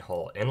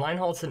Linehall. And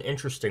Linehalt's an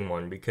interesting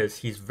one because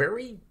he's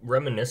very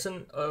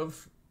reminiscent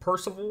of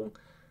Percival,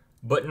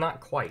 but not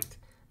quite.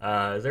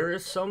 There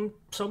is some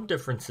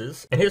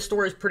differences. And his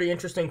story is pretty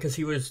interesting because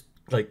he was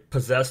like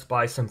possessed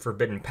by some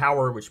forbidden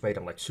power, which made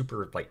him like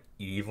super like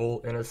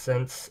evil in a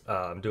sense.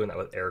 I'm doing that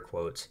with air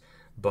quotes.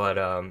 But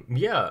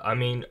yeah, I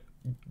mean,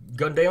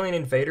 Gundalian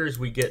Invaders,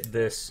 we get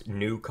this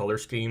new color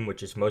scheme,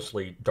 which is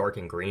mostly dark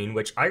and green,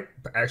 which I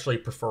actually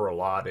prefer a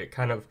lot. It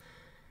kind of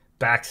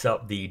backs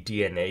up the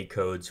DNA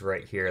codes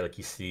right here, like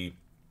you see.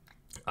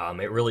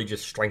 It really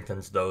just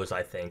strengthens those,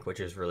 I think, which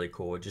is really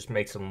cool. It just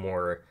makes them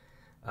more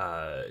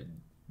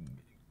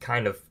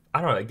kind of, I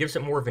don't know, it gives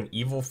it more of an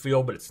evil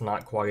feel, but it's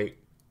not quite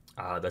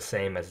the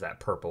same as that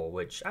purple,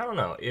 which I don't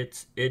know,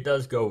 it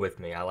does go with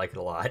me. I like it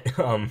a lot.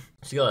 So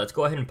yeah, let's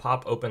go ahead and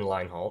pop open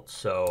line halt.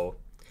 So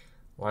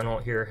line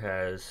halt here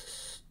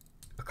has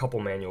a couple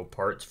manual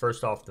parts.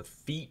 First off, the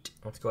feet.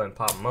 Let's go ahead and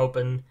pop them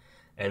open,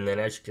 and then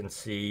as you can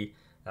see,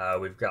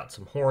 we've got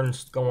some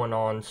horns going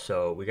on.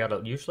 So we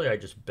gotta, usually I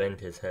just bend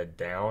his head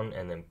down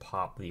and then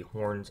pop the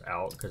horns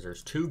out because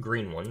there's two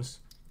green ones.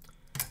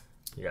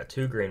 You got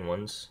two green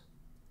ones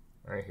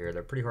right here.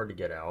 They're pretty hard to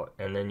get out.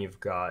 And then you've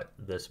got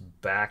this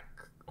back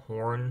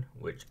horn,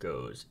 which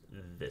goes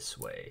this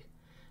way.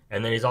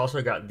 And then he's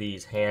also got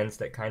these hands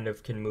that kind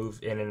of can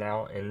move in and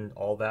out and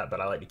all that, but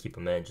I like to keep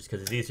them in just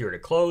because it's easier to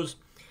close.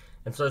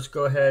 And so let's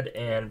go ahead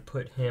and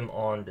put him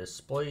on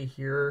display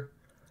here.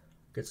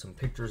 Get some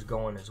pictures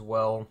going as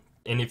well.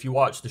 And if you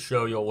watch the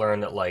show, you'll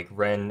learn that like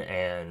Ren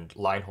and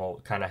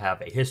Lionholt kind of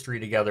have a history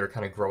together,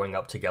 kind of growing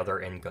up together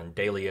in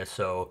Gundalia.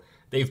 So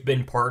they've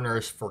been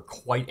partners for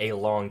quite a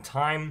long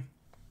time.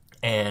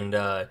 And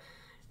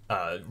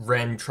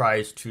Ren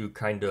tries to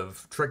kind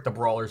of trick the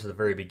brawlers at the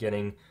very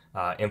beginning,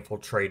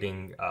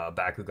 infiltrating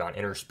Bakugan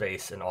inner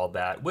space and all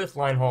that with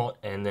Lionholt.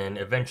 And then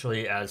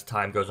eventually, as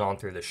time goes on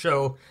through the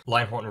show,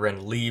 Lionholt and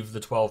Ren leave the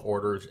 12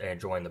 Orders and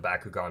join the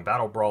Bakugan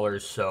Battle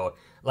Brawlers. So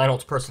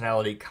Lionholt's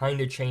personality kind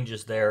of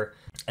changes there.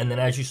 And then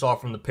as you saw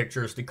from the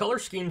pictures, the color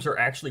schemes are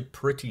actually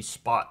pretty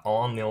spot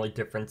on. The only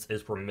difference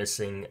is we're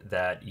missing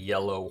that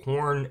yellow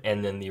horn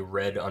and then the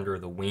red under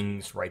the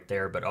wings right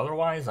there. But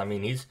otherwise, I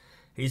mean,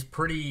 he's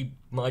pretty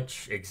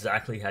much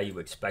exactly how you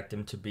expect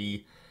him to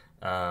be.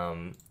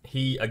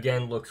 He,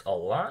 again, looks a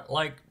lot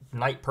like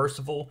Knight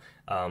Percival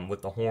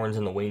with the horns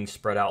and the wings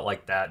spread out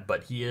like that,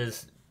 but he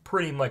is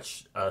pretty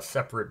much a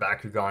separate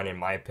Bakugan in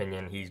my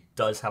opinion. He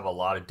does have a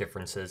lot of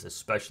differences,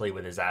 especially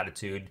with his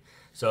attitude,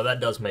 so that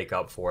does make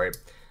up for it.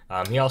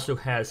 He also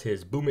has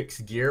his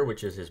Boomix gear,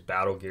 which is his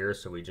battle gear,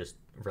 so we just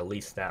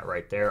released that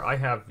right there. I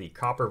have the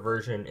copper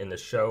version in the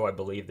show. I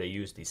believe they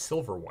used the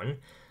silver one.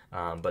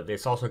 But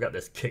it's also got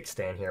this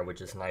kickstand here,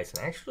 which is nice and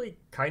actually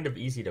kind of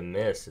easy to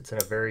miss. It's in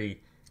a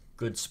very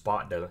good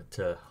spot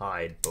to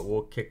hide, but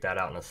we'll kick that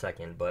out in a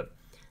second. But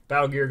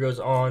battle gear goes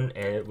on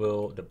and it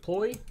will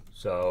deploy,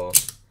 so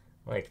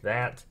like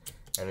that.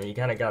 And then you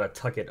kind of got to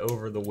tuck it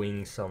over the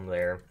wing some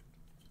there.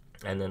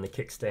 And then the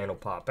kickstand will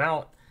pop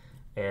out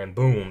and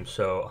boom.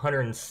 So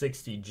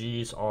 160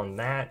 Gs on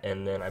that.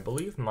 And then I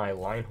believe my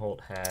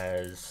Lionholt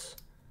has,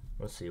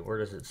 let's see, where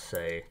does it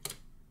say?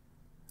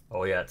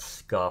 Oh yeah, it's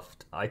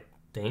scuffed. I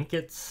think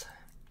it's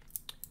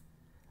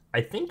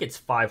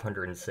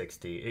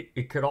 560.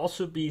 It could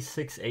also be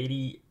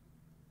 680.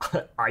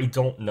 I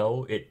don't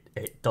know.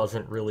 It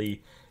doesn't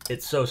really.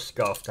 It's so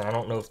scuffed, and I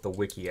don't know if the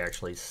wiki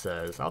actually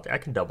says. I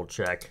can double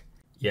check.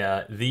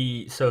 Yeah,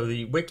 so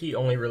the wiki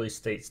only really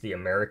states the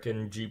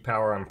American G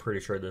power. I'm pretty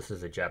sure this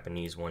is a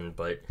Japanese one,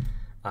 but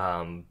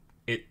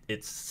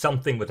it's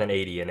something with an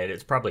 80 in it.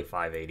 It's probably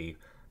 580.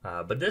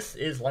 But this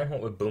is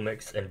Lionholt with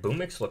Boomix, and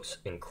Boomix looks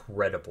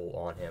incredible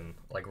on him.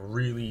 Like,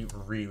 really,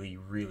 really,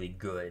 really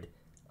good.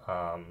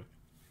 I'm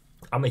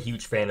a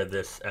huge fan of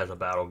this as a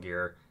battle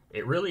gear.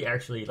 It really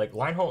actually, like,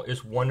 Lionholt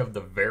is one of the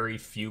very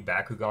few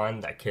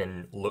Bakugan that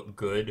can look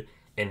good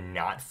and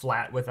not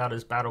flat without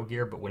his battle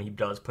gear, but when he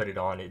does put it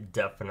on, it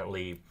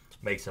definitely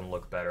makes him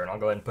look better. And I'll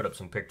go ahead and put up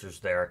some pictures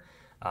there,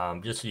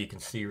 just so you can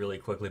see really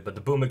quickly. But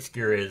the Boomix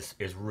gear is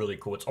really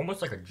cool. It's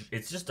almost like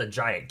it's just a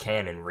giant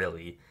cannon,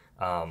 really.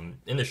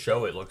 In the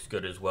show, it looks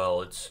good as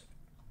well. It's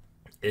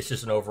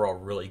just an overall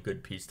really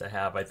good piece to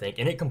have, I think.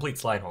 And it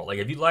completes Lionholt. Like,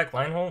 if you like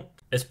Lionholt,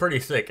 it's pretty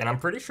sick. And I'm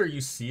pretty sure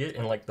you see it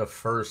in, like, the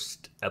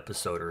first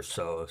episode or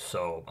so.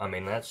 So, I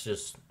mean, that's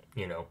just,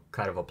 you know,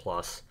 kind of a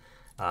plus.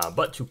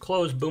 But to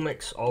close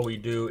Boomix, all we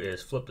do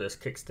is flip this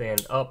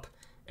kickstand up.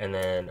 And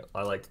then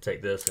I like to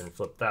take this and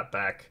flip that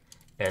back.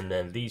 And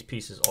then these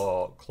pieces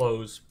all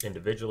close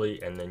individually.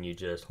 And then you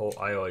just hold,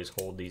 I always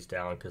hold these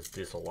down because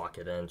this will lock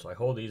it in. So I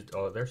hold these,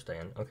 oh, they're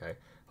staying. Okay.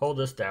 Hold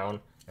this down.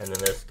 And then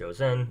this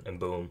goes in and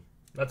boom.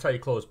 That's how you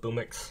close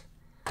Boomix.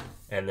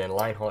 And then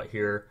Lionholt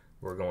here,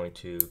 we're going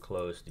to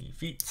close the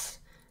feet.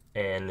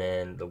 And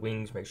then the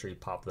wings, make sure you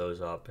pop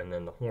those up. And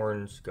then the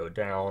horns go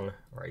down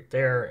right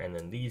there. And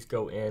then these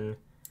go in.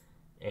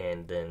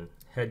 And then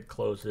head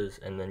closes.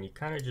 And then you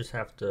kind of just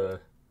have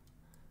to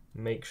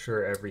make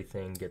sure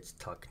everything gets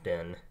tucked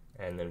in.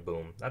 And then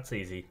boom. That's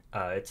easy.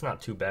 It's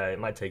not too bad. It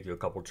might take you a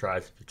couple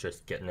tries if you're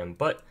just getting them.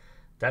 But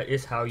that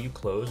is how you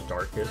close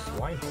Darkus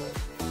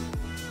Lionholt.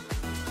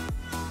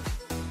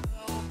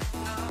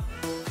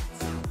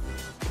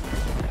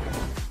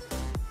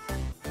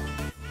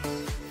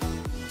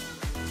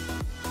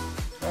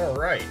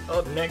 Alright,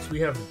 up next we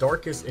have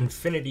Darkus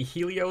Infinity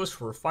Helios.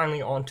 We're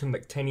finally on to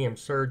Mectanium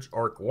Surge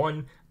Arc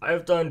 1.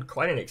 I've done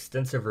quite an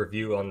extensive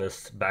review on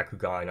this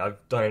Bakugan. I've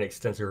done an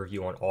extensive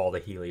review on all the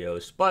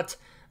Helios, but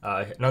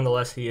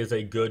nonetheless he is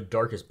a good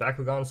Darkus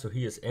Bakugan, so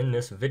he is in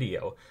this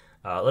video.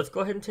 Let's go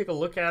ahead and take a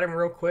look at him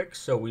real quick.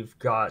 So we've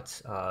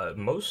got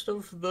most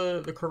of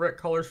the correct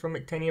colors from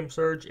Mectanium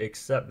Surge,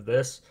 except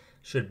this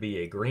should be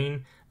a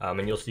green,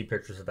 and you'll see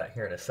pictures of that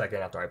here in a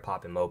second after I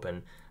pop him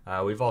open.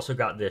 We've also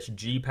got this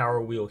G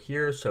power wheel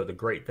here. So the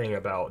great thing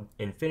about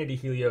Infinity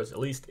Helios, at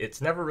least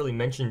it's never really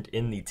mentioned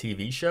in the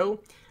TV show,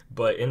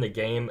 but in the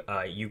game,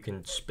 you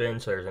can spin.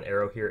 So there's an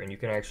arrow here, and you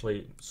can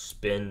actually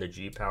spin the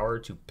G power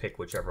to pick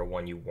whichever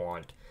one you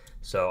want.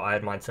 So I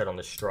had mine set on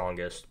the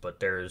strongest, but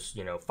there's,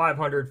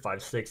 500,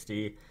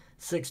 560,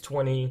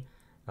 620,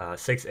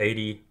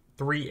 680,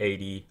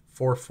 380,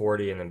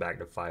 440, and then back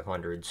to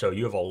 500. So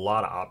you have a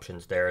lot of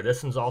options there.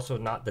 This one's also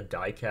not the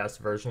die-cast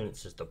version.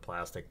 It's just a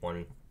plastic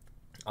one.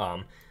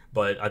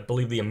 But I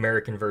believe the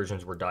American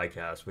versions were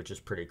die-cast, which is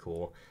pretty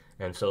cool.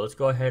 And so let's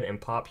go ahead and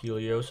pop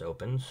Helios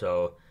open.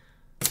 So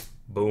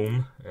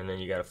boom, and then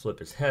you got to flip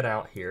his head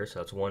out here. So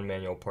that's one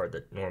manual part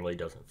that normally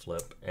doesn't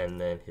flip. And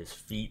then his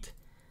feet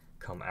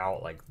come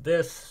out like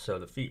this. So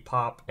the feet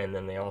pop, and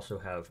then they also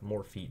have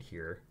more feet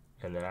here.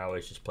 And then I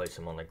always just place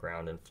them on the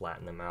ground and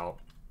flatten them out.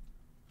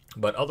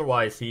 But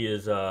otherwise, he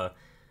is,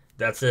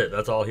 that's it.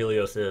 That's all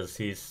Helios is.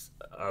 He's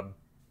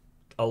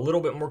a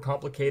little bit more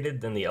complicated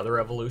than the other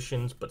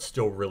evolutions, but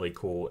still really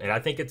cool. And I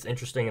think it's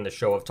interesting in the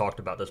show, I've talked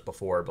about this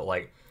before, but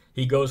like,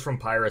 he goes from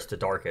Pyrus to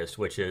Darkus,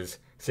 which is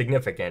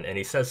significant. And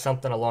he says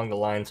something along the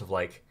lines of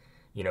like,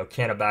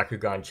 can a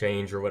Bakugan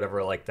change or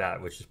whatever like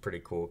that, which is pretty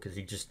cool. Because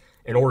he just,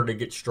 in order to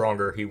get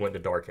stronger, he went to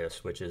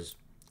Darkus, which is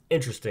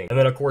interesting. And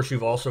then of course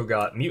you've also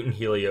got Mutant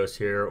Helios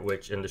here,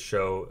 which in the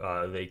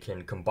show they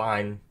can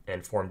combine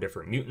and form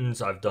different mutants.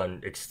 I've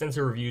done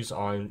extensive reviews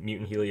on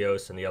Mutant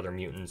Helios and the other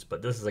mutants,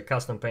 but this is a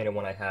custom painted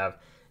one I have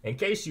in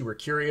case you were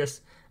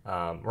curious,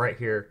 right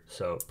here.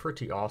 So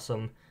pretty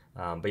awesome.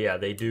 But yeah,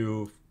 they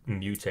do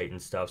mutate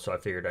and stuff, so I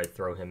figured I'd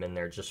throw him in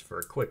there just for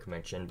a quick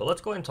mention. But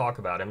let's go ahead and talk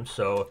about him.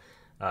 So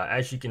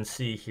as you can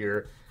see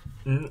here,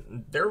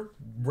 they're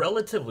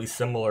relatively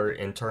similar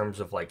in terms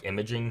of like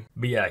imaging,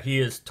 but yeah, he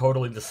is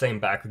totally the same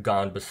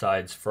Bakugan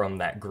besides from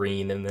that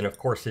green. And then of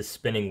course his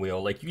spinning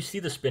wheel, like you see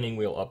the spinning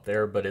wheel up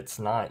there, but it's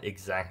not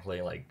exactly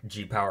like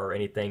G power or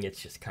anything,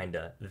 it's just kind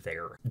of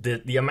there.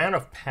 The amount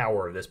of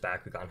power this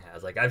Bakugan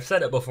has, like I've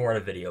said it before in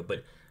a video,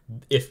 but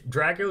if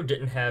Drago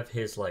didn't have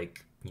his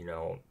like,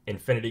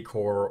 Infinity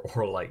Core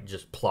or like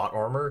just plot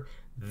armor,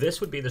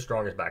 this would be the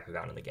strongest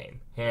Bakugan in the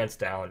game. Hands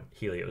down,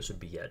 Helios would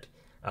be it.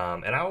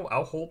 And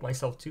I'll hold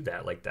myself to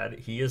that, like that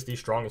he is the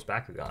strongest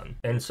Bakugan.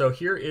 And so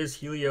here is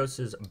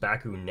Helios's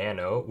Baku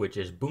Nano, which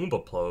is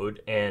Boombaplode,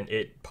 and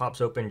it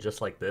pops open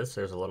just like this.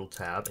 There's a little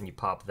tab, and you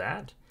pop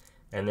that,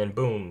 and then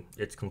boom,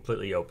 it's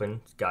completely open.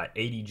 It's got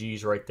 80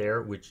 Gs right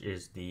there, which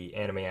is the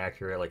anime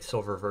accurate, like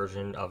silver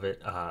version of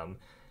it.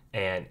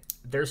 And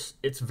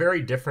it's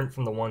very different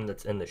from the one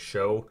that's in the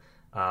show.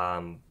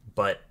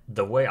 But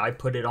the way I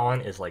put it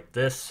on is like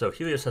this. So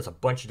Helios has a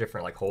bunch of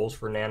different like holes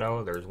for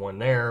Nano. There's one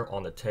there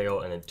on the tail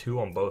and then two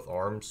on both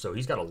arms. So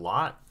he's got a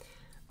lot.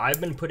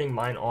 I've been putting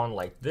mine on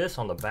like this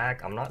on the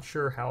back. I'm not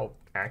sure how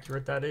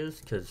accurate that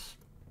is because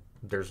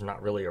there's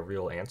not really a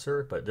real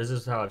answer, but this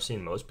is how I've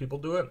seen most people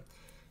do it.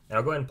 And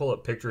I'll go ahead and pull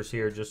up pictures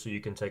here just so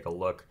you can take a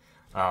look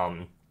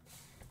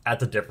at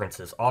the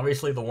differences.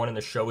 Obviously the one in the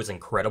show is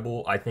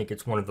incredible. I think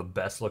it's one of the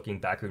best looking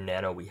Baku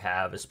Nano we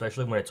have,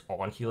 especially when it's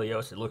on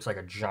Helios. It looks like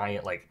a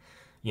giant like,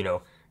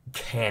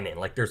 cannon.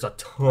 Like there's a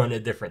ton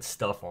of different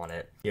stuff on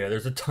it.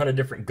 There's a ton of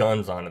different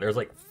guns on it. There's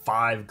like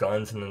 5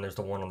 guns and then there's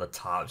the one on the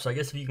top. So I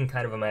guess if you can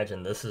kind of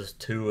imagine this is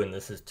 2 and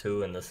this is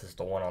 2 and this is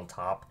the one on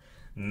top,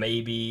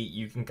 maybe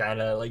you can kind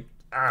of like,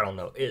 I don't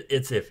know.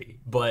 It's iffy,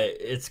 but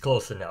it's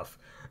close enough.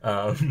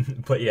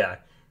 But yeah,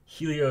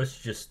 Helios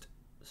just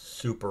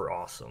super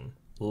awesome.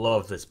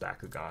 Love this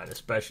Bakugan,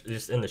 especially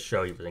just in the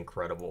show, he was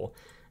incredible.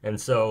 And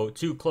so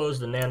to close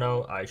the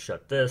Nano, I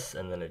shut this,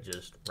 and then it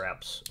just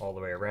wraps all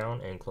the way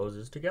around and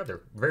closes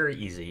together. Very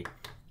easy.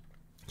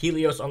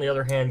 Helios, on the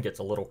other hand, gets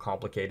a little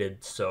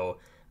complicated, so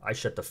I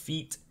shut the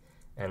feet,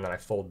 and then I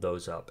fold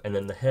those up. And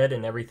then the head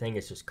and everything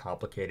is just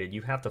complicated.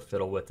 You have to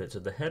fiddle with it. So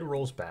the head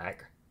rolls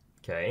back,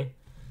 okay,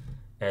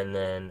 and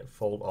then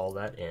fold all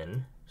that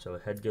in. So the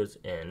head goes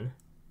in,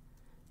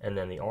 and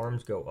then the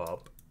arms go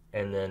up,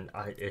 and then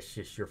it's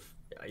just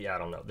I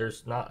don't know.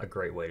 There's not a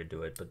great way to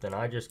do it, but then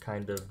I just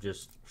kind of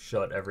just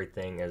shut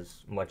everything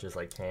as much as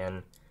I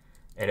can,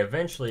 and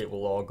eventually it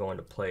will all go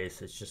into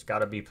place. It's just got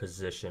to be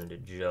positioned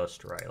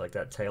just right. Like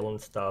that tail and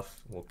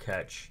stuff will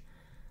catch,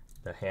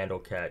 the handle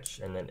catch,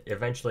 and then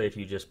eventually if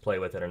you just play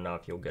with it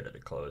enough, you'll get it to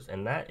close.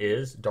 And that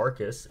is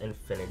Darkus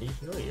Infinity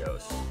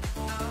Helios.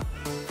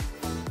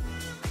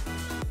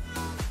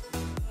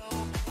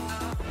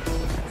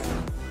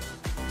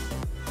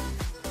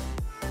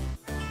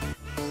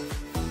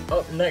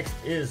 Up next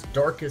is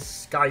Darkus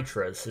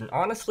Skytress, and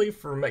honestly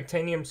for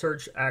Mectanium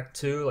Search Act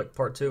 2, like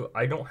Part 2,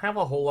 I don't have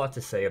a whole lot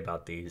to say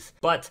about these,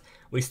 but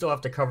we still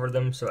have to cover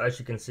them. So as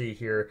you can see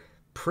here,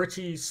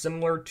 pretty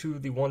similar to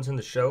the ones in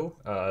the show,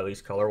 at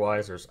least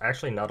color-wise. There's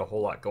actually not a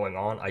whole lot going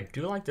on. I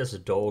do like this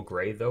dull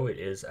gray though. It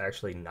is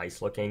actually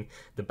nice looking.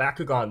 The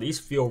Bakugan, these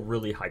feel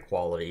really high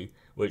quality,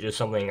 which is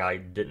something I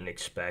didn't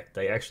expect.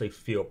 They actually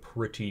feel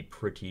pretty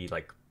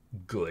like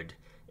good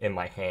in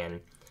my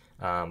hand.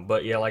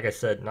 But yeah, like I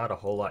said, not a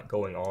whole lot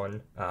going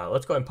on.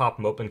 Let's go ahead and pop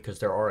them open because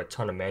there are a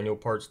ton of manual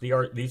parts.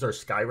 These are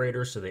Sky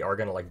Raiders, so they are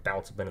going to like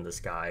bounce up into the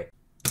sky.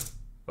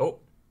 Oh,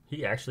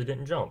 he actually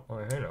didn't jump. Oh,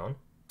 hang on.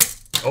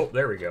 Oh,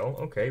 there we go.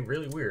 Okay,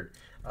 really weird.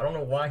 I don't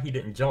know why he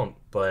didn't jump,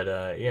 but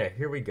yeah,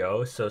 here we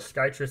go. So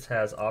Skytress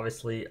has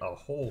obviously a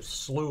whole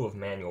slew of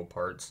manual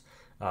parts,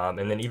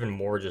 and then even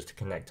more just to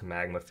connect to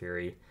Magma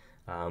Fury.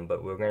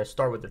 But we're going to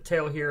start with the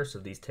tail here, so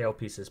these tail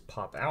pieces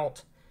pop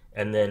out,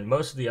 and then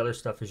most of the other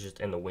stuff is just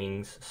in the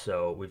wings.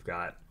 So we've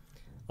got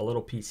a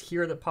little piece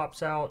here that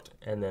pops out,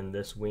 and then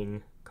this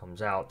wing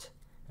comes out,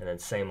 and then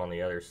same on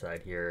the other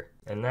side here.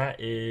 And that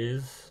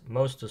is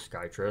most of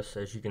Skytress.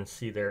 As you can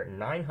see there,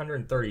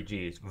 930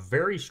 Gs,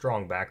 very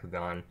strong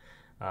Bakugan.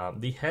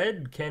 The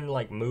head can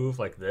like move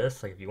like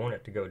this, like if you want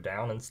it to go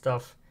down and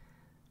stuff,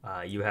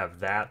 you have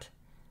that.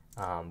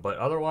 But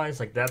otherwise,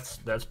 like that's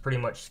pretty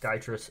much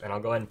Skytress, and I'll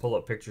go ahead and pull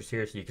up pictures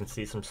here so you can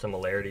see some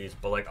similarities.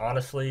 But like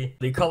honestly,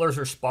 the colors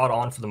are spot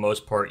on for the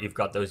most part. You've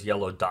got those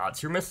yellow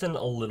dots. You're missing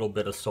a little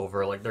bit of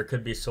silver. Like there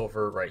could be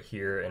silver right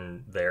here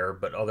and there,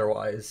 but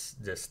otherwise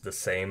just the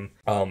same.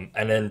 And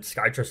then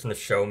Skytress in the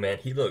show, man,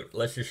 he looked,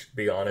 let's just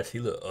be honest, he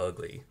looked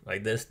ugly.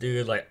 Like this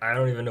dude, like I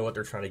don't even know what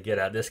they're trying to get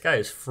at. This guy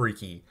is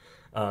freaky.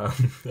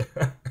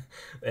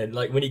 And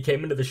like when he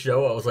came into the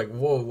show, I was like,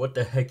 whoa, what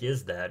the heck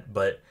is that?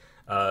 But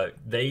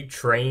they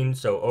trained,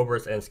 so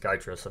Obris and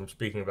Skytress, I'm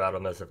speaking about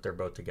them as if they're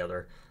both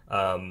together.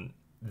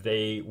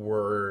 They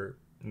were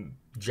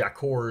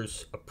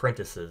Jakor's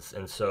apprentices,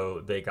 and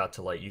so they got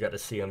to like, you got to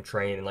see them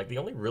train, and like the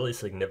only really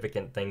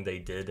significant thing they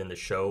did in the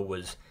show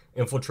was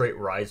infiltrate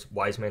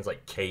Wise Man's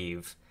like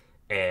cave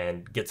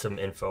and get some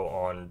info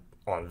on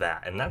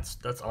that, and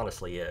that's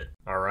honestly it.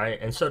 All right,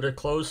 and so to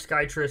close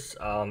Skytress,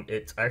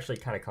 it's actually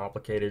kind of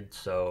complicated.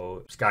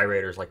 So Sky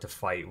Raiders like to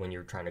fight when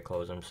you're trying to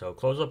close them. So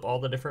close up all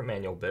the different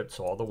manual bits,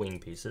 so all the wing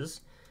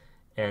pieces,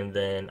 and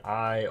then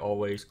I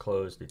always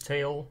close the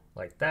tail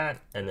like that,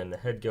 and then the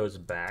head goes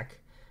back,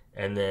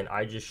 and then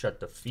I just shut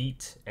the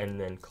feet and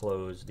then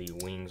close the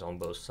wings on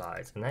both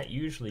sides, and that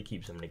usually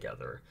keeps them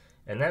together.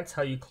 And that's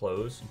how you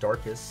close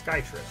Darkus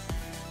Skytress.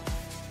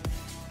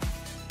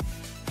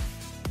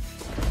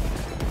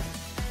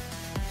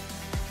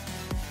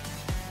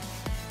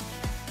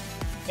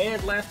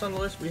 And last on the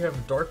list, we have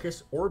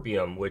Darkus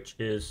Orbium, which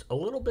is a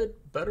little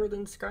bit better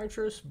than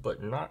Skytress,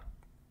 but not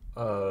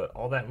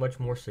all that much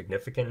more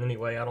significant in any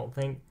way, I don't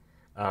think.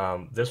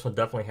 This one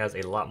definitely has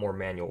a lot more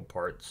manual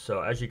parts.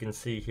 So as you can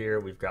see here,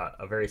 we've got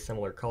a very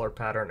similar color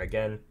pattern.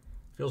 Again,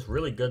 feels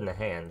really good in the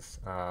hands.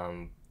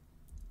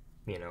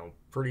 You know,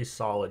 pretty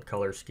solid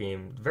color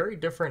scheme. Very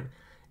different.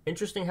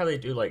 Interesting how they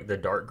do like the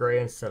dark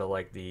gray instead of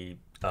like the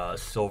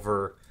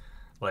silver,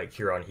 like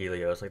here on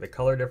Helios. Like the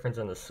color difference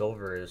in the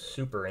silver is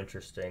super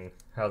interesting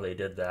how they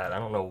did that. I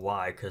don't know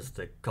why, because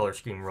the color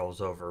scheme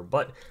rolls over.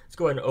 But let's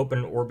go ahead and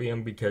open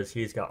Orbium because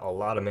he's got a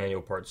lot of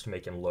manual parts to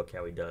make him look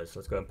how he does. So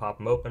let's go ahead and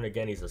pop him open.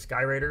 Again, he's a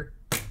Sky Raider.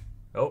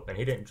 Oh, and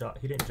he didn't jump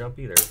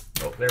either.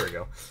 Oh, there we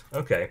go.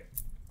 Okay.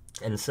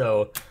 And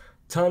so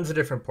tons of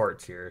different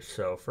parts here.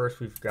 So first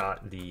we've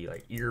got the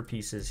like ear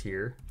pieces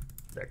here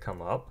that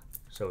come up.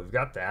 So we've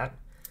got that.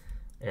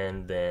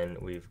 And then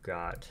we've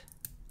got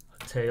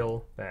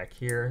tail back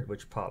here,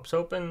 which pops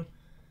open.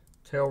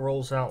 Tail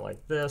rolls out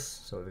like this,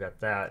 so we've got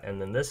that,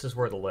 and then this is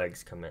where the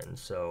legs come in.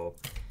 So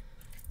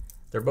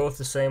they're both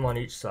the same on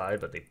each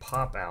side, but they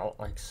pop out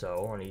like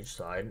so on each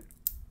side,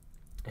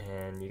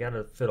 and you got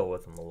to fiddle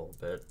with them a little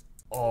bit.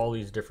 All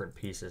these different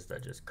pieces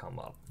that just come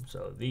up.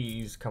 So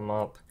these come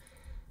up,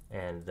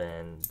 and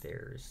then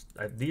there's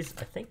these.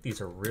 I think these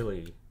are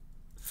really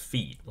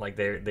feet. Like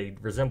they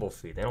resemble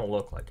feet. They don't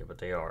look like it, but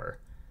they are.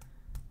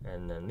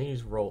 And then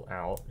these roll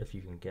out if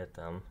you can get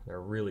them.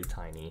 They're really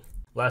tiny.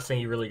 Last thing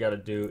you really got to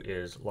do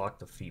is lock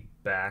the feet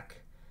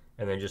back,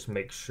 and then just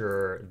make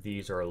sure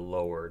these are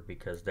lowered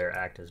because they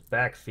act as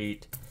back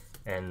feet,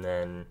 and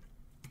then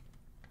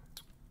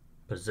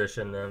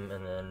position them,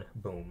 and then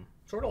boom.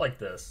 Sort of like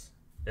this.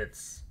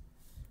 It's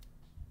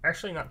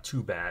actually not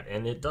too bad,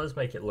 and it does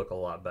make it look a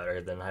lot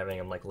better than having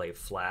them like lay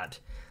flat.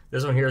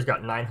 This one here has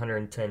got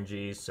 910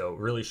 Gs, so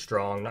really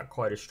strong. Not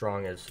quite as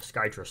strong as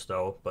Skytress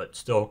though, but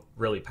still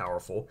really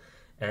powerful.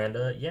 And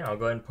yeah, I'll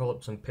go ahead and pull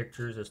up some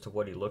pictures as to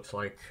what he looks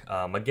like.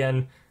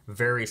 Again,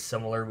 very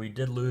similar. We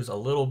did lose a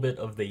little bit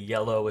of the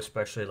yellow,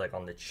 especially like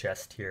on the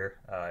chest here.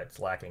 It's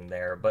lacking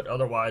there, but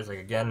otherwise, like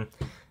again,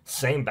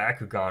 same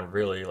Bakugan,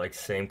 really, like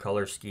same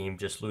color scheme,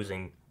 just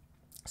losing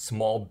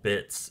small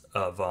bits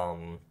of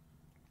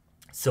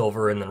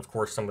silver, and then of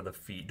course some of the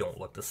feet don't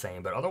look the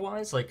same, but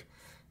otherwise, like,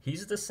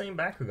 he's the same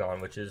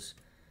Bakugan, which is,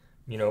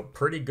 you know,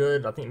 pretty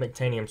good. I think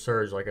Mectanium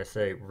Surge, like I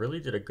say, really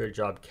did a good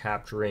job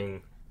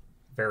capturing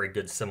very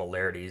good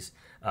similarities.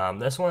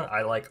 This one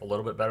I like a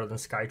little bit better than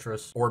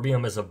Skytress.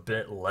 Orbium is a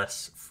bit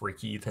less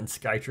freaky than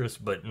Skytress,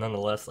 but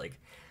nonetheless, like,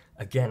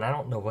 again, I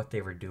don't know what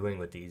they were doing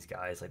with these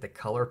guys. Like, the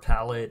color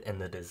palette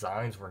and the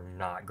designs were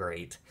not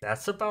great.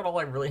 That's about all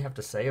I really have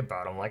to say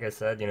about them. Like I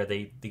said, you know,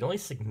 the only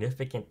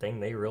significant thing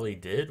they really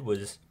did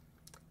was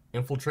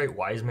infiltrate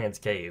Wise Man's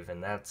cave,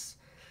 and that's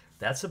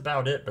that's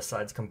about it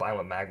besides combine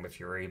with Magma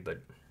Fury, but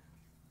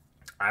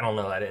I don't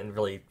know, I didn't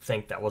really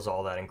think that was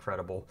all that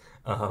incredible.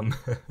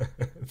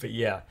 But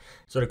yeah,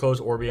 so to close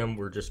Orbium,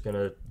 we're just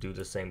gonna do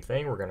the same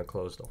thing. We're gonna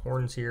close the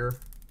horns here,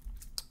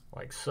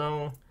 like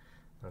so.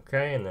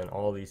 Okay, and then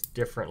all these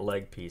different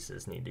leg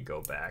pieces need to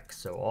go back.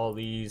 So all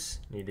these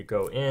need to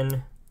go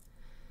in,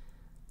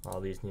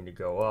 all these need to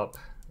go up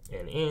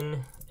and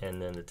in,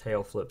 and then the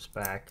tail flips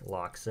back,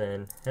 locks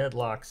in, head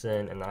locks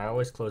in, and then I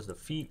always close the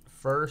feet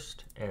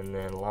first and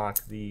then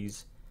lock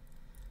these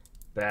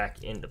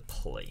back into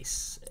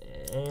place,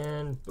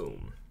 and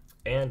boom.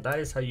 And that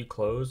is how you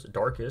close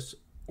Darkus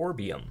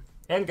Orbium.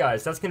 And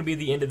guys, that's going to be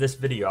the end of this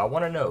video. I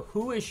want to know,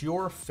 who is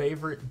your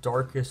favorite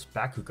Darkus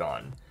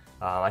Bakugan?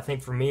 I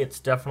think for me it's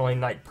definitely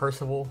Knight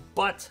Percival,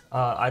 but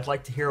I'd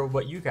like to hear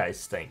what you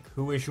guys think.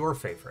 Who is your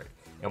favorite?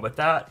 And with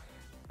that,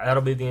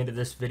 that'll be the end of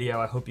this video.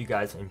 I hope you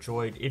guys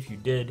enjoyed. If you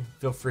did,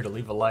 feel free to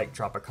leave a like,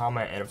 drop a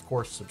comment, and of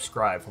course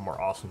subscribe for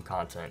more awesome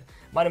content.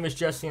 My name is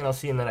Jesse, and I'll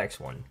see you in the next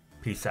one.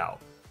 Peace out.